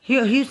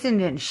 Houston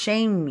didn't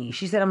shame me.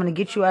 She said, I'm going to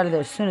get you out of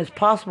there as soon as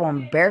possible.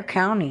 And Bexar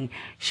County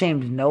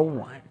shamed no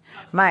one.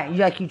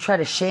 You try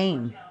to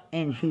shame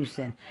in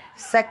Houston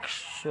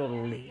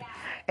sexually.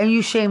 And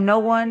you shame no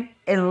one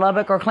in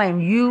Lubbock or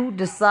claim you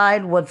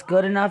decide what's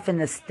good enough in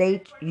the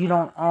state you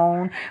don't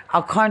own,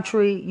 a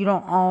country you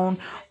don't own,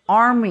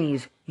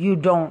 armies you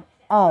don't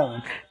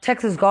own,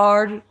 Texas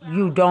Guard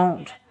you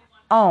don't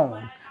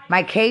own.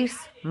 My case,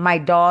 my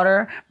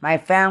daughter, my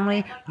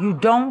family, you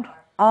don't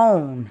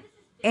own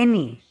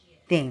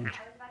anything.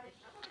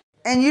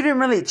 And you didn't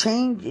really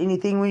change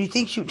anything. When you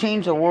think you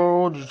changed the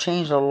world, you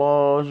changed the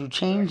laws, you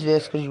changed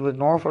this because you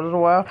ignore for a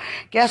little while.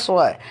 Guess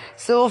what?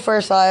 Civil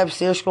Affairs Side,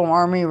 Steer School,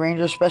 Army,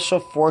 Ranger, Special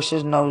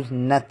Forces knows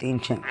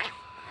nothing changed.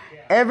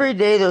 Every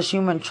day there's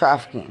human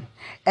trafficking.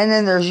 And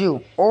then there's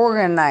you,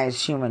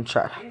 organized human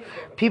trafficking.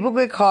 People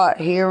get caught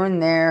here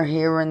and there,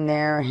 here and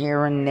there,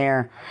 here and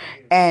there.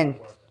 And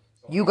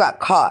you got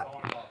caught.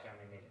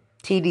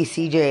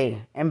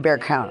 TDCJ in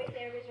Bexar County.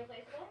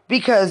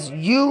 Because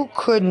you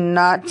could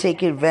not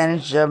take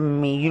advantage of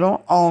me. You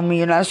don't own me.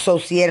 You're not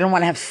associated. I don't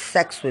want to have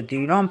sex with you.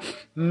 You don't have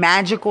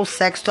magical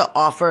sex to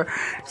offer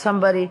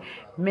somebody.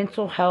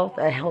 Mental health,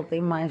 a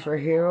healthy minds for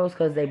heroes,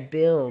 because they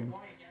build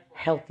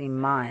healthy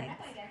minds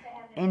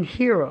and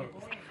heroes.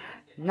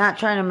 Not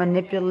trying to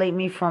manipulate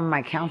me from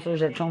my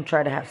counselors that don't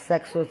try to have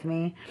sex with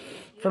me.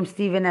 From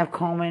Stephen F.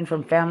 Coleman,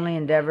 from Family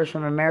Endeavors,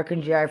 from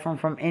American GI, from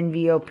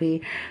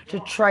NVOP, to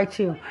try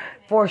to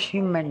force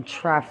human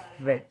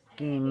traffic.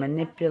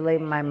 Manipulate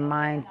my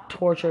mind,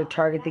 torture,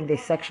 target, think they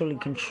sexually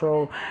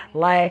control,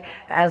 lie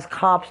as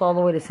cops all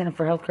the way to Center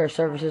for Healthcare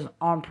Services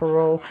on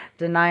parole,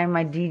 denying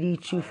my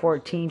DD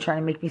 214, trying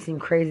to make me seem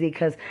crazy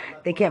because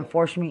they can't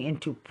force me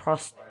into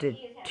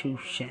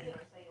prostitution.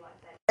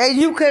 And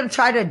you can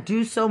try to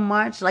do so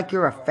much like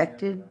you're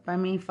affected by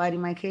me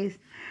fighting my case.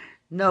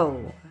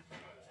 No,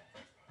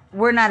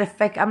 I'm not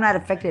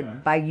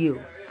affected by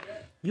you.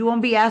 You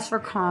won't be asked for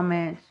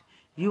comments.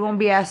 You won't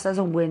be asked as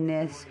a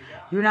witness.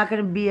 You're not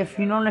going to be, if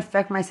you don't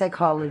affect my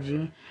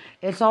psychology.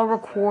 It's all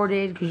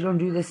recorded because you don't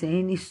do this to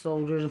any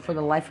soldiers. And for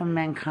the life of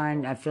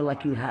mankind, I feel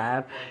like you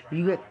have.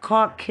 You get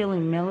caught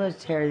killing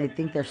military. They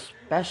think they're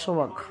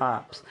special at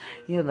cops.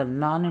 You know, the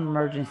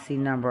non-emergency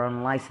number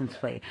on license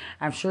plate.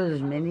 I'm sure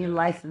there's many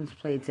license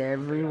plates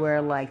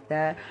everywhere like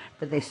that.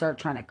 But they start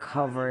trying to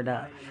cover it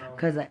up.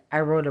 Because I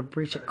wrote a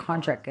breach of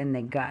contract and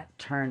they got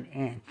turned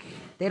in.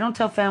 They don't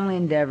tell Family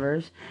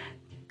Endeavors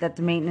that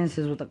the maintenance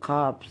is with the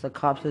cops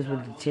is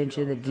with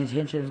detention, the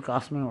detention is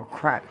gossiping with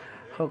crack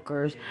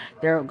hookers,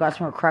 they're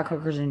gossiping with crack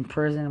hookers in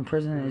prison, and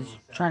prison is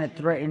trying to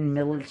threaten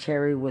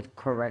military with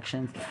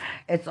corrections.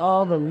 It's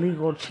all the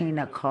legal chain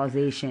of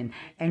causation,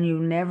 and you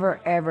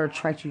never ever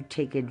try to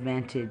take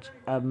advantage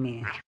of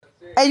me.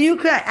 And you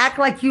can act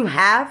like you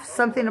have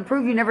something to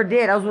prove. You never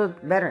did. I was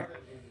with veteran.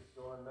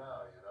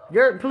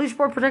 Your police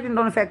report protection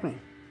don't affect me.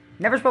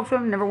 Never spoke to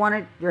him, never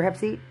wanted your hep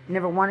seat,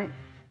 never wanted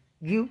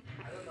you.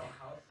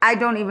 I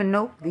don't even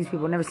know these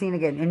people, never seen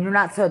again. And you're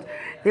not so,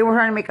 they were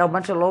trying to make a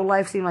bunch of low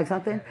life seem like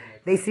something.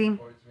 They seem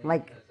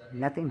like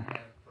nothing.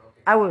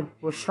 I would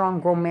with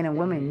strong grown men and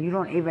women. You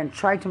don't even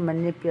try to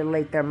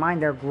manipulate their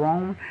mind. They're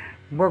grown.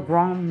 We're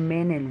grown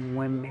men and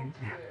women.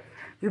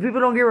 Your people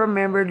don't get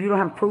remembered. You don't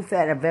have proof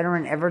that a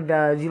veteran ever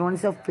does. You don't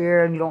instill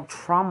fear and you don't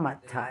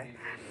traumatize.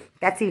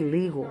 That's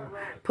illegal.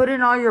 Put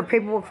in all your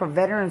paperwork for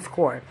Veterans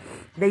Court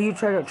that you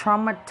try to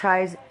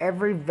traumatize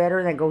every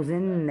veteran that goes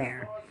in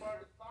there.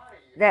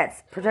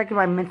 That's protected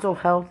by mental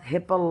health,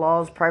 HIPAA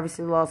laws,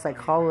 privacy laws,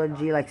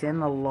 psychology, like in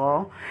the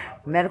law,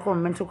 medical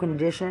and mental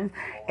conditions,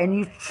 and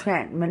you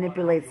can't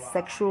manipulate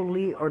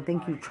sexually or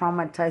think you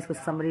traumatized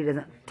because somebody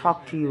doesn't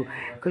talk to you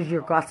because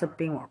you're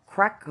gossiping or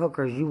crack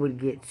hookers. You would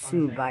get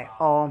sued by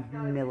all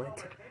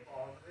military.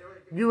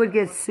 You would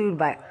get sued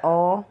by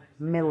all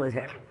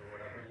military.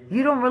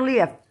 You don't really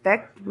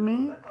affect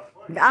me.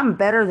 I'm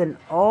better than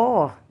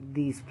all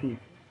these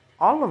people.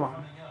 All of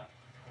them.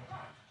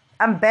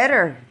 I'm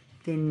better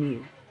than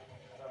you.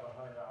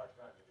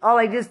 All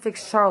I did is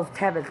fix Charles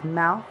Tabbitt's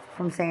mouth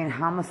from saying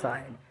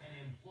homicide.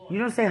 You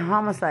don't say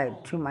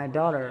homicide to my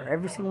daughter.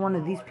 Every single one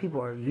of these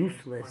people are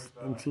useless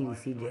in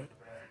TDCJ.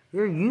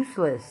 You're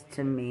useless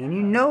to me, and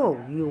you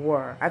know you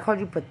were. I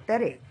called you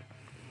pathetic.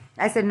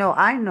 I said, no,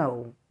 I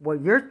know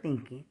what you're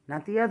thinking,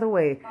 not the other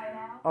way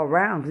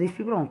around, because these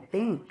people don't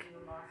think.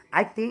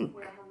 I think.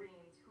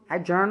 I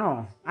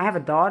journal. I have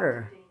a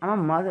daughter. I'm a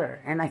mother,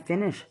 and I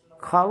finished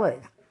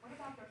college.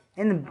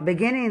 In the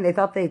beginning, they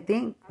thought they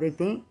think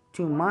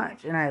too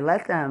much, and I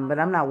let them, but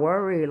I'm not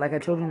worried. Like I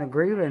told you in the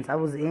grievance, I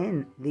was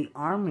in the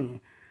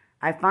army.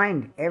 I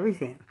find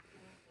everything.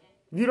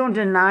 You don't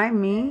deny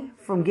me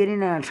from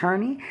getting an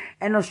attorney,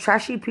 and those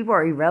trashy people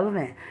are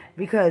irrelevant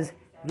because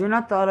you're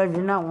not thought of,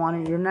 you're not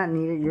wanted, you're not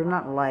needed, you're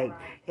not liked.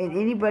 And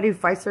anybody who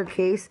fights their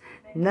case,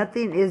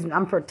 nothing is,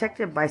 I'm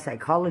protected by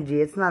psychology.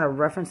 It's not a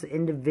reference to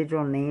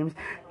individual names.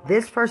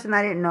 This person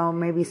I didn't know,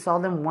 maybe saw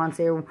them once.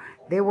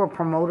 They were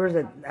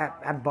promoters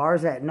at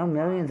bars that know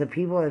millions of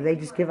people. They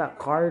just give out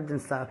cards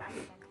and stuff.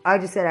 I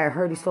just said I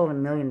heard he stole $1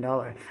 million.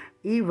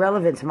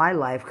 Irrelevant to my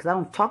life because I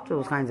don't talk to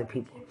those kinds of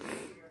people.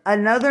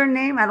 Another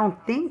name I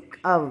don't think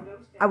of,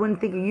 I wouldn't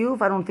think of you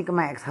if I don't think of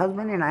my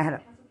ex-husband and I had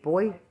a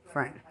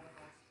boyfriend.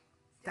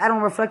 I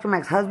don't reflect on my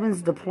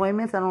ex-husband's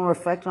deployments. I don't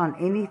reflect on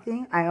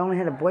anything. I only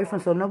had a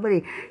boyfriend, so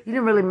you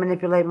didn't really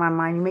manipulate my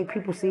mind. You make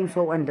people seem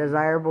so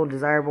undesirable,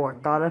 desirable, or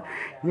thought of.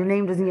 Your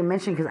name doesn't get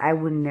mentioned because I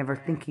would never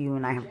think of you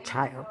and I have a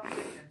child.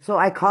 So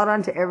I caught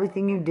on to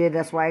everything you did.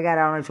 That's why I got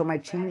out and I told my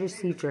changes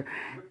teacher,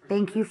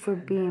 thank you for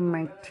being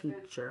my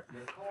teacher.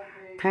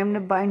 Time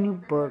to buy new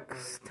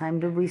books, time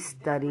to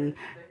restudy,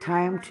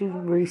 time to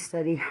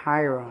restudy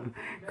Hiram.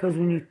 Because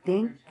when you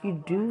think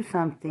you do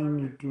something,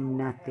 you do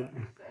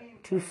nothing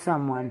to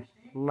someone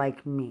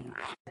like me.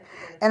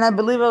 And I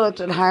believe I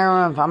looked at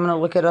Hiram, I'm going to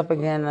look it up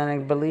again, and I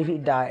believe he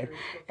died.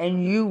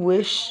 And you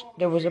wish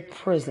there was a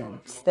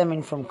prison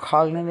stemming from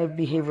cognitive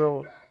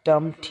behavioral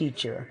dumb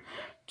teacher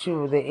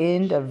to the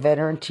end of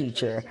veteran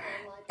teacher.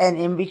 And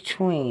in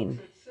between,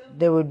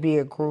 there would be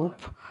a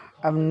group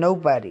of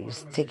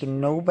nobodies,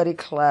 taking nobody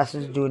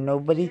classes, doing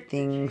nobody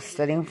things,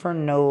 studying for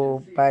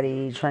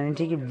nobody, trying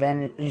to take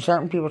advantage,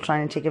 certain people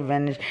trying to take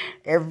advantage,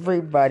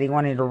 everybody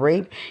wanting to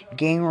rape,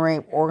 gang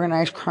rape,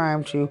 organized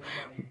crime,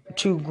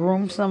 to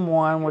groom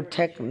someone with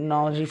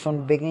technology from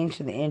the beginning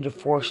to the end to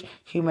force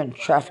human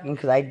trafficking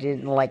because I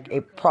didn't like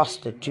a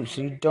prostitute.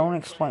 So you don't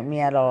exploit me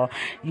at all.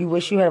 You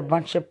wish you had a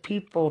bunch of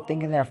people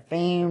thinking they're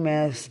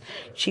famous,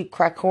 cheap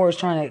crack whores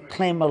trying to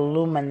claim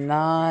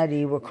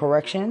Illuminati with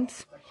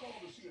corrections,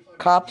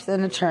 cops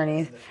and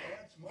attorneys,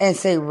 and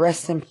say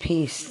rest in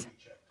peace,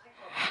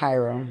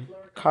 Hiram.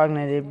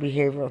 Cognitive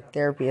Behavioral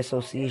Therapy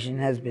Association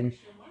has been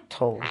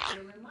told.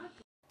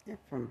 You're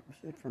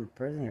from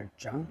prison, you're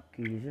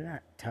junkies. You're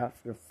not tough,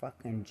 you're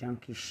fucking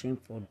junkies,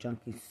 shameful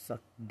junkies,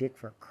 suck dick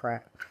for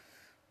crack.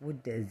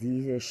 With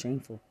diseases,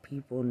 shameful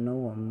people,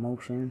 no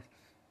emotions,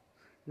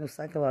 no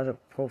psychological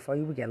profile.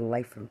 You would get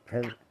life from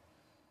prison.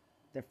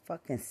 They're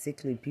fucking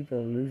sickly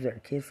people who lose their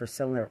kids for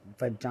selling their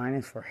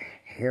vaginas for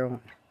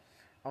heroin.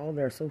 All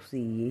their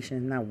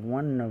associations, not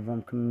one of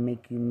them can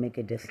make you make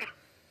a decision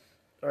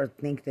or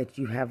think that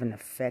you have an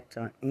effect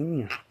on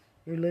anyone.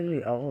 You're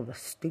literally all the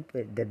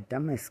stupid, the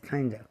dumbest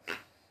kind of.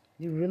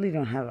 You really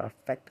don't have an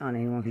effect on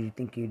anyone because you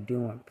think you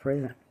do in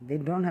prison. They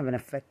don't have an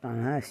effect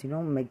on us. You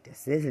don't make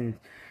decisions.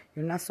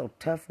 You're not so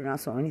tough. You're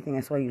not so anything.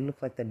 That's why you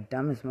look like the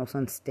dumbest, most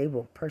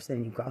unstable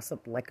person. You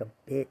gossip like a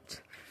bitch.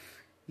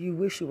 You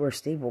wish you were a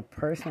stable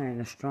person and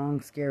a strong,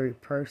 scary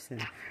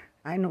person.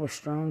 I know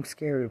strong,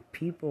 scary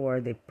people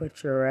are. They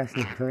put your ass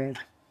in prison.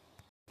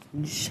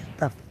 Shut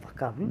the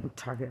fuck up. You don't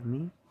target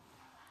me.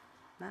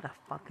 Not a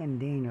fucking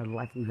day in your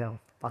life you have a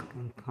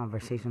fucking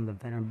conversation with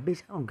a veteran.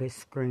 Bitch, I don't get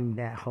screamed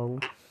at, hoe.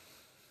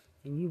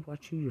 And you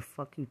watch who you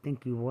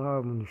think you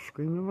are when you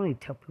scream. You really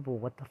tell people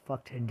what the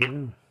fuck to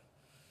do.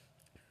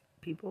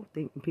 People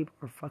think people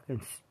are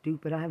fucking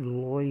stupid. I have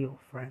loyal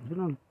friends. We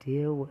don't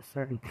deal with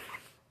certain...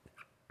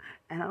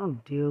 And I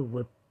don't deal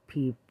with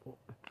people.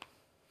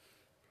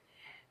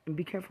 And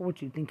be careful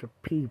what you think of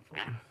people.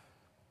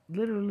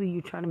 Literally,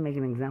 you try to make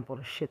an example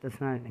of shit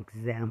that's not an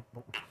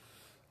example.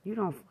 You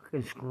don't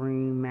fucking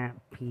scream at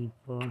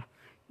people.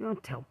 You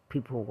don't tell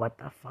people what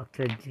the fuck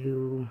to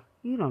do.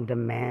 You don't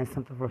demand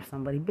something from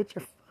somebody. Bitch,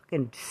 you're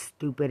fucking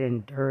stupid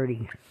and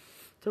dirty.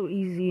 So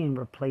easy and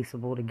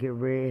replaceable to get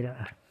rid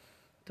of.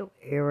 So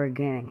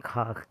arrogant and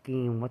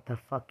cocky and what the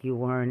fuck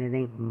you are, and it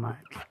ain't much.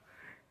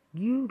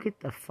 You get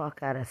the fuck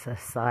out of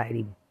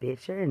society,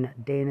 bitch. You're in a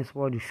day in this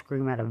world you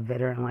scream at a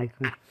veteran like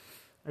me.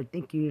 I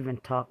think you even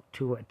talk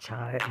to a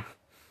child.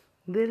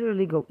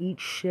 Literally go eat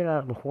shit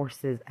out of a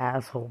horse's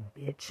asshole,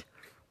 bitch.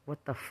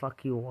 What the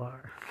fuck you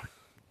are.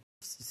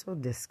 It's so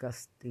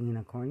disgusting in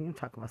a corner. You don't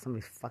talk about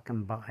somebody's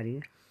fucking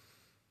body.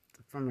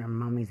 From your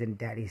mommy's and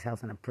daddy's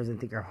house in a prison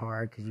think you're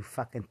hard because you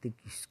fucking think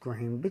you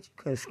scream. Bitch, you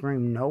could have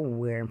screamed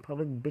nowhere. In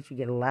public, bitch, you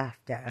get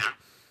laughed at.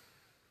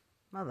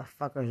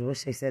 Motherfuckers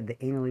wish they said the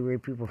anally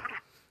rape people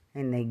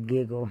and they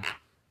giggle.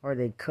 Or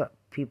they cut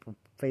people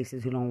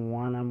faces who don't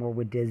want them or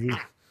with disease.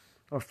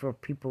 Or for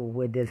people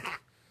with this.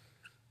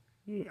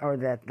 Or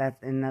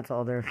that's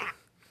all their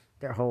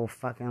whole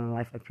fucking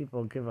life. Like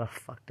people give a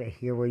fuck to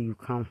hear where you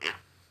come.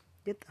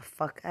 Get the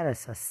fuck out of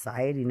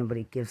society.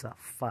 Nobody gives a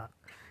fuck.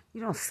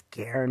 You don't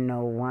scare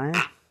no one.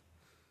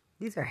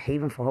 These are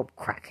Haven for Hope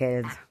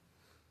crackheads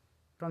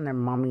from their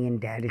mommy and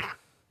daddy.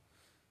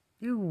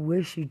 You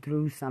wish you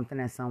threw something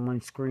at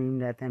someone,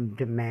 screamed at them,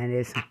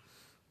 demanded,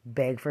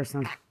 begged for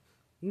something.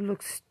 You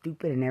look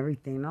stupid and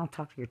everything. Don't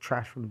talk to your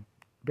trash from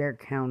Bexar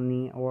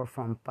County or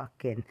from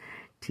fucking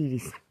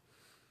TDC.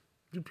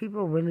 You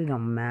people really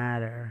don't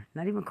matter.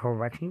 Not even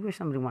correction. You wish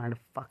somebody wanted a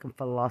fucking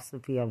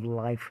philosophy of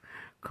life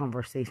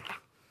conversation.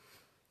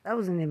 I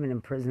wasn't even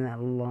in prison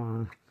that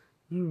long.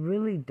 You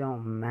really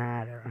don't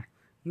matter.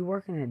 You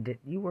work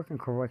in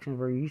corrections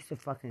where you're used to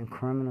fucking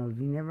criminals.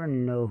 You never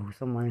know who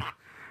someone,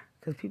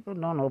 because people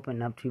don't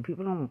open up to you.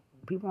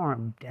 People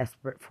aren't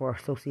desperate for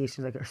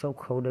associations like they're so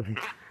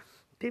codependent.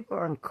 People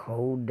aren't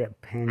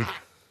codependent.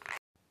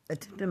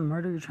 Attempted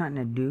murder you're trying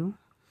to do,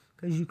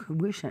 because you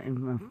could wish that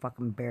even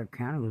fucking Bexar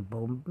County was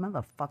bold.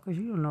 Motherfuckers,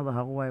 you don't know the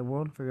whole wide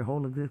world for your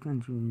whole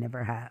existence. You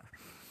never have.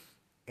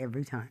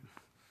 Every time.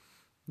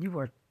 You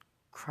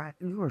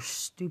are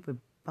stupid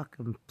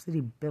fucking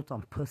city built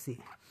on pussy.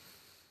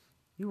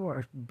 You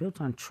are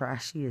built on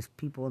trashiest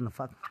people in the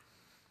fuck.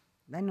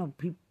 I know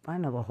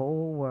the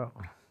whole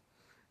world.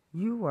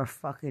 You are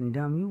fucking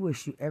dumb. You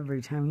wish you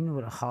every time you knew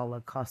what a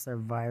Holocaust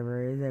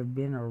survivor is. They've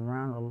been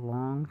around a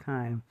long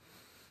time.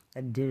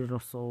 A digital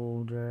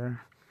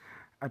soldier,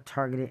 a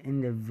targeted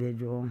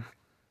individual.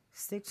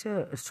 Stick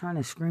to trying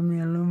to scream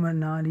the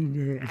Illuminati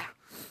did.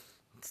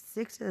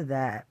 Stick to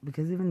that,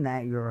 because even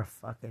that, you're a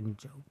fucking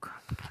joke.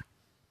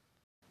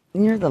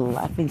 You're the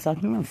laughing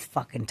stock. You don't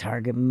fucking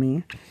target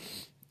me.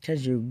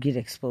 Because you get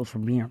exposed for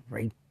being a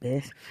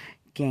rapist,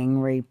 gang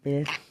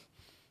rapist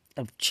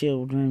of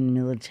children,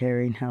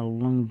 military, and how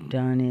long you've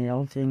done it,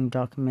 all things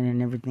documented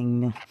and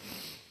everything.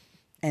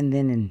 And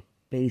then in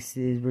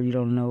bases where you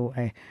don't know,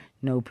 I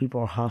know people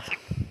are hostile.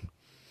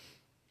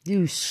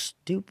 You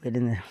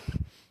stupid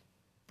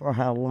for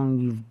how long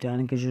you've done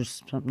it, because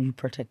you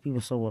protect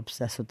people so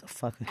obsessed with the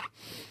fucking.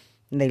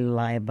 They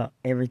lie about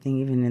everything,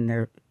 even in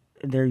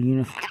their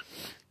uniform.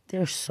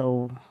 They're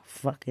so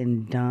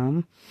fucking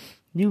dumb.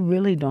 You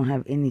really don't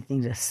have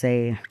anything to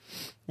say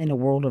in a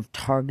world of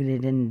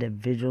targeted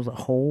individuals, a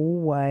whole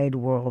wide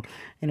world,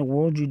 in a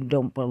world you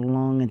don't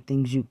belong, and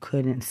things you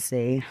couldn't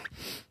say,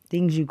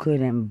 things you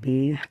couldn't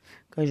be,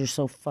 because you're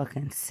so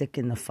fucking sick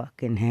in the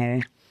fucking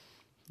head.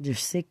 You're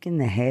sick in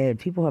the head.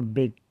 People have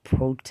big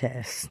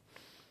protests.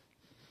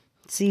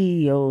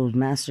 CEOs,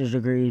 master's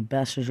degrees,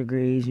 bachelor's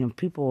degrees,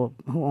 people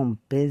who own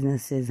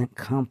businesses and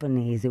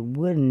companies. It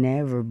would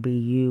never be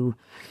you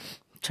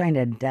trying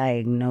to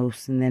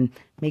diagnose and then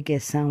make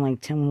it sound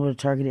like tell me what a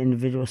targeted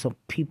individual so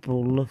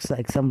people looks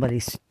like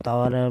somebody's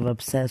thought of,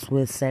 obsessed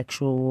with,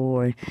 sexual,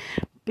 or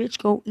bitch,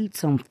 go eat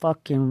some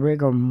fucking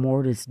rigor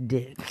mortis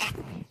dick.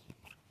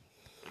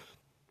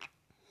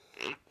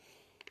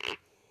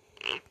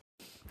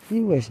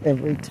 You wish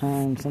every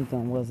time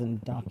something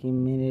wasn't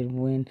documented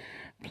when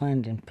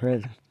planned in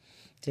prison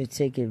to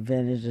take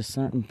advantage of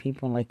certain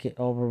people, like it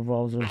all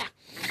revolves around.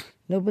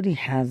 Nobody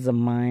has the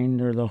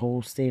mind or the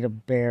whole state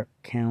of Bexar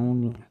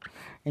County.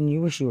 And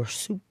you wish you were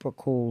super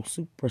cool,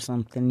 super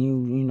something.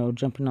 You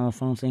jumping on the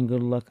phone saying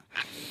good luck.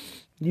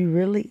 You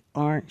really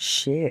aren't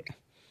shit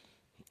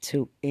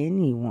to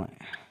anyone.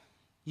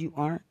 You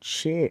aren't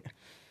shit.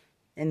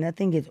 And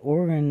nothing gets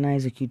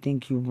organized like you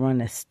think. You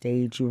run a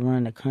state, you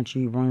run a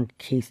country, you run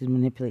cases,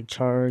 manipulate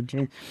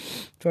charges.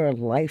 For a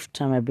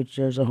lifetime, I bet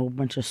there's a whole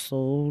bunch of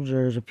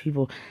soldiers or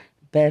people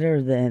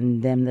better than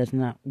them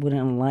that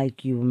wouldn't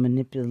like you and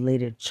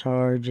manipulated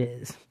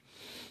charges.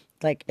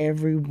 Like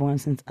everyone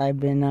since I've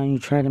been on, you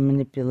try to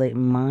manipulate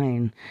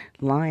mine,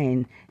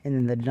 lying, and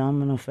then the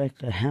domino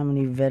effect of how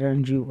many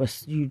veterans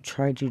you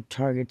try to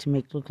target to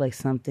make look like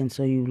something.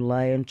 So you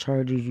lie on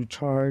charges, you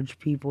charge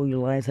people, you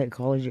lie in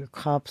psychology, your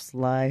cops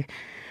lie,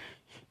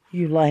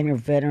 you lie in your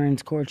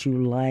veterans courts,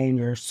 you lie in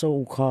your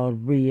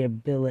so-called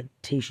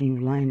rehabilitation,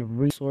 you lie in the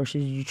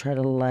resources, you try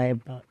to lie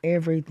about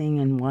everything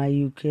and why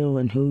you kill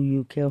and who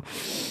you kill,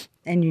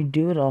 and you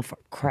do it all for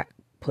crack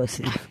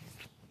pussy.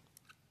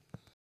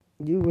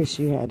 You wish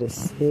you had a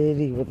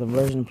city with a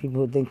version of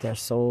people who think they're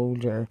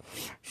soldier,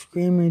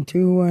 screaming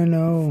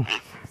 210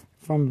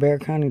 from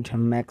Bexar County to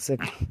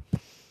Mexico.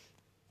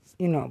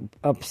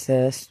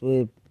 Obsessed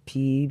with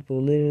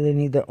people, literally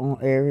need their own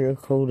area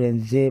code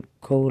and zip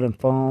code and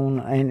phone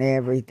and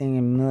everything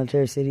in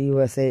Military City,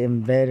 USA,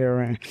 and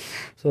veteran.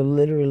 So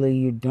literally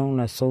you don't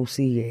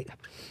associate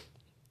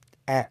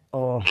at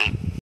all.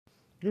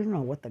 You don't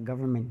know what the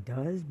government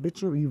does?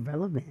 Bitch, you're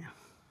irrelevant.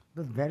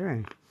 The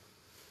veteran.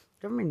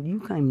 Government, you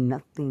claim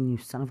nothing, you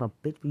son of a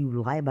bitch, but you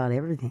lie about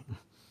everything.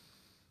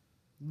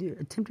 Dude,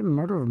 attempted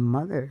murder of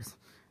mothers.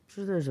 I'm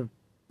sure there's a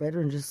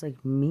veteran just like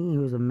me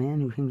who's a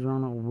man who hangs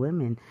around with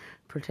women,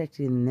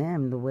 protecting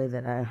them the way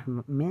that I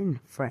have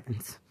men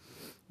friends.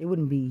 It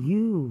wouldn't be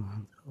you,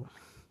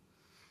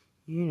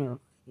 though.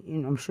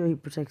 I'm sure he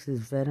protects his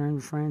veteran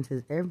friends,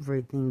 his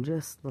everything.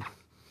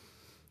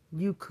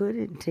 You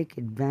couldn't take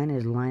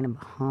advantage lying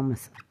about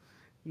homicide.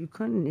 You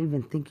couldn't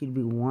even think you'd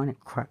be wanted,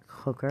 crack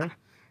hooker.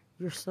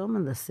 You're some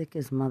of the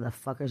sickest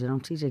motherfuckers that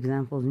don't teach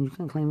examples, and you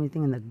can claim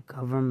anything in the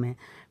government.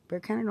 Bexar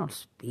County don't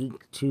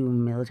speak to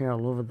military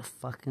all over the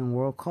fucking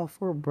world. Call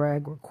for a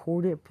brag,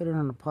 record it, put it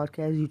on the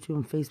podcast, YouTube,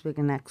 and Facebook,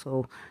 and act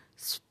so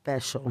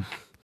special.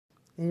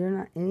 And you're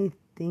not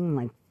anything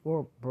like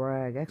Fort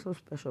Bragg. Act so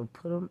special.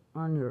 Put them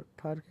on your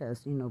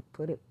podcast.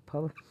 Put it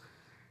public.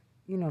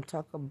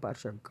 talk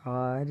about your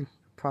God,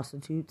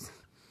 prostitutes,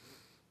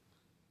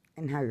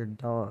 and how your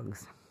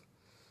dogs.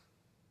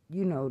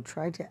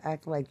 Try to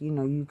act like,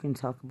 you can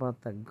talk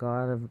about the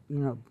God of,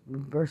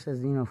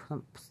 versus,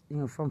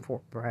 from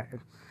Fort Bragg.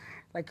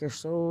 Like you're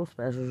so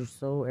special, you're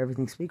so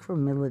everything. Speak for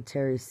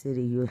Military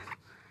City.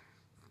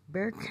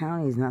 Bexar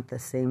County is not the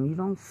same. You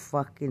don't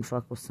fucking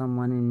fuck with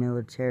someone in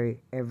military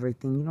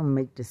everything. You don't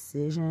make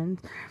decisions.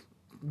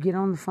 Get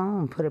on the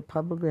phone, put it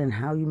publicly and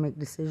how you make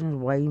decisions,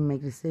 why you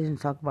make decisions.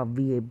 Talk about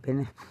VA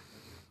benefits.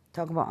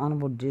 Talk about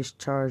honorable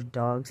discharge,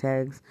 dog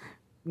tags,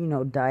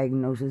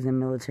 diagnosis in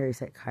military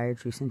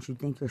psychiatry. Since you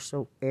think you're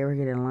so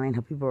arrogant and lying,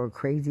 how people are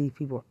crazy,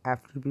 people are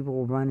after you, people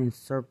will run in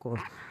circles.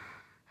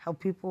 How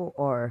people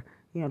are,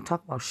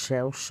 talk about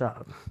shell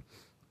shock.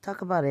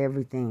 Talk about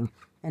everything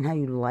and how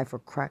you lie for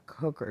crack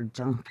hooker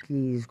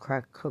junkies,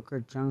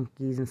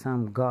 and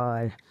some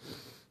god.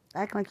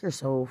 Act like you're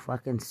so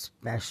fucking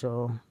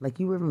special. Like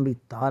you even be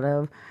thought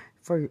of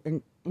for,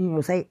 and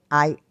say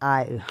I.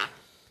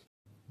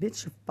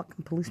 Bitch, your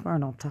fucking police bar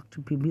don't talk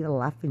to people. Be a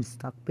laughing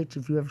stock, bitch.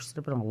 If you ever stood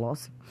up in a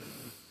lawsuit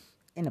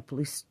in a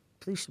police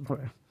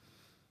report,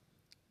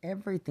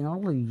 everything,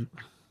 all of you,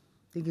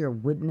 think you're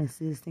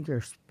witnesses, think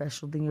you're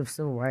special, think you have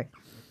civil rights.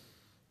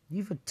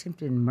 You've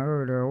attempted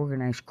murder,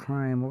 organized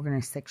crime,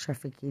 organized sex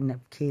trafficking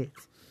of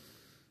kids.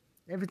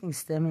 Everything's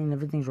stemming,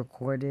 everything's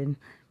recorded.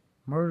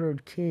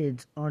 Murdered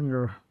kids on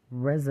your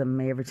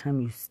resume every time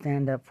you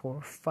stand up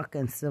for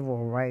fucking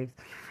civil rights.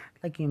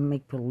 Like you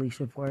make police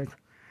reports.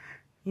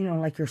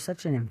 Like you're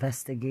such an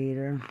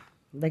investigator.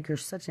 Like you're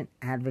such an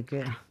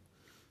advocate.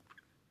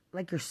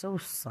 Like you're so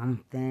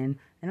something.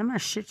 And I'm gonna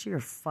shit to your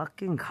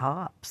fucking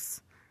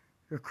cops.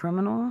 You're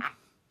criminal.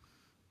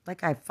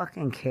 Like I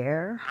fucking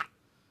care.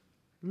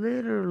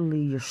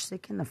 Literally, you're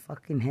sick in the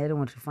fucking head and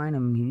what you find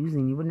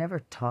amusing. You would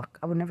never talk.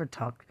 I would never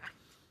talk.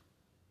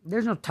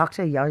 There's no talk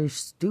to y'all. You're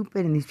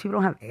stupid and these people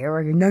don't have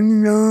arrogance.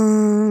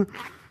 No.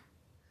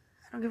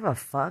 I don't give a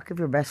fuck if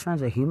your best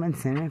friends are human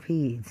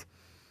centipedes.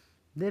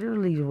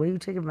 Literally, the way you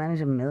take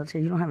advantage of the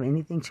military, you don't have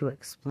anything to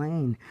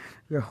explain.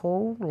 Your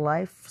whole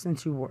life,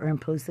 since you were in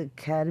police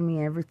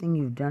academy, everything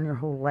you've done your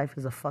whole life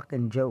is a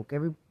fucking joke.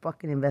 Every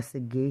fucking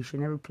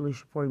investigation, every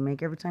police report you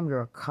make, every time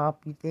you're a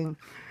cop, you think,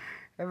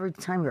 every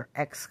time you're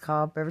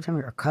ex-cop, every time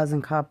you're a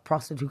cousin cop,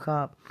 prostitute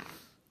cop,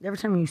 every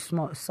time you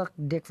suck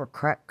dick for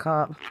crack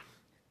cop,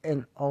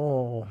 and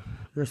all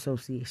your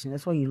association.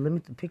 That's why you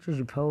limit the pictures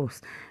you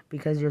post,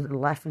 because your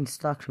laughing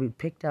stock should be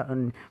picked out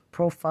and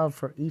profiled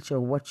for each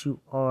of what you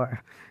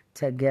are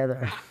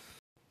together.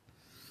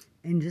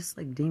 And just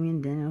like Damian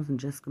Daniels and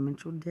Jessica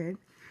Mitchell did,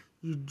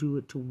 you do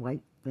it to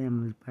white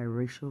families,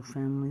 biracial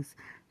families,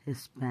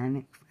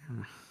 Hispanic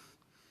families.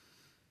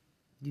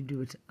 You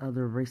do it to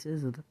other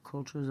races, other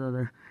cultures,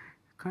 other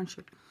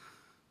countries.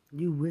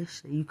 You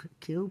wish that you could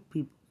kill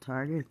people,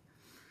 target.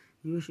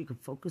 You wish you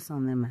could focus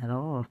on them at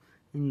all.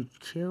 And you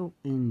kill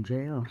in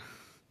jail.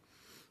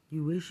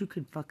 You wish you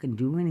could fucking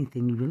do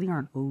anything. You really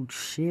aren't owed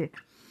shit.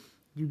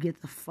 You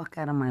get the fuck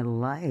out of my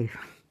life.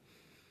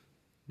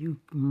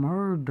 You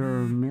murder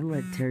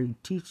military. You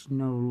teach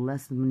no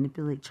lessons.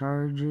 Manipulate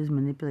charges.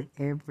 Manipulate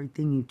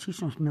everything. You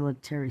teach no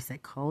military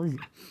psychology.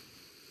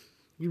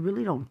 You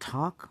really don't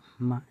talk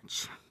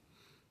much.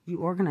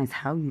 You organize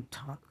how you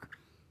talk.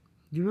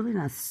 You're really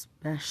not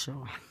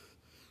special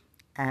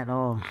at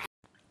all.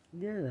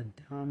 You're the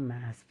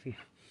dumbass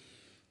people.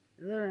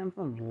 I'm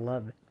from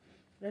Lubbock.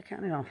 They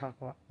kind of don't talk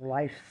about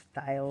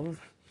lifestyles,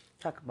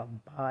 talk about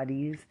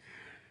bodies,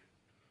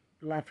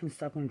 laughing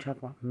stock when you talk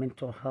about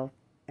mental health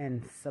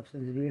and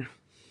substance abuse.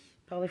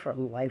 Probably for a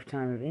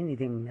lifetime of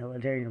anything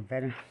military or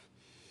veteran.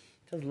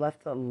 Just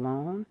left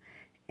alone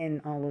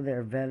in all of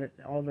their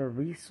all their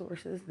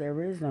resources.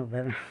 There is no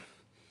veteran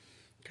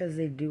because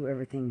they do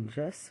everything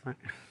just fine.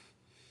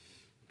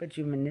 But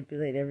you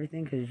manipulate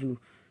everything because you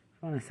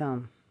want to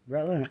sound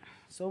relevant,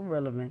 so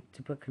relevant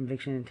to put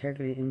conviction,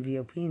 integrity in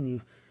VOP, and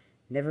you've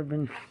never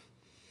been.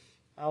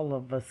 All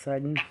of a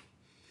sudden,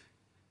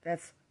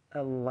 that's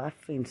a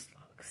laughing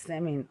stock.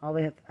 Stemming, all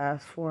they have to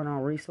ask for in all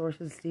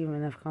resources,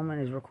 Stephen F. Coleman,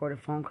 is recorded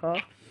phone call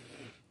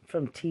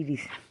from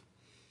TDC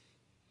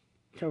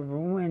to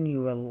ruin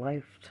you a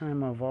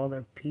lifetime of all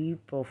their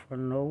people for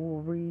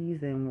no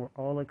reason. We're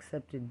all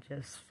accepted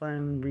just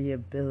fine,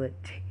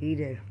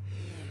 rehabilitated,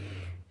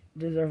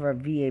 deserve our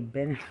VA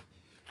benefit.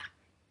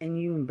 And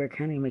you in Bexar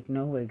County make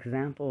no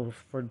examples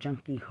for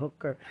junkie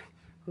hooker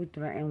who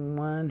threatened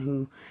one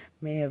who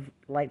may have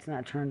lights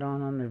not turned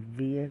on their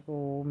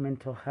vehicle,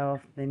 mental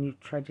health. Then you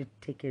try to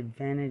take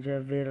advantage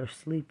of it or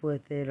sleep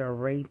with it or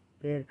rape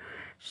it,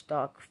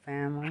 stalk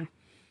family.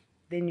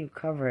 Then you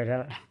cover it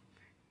up.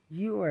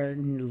 You are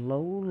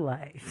low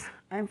life.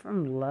 I'm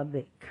from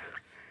Lubbock.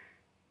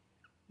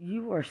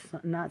 You are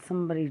not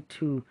somebody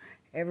to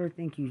ever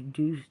think you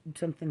do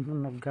something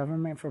from the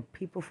government for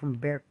people from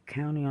Bexar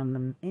County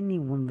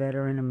anyone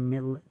veteran in the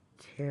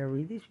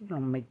military. These people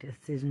don't make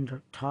decisions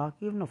or talk.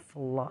 You have no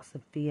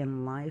philosophy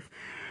in life.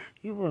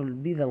 You will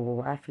be the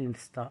laughing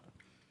stock.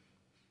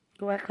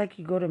 Go act like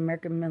you go to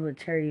American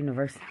Military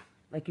University,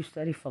 like you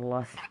study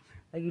philosophy,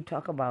 like you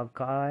talk about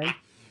God,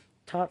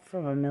 taught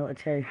from a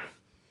military,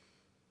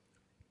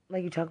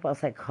 like you talk about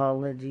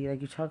psychology,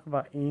 like you talk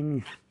about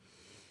any,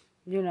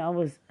 I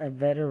was a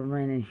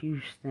veteran in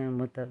Houston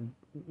with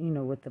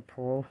with the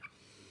parole.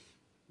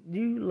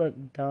 You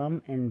look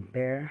dumb in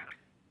Bear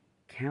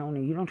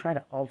County. You don't try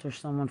to alter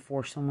someone,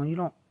 force someone. You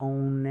don't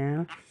own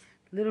them.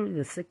 Literally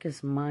the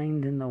sickest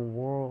mind in the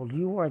world.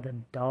 You are the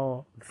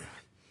dogs.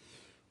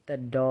 The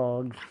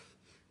dogs.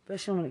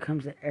 Especially when it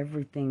comes to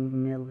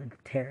everything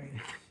military.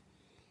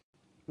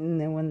 And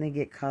then when they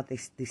get caught, they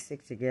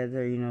stick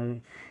together,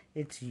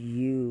 it's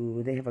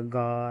you. They have a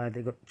god,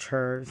 they go to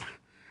church,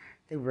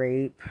 they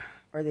rape,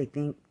 or they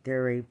think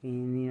they're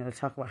raping,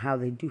 talk about how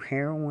they do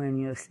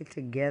heroin, stick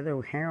together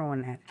with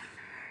heroin addict.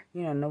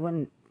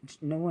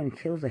 No one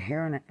kills a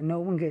heroin addict. No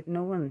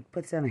one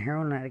puts down a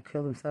heroin addict to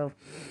kill themselves.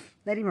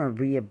 Not even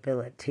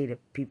rehabilitated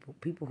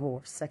people who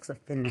are sex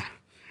offenders.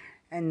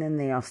 And then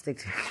they all stick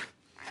together.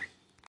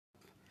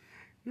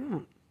 You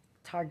don't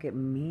target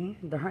me.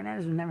 The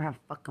Hernandez would never have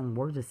fucking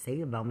words to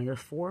say about me. There's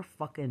 4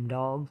 fucking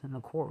dogs in the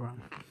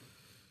courtroom.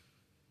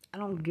 I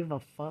don't give a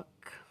fuck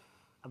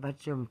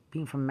about your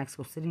being from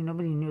Mexico City.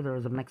 Nobody knew there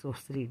was a Mexico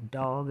City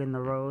dog in the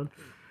road.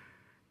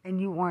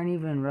 And you weren't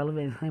even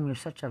relevant to claim you're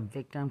such a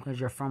victim because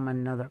you're from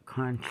another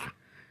country.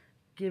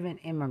 Given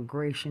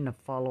immigration to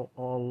follow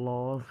all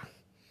laws.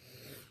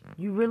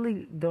 You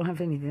really don't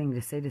have anything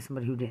to say to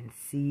somebody who didn't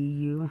see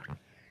you.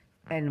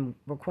 And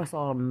request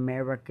all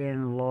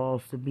American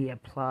laws to be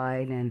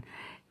applied, and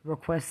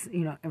request,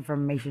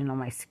 information on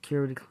my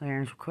security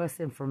clearance,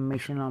 request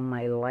information on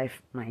my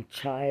life, my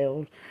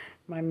child,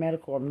 my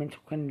medical or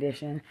mental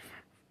condition,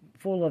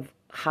 full of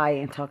high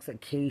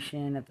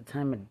intoxication at the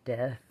time of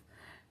death,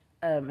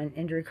 an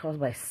injury caused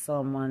by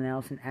someone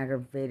else, an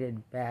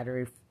aggravated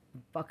battery,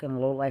 fucking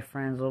low-life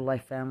friends,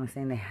 low-life family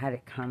saying they had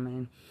it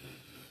coming.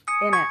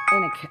 In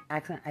a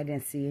accident, I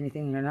didn't see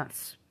anything. You're not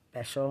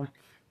special.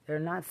 They're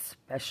not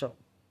special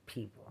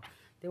people.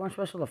 They weren't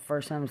special the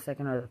first time, the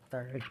second, or the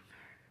third.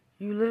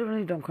 You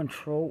literally don't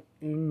control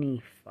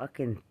any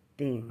fucking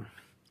thing.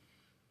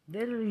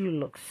 Literally, you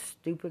look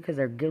stupid because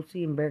they're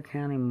guilty in Bexar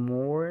County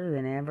more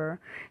than ever.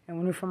 And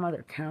when you're from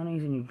other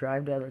counties and you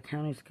drive to other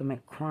counties to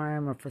commit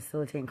crime or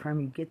facilitate crime,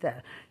 you get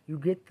that. You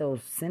get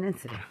those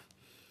sentences.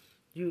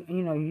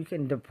 You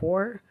can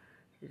deport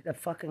the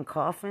fucking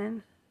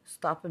coffin,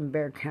 stop in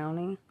Bexar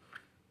County,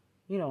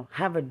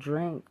 have a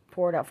drink,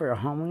 pour it out for your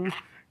homies,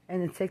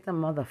 and then take the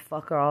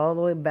motherfucker all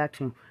the way back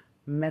to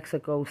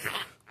Mexico.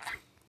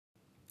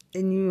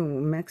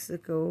 And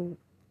Mexico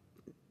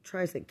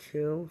tries to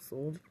kill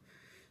soldiers,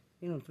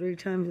 3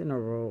 times in a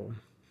row.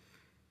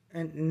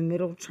 And in the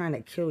middle, trying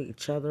to kill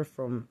each other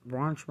from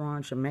Ranch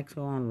in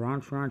Mexico on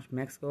Ranch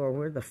Mexico, or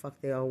where the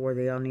fuck they all were.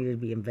 They all needed to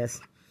be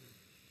invested.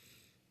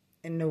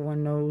 And no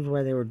one knows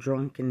where they were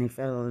drunk and they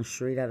fell on the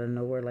street out of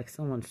nowhere like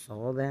someone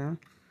saw them.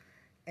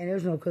 And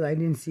there's no, because I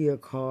didn't see a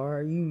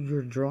car.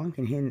 You're drunk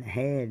and hit in the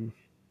head.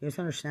 It's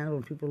understandable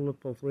when people look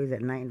both ways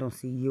at night and don't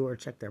see you or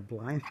check their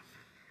blind.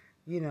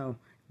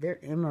 They're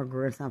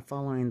immigrants not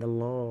following the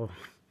law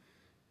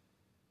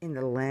in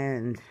the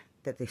land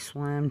that they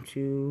swam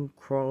to,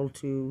 crawled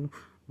to,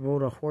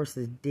 rode a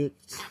horse's dick.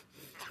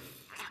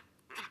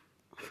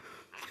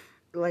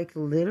 Like,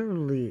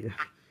 literally.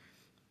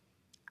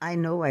 I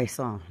know I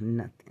saw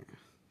nothing.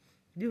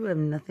 You have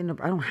nothing.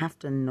 I don't have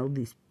to know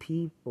these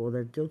people.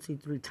 They're guilty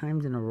 3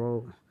 times in a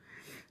row.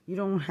 You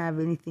don't have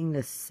anything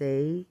to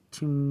say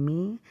to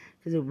me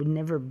because it would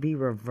never be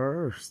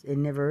reversed. It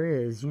never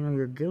is.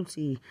 You're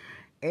guilty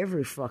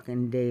every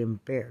fucking day in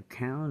Bexar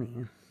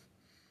County.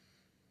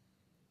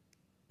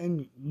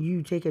 And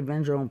you take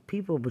advantage of your own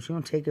people, but you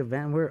don't take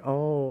advantage. We're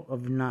all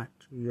of not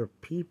your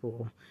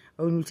people.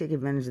 Oh, and you take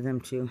advantage of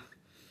them too.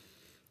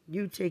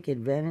 You take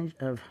advantage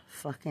of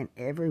fucking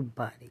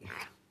everybody.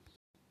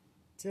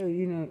 So,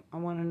 I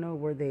want to know,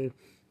 were they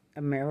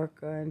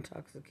America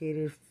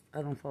intoxicated?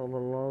 I don't follow the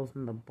laws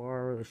in the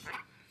bar.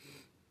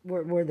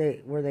 Were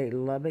they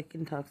Lubbock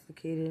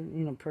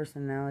intoxicated?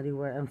 Personality.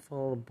 What? I don't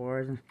follow the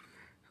bars and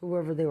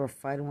whoever they were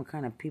fighting, what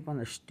kind of people and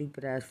their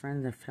stupid ass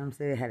friends and family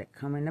say they had it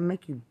coming. They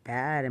make you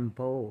bad and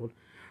bold.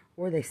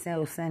 Or they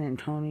sell San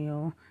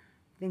Antonio.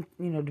 Think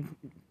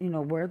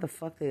where the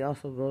fuck they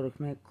also go to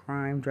commit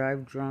crime,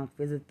 drive drunk,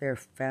 visit their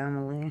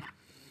family.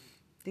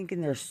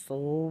 Thinking they're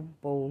so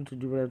bold to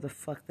do whatever the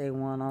fuck they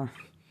want.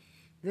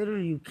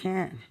 Literally, you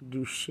can't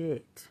do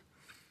shit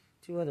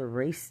to other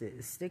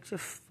races. Stick to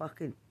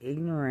fucking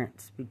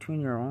ignorance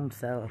between your own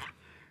self.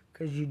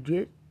 Because you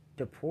get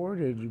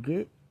deported. You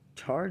get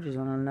charges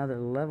on another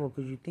level.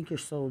 Because you think you're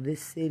so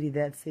this city,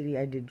 that city.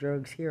 I did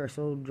drugs here. I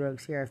sold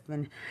drugs here.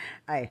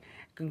 I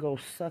can go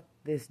suck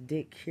this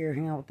dick here.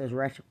 Hang out with this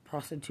ratchet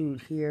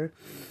prostitute here.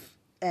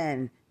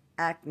 And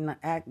act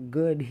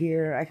good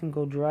here. I can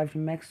go drive to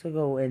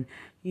Mexico and,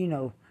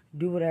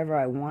 do whatever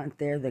I want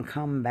there, then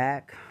come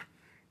back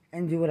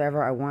and do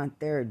whatever I want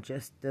there. It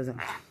just doesn't.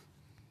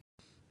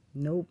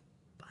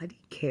 Nobody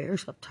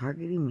cares. Stop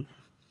targeting me.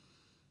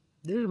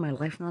 Literally, my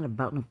life's not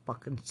about no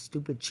fucking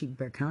stupid cheap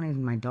Bexar County,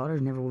 and my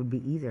daughters never would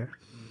be either.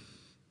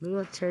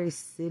 Military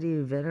city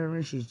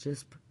veteran,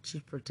 she's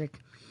protect.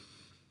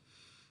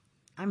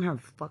 I'm her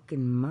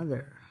fucking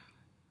mother.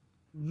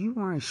 You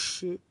aren't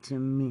shit to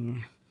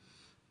me.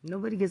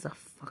 Nobody gives a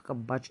fuck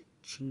about your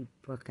cheap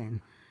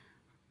fucking...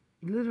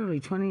 Literally,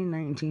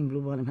 2019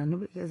 Blue Bottom Kind.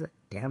 Nobody gives a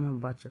damn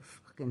about your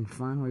fucking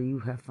fun where you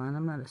have fun.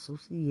 I'm not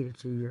associated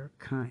to your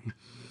kind.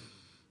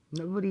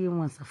 Nobody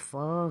wants to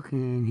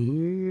fucking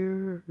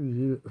hear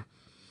you.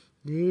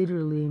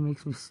 Literally, it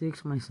makes me sick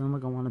to my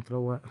stomach. I want to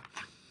throw up.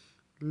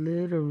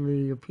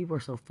 Literally, your people are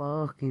so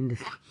fucking...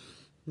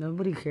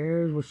 Nobody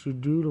cares what you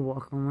do to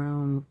walk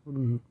around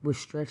with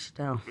stressed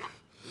out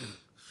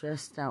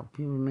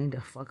people made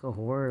the fucking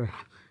horror.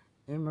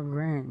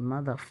 Immigrant,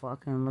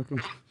 motherfucking looking.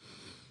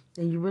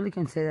 And you really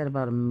can say that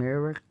about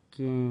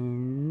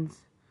Americans.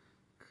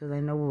 Because I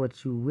know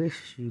what you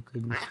wish you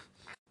could.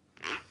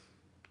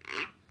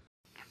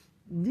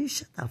 You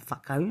shut the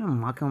fuck up. You know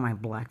I'm walking with my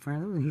black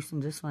friends. I was in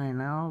Houston just fine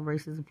now.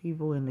 Races of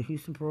people in the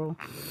Houston parole.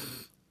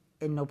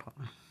 And no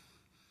problem.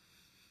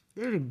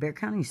 Literally, Bexar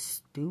County's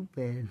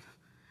stupid.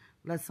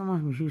 Let someone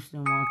from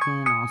Houston walk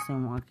in,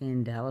 Austin walk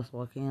in, Dallas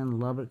walk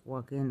in, Lubbock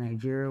walk in,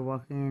 Nigeria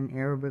walk in,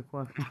 Arabic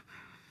walk in.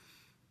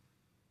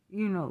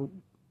 You know,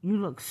 you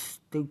look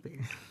stupid.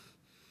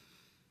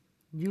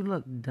 You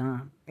look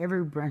dumb.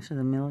 Every branch of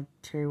the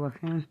military walk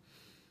in.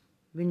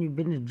 Then you've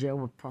been to jail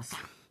with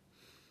prostitutes.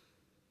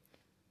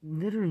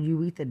 Literally,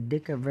 you eat the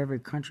dick of every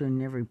country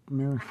and every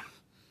military.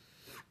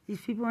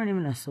 These people aren't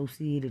even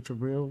associated to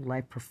real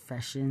life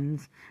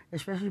professions,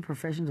 especially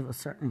professions of a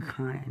certain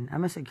kind.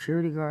 I'm a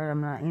security guard.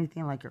 I'm not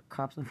anything like your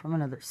cops. I'm from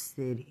another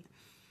city.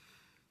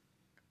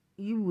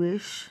 You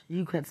wish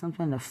you had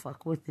something to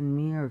fuck with in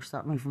me or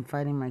stop me from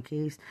fighting my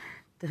case.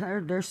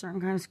 There's certain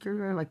kind of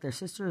security guard, like their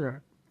sisters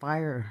are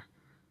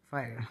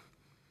firefighter.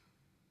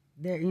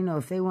 You know,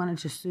 if they wanted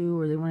to sue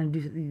or they wanted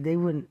to do, they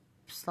wouldn't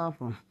stop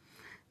them.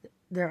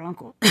 Their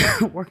uncle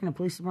working in the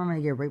police department,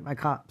 they get raped by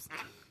cops.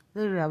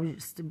 Literally, I was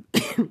just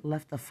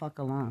left the fuck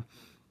alone.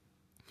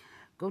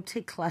 Go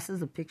take classes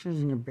of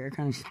pictures in your Bexar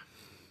County.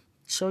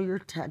 Show your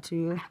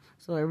tattoo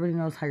so everybody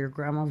knows how your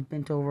grandma's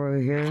bent over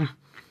here,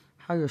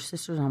 how your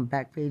sister's on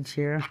back page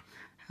here,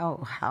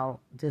 how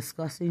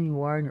disgusting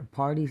you are in your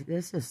parties.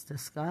 This is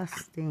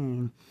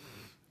disgusting.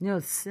 You know,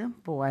 it's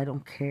simple. I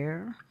don't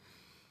care.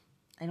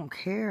 I don't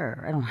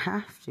care. I don't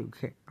have to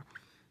care.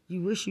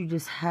 You wish you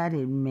just had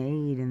it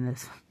made in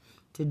this...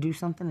 to do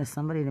something to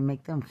somebody to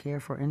make them care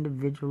for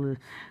individual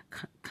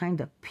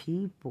kind of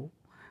people.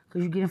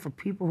 Because you're getting for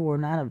people who are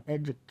not of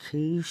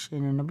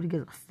education and nobody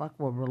gives a fuck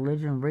what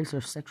religion, race,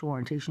 or sexual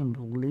orientation you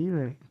believe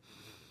in.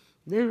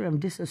 Literally, I'm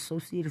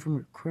disassociated from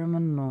your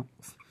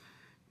criminals.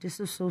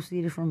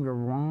 Disassociated from your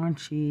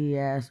raunchy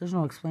ass. There's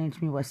no explaining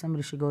to me why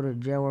somebody should go to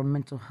jail or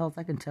mental health.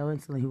 I can tell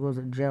instantly who goes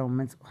to jail or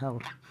mental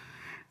health.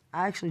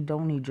 I actually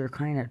don't need your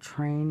kind of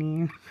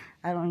training.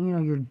 I don't, you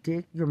know, your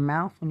dick, your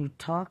mouth when you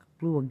talk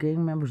blew a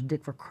gang member's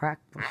dick for crack.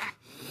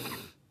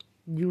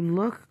 You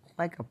look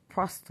like a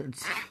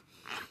prostitute.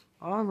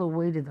 All the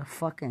way to the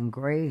fucking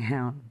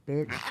Greyhound,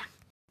 bitch.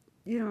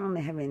 You don't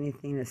really have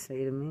anything to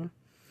say to me.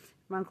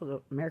 My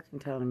uncle's American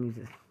talent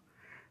music.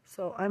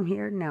 So I'm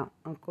here now.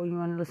 Uncle, you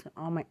want to listen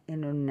to all my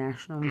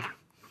international,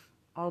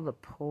 all the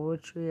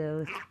poetry I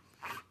listen.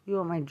 You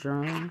want my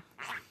journal?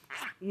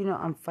 You know,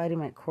 I'm fighting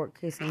my court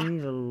case. I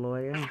need a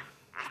lawyer.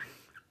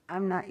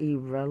 I'm not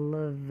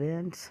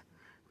irrelevant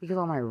because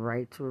all my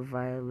rights were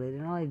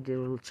violated. All I did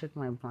was check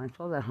my blind spots.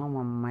 I was at home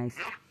on mice.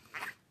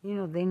 You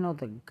know, they know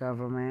the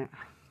government.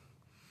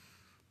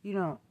 You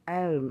know,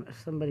 I'm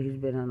somebody who's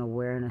been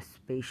unaware in a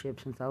spaceship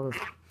since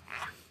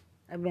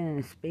I've been in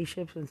a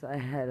spaceship since I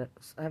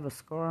have a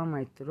scar on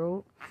my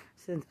throat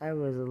since I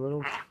was a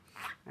little.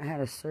 I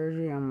had a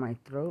surgery on my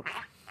throat.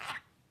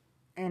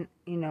 And,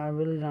 you know, I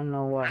really don't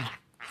know why.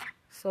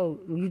 So,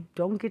 you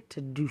don't get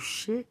to do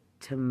shit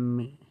to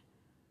me.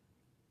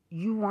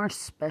 You aren't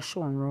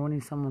special in ruining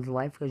someone's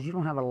life because you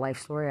don't have a life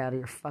story out of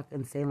your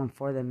fucking Salem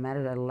for them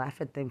matters. I laugh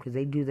at them because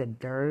they do the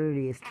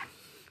dirtiest,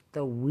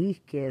 the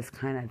weakest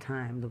kind of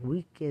time, the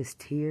weakest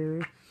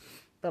tears.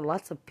 But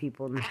lots of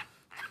people,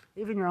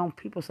 even your own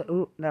people say,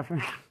 ooh, not for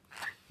me.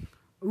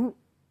 Ooh,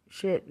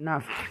 shit,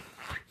 not for me.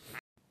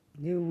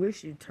 You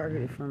wish you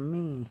targeted for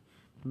me.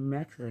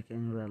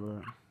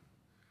 Mexicans,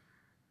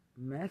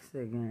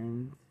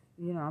 Mexicans.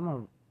 You know, I'm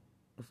a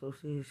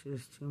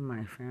associations to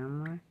my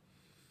family.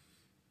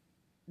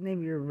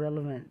 Maybe you're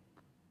relevant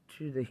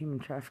to the human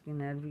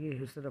trafficking advocate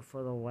who stood up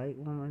for the white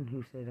woman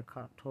who said a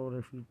cop told her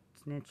if you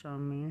snitch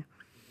on me,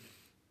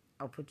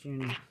 I'll put you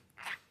in.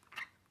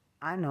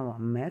 I know a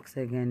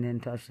Mexican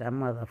didn't touch that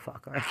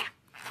motherfucker.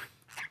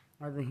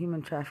 Are the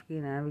human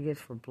trafficking advocates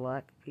for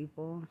black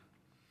people?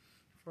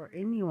 For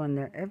anyone,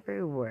 they're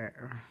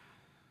everywhere.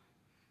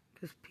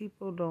 Because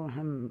people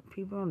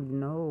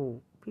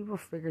know, people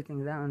figure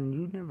things out and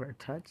you never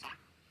touch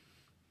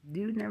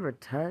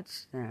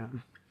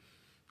them.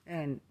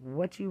 And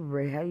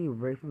how you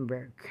rape in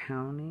Bexar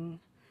County,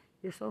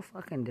 you're so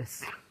fucking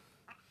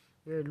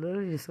you're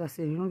literally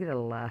disgusting. You don't get a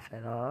laugh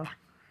at all.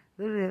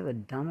 Literally, they're the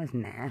dumbest,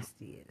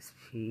 nastiest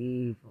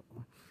people.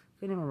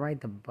 Couldn't even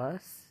ride the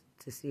bus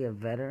to see a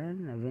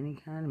veteran of any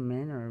kind,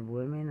 men or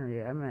women,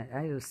 or I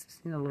I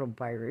just seen a little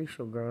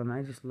biracial girl, and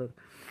I just look,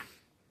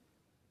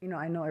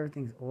 I know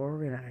everything's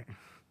organized,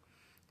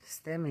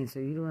 stemming, so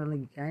you don't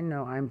really, I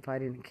know I'm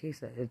fighting a case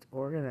that it's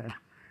organized.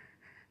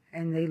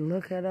 And they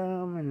look at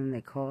them, and then they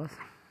call us,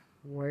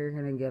 where you're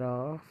going to get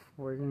off,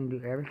 where you're going to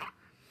do everything.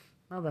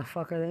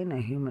 Motherfucker, they ain't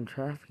a human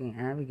trafficking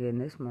advocate in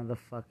this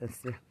motherfucker.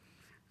 So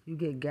you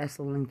get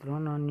gasoline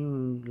thrown on you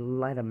and you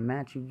light a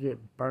match, you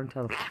get burnt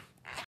out.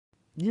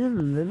 You're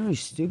literally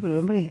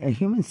stupid. A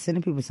human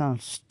centipede would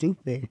sound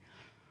stupid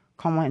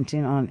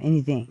commenting on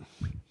anything.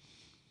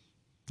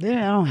 They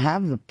don't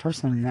have the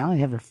personality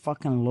to have a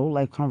fucking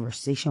low-life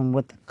conversation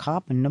with the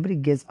cop, and nobody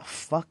gives a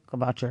fuck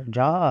about your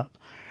job.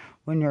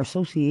 When your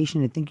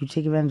association, they think you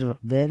take advantage of a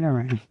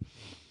veteran.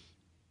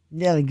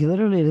 Yeah, like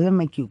literally, it doesn't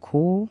make you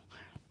cool.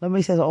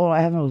 Nobody says, oh,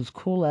 I have those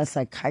cool-ass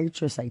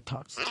psychiatrists I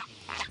talked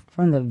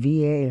from the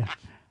VA.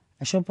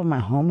 I show up at my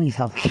homie's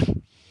house.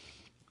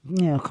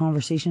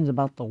 Conversations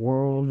about the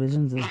world,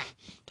 visions of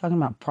talking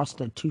about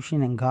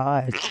prostitution and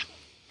God.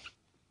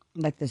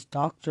 Like this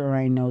doctor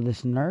I know,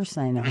 this nurse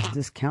I know,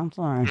 this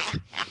counselor.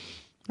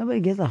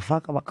 Nobody gives a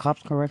fuck about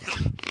cops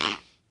corrections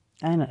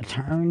and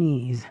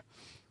attorneys.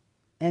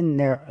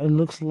 And it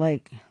looks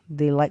like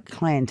they like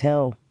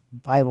clientele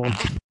Bible.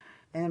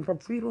 And for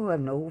people who have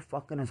no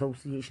fucking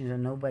associations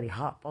and nobody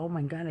hop, oh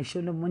my god, I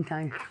showed them one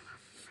time.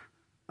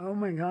 Oh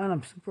my god,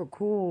 I'm super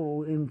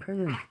cool in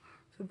prison.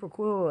 Super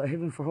cool at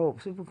Haven for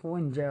Hope. Super cool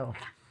in jail.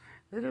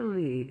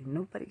 Literally,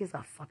 nobody gives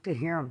a fuck to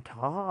hear them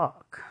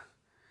talk.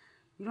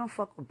 You don't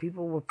fuck with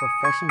people with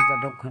professions that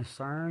don't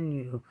concern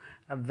you.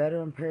 A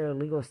veteran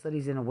paralegal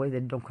studies in a way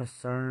that don't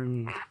concern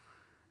you.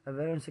 A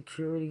veteran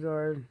security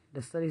guard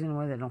that studies in a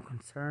way that don't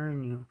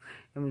concern you.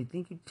 And when you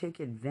think you take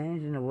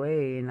advantage in a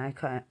way, and I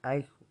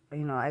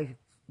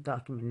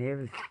document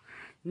everything.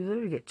 You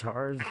literally get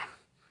charged.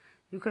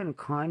 You couldn't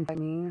contact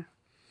me.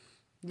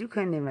 You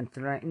couldn't even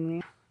threaten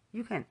me.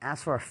 You can't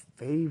ask for a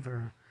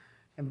favor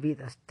and be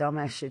the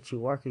dumbass shit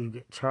you are because you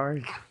get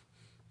charged.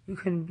 You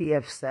couldn't be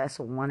obsessed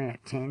with wanting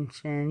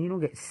attention. You don't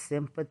get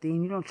sympathy.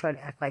 And you don't try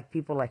to act like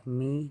people like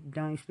me.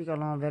 Don't you speak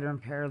along veteran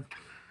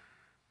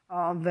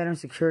veteran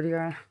security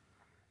guard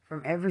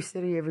from every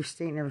city, every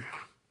state, and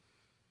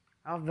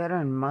all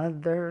veteran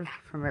mothers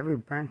from every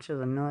branch of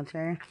the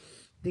military.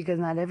 Because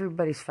not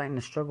everybody's fighting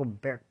the struggle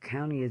Bexar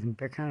County is, and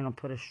Bexar County don't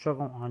put a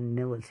struggle on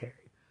military.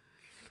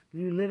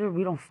 We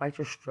don't fight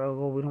your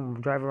struggle. We don't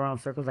drive around in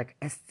circles like,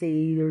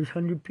 essay, there's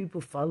 100 people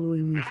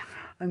following me.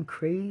 I'm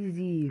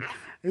crazy.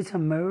 It's a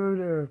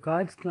murder.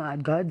 God's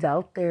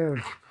out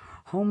there.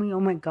 Homie,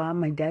 oh my god,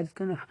 my dad's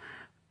gonna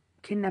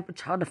kidnap a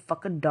child to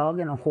fuck a dog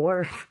and a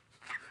horse.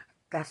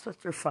 That's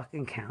what your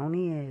fucking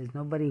county is.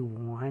 Nobody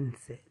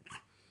wants it.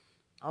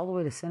 All the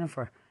way to Center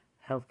for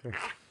Healthcare.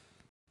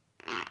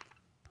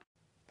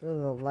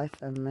 Through the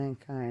life of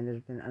mankind, there's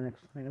been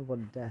unexplainable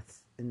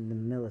deaths in the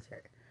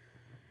military.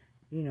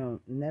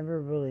 Never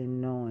really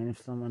knowing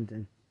if someone's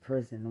in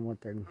prison and what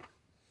they're...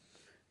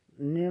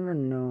 Never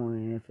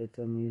knowing if it's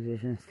a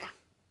musician.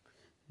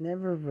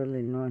 Never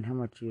really knowing how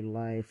much you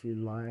lie if you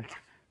lie.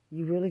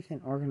 You really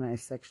can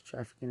organize sex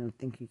trafficking and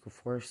think you could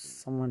force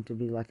someone to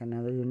be like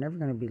another. You're never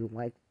going to be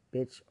like,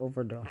 bitch,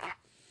 overdose.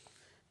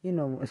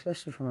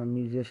 Especially from a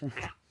musician.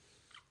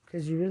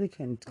 Because you really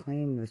can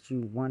claim that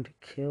you want to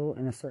kill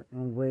in a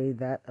certain way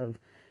that of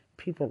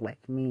people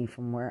like me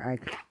from where I...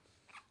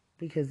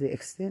 Because the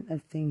extent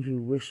of things you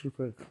wish you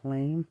could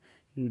claim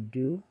you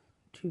do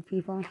to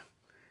people,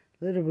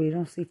 literally, we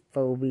don't see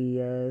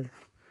phobias.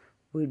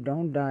 We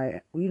don't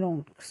die. We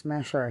don't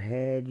smash our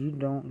head. You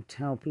don't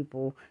tell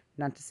people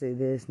not to say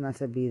this, not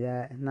to be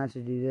that, not to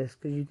do this,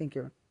 because you think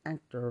you're an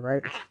actor,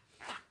 right?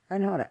 I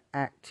know how to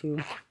act, too.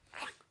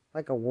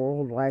 Like a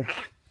worldwide.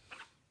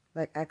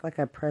 Act like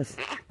I press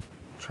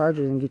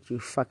charges and get you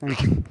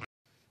fucking...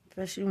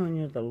 Especially when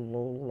you're the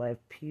low-life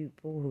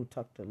people who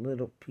talk to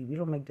little people. You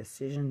don't make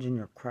decisions in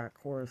your crack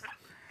course.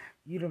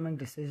 You don't make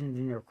decisions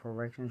in your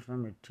corrections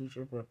from your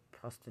teacher with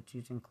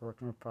prostitutes and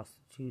correctional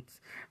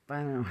prostitutes.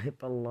 Violating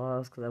HIPAA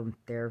laws because I'm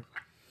there.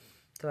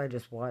 So I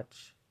just go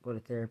to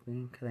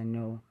therapy because I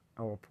know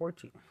I'll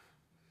report you.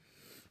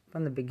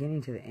 From the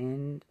beginning to the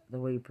end, the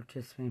way you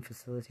participate and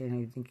facilitate, how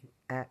you think you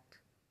act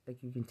like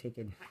you can take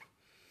it.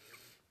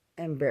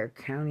 And Bexar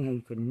County, how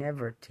you could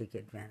never take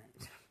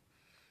advantage.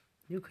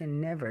 You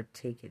can never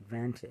take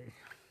advantage.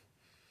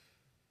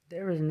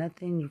 There is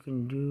nothing you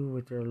can do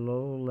with your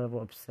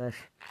low-level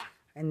obsession.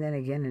 And then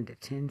again in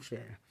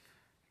detention.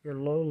 Your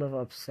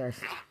low-level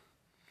obsession.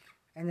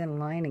 And then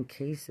lying in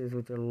cases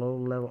with your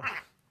low-level...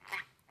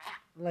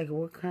 Like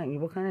what kind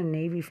of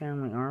Navy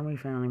family, Army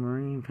family,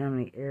 Marine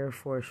family, Air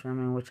Force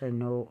family, which I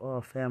know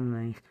all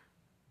families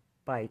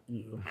bite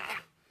you.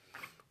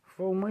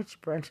 From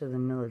which branch of the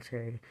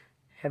military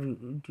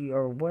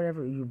or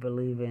whatever you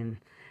believe in,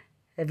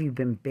 have you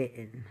been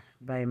bitten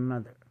by a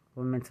mother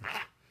or mental?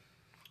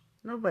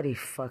 Nobody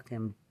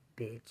fucking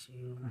bit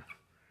you.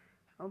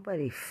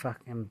 Nobody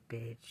fucking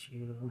bit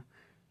you.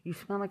 You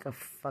smell like a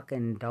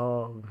fucking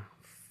dog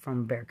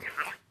from Bexar.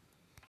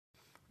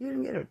 You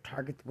didn't get a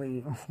target the way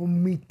you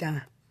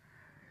homita,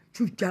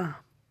 chucha,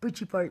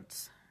 bitchy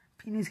parts,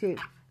 Penis Gate,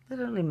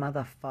 literally,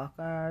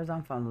 motherfuckers.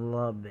 I'm from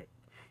Lubbock.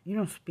 You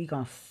don't speak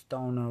on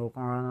Stone Oak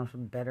or on the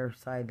better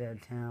side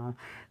of town.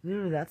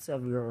 Literally, that's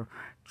of your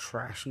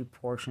trashy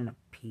portion of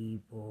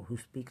people who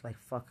speak like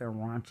fucking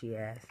raunchy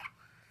ass.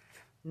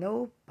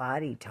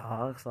 Nobody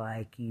talks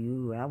like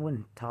you. I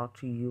wouldn't talk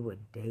to you a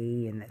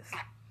day in this.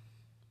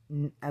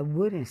 I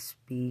wouldn't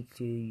speak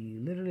to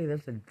you. Literally,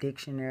 there's a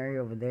dictionary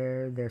over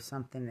there. There's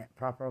something that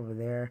proper over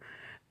there.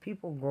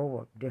 People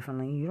grow up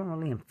differently. You don't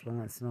really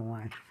influence no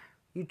one.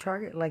 You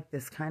target like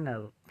this kind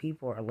of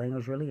people or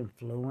language really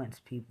influence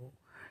people.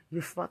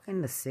 You're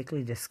fucking the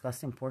sickly,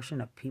 disgusting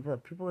portion of people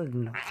that people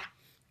ignore.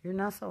 You're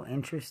not so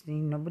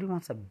interesting. Nobody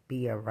wants to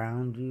be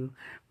around you.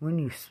 When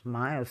you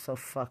smile, so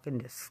fucking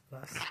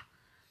disgusting.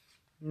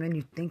 When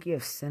you think you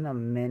have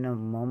sentimental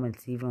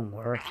moments, even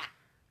worse.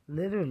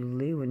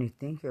 Literally, when you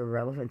think you're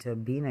relevant to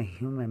being a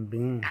human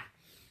being,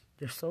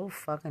 you're so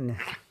fucking.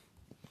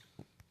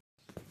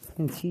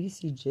 And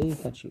TDCJ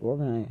thought she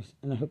organized,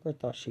 and the hooker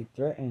thought she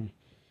threatened.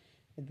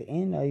 At the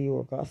end, all you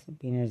were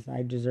gossiping is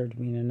I deserve to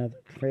be in another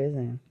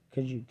prison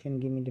because you couldn't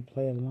get me to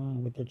play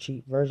along with your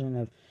cheap version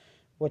of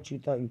what you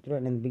thought you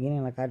threatened in the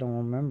beginning. Like, I don't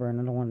remember and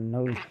I don't want to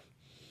know.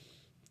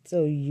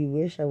 So you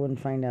wish I wouldn't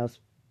find out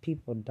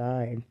people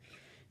died.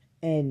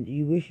 And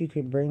you wish you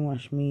could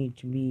brainwash me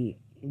to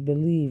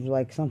believe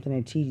like something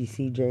in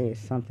TDCJ is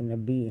something to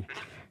be.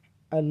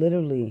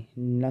 Literally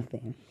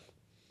nothing.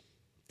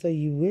 So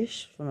you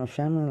wish from a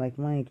family like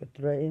mine you could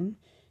threaten,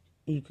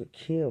 you could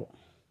kill.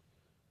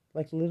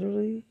 Like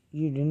literally,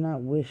 you do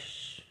not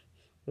wish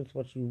with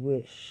what you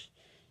wish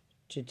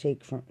to do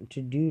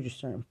to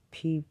certain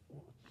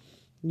people.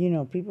 You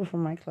know, people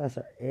from my class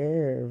are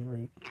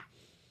if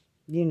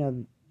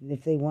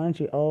they wanted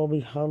to all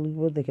be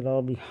Hollywood, they could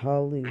all be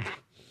Hollywood.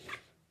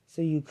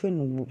 So you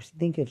couldn't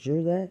think that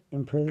you're that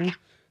in prison?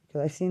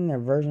 Because I've seen their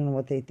version of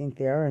what they think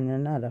they are, and they're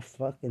not a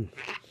fucking...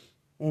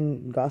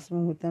 And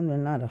gossiping with them, they're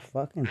not a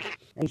fucking...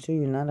 Are you sure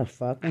you're not a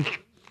fucking...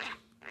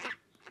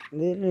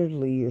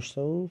 Literally, you're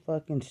so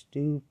fucking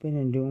stupid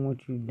and doing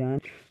what you've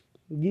done.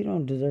 You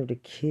don't deserve to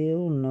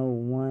kill no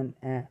one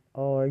at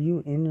all. Are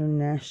you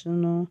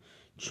international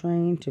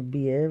trained to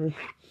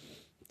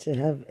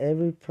have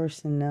every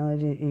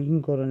personality? You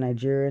can go to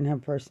Nigeria and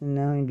have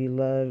personality and be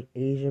loved.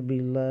 Asia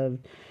be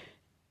loved.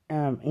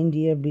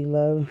 India be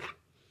loved.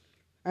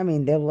 I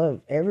mean, they'll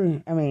love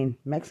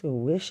Mexico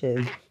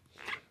wishes.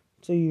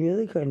 So you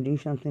really couldn't do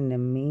something to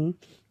me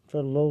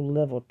for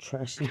low-level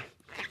trashing.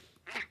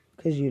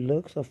 Because you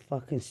look so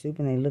fucking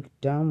stupid and they look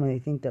dumb when they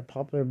think they're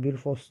popular,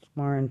 beautiful,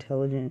 smart,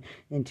 intelligent,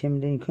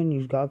 intimidating. You couldn't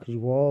use God because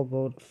you all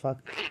go to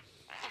fuck.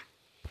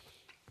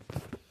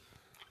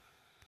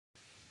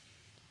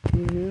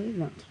 You're really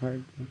not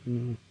targeting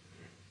me.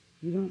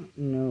 You don't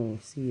know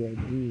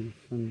CID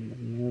from the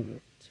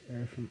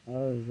military, from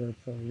other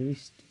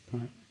police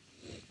department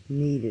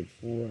needed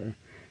for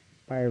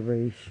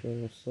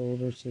biracial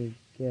soldiers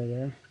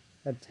together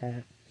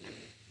attack.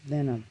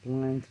 Then a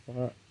blind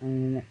spot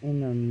and an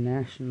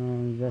international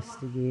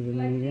investigator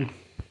needed.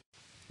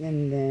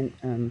 And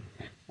then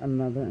a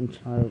mother and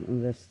child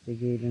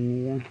investigator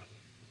needed.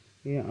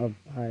 You know, a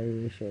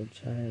biracial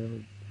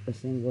child, a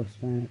single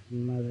Hispanic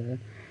mother.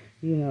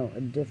 You know,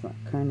 a different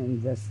kind of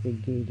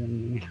investigator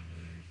needed.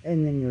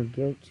 And then you're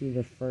guilty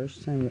the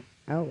first time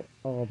without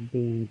all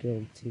being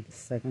guilty. The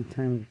second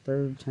time, the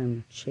third time,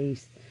 you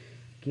chase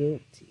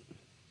guilty.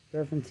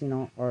 Referencing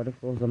all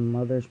articles of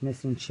mothers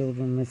missing,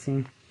 children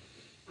missing.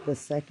 The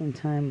second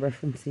time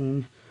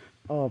referencing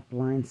all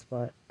blind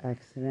spot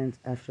accidents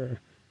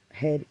after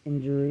head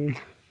injuries.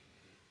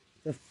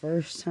 The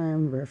first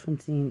time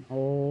referencing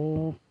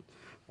all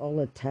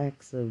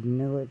attacks of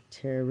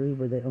military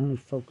where they only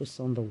focus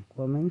on the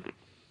woman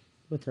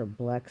with her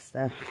black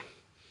staff.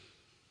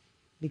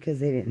 Because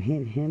they didn't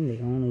hit him, they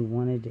only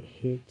wanted to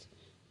hit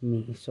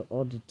me. So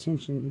all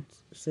detention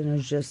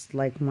centers just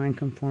like mine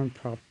conform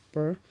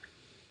proper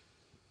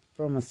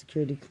from a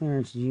security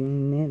clearance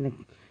unit.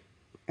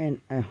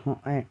 And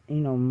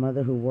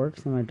mother who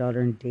works and my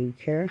daughter in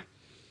daycare.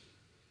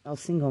 All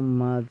single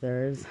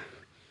mothers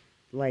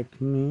like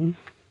me.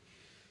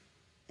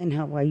 And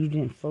why you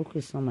didn't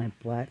focus on my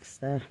black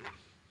stuff.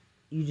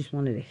 You just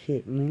wanted to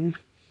hit me.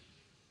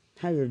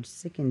 How you're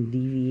sick and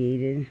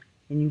deviated.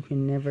 And you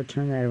can never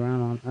turn that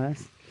around on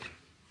us.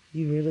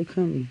 You really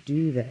couldn't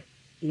do that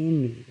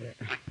anywhere.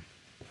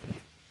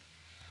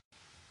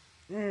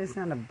 It's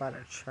not about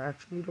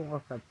attraction. You don't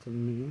walk up to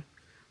me.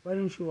 Why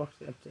didn't you walk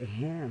up to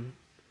him?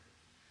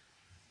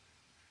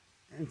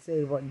 And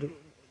say, what,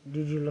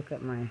 did you look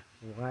at my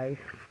wife?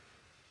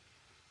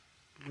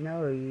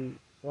 No, you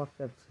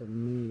walked up to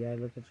me. I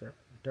look at your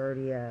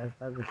dirty ass,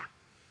 ugly.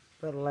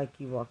 But like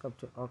you walk up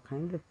to all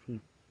kinds of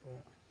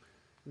people.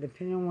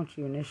 Depending on what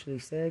you initially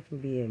said, it can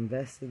be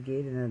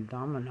investigated and a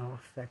domino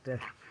effect.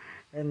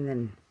 And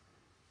then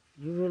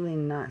you're really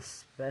not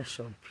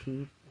special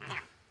people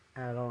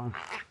at all.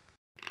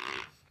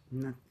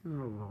 Nothing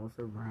revolves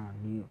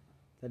around you.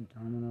 The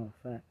domino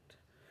effect.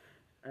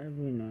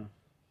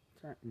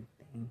 Certain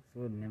things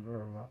would never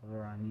revolve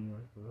around you,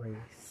 like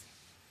race.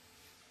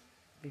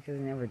 because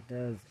it never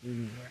does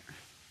anywhere.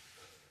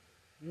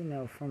 You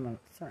know, from a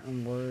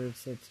certain word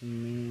said to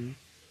me,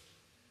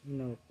 you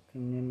know,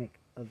 can mimic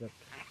other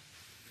people.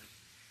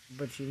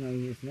 But, you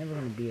know, it's never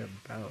going to be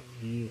about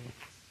you.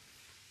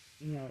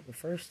 You know, the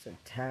first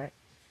attack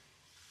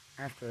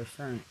after a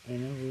certain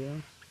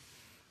interview,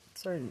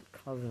 certain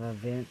cause of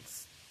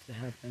events to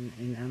happen,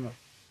 and I'm a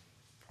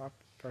proper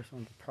person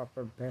with a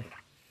proper breath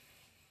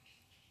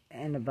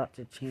and about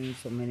to change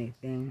so many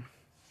things.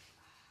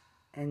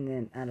 And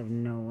then out of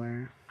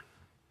nowhere,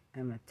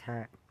 I'm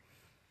attacked.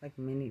 Like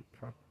many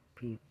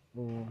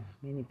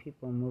many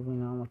people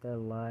moving on with their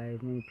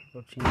lives, many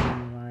people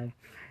changing their lives,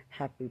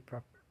 happy,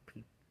 proper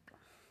people.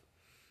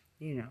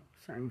 You know,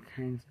 certain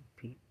kinds of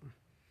people.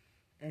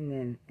 And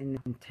then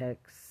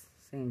text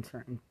saying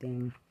certain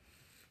things.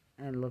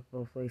 I look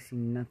both ways, see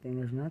nothing.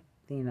 There's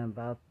nothing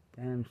about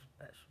them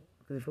special.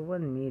 Because if it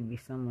wasn't me, it'd be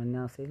someone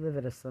else. They live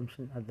at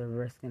assumption of the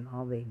risk and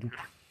all they do.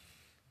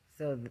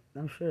 So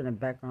I'm sure in the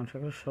background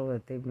check will show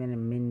that they've been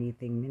in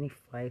many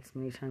fights,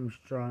 many times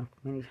drunk,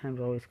 many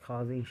times always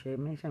causing shit,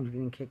 many times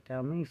getting kicked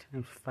out, many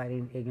times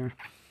fighting ignorant.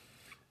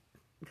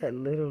 That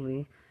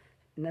literally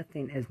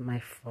nothing is my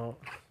fault.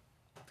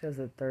 Because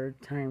the third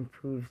time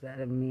proves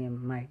that of me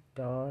and my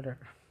daughter.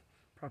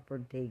 Proper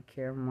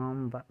daycare,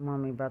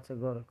 mommy about to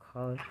go to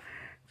college.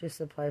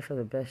 Just apply for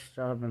the best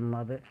job and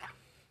love it.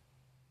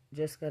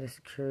 Just got a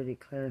security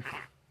clearance.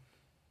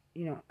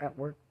 You know, at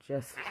work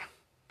just...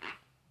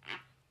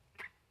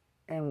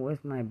 and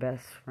with my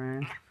best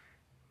friend,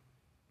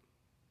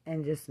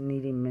 and just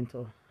needing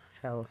mental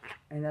health.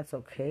 And that's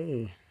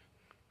okay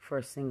for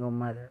a single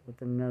mother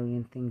with a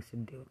million things to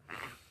do.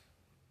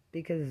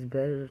 Because it's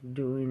better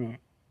doing it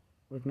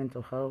with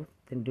mental health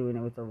than doing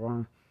it with the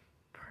wrong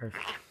person.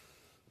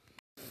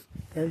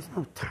 There's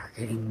no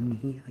targeting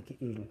me.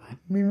 Like,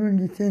 when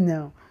you say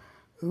now,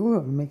 ooh,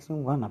 it makes me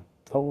want to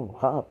throw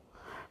up.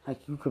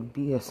 Like, you could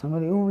be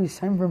somebody, oh, it's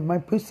time for my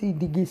pussy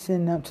to get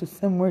sent out to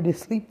somewhere to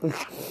sleep with.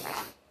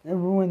 They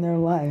ruin their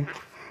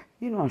life.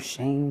 You don't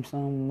shame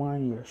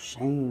someone, you're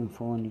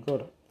shameful, and you go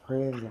to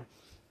prison.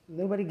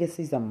 Nobody gets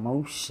these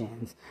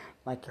emotions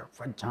like your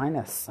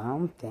vagina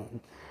something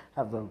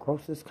of the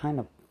grossest kind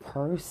of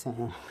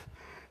person.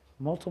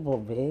 Multiple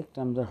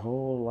victims their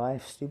whole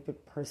life,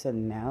 stupid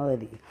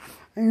personality.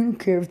 I don't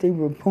care if they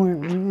report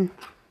me.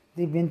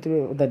 They've been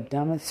through the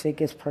dumbest,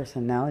 fakest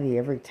personality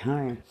every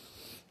time.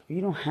 You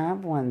don't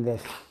have one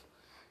this.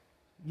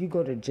 You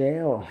go to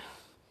jail.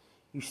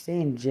 You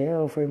stay in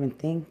jail for even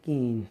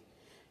thinking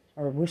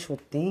or wishful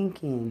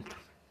thinking.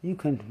 You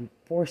can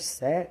force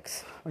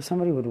sex or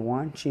somebody would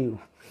want you.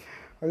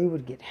 Or you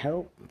would get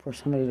help for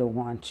somebody to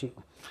want you.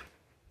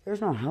 There's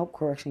no help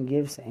correction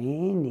gives to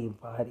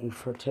anybody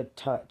to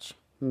touch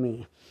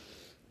me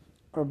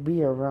or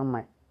be around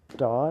my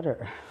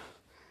daughter.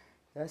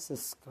 That's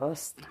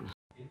disgusting.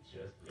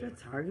 They're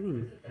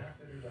targeting me.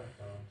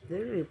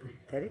 They're really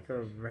pathetic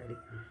already.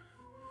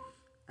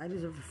 I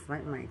deserve to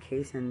fight my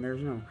case, and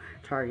there's no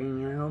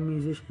targeting me. Oh,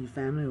 musician's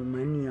family with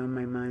money on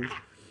my mind.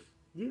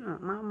 You know,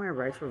 my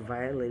rights were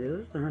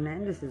violated.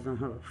 Hernandez's don't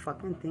have a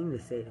fucking thing to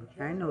say to me.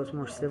 I know it's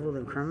more civil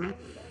than criminal.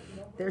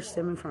 They're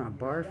stemming from a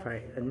bar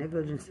fight, a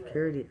negligent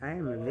security. I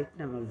am a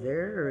victim of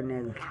their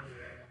negligence.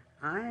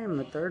 I am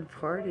a third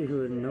party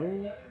who had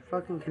no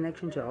fucking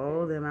connection to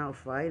all of them out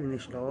fighting. They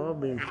should all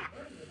be.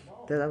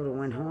 That I would have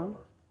went home,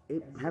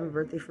 ate happy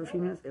birthday for a few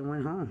minutes, and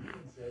went home.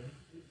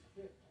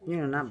 You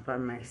know, not by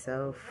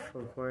myself,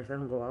 of course. I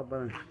don't go out by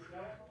myself,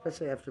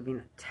 especially after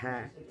being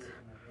attacked.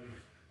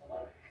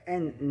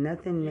 And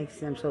nothing makes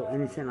them so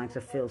innocent like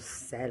to feel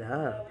set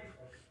up.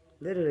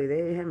 Literally,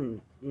 they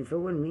haven't, if it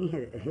wasn't me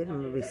hit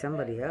them, it would be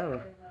somebody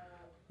else.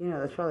 You know,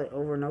 that's probably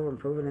over and over and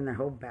proven in their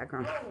whole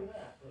background.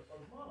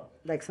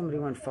 Like somebody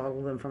went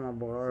follow them from a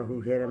bar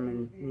who hit them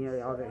and, you know,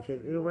 they all got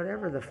kicked.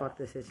 Whatever the fuck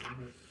this is.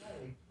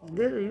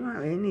 Literally, you don't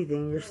have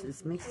anything.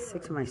 It makes it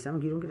sick to my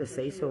stomach. You don't get a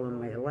say-so in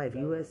my life.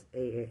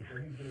 USAA.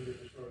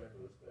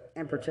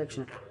 And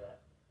protection.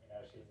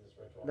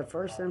 The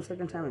first time,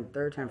 second time, and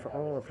third time for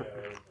all of them.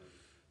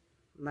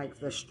 Like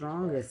the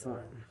strongest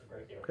one.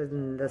 Because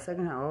the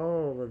second time,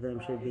 all of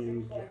them should be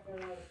in jail.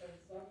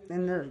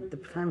 And the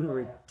time who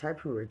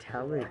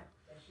retaliate.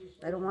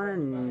 I don't want to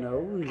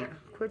know you.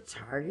 Quit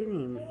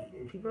targeting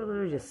me. People are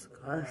literally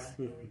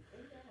disgusting.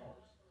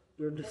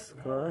 You're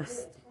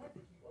disgusting.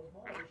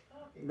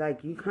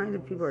 Like, you kind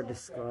of people are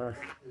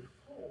disgusting.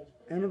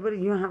 Anybody,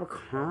 you don't have a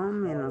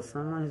comment on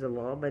someone who's a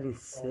law-abiding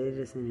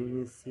citizen who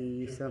can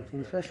see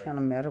something, especially on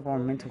a medical or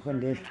mental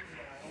condition.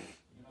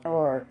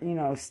 Or, you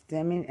know,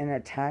 stemming an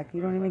attack,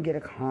 you don't even get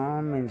a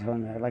comment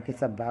on that. Like,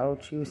 it's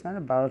about you. It's not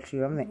about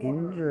you. I'm the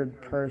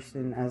injured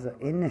person as an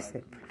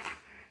innocent.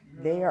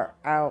 They are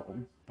out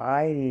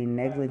biting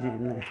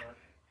negligently.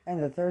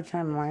 And the third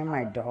time,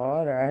 my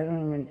daughter, I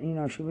don't even, you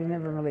know, she was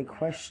never really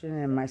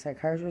questioning my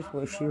psychiatrist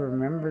if she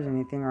remembers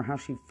anything or how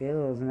she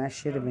feels, and that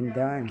should have been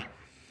done.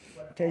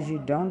 Because you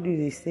don't do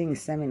these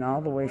things stemming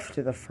all the way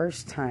to the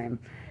first time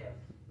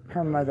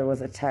her mother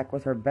was attacked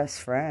with her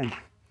best friend.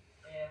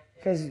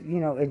 Because,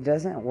 it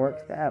doesn't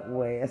work that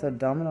way. It's a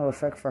domino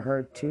effect for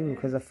her, too.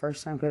 Because the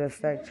first time could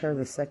affect her,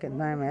 the second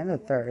time, and the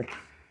third.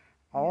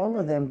 All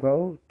of them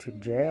go to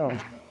jail.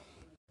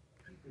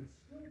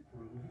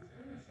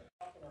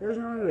 There's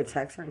no you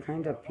attack certain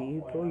kinds of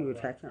people, you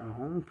attack your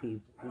own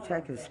people. You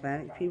attack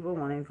Hispanic people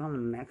when they call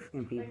them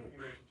Mexican people.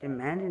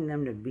 Demanding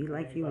them to be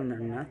like you when they're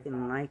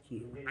nothing like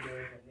you.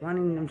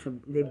 Wanting them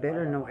to, they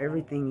better know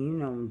everything you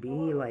know and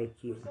be like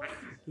you.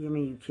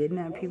 You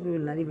kidnap people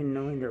not even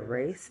knowing their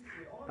race?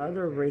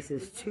 Other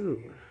races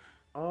too.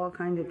 All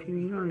kinds of people.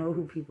 You don't know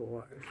who people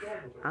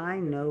are. I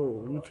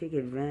know. You take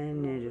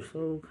advantage of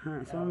so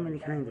many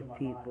kinds of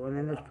people. And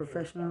then there's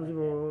professionals in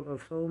the world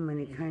of so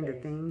many kinds of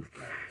things.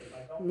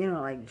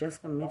 Like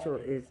Jessica Mitchell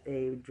is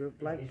a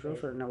black drill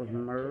sergeant that was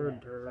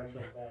murdered.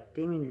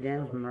 Damien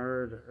Dams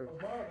murdered.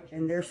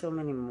 And there's so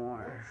many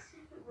more.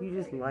 You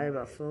just lie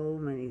about so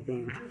many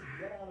things.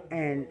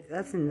 And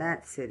that's in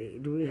that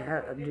city.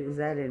 Is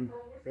that in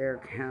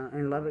Bear County,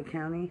 in Lubbock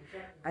County?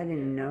 I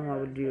didn't know I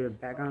would do a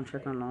background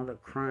check on all the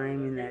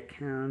crime in that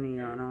county,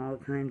 on all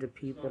kinds of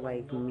people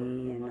like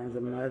me, and as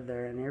a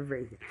mother and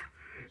everything.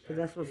 Because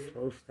that's what's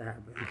supposed to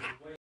happen.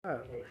 Oh.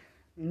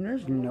 And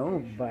there's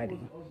nobody.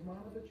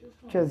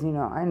 Because,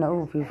 I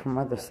know people from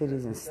other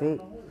cities and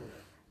states.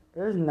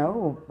 There's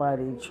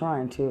nobody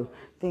trying to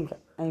think,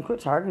 and quit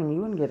targeting me.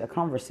 You wouldn't get a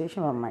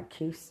conversation about my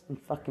case in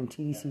fucking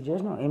TDC.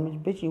 There's no image,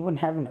 bitch. You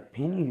wouldn't have an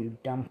opinion, you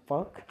dumb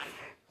fuck.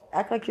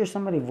 Act like you're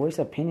somebody voice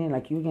opinion,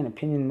 like you get an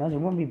opinion in others.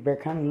 It wouldn't be Bear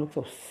County. You look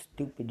so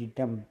stupid, you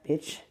dumb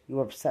bitch. You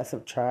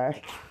obsessive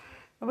trash.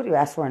 Nobody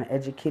asked for an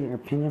educated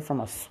opinion from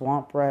a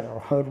swamp rat or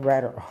hood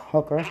rat or a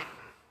hooker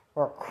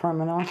or a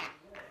criminal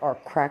or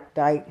crack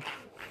dyke,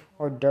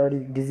 or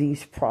dirty,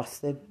 diseased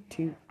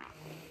prostitute.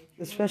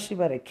 Especially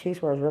about a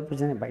case where I was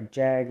represented by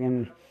JAG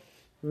and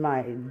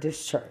my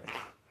discharge.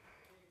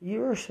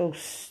 You're so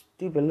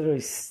stupid, literally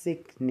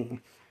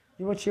sickening.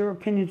 What your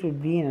opinions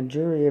would be in a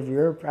jury of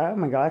your... Oh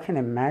my God, I can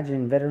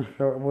imagine veterans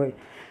would,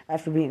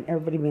 after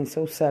everybody being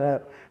so set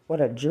up, what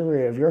a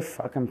jury of your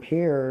fucking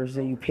peers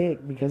that you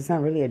pick, because it's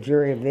not really a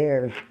jury of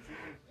theirs.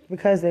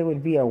 Because they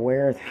would be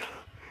aware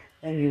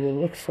and you would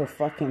look so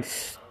fucking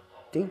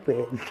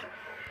stupid.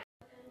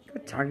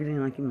 You're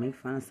targeting like you make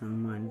fun of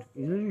someone.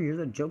 You're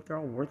the joke, they're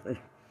all worthless.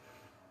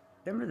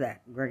 Remember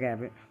that, Greg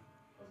Abbott.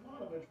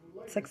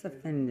 Sex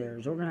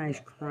offenders,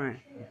 organized crime.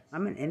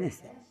 I'm an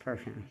innocent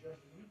person.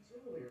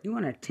 You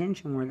want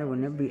attention where there will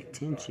never be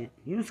attention.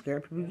 You don't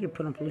scare people. You get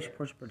put on police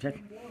reports to protect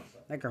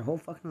like your whole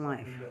fucking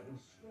life.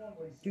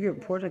 You get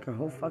reports like your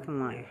whole fucking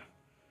life.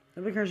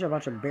 Nobody cares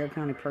about your Bear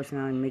County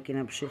personality making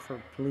up shit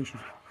for police.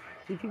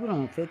 These people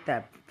don't fit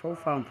that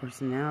profile and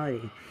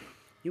personality.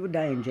 You would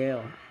die in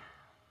jail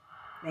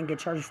and get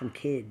charges from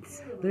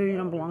kids. Literally, you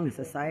don't belong in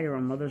society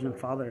around mothers and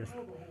fathers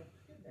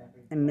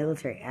and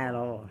military at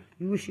all.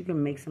 You wish you could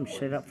make some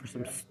shit up for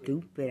some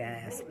stupid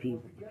ass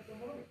people.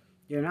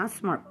 You're not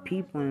smart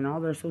people, and all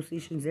their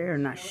associations there are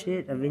not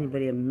shit of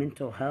anybody of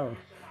mental health.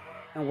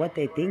 And what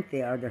they think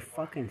they are, they're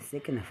fucking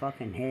sick in the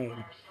fucking head.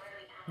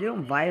 You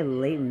don't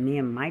violate me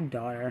and my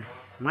daughter,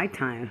 my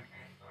time.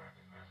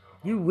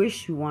 You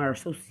wish you want our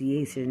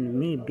association with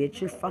me, bitch.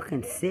 You're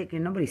fucking sick,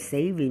 and nobody's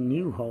saving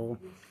you, ho.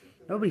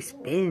 Nobody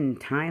spending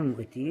time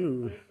with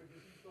you.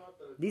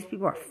 These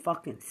people are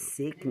fucking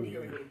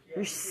sickening.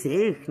 They're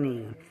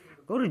sickening.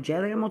 Go to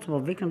jail. They got multiple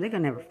victims. They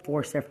can never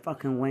force their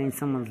fucking way in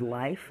someone's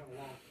life.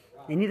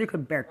 And neither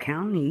could Bear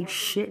County eat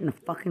shit in a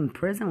fucking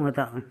prison with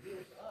them.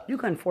 You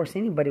couldn't force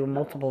anybody with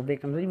multiple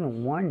victims,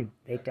 even one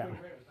victim,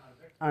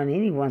 on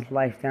anyone's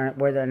life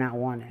where they're not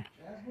wanted.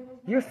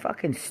 You're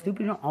fucking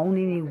stupid. You don't own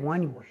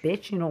anyone, you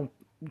bitch. You don't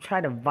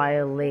try to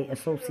violate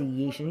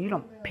association. You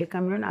don't pick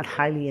them. You're not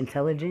highly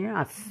intelligent. You're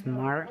not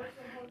smart.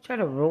 You try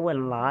to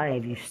ruin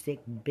lives, you sick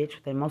bitch,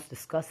 with the most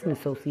disgusting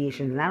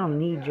associations. And I don't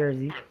need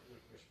Jersey.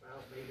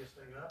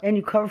 And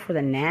you cover for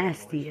the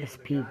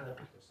nastiest people.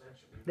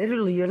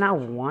 Literally, you're not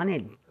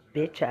wanted,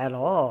 bitch, at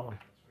all.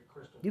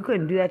 You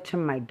couldn't do that to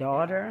my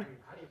daughter.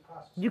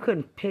 You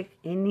couldn't pick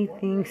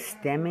anything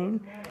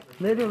stemming.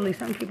 Literally,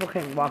 some people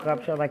can walk up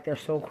to her like they're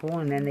so cool,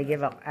 and then they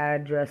give out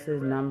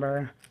addresses,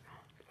 number,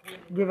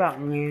 give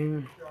out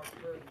names,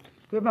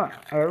 give out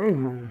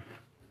everything.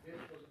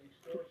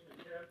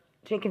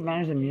 Take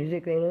advantage of the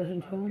music they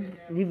listen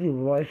to, leave you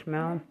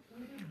voicemail,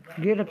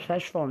 get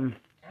obsessed from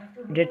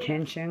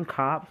detention,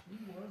 cops.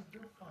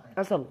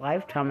 That's a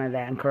lifetime of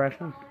that in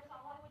correction.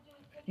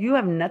 You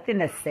have nothing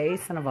to say,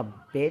 son of a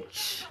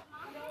bitch.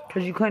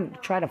 Because you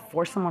couldn't try to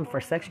force someone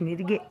for sex. You need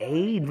to get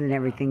AIDS and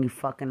everything, you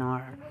fucking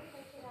are.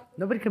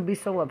 Nobody could be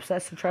so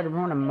obsessed to try to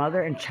ruin a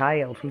mother and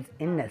child who's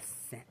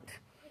innocent.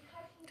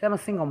 I'm a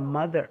single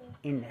mother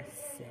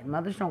innocent.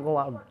 Mothers don't go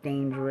out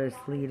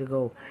dangerously to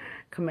go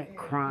commit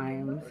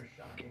crimes.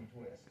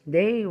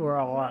 They were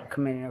all out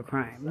committing a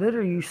crime.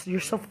 Literally, you're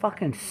so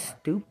fucking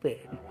stupid.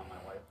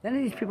 None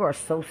of these people are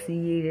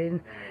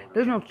associated.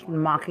 There's no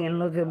mocking.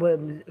 Look at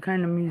what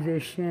kind of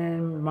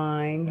musician,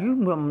 mind. You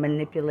will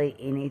manipulate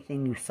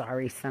anything, you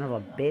sorry son of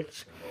a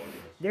bitch.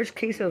 There's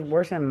cases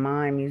worse than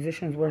mine,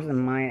 musicians worse than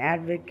mine,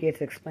 advocates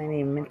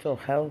explaining mental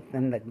health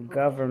than the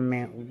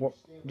government,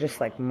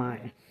 just like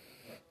mine.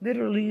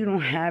 Literally, you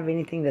don't have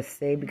anything to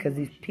say because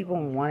these people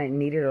want it,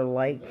 need it, or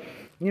like.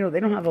 They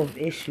don't have those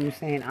issues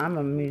saying, I'm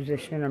a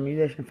musician or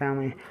musician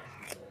family,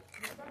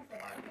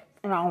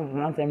 and I don't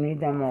want them, need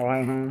them, or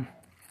like him.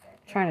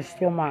 Trying to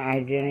steal my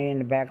identity in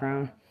the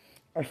background.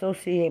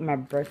 Associate my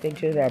birthday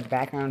to their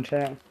background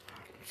check.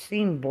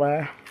 Seem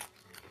blah.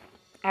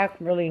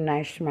 Act really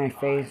nice to my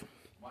face.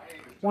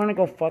 Want to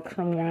go fuck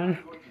someone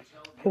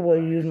who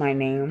will use my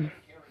name.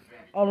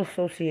 All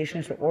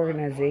associations to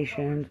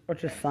organizations or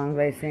to songs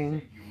I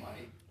sing.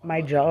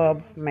 My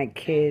job, my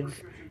kids,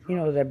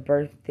 their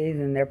birthdays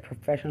and their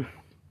profession.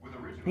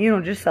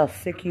 Just how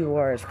sick you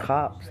are as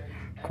cops,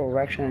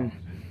 correction,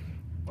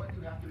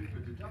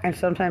 and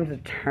sometimes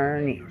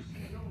attorneys.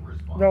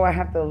 Though I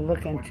have to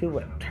look into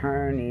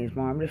attorneys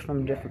more. I'm just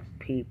from different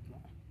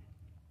people.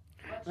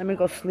 Let me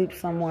go sleep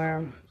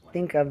somewhere,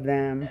 think of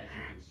them,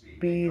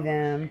 be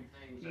them.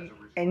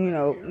 And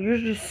you're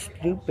just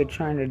stupid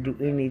trying to do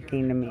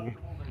anything to me.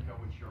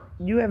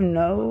 You have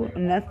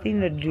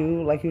nothing to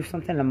do, like you're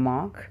something to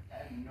mock.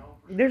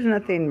 There's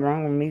nothing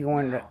wrong with me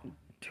going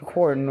to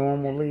court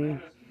normally.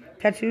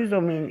 Tattoos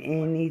don't mean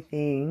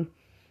anything.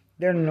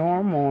 They're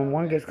normal and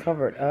one gets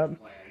covered up.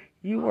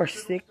 You are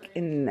sick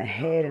in the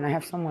head and I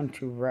have someone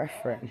to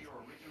reference.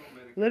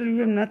 Literally,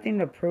 you have nothing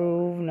to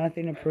prove.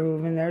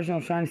 And there's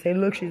no trying to say,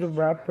 look, she's a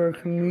rapper,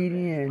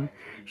 comedian,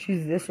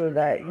 she's this or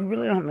that. You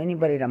really don't have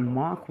anybody to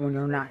mock when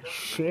you're not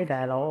shit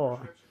at all.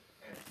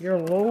 Your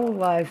low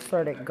life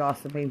started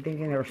gossiping,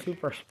 thinking they were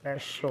super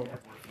special.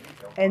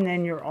 And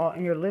then you're all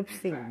in your lip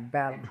sync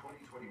battle.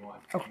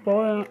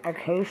 Exploring a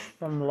case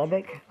from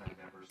Lubbock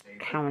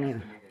County.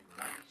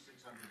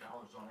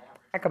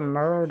 Like a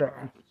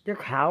murder. You're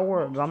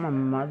cowards. I'm a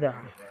mother.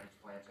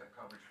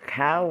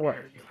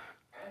 Cowards.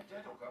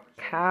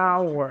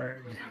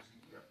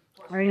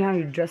 Right now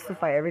you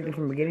justify everything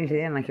from beginning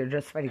to end like you're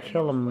justified to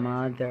kill a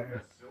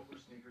mother.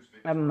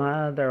 A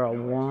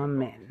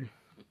woman.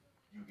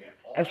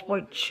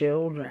 Exploit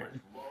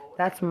children.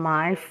 That's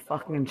my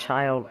fucking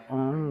child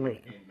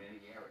only.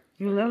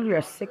 You literally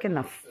are sick in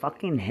the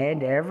fucking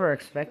head to ever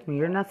expect me.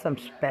 You're not some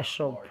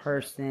special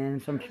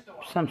person,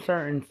 some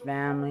certain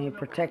family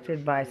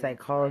protected by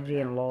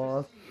psychology and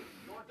laws.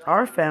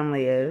 Our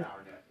family is.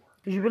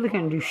 Because you really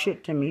can't do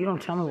shit to me. You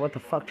don't tell me what the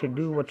fuck to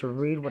do, what to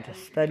read, what to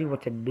study,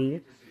 what to be.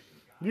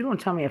 You don't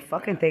tell me a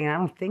fucking thing, and I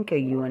don't think of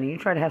you. And you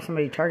try to have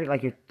somebody target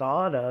like you're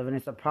thought of, and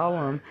it's a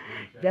problem.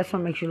 That's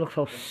what makes you look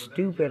so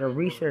stupid. A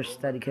research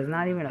study, because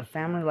not even a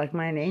family like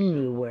mine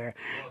anywhere.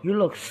 You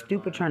look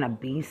stupid trying to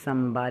be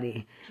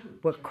somebody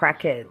with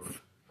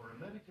crackheads.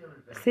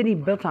 City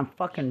built on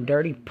fucking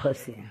dirty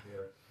pussy.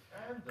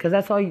 Because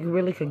that's all you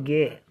really could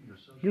get.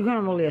 You're going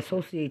to really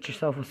associate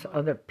yourself with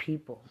other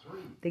people.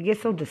 They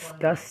get so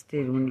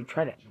disgusted when you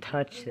try to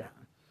touch them.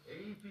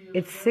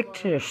 It's sick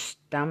to their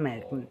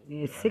stomach.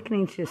 It's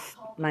sickening to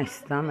my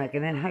stomach.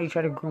 And then how you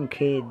try to groom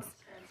kids.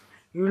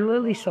 You're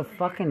literally so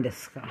fucking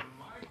disgusting.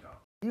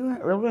 You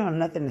really have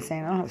nothing to say.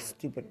 I don't have a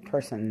stupid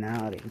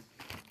personality.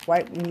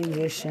 White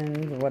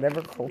musicians,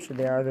 whatever culture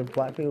they are, they're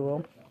black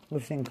people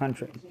within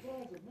country.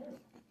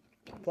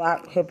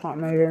 Black hip-hop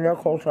music, their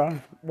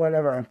culture,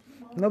 whatever.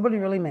 Nobody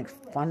really makes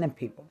fun of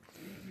people.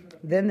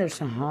 Then there's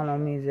Tejano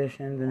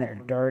musicians and their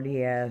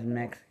dirty-ass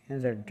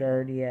Mexicans, their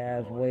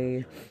dirty-ass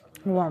ways,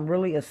 who aren't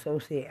really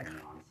associated,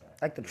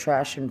 like the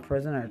trash in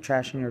prison or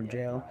trash in your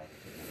jail,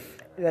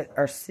 that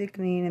are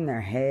sickening in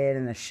their head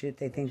and the shit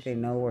they think they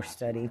know or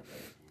study.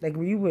 Like,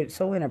 you would,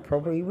 so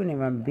inappropriate, you wouldn't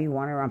even be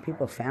wanted around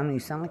people's family. You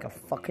sound like a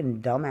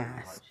fucking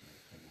dumbass.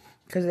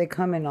 Because they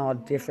come in all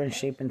different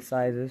shapes and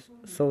sizes.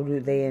 So do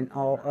they in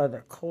all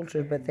other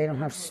cultures. But they don't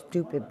have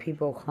stupid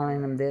people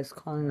calling them this,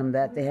 calling them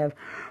that. They have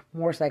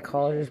more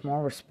psychologists,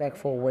 more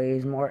respectful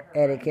ways, more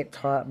etiquette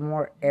taught,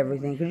 more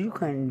everything. Because you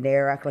couldn't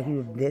dare act like you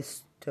have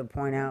this to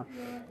point out.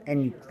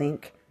 And you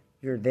think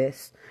you're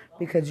this.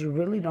 Because you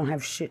really don't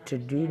have shit to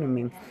do to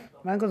me.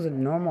 Michael's a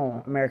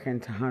normal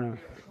American Tejano.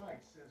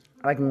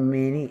 Like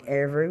many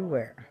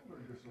everywhere.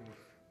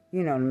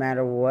 No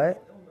matter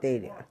what they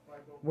do.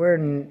 We're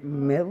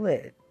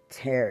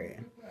military.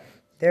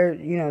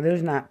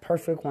 There's not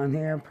perfect one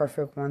here,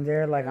 perfect one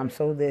there. Like, I'm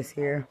so this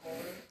here.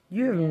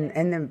 And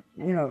then,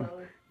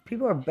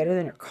 people are better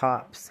than your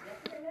cops.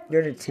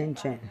 Your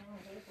detention.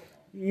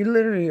 You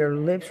literally, your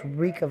lips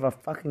reek of a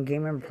fucking gay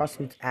member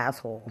prostitute's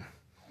asshole.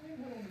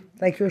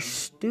 Like, you're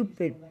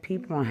stupid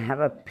people don't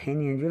have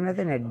opinions. You have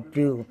nothing to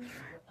do.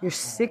 You're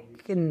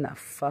sick in the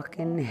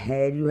fucking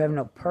head. You have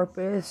no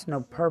purpose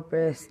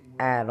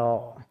at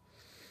all.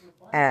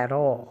 At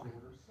all.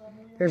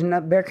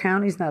 Bear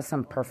County's not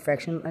some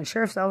perfection. And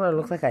Sheriff Salvador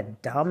looks like a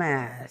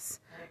dumbass.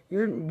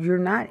 You're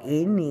not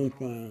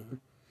anything.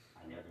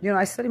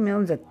 I study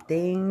millions of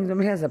things.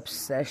 Nobody has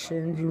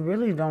obsessions. You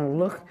really don't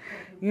look,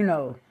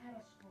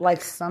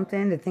 like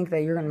something to think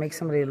that you're going to make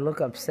somebody look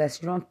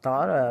obsessed. You don't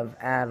thought of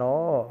at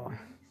all.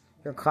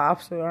 Your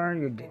cops aren't,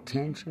 your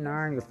detention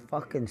aren't, you're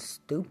fucking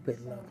stupid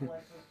looking.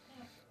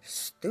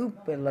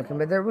 stupid looking,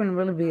 but there wouldn't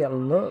really be a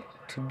look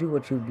to do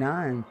what you've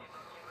done.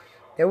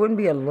 There wouldn't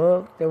be a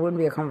look. There wouldn't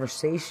be a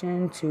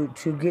conversation to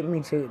get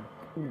me to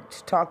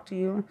talk to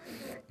you.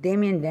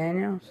 Damian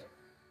Daniels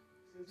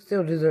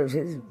still deserves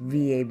his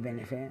VA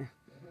benefit.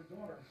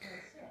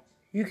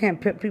 You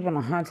can't put people in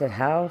a haunted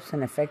house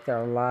and affect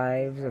their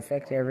lives,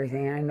 affect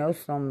everything. I know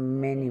so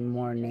many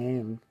more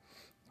names.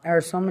 There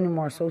are so many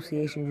more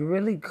associations. You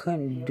really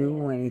couldn't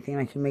do anything.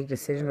 Like, you make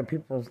decisions on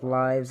people's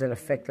lives that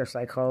affect their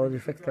psychology,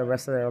 affect the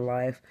rest of their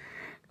life.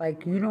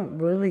 Like, you don't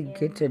really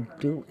get to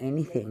do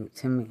anything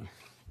to me.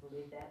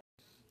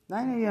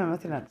 I know you have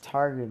nothing to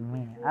target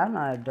me. I'm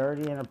not a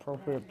dirty,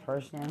 inappropriate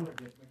person.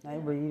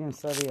 But you didn't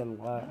study a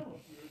lot.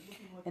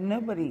 And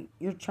nobody,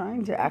 you're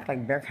trying to act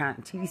like Bear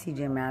Count.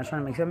 TDCJ, man, I was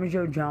trying to make some of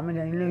your drama.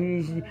 You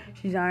know,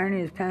 she's ironing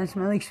his pants,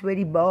 smell like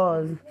sweaty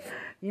balls.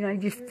 You know, you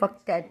just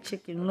fucked that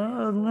chicken.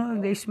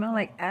 Look, they smell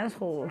like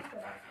assholes.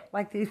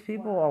 Like, these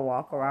people will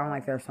walk around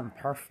like they're some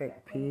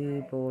perfect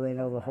people. They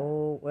know the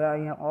whole, well,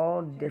 you know,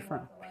 all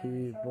different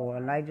people.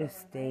 And I just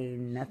stay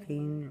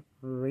nothing,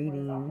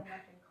 reading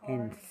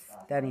and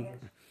studying.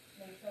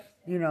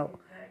 You know,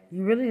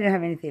 you really didn't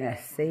have anything to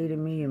say to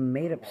me. You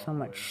made up so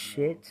much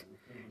shit.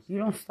 You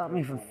don't stop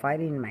me from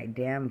fighting my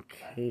damn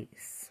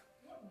case.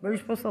 Were you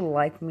supposed to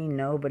like me?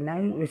 No, but now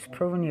it's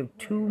proven you have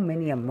too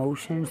many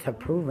emotions to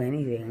prove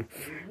anything.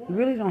 You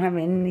really don't have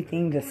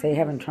anything to say,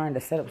 haven't trying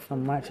to set up so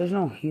much. There's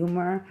no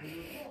humor.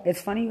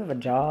 It's funny you have a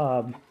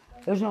job.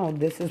 There's no,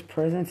 this is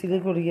prison. It's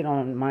illegal to get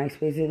on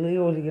MySpace. It's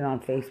illegal to get on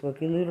Facebook.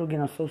 It's illegal to get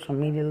on social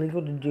media. It's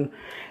illegal to do,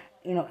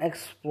 you know,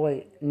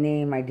 exploit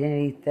name,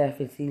 identity theft.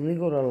 It's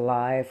illegal to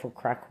lie for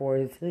crack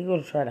whores. It's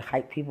illegal to try to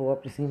hype people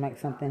up to seem like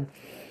something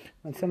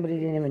when somebody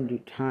didn't even do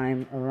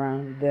time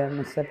around them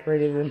and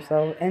separated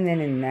themselves, and then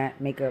in that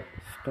make up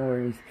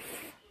stories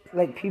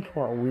like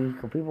people are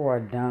weak or people are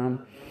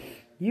dumb.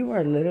 You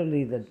are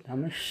literally the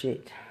dumbest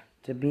shit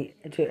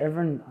to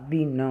ever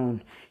be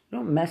known. You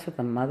don't mess with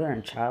a mother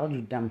and child,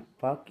 you dumb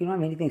fuck. You don't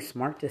have anything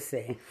smart to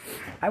say.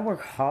 I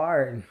work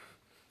hard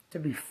to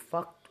be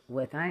fucked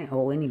with. I ain't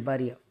owe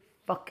anybody a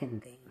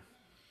fucking thing.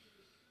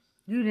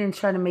 You didn't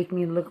try to make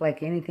me look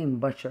like anything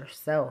but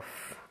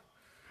yourself.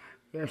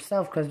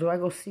 Because do I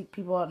go seek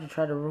people out to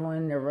try to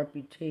ruin their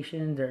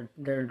reputation,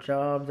 their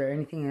jobs, or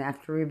anything? And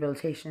after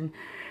rehabilitation,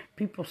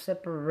 people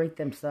separate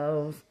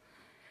themselves.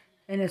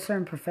 And in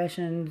certain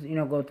professions, you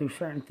know, go through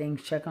certain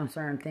things, check on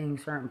certain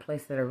things, certain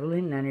places that are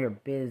really none of your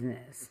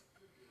business.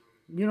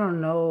 You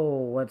don't know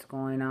what's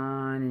going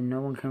on, and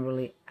no one can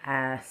really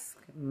ask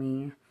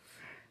me.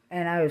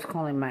 And I was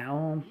calling my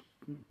own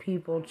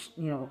people,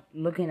 you know,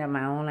 looking at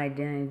my own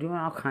identity, doing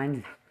all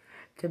kinds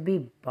to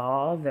be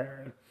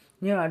bothered.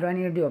 You know, do I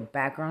need to do a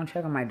background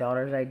check on my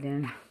daughter's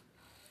identity?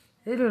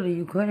 Literally,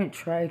 you couldn't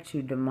try to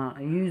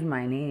use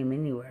my name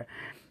anywhere.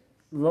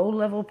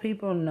 Low-level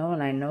people know,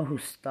 and I know who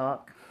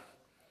stalk.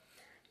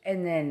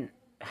 And then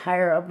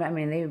higher up, I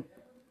mean,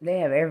 they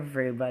have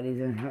everybody's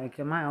in. Like,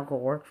 my uncle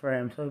worked for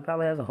him, so he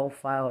probably has a whole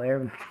file of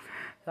everything.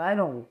 So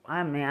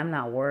I'm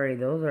not worried.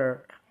 Those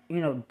are,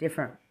 you know,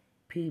 different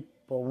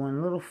people.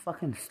 When little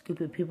fucking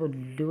stupid people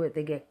do it,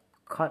 they get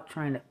caught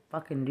trying to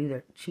fucking do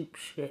their cheap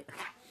shit.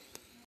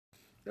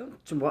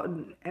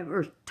 Don't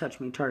ever touch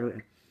me,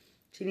 target.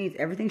 She needs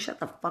everything. Shut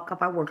the fuck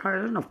up. I worked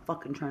hard. There's no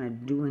fucking trying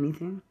to do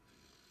anything.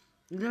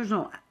 There's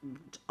no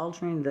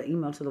altering the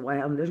email to the White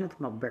House. There's nothing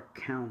about Bear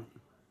County.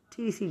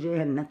 TDCJ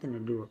had nothing to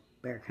do with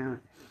Bear County.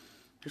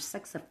 They're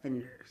sex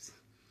offenders.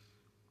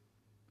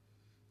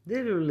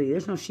 Literally,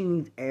 there's no she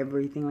needs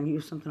everything. Like, you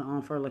have something to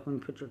offer, like when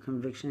you put your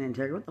conviction in.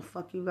 What the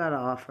fuck you gotta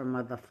offer,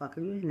 motherfucker?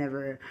 You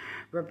never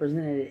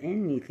represented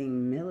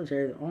anything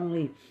military. The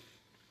only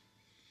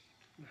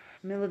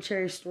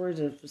military stories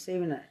of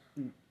saving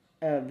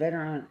a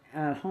veteran,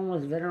 a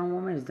homeless veteran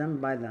woman is done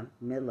by the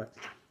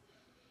military.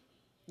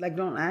 Like,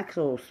 don't act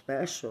so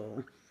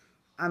special.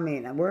 I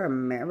mean, we're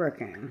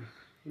American.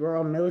 We're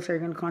all military.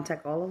 You're gonna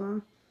contact all of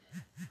them?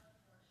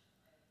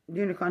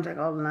 You're gonna contact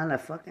all of them? Not a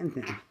fucking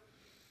thing.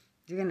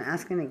 You're gonna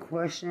ask any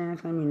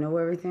questions, claim you know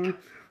everything?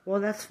 Well,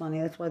 that's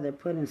funny. That's why they're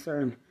put in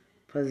certain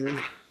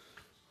positions.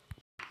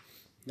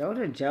 Go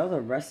to jail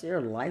the rest of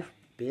your life,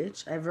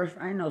 bitch.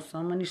 I know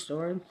so many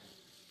stories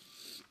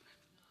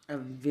of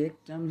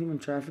victims, human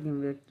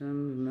trafficking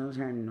victims,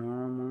 military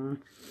normal.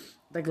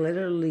 Like,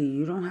 literally,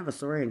 you don't have a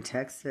story in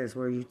Texas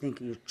where you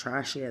think you're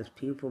trashy as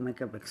people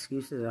make up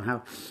excuses on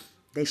how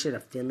they should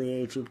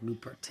affiliate you, you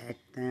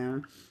protect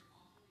them.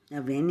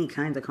 Of any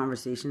kinds of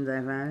conversations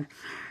I've had,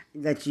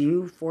 that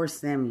you force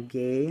them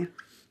gay,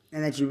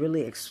 and that you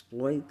really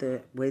exploit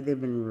the way they've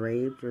been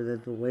raped, or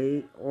the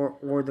way,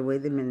 or the way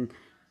they've been,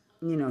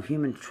 you know,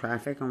 human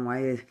trafficked, on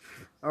why,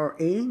 or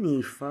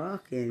any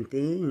fucking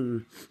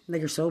thing. Like,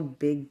 you're so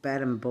big,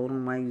 bad, and bold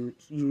on why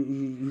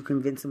you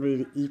convince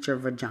somebody to eat your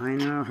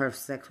vagina, or have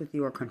sex with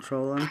you, or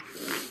control them,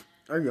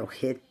 or you'll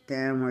hit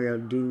them, or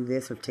you'll do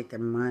this, or take their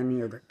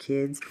money, or their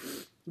kids.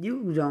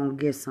 You don't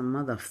get some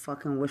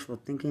motherfucking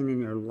wishful thinking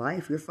in your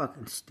life. You're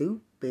fucking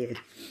stupid.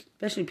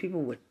 Especially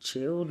people with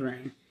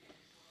children.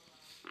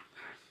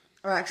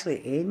 Or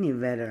actually any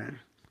veteran.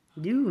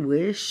 You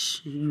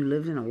wish you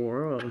lived in a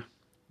world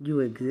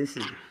you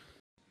existed.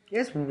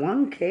 Just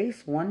one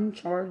case, one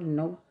charge,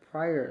 no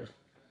priors.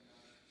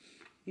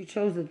 You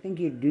chose to think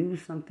you'd do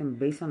something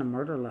based on a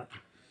murder law.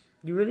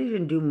 You really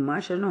didn't do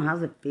much. I don't know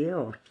how's it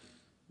feel.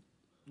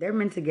 They're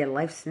meant to get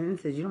life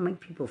sentences. You don't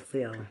make people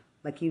feel.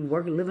 Like you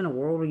live in a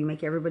world where you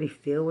make everybody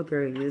feel what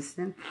they're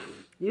existing.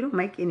 You don't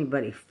make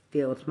anybody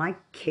feel. It's my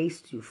case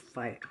to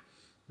fight.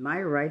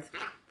 My rights.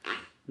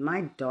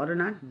 My daughter,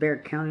 not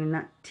Bexar County,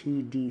 not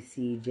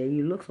TDCJ.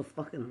 You look so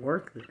fucking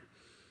worthless.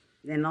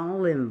 And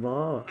all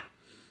involved.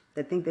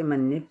 They think they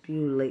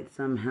manipulate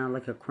somehow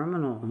like a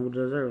criminal who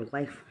deserves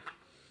life.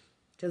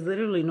 Because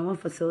literally no one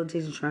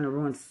facilitates and trying to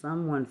ruin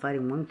someone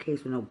fighting one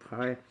case with no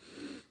prior.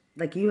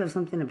 Like you have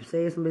something to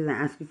say, somebody's going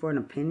to ask you for an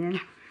opinion.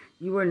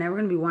 You are never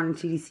going to be wanting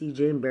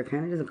TDCJ, and Bexar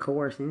County doesn't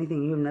coerce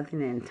anything. You have nothing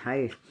to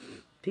entice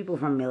people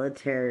from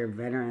military or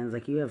veterans.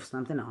 Like you have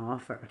something to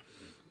offer.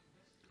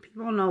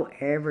 People know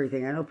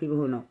everything. I know people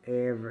who know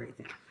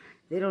everything.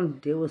 They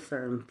don't deal with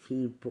certain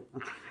people.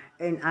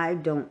 And I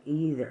don't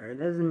either. It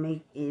doesn't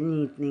make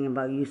anything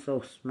about you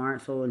so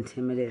smart, so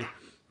intimidating.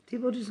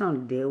 People just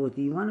don't deal with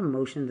you. You want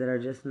emotions that are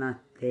just not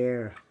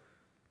there.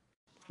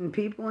 And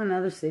people in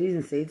other cities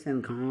and states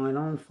and calling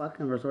don't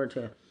fucking resort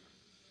to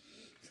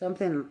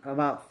something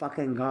about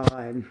fucking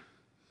God.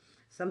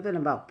 Something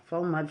about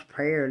so much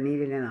prayer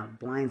needed in a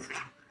blind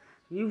spot.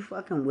 You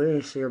fucking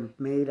wish your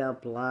made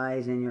up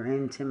lies and your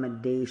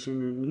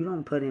intimidation, and you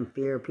don't put in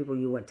fear of people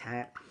you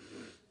attack.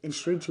 In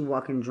streets you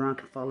walking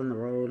drunk and fall in the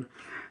road.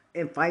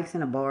 In fights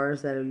in the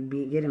bars that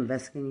get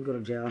investigated, you go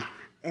to jail.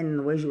 And in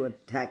the ways you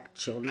attack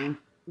children.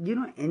 You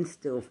don't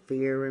instill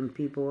fear in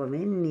people of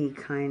any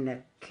kind of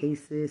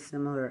cases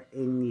similar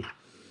in you.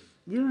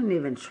 You don't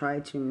even try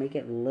to make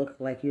it look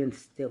like you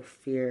instill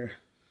fear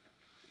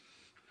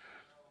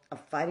of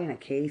fighting a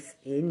case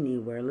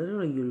anywhere.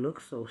 Literally, you look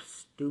so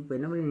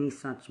stupid. Nobody needs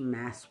such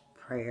mass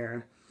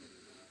prayer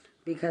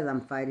because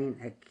I'm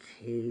fighting a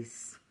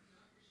case.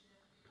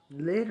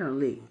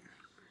 Literally,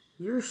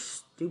 you're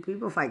stupid.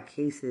 People fight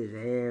cases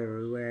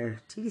everywhere.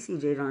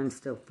 TDCJ don't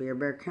instill fear.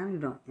 Bexar County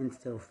don't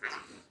instill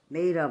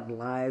made up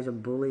lies or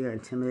bully or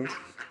intimidate.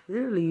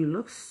 Literally, you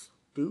look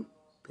stupid.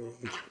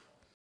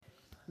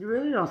 You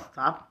really don't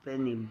stop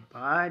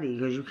anybody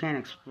because you can't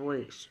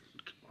exploit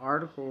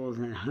articles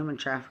and human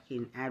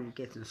trafficking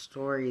advocates and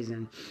stories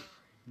and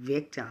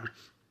victims.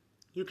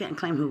 You can't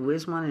claim who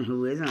is one and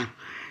who isn't.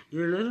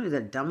 You're literally the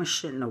dumbest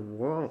shit in the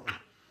world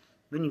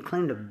when you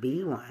claim to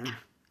be one.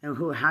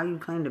 And how you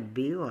claim to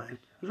be one.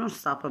 You don't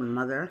stop a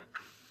mother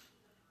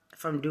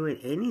from doing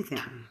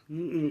anything.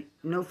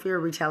 No fear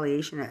of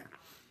retaliation,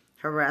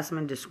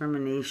 harassment,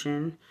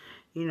 discrimination,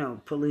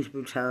 police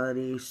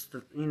brutality,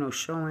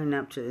 showing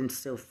up to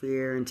instill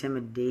fear,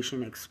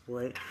 intimidation,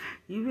 exploit.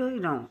 You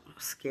really don't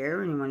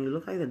scare anyone. You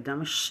look like the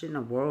dumbest shit in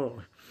the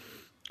world.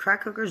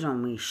 Crack cookers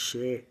don't mean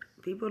shit.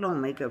 People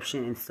don't make up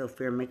shit, instill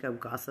fear, make up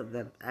gossip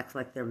that acts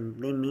like they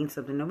mean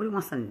something. Nobody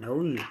wants to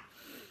know you.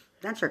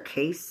 That's your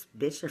case,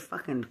 bitch. You're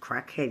fucking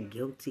crackhead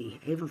guilty.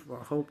 Even for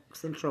Hope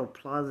Central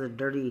Plaza,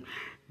 dirty,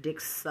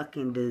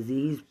 dick-sucking,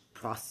 disease,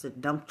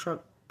 dump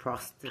truck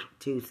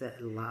prostitutes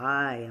that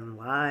lie,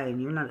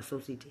 and you're not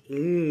associated to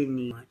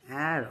anyone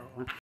at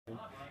all.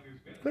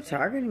 Quit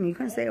targeting me. You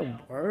couldn't say a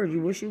word.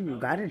 You wish you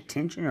got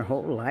attention your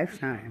whole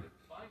lifetime.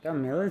 The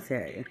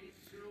military.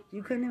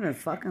 You couldn't even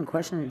fucking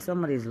question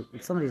somebody's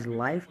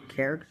life,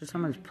 character,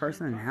 someone's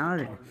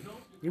personality.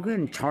 You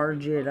couldn't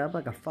charge it up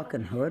like a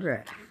fucking hood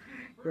rat.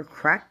 You're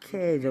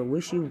crackheads. I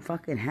wish you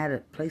fucking had a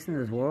place in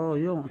this world.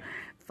 You don't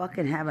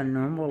fucking have a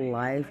normal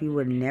life. You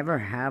would never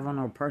have on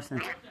a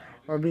person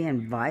or be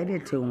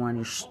invited to one.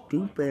 You're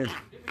stupid.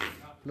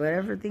 But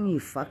everything you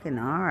fucking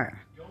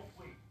are.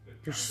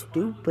 You're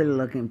stupid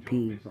looking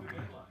people.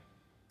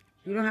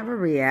 You don't have a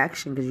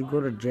reaction because you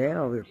go to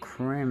jail. You're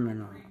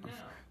criminals.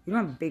 You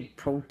don't have big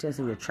protests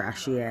of your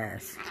trashy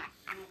ass.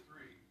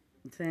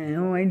 Saying,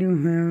 oh, I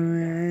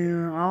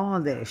do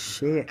all this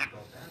shit.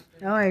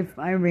 Oh,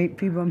 I rape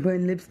people. I'm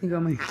putting lipstick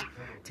on my...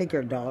 Take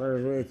your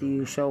daughters with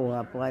you. Show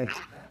up, like,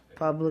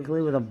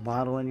 publicly with a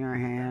bottle in your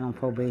hand on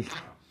probation.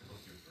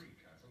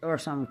 Or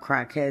some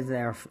crackheads that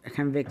are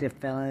convicted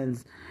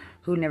felons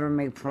who never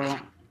make parole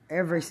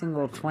every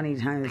single 20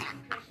 times.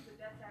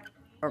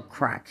 Or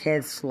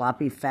crackheads,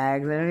 sloppy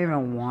fags. They don't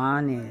even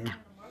want it.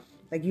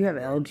 Like, you have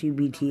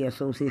LGBT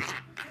associates.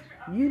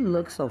 You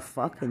look so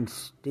fucking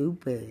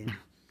stupid.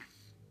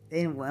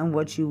 And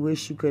what you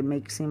wish you could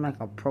make seem like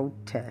a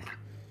protest.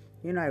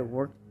 I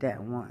worked that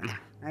one.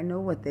 I know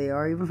what they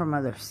are, even from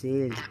other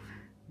cities.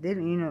 They,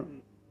 you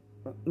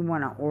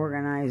want to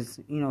organize,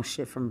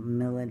 shit from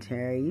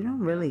military. You don't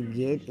really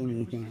get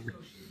anything.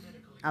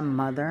 A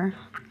mother,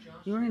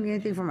 you don't get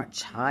anything from a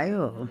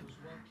child.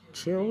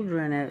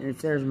 Children,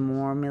 if there's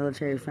more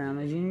military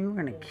families, you're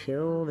going to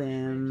kill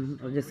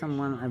them. Or get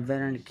a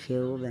veteran to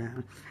kill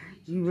them.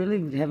 You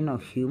really have no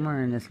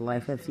humor in this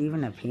life that's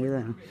even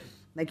appealing.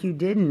 Like, you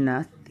did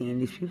nothing.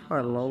 These people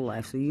are low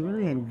life, so you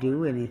really didn't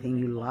do anything.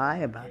 You lie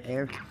about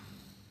everything.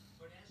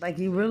 Like,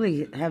 you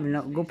really have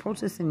go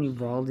protest in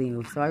Uvalde.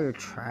 You saw your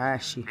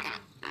trash.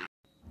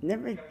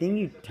 Everything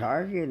you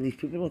target, these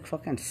people look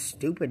fucking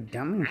stupid,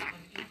 dummy.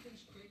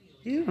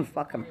 You even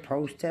fucking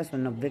protest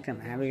with no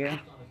victim advocate,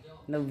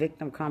 no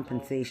victim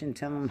compensation.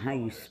 Tell them how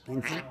you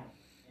spent it.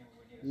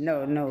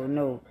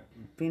 No.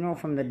 Funeral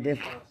from the diff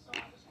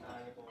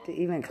to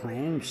even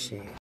claim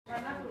shit.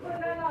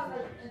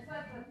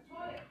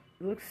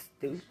 It looks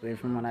stupid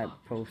from what I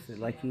posted.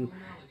 Like you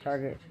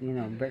target,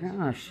 bring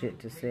out shit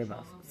to say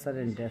about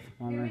sudden death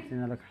moments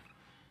in other.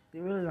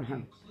 You really don't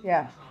have.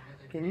 Yeah,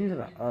 get into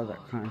the other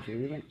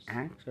countries. Even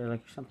actor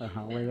like something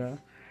Hollywood.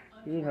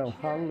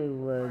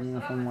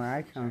 Hollywood. From where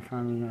I come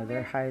from,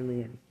 they're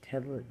highly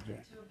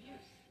intelligent.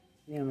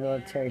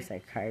 Military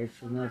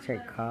psychiatrists,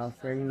 military cops.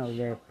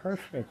 They're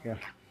perfect.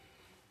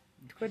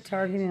 Quit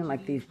targeting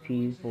like these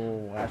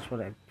people. Watch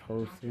what I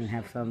posted and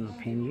have some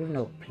opinion. You have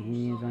no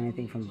opinions on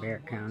anything from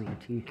Barrett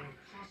County.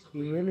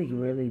 You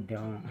really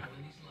don't.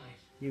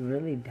 You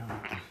really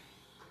don't.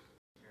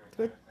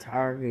 Quit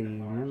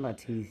targeting. Remember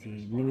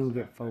TC. Then you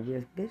get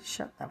phobias. Bitch,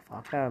 shut the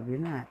fuck up. You're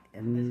not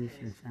a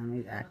musician,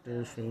 family,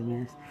 actors,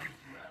 famous.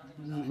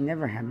 You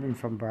never have been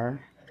from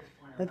birth.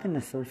 Nothing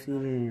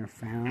associated in your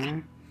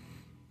family.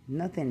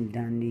 Nothing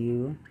done to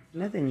you.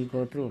 Nothing you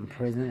go through in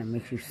prison that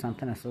makes you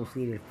something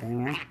associated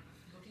famous.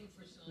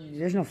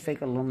 There's no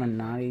fake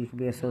Illuminati you can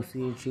be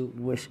associated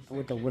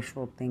with the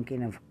wishful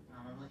thinking of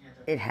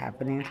it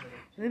happening.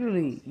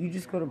 Literally, you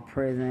just go to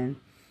prison.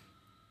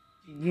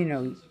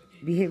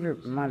 Behavior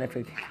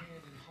modification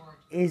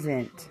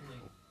isn't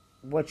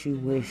what you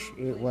wish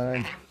it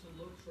was.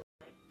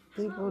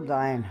 People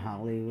die in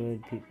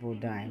Hollywood. People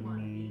die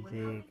in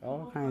music.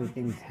 All kinds of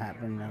things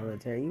happen in the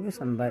military. Even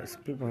some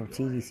people from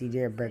TDC,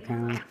 Jared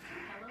Breckhound,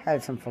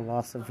 had some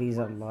philosophies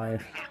of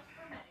life.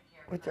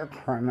 Which are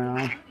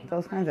criminal.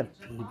 Those kinds of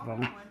people.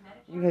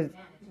 Because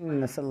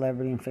the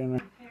celebrity and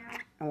famous.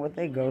 And what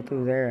they go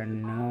through there are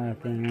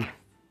nothing.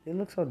 They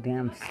look so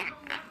damn.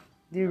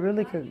 You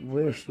really could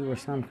wish you were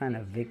some kind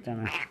of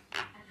victim.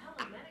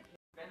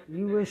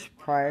 You wish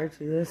prior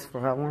to this,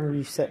 for how long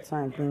you set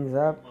sign things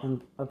up,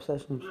 and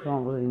obsessions you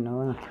don't really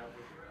know.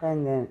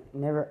 And then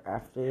never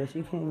after this,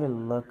 you can't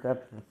even look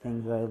up the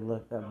things I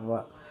look up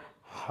about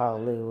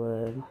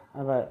Hollywood,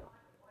 about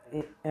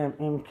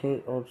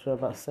MK Ultra,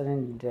 about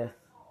sudden death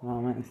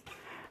moments,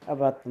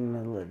 about the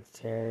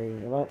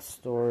military, about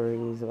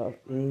stories, about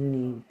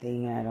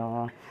anything at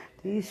all.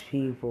 These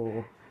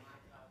people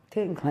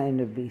couldn't claim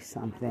to be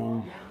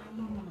something.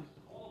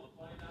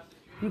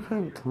 You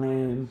couldn't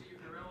claim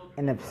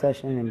an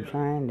obsession in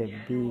trying to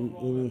be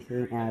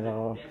anything at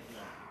all.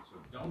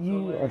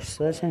 You are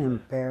such an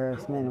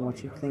embarrassment in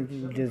what you think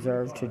you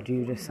deserve to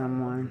do to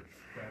someone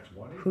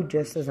who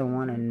just doesn't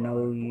want to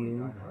know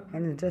you.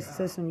 And the justice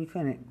system, you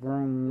couldn't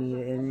groom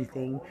me to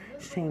anything.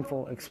 It's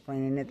shameful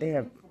explaining it. They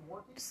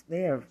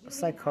have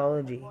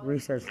psychology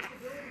research.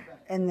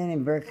 And then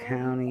in Burke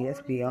County,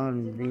 it's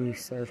beyond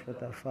research what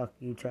the fuck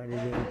you try to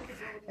do.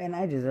 And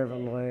I deserve a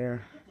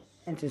lawyer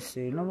and to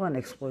sue. No one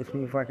exploits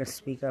me before I can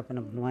speak up in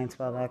a blind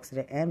spot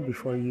accident and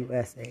before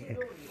USA.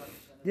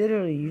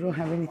 Literally, you don't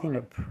have anything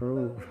to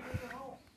prove.